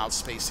 3 miles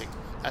spacing.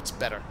 That's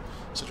better.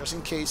 So just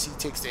in case he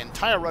takes the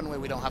entire runway,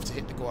 we don't have to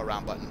hit the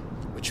go-around button,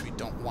 which we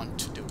don't want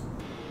to do.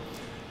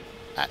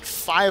 At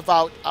 5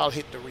 out, I'll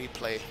hit the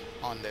replay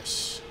on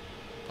this.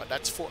 But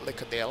that's Fort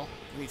Lauderdale.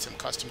 We need some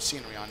custom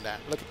scenery on that.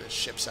 Look at the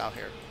ships out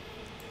here.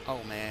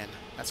 Oh, man.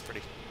 That's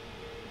pretty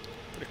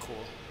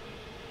cool.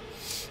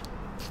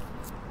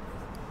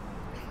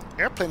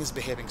 Airplane is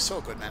behaving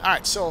so good, man.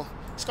 Alright, so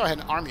let's go ahead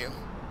and arm you.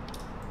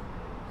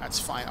 That's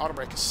fine. Auto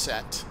brake is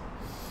set.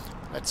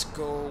 Let's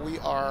go. We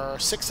are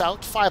 6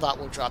 out. 5 out,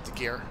 we'll drop the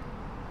gear.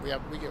 We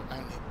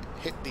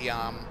hit the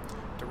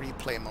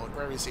replay mode.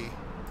 Where is he?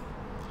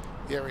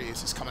 There he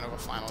is. He's coming over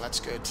final.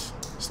 That's good.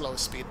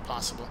 Slowest speed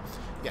possible.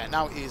 Yeah,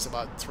 now he is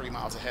about 3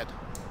 miles ahead.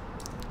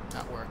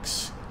 That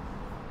works.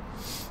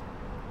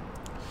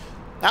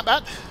 Not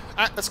bad.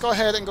 Alright, let's go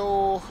ahead and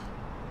go.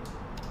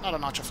 Not a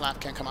notch of flap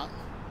can't come out.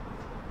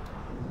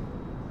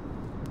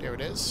 There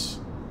it is.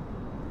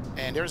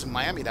 And there's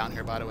Miami down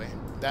here, by the way.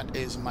 That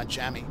is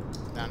Miami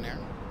down there.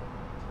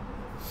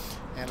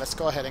 And let's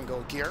go ahead and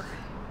go gear.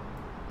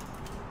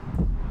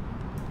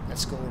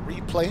 Let's go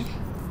replay.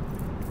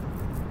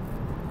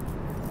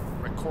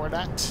 Record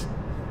that.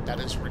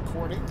 That is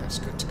recording. That's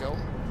good to go.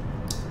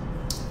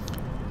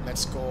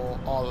 Let's go.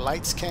 All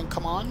lights can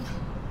come on.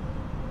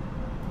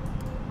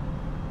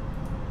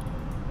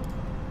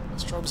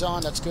 Strobes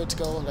on. That's good to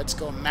go. Let's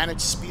go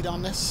manage speed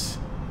on this.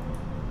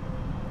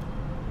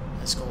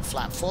 Let's go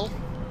flat full.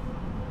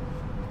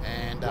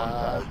 And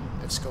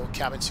let's go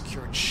cabin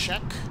secure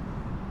check.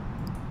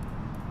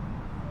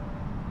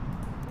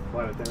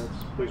 Flight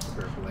attendants, please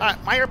prepare for landing.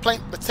 Alright, my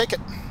airplane. Let's take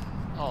it.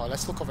 Oh,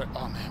 let's look over.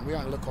 Oh man, we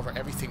want to look over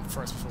everything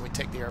first before we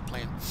take the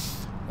airplane.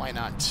 Why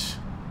not?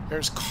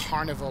 There's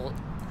Carnival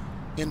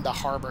in the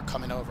harbor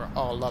coming over.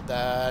 Oh, love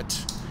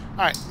that.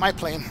 Alright, my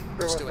plane.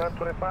 Let's do it.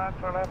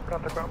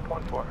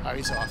 Alright,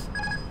 he's off.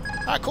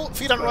 Alright, cool.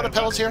 Feet on rudder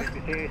pedals here.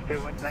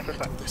 Let's do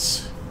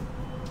this.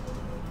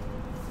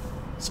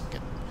 So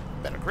get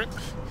better grip.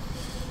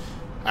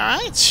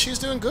 Alright, she's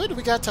doing good.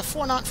 We got a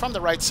 4 knot from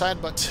the right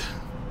side, but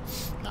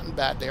nothing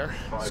bad there.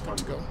 It's good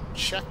to go.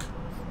 Check.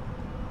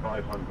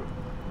 500.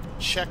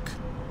 Check.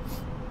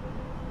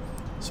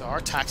 So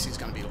our taxi is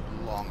going to be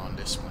long on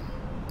this one.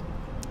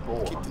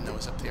 Keep the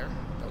nose up there.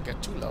 Don't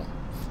get too low.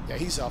 Yeah,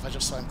 he's off. I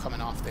just saw him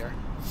coming off there.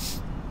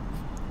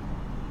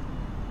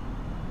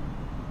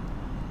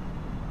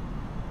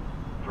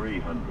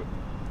 300.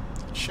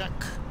 Check.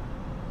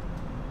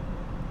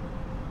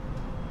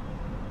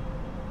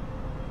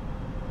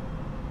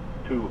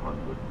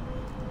 $200.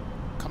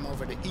 Come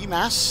over to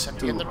EMAS at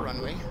the end of the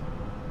runway.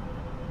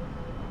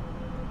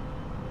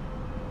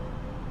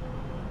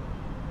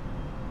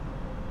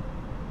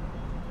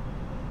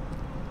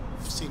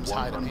 Seems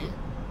high to me.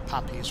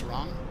 Poppy's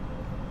wrong.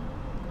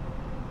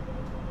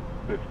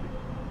 50,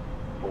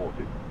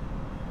 40,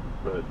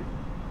 30,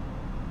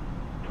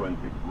 20,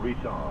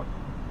 retard,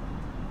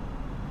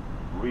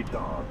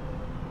 retard,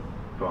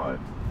 5.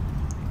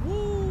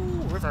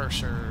 Woo! We're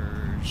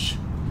reversers.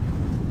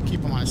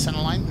 Keep them on the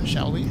center line,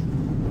 shall we?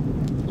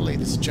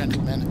 Ladies and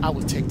gentlemen, I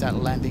will take that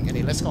landing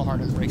any. Let's go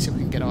hard on the brakes if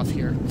we can get off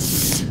here.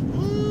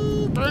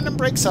 Ooh, burn them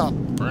brakes up.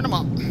 Burn them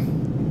up.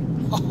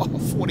 Oh,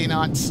 40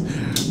 knots.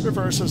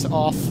 Reversers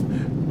off.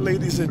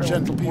 Ladies and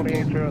gentlemen, welcome.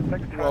 Ladies and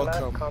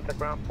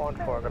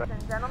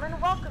gentlemen,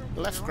 welcome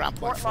to Left ground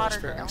point Fort 4,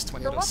 Spirit Wings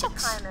Lauderdale. The local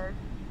 2806. time is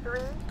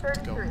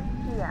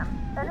 3:33 p.m.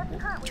 and it's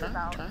currently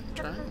about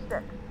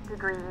 66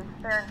 degrees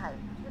Fahrenheit.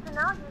 You can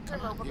now use your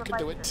mobile You can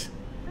do devices. it.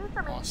 Please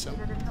remain Awesome.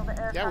 seated until the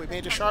aircraft Yeah, we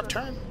made a sharp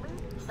turn.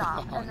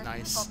 stop Oh, and the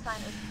nice. seatbelt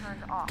sign is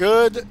turned off.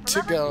 Good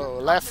to go.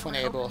 Left when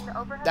able.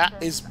 That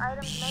is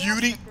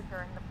beauty.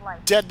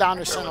 Dead down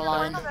the center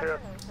line.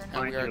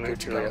 And we are good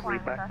to go.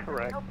 Read back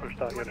correct. We'll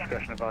start your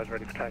discretion advised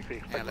ready for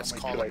taxi. And let's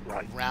call it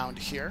round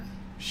here,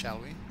 shall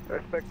we?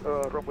 Expect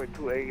runway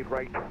 28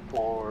 right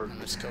for. And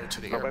let's go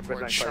to the November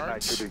airport 959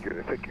 chart. to the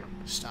unit. Thank you.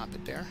 Stop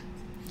it there.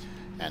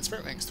 And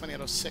Spirit Wings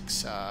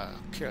 2806,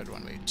 cleared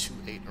runway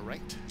 28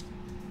 right.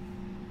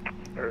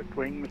 Spirit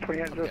Wings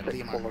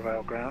 2806, full of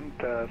rail ground,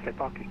 stay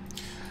parking.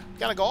 We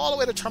gotta go all the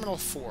way to Terminal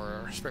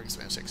 4, Spirit Wings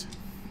 2806.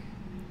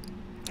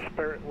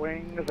 Spirit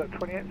Wings at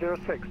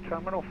 2806,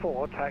 Terminal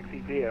 4, taxi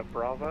via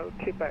Bravo,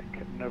 Quebec,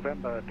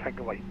 November,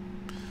 Tango 8.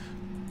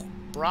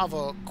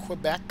 Bravo,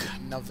 Quebec,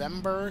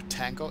 November,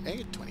 Tango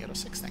 8,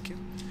 2806, thank you.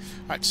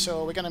 Alright,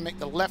 so we're gonna make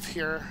the left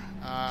here,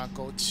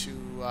 go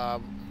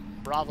to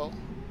Bravo,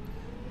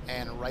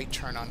 and right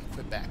turn on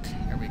Quebec.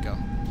 Here we go.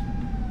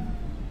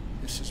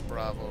 This is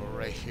Bravo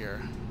right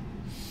here.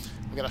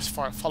 We gotta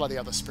follow the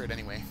other Spirit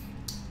anyway.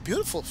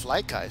 Beautiful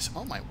flight, guys.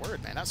 Oh my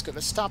word, man, that's good.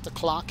 Let's stop the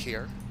clock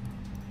here.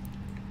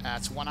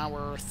 It's 1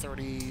 hour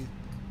 30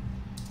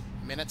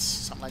 minutes,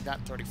 something like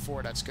that.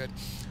 34. That's good.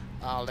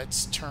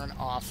 Let's turn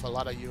off. A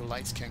lot of you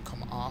lights can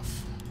come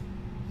off.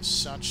 As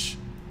such,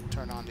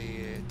 turn on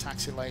the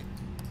taxi light.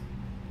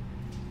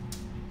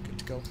 Good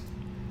to go.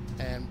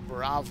 And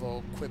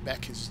Bravo,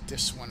 Quebec is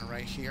this one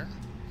right here.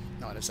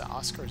 No, it is that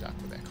Oscar. Is that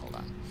Quebec? Hold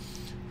on.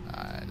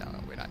 No,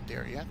 we're not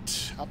there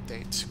yet.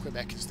 Update.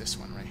 Quebec is this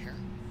one right here.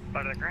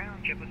 Out of the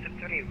ground, JetBlue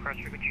 30 across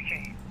frequency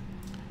change.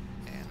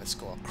 And let's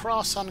go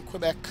across on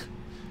Quebec.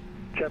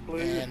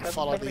 And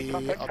follow the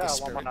other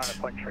Spirit. I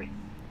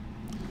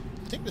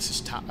think this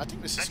is top. I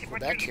think this is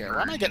Quebec here.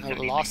 Why am I getting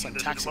lost on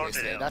taxiways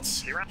there?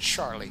 That's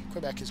Charlie.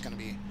 Quebec is going to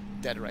be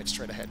dead right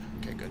straight ahead.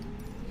 Okay, good.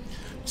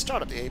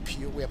 Start up the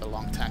APU. We have a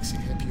long taxi.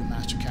 APU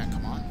master can't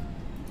come on.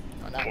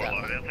 No, not that one.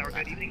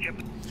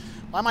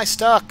 Why am I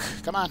stuck?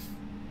 Come on.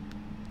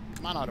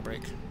 Come on, auto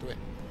brake. Do it.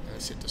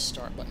 Let's hit the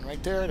start button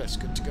right there. That's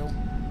good to go.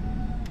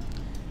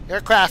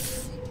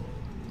 Aircraft.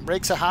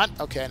 Brakes are hot.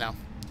 Okay, now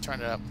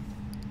turn it up.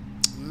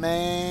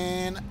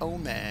 Man, oh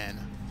man.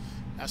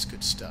 That's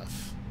good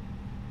stuff.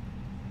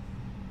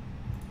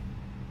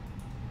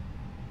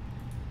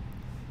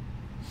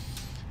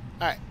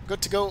 Alright,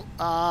 good to go.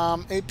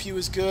 APU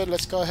is good.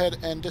 Let's go ahead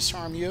and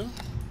disarm you.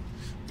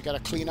 We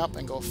gotta clean up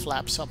and go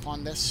flaps up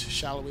on this,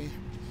 shall we?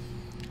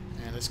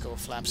 And let's go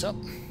flaps up.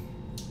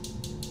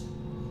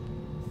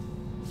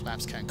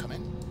 Flaps can't come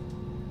in.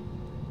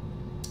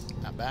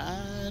 Not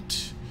bad.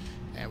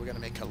 And we're gonna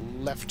make a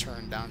left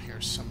turn down here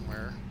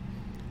somewhere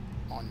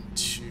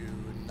onto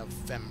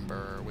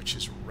November, which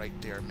is right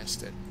there.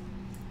 Missed it.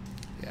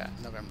 Yeah,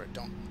 November.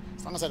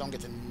 As long as I don't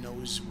get the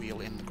nose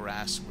wheel in the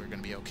grass, we're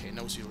gonna be okay.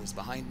 Nose wheel is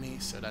behind me,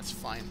 so that's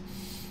fine.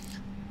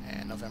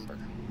 And November.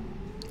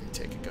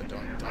 Take it good.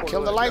 Don't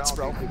kill the lights,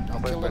 bro.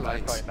 Don't kill the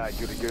lights.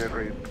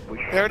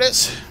 There it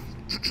is.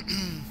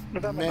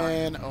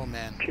 Man, oh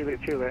man.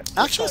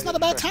 Actually, it's not a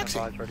bad taxi.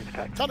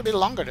 Thought it'd be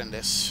longer than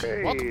this.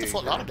 Welcome to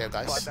Fort Lauderdale,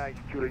 guys.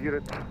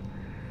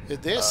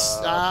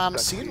 This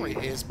scenery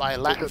is by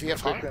Latin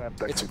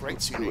VFR. It's a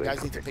great scenery. You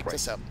guys need to pick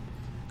this up.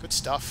 Good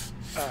stuff.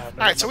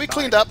 Alright, so we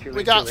cleaned up.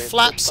 We got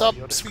flaps up,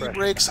 speed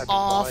brakes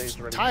off,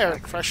 tire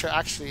pressure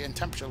actually and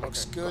temperature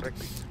looks good.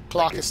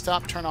 Clock is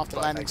stopped. Turn off the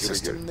landing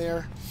system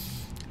there.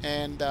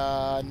 And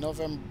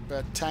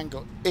November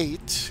Tango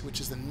 8,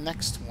 which is the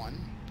next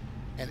one,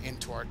 and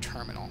into our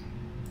terminal.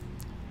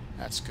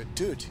 That's good.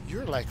 Dude,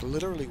 you're like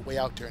literally way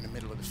out there in the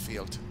middle of the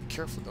field. Be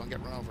careful, don't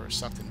get run over or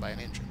sucked in by an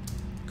engine.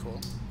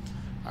 Cool.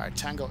 Alright,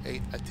 Tango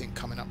 8, I think,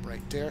 coming up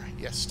right there.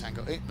 Yes,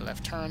 Tango 8,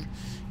 left turn.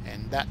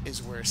 And that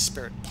is where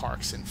Spirit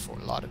parks in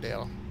Fort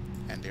Lauderdale.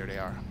 And there they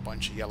are, a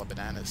bunch of yellow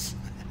bananas.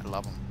 I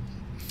love them.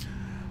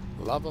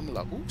 Love them,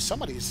 love. Ooh,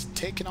 somebody's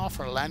taking off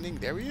or landing.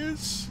 There he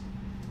is.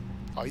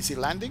 Oh, is he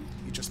landing?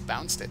 He just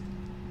bounced it.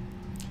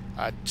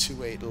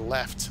 To a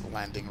left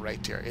landing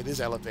right there. It is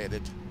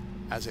elevated,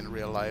 as in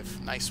real life.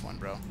 Nice one,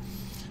 bro.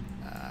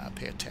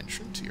 Pay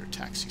attention to your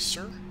taxi,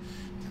 sir.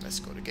 And let's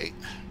go to gate.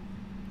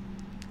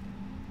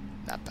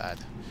 Not bad.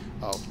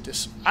 Oh,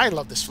 I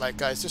love this flight,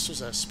 guys. This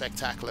was a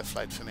spectacular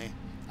flight for me.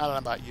 I don't know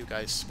about you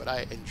guys, but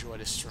I enjoyed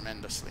this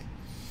tremendously.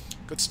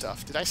 Good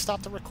stuff. Did I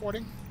stop the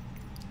recording?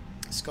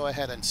 Let's go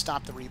ahead and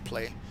stop the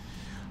replay.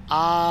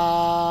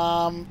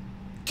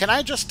 Can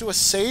I just do a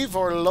save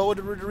or load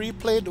the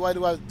replay? Do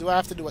I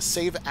have to do a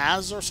save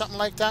as or something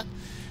like that?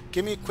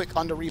 Give me a quick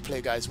on the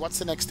replay, guys. What's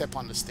the next step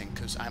on this thing?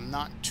 Because I'm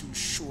not too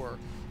sure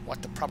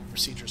what the proper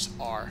procedures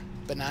are.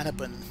 Banana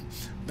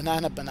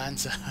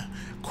Bonanza.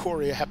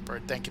 Corey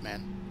Hepburn, thank you,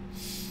 man.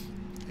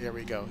 Here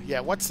we go.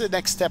 Yeah, what's the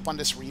next step on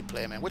this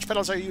replay, man? Which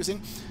pedals are you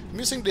using? I'm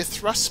using the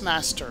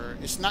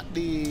Thrustmaster. It's not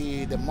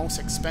the most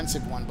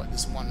expensive one, but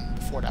this one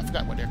before that. I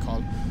forgot what they're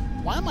called.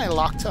 Why am I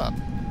locked up?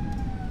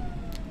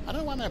 I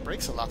don't know why my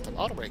brakes are locked up.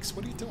 Auto brakes,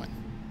 what are you doing?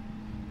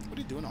 What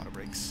are you doing, auto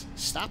brakes?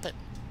 Stop it.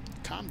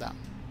 Calm down.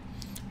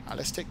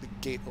 Let's take the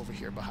gate over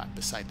here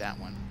beside that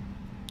one.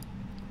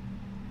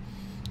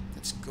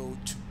 Let's go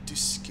to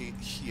this gate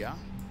here,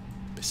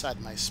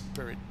 beside my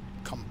Spirit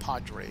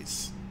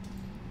compadres.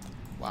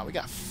 Wow, we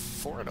got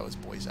 4 of those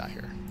boys out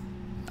here.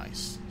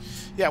 Nice.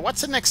 Yeah,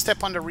 what's the next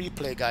step on the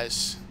replay,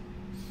 guys?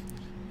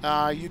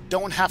 You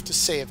don't have to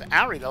save.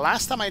 Ari, the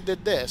last time I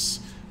did this,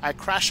 I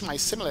crashed my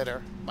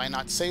simulator by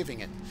not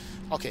saving it.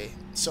 Okay,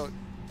 so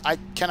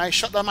can I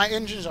shut down my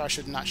engines, or I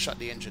should not shut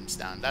the engines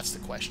down? That's the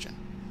question.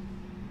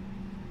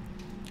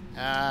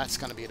 That's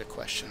going to be the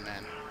question,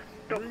 man.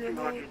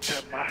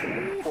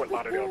 Fort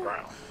Lauderdale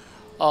ground.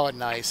 Oh,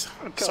 nice.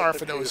 Sorry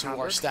for those who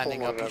are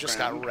standing up. You just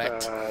got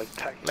wrecked.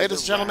 Ladies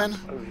and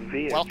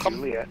gentlemen,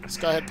 welcome. Let's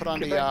go ahead and put on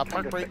the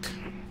park brake.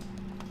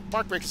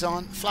 Park brake is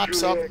on.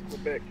 Flaps up.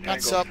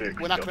 That's up.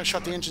 We're not going to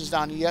shut the engines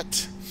down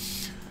yet.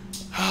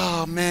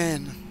 Oh,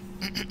 man.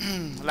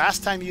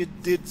 Last time you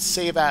did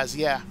save as,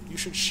 yeah.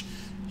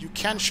 You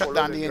can shut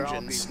down the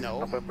engines.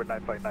 No.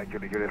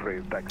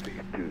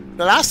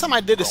 The last time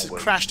I did this, it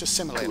crashed the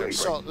simulator.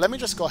 So let me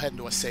just go ahead and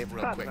do a save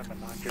real quick.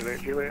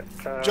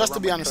 Just to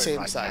be on the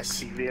safe side.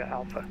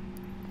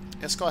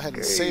 Let's go ahead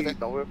and save it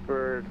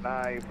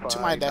to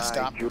my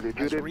desktop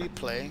as a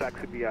replay.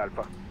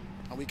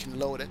 And we can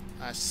load it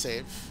as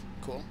save.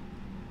 Cool.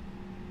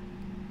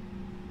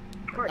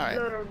 Alright.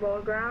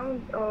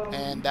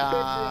 And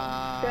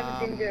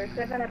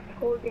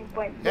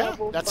yeah,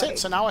 that's it.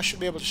 So now I should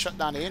be able to shut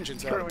down the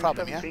engines without a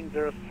problem, yeah?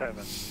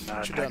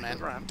 Should do it,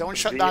 man. Don't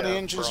shut down the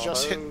engines,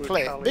 just hit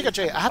play. Bigger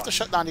J, I have to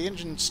shut down the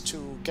engines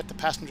to get the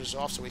passengers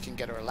off so we can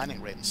get our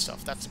landing rate and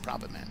stuff. That's the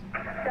problem, man.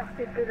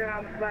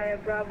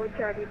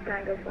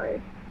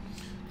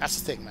 That's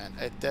the thing, man.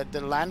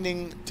 The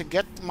landing, to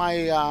get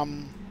my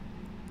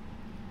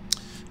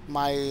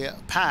my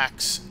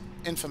PAX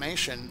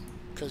information,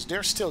 because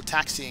they're still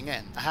taxiing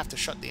in, I have to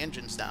shut the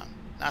engines down.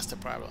 That's the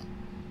problem.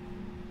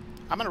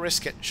 I'm going to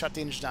risk it, shut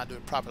the engines down, do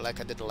it properly like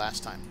I did the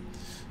last time.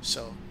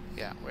 So,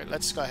 yeah,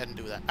 let's go ahead and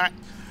do that. Alright,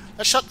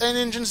 let's shut the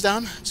engines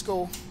down. Let's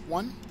go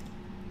 1,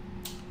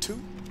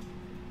 2.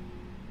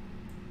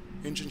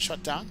 Engine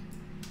shut down.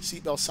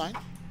 Seatbelt sign.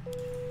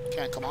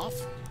 Can't come off.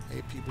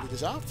 AP bleed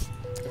is off.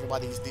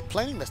 Everybody's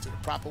deplaning. Let's do it the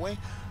proper way.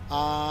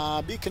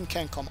 Beacon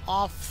can come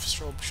off.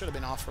 Strobe should have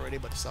been off already,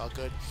 but it's all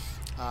good.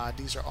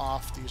 These are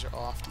off, these are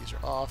off, these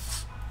are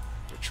off.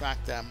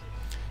 Retract them,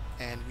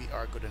 and we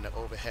are good in the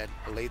overhead.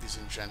 Ladies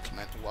and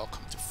gentlemen,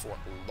 welcome to Fort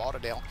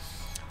Lauderdale.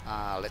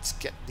 Let's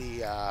get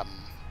the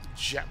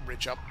jet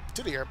bridge up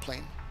to the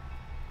airplane.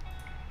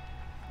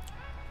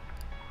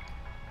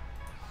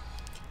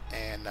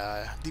 And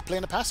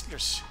deplane the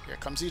passengers. Here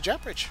comes the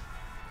jet bridge.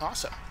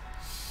 Awesome.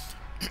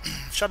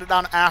 Shut it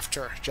down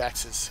after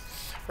Jax's.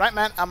 Right,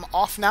 man, I'm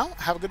off now.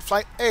 Have a good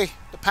flight. Hey,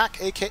 the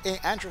pack,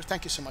 a.k.a. Andrew,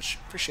 thank you so much.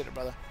 Appreciate it,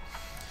 brother.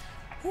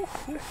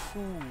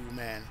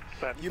 Man.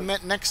 You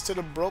meant next to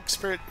the broke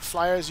Spirit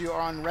flyers, you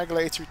are on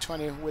regular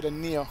A320 with a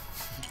Neo.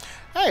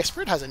 Hey,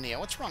 Spirit has a Neo.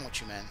 What's wrong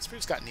with you, man?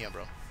 Spirit's got Neo,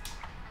 bro.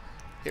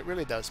 It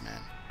really does, man.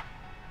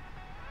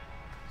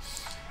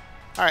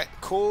 Alright,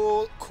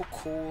 cool.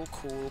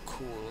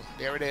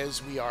 There it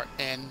is. We are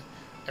in.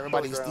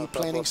 Everybody's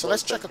deplaning. So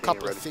let's check a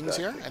couple of things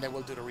here, and then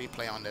we'll do the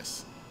replay on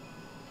this.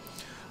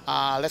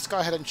 Let's go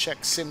ahead and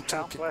check Sim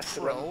Toolkit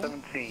Pro.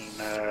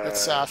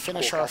 Let's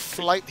finish our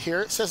flight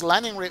here. It says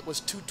landing rate was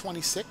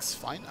 226.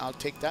 Fine, I'll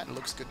take that. It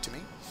looks good to me.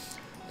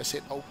 Let's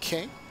hit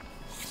OK.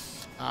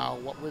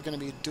 What we're going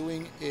to be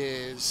doing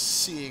is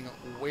seeing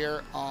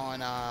where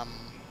on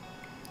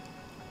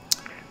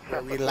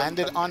where we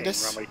landed on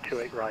this.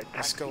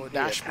 Let's go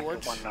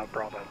dashboard.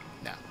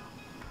 No.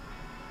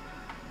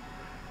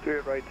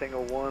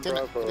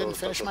 Didn't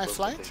finish my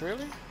flight,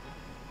 really?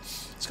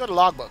 Let's go to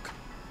logbook.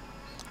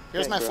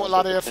 Here's my Fort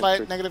Lauderdale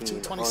flight, negative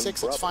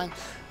 226, it's fine.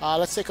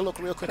 Let's take a look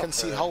real quick and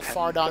see how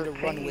far down the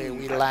runway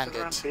we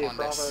landed on this.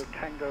 Let's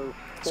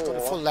go to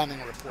full landing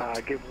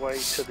report.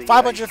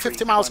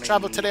 550 miles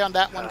traveled today on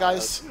that one,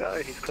 guys.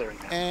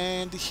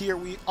 And here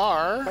we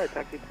are.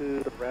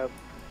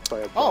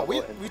 Oh,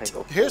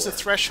 here's the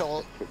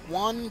threshold.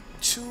 1,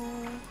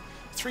 2,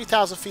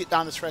 3,000 feet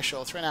down the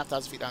threshold,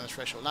 3,500 feet down the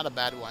threshold. Not a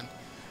bad one.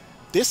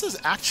 This is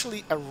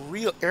actually a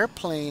real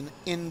airplane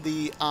in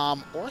the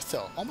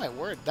ortho. Oh my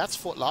word, that's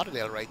Fort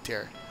Lauderdale right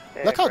there.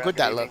 Look how good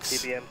that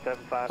looks.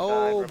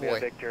 Oh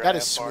boy, that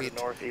is sweet.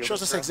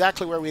 Shows us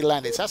exactly where we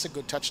landed. So that's a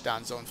good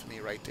touchdown zone for me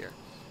right there.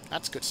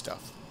 That's good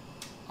stuff.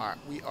 Alright,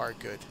 we are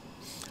good.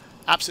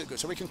 Absolutely good.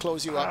 So we can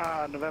close you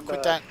up. November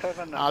Quit that.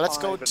 7, Let's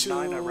go 5, to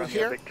 9,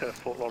 here. Victor,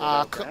 Fort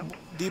Lauderdale ground.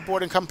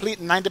 Deboarding complete,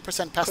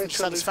 90% passenger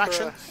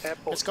satisfaction.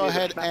 Let's go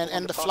ahead and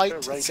end the flight.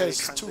 It says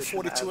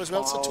 242 as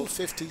well, so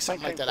 250,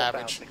 something like that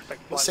average.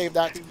 We'll save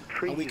that,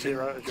 and we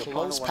can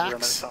close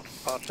packs,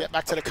 get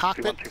back to the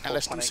cockpit, and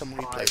let's do some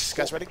replays. You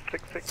guys ready?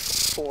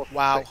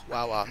 Wow,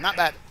 wow, wow. Not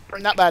bad.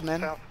 Not bad,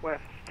 man.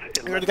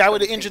 You're the guy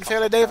with the engine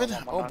failure, David?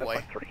 Oh,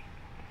 boy.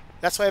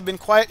 That's why I've been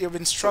quiet. You've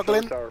been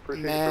struggling.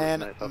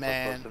 Man,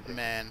 man,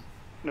 man.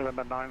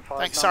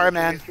 Thanks. Sorry,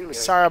 man.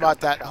 Sorry about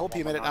that. Hope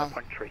you made it now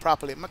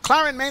properly.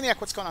 McLaren Maniac,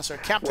 what's going on, sir?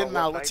 Captain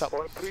Mal, what's up?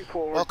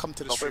 Welcome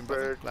to the stream,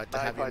 brother. Glad to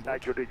have you on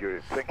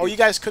board. Oh, you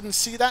guys couldn't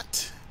see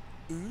that?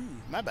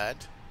 Ooh, my bad.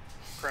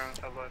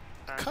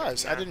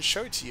 Because I didn't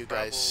show it to you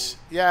guys.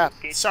 Yeah,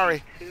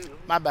 sorry.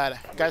 My bad.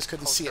 You guys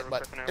couldn't see it,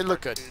 but it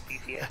looked good.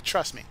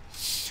 Trust me.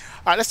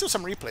 All right, let's do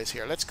some replays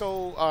here. Let's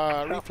go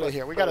replay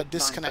here. We got a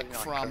disconnect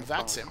from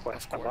Vatsim,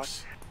 of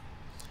course.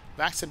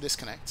 Vatsim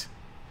disconnect.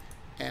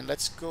 And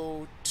let's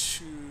go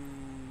to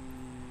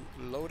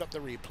load up the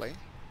replay.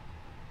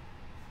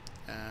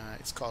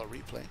 It's called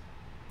replay.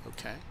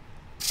 Okay.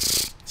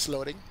 It's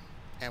loading.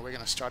 And we're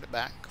going to start it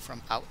back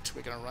from out.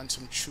 We're going to run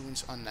some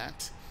tunes on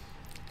that.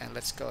 And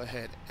let's go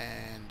ahead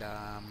and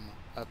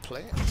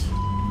play it.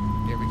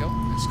 Here we go.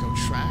 Let's go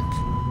track.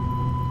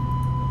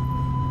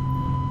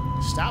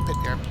 Stop it,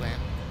 airplane.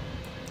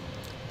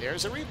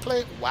 There's a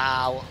replay.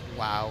 Wow,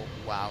 wow,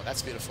 wow.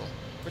 That's beautiful.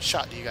 Which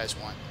shot do you guys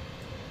want?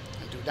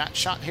 And do that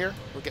shot here.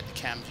 We'll get the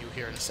cam view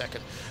here in a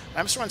second.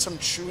 I'm just running some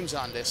tunes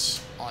on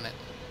this, on it.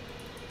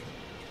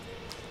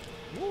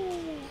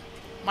 Woo.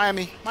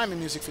 Miami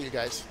music for you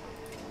guys.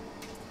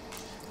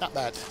 Not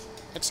bad.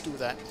 Let's do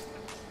that.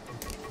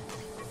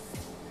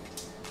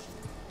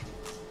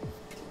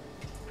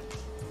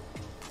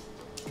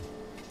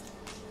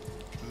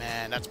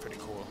 Man, that's pretty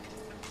cool.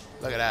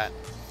 Look at that.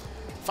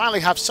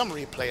 Finally have some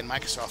replay in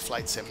Microsoft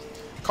Flight Sim.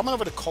 Coming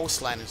over the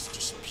coastline is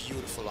just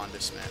beautiful on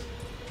this, man.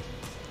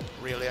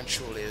 Really and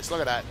truly is. Look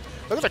at that.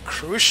 Look at the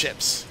cruise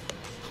ships.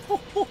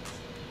 Woo-hoo.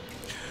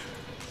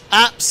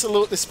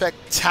 Absolutely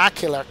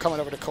spectacular coming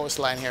over the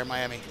coastline here in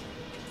Miami.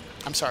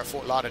 I'm sorry,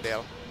 Fort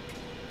Lauderdale.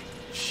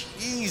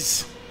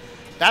 Jeez.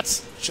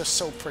 That's just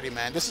so pretty,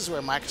 man. This is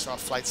where Microsoft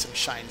Flight Sim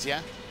shines, yeah?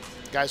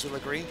 You guys will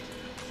agree?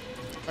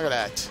 Look at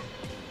that.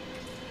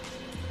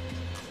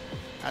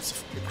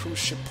 That's the cruise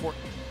ship port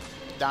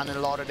down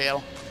in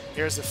Lauderdale.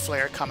 Here's the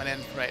flare coming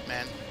in. Right,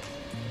 man.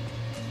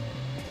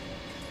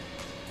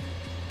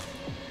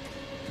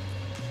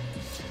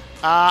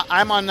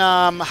 I'm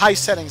on high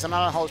settings. I'm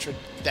not on ultra,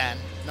 Dan.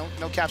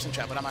 No caps and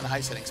chat, but I'm on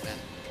high settings, man.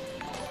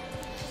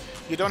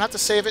 You don't have to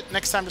save it.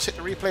 Next time, just hit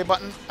the replay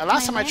button.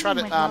 Last time I tried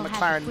it,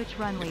 McLaren,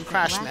 it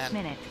crashed, man.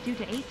 Minute due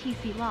to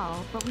ATC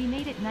lull, but we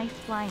made it nice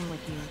flying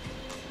with you.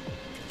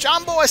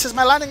 John Boy says,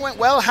 my landing went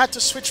well. Had to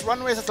switch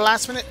runways at the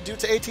last minute due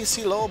to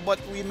ATC low, but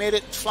we made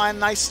it flying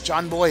nice.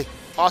 John Boy.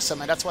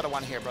 Awesome, and that's what I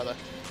want to hear, brother.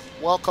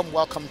 Welcome,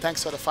 welcome.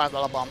 Thanks for the $5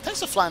 bomb.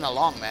 Thanks for flying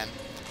along, man.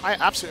 I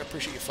absolutely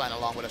appreciate you flying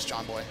along with us,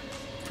 John Boy.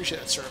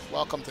 Appreciate it, sir.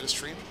 Welcome to the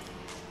stream.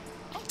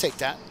 I'll take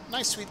that.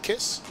 Nice sweet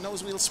kiss.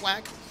 Nose wheel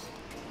swag.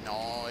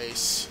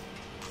 Nice.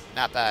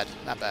 Not bad.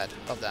 Not bad.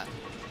 Love that.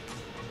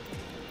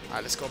 All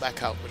right, let's go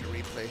back out with the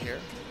replay here.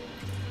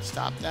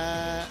 Stop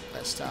that.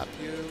 Let's stop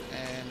you.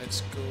 And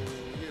let's go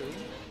you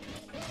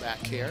back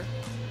here.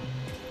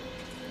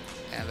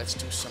 And let's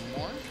do some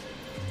more.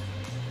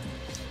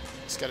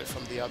 Let's get it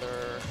from the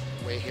other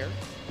way here.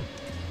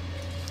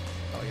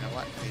 Oh, you know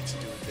what? I need to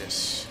do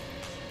this.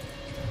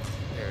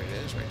 There it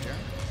is, right there.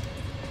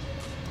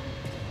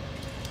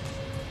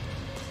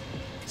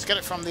 Let's get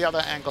it from the other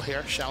angle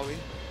here, shall we?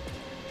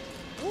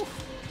 Woo.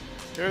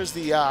 There's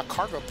the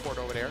cargo port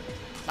over there.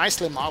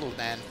 Nicely modeled,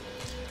 man.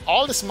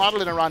 All this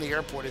modeling around the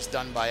airport is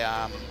done by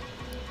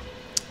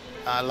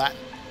Latin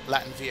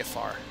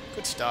VFR.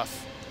 Good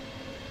stuff.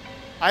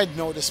 I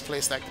know this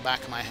place like the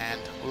back of my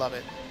hand. Love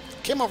it.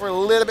 Came over a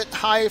little bit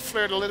high,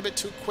 flared a little bit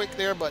too quick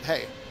there, but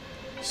hey,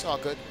 it's all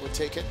good. We'll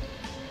take it.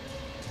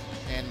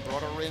 And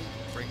brought her in.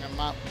 Bring him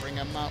out, bring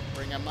him out,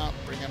 bring him out,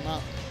 bring him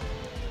out.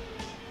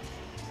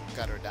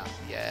 Got her down.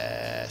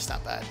 Yes,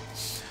 not bad.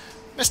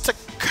 Mr.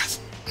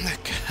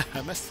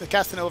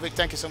 Kastanovic,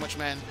 thank you so much,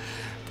 man.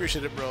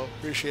 Appreciate it, bro.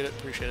 Appreciate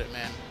it,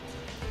 man.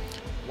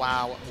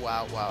 Wow,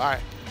 wow, wow. All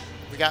right,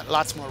 we got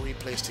lots more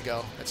replays to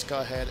go. Let's go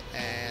ahead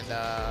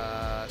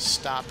and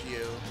stop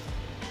you.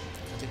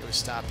 I think it was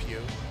stop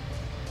you.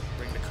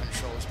 Bring the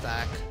controls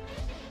back.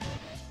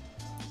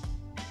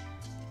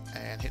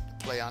 And hit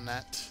the play on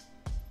that.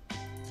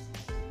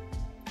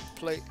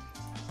 Play.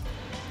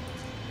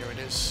 Here it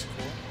is.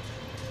 Cool.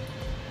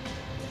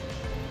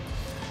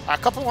 A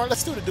couple more.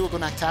 Let's do the Dual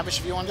Nactavish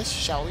view on this,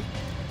 shall we?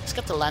 Let's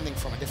get the landing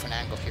from a different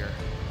angle here.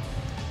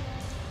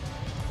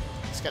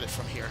 Let's get it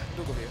from here.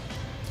 Google view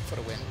for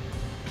the win.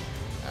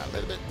 A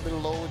little bit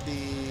below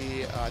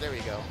the... there we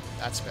go.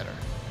 That's better.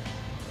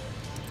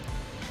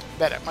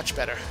 Better. Much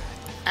better.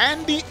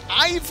 Andy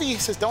Ivy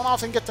says, don't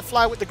often get to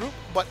fly with the group,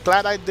 but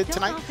glad I did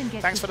tonight.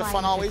 Thanks for the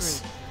fun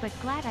always. But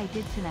glad I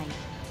did tonight.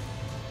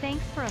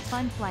 Thanks for a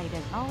fun flight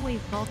as always,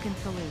 Vulcan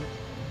salute.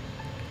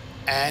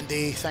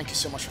 Andy, thank you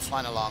so much for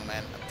flying along,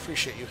 man.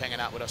 Appreciate you hanging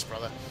out with us,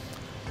 brother.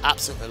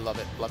 Absolutely love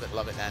it,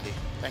 Andy.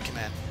 Thank you,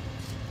 man.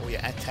 Oh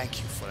yeah, and thank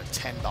you for the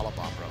 $10 bomb,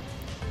 bro.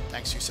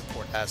 Thanks for your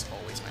support as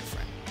always, my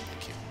friend.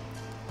 Thank you.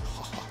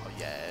 Oh,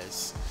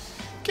 yes.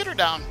 Get her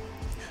down.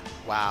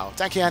 Wow.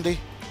 Thank you, Andy.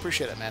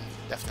 Appreciate it, man.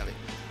 Definitely.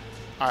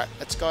 All right,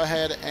 let's go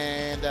ahead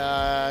and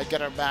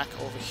get her back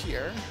over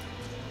here.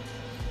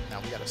 Now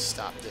we got to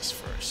stop this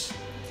first.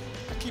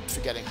 I keep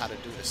forgetting how to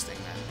do this thing,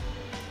 man.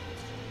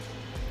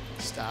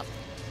 Stop.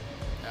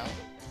 No.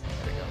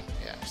 There we go.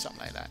 Yeah,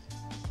 something like that.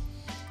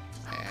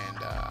 And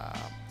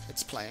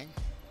it's playing.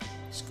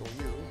 Let's go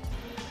you.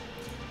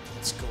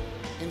 Let's go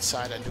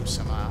inside and do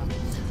some...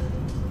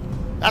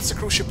 That's the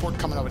cruise ship port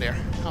coming over there.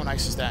 How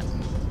nice is that?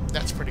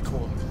 That's pretty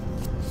cool.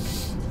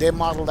 They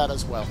modeled that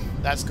as well.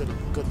 That's good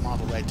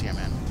model right there,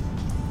 man.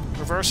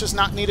 Reverses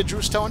not needed,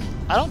 Drew Stone.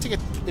 I don't think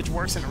it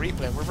works in the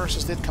replay.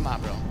 Reverses did come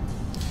out, bro.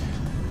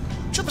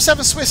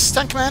 777 Swiss,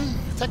 thank you, man.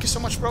 Thank you so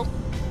much, bro.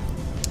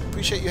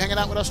 Appreciate you hanging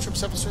out with us,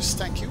 777 Swiss.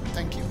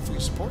 Thank you for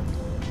your support.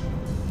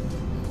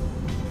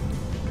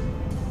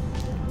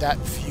 That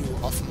view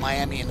of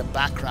Miami in the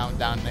background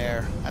down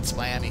there, that's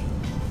Miami.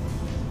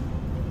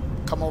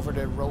 Come over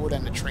the road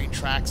and the train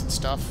tracks and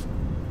stuff.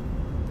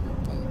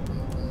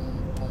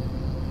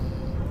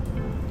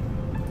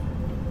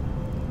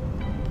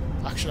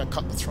 Actually, I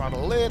cut the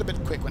throttle a little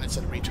bit quick when it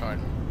said retard.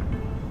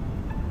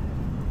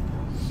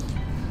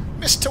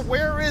 Mr.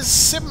 Where is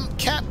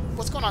Simcat?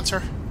 What's going on,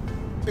 sir?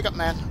 Big up,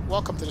 man.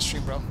 Welcome to the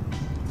stream, bro.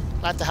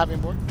 Glad to have you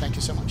on board. Thank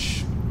you so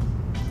much.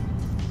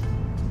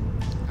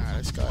 Alright,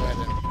 let's go ahead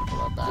and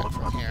pull it back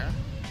from here.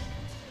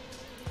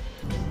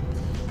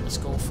 Let's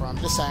go from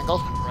this angle,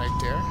 right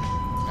there.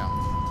 No.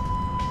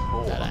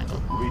 That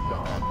angle.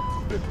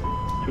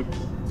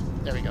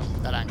 There we go.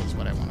 That angle is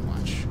what I want to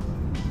watch.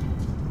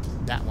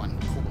 That one.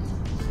 Cool.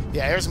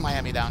 Yeah, here's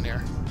Miami down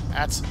there.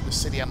 That's the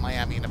city of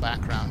Miami in the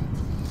background.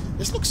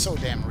 This looks so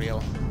damn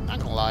real. Not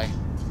gonna lie.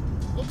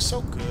 Looks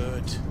so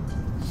good.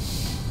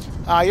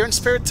 You're in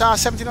Spirit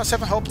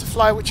 1707. Hope to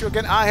fly with you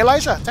again.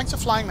 Elijah, thanks for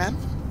flying, man.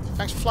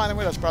 Thanks for flying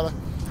with us, brother.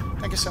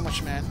 Thank you so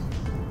much, man.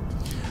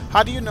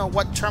 How do you know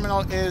what terminal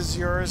is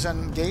yours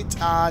and gate?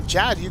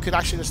 Jad, you could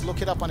actually just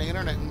look it up on the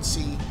internet and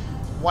see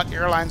what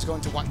airline's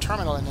going to what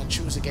terminal and then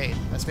choose a gate.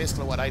 That's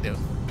basically what I do.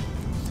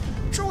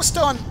 True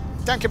Stone.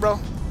 Thank you, bro.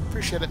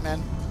 Appreciate it,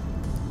 man.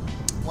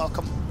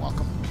 Welcome,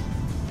 welcome.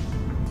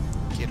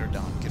 Get her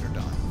done, get her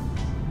done.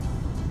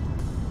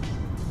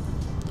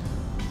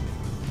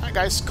 Alright,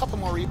 guys, a couple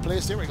more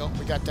replays. There we go.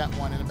 We got that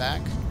one in the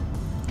back.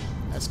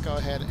 Let's go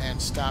ahead and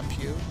stop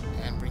you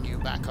and bring you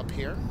back up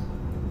here.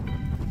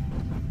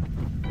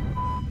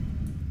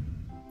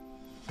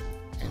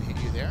 And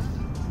hit you there.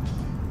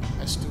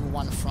 Let's do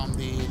one from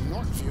the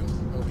north view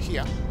over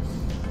here.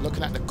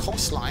 Looking at the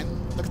coastline.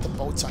 Look at the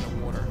boats on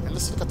the water. And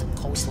let's look at the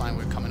coastline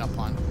we're coming up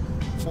on.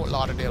 Fort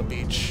Lauderdale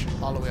Beach,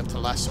 all the way up to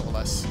Las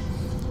Olas.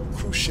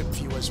 Cruise ship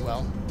view as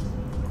well.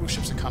 Cruise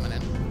ships are coming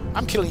in.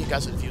 I'm killing you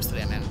guys with views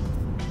today, man.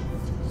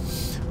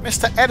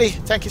 Mr. Eddie,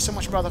 thank you so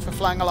much, brother, for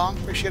flying along.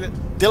 Appreciate it.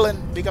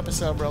 Dylan, big up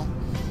yourself, bro.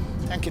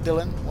 Thank you,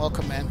 Dylan.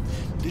 Welcome, man.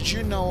 Did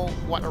you know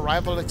what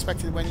arrival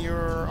expected when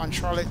you're on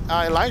Charlotte?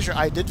 Elijah,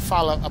 I did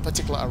follow a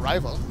particular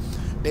arrival.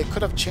 They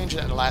could have changed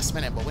it at the last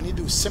minute, but when you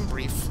do sim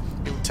brief,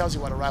 it tells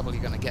you what arrival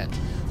you're going to get.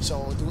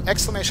 So do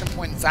exclamation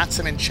point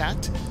Vatsim in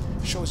chat.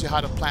 Shows you how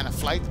to plan a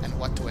flight and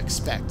what to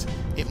expect.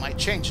 It might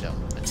change though.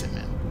 That's it,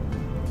 man.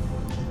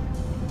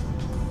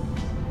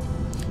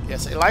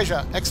 Yes,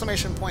 Elijah,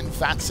 exclamation point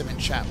Vatsim in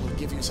chat will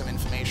give you some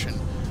information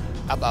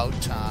about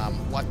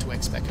what to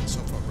expect and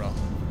so forth, bro.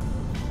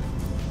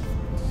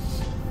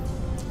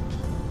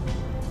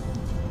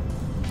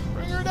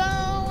 Bring her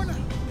down.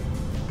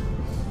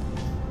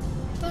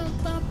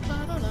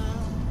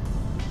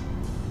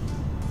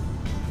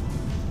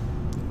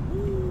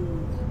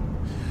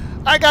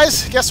 Alright,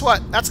 guys, guess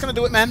what? That's going to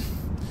do it, man.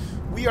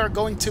 We are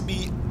going to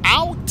be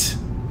out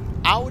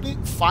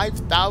at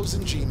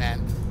 5,000 G,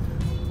 man.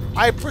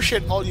 I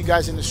appreciate all you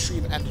guys in the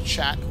stream and the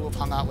chat who have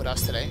hung out with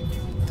us today.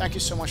 Thank you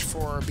so much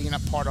for being a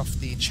part of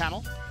the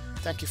channel.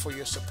 Thank you for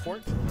your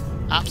support.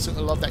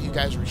 Absolutely love that you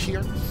guys are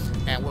here.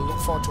 And we'll look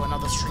forward to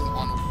another stream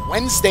on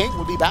Wednesday.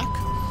 We'll be back.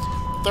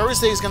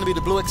 Thursday is going to be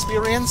the Blue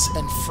Experience.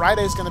 And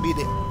Friday is going to be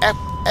the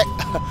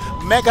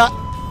Mega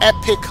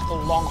Epic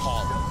Long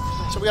Haul.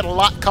 So we got a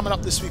lot coming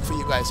up this week for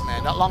you guys,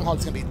 man. That long haul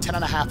is going to be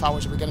 10.5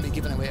 hours. We're going to be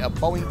giving away a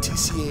Boeing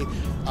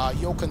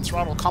TCA Yoke and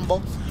throttle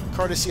combo,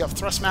 courtesy of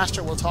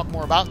Thrustmaster. We'll talk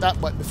more about that.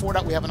 But before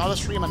that, we have another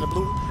stream and the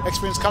Blue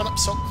Experience coming up.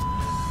 So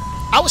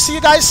I will see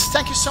you guys.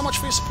 Thank you so much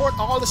for your support.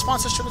 All the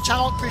sponsors to the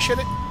channel, appreciate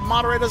it.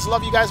 Moderators,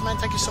 love you guys, man.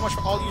 Thank you so much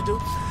for all you do.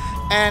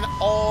 And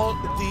all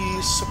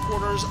the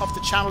supporters of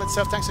the channel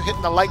itself, thanks for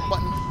hitting the like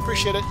button.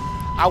 Appreciate it.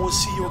 I will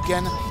see you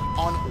again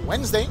on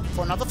Wednesday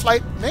for another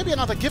flight, maybe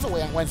another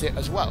giveaway on Wednesday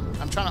as well.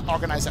 I'm trying to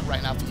organize that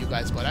right now for you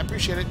guys, but I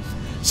appreciate it.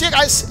 See you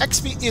guys.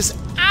 XP is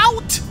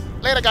out.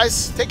 Later,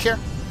 guys. Take care.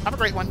 Have a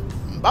great one.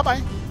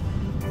 Bye-bye.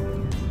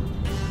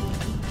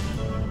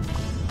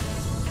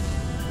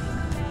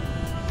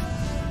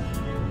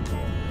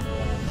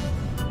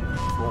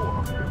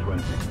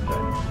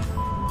 10.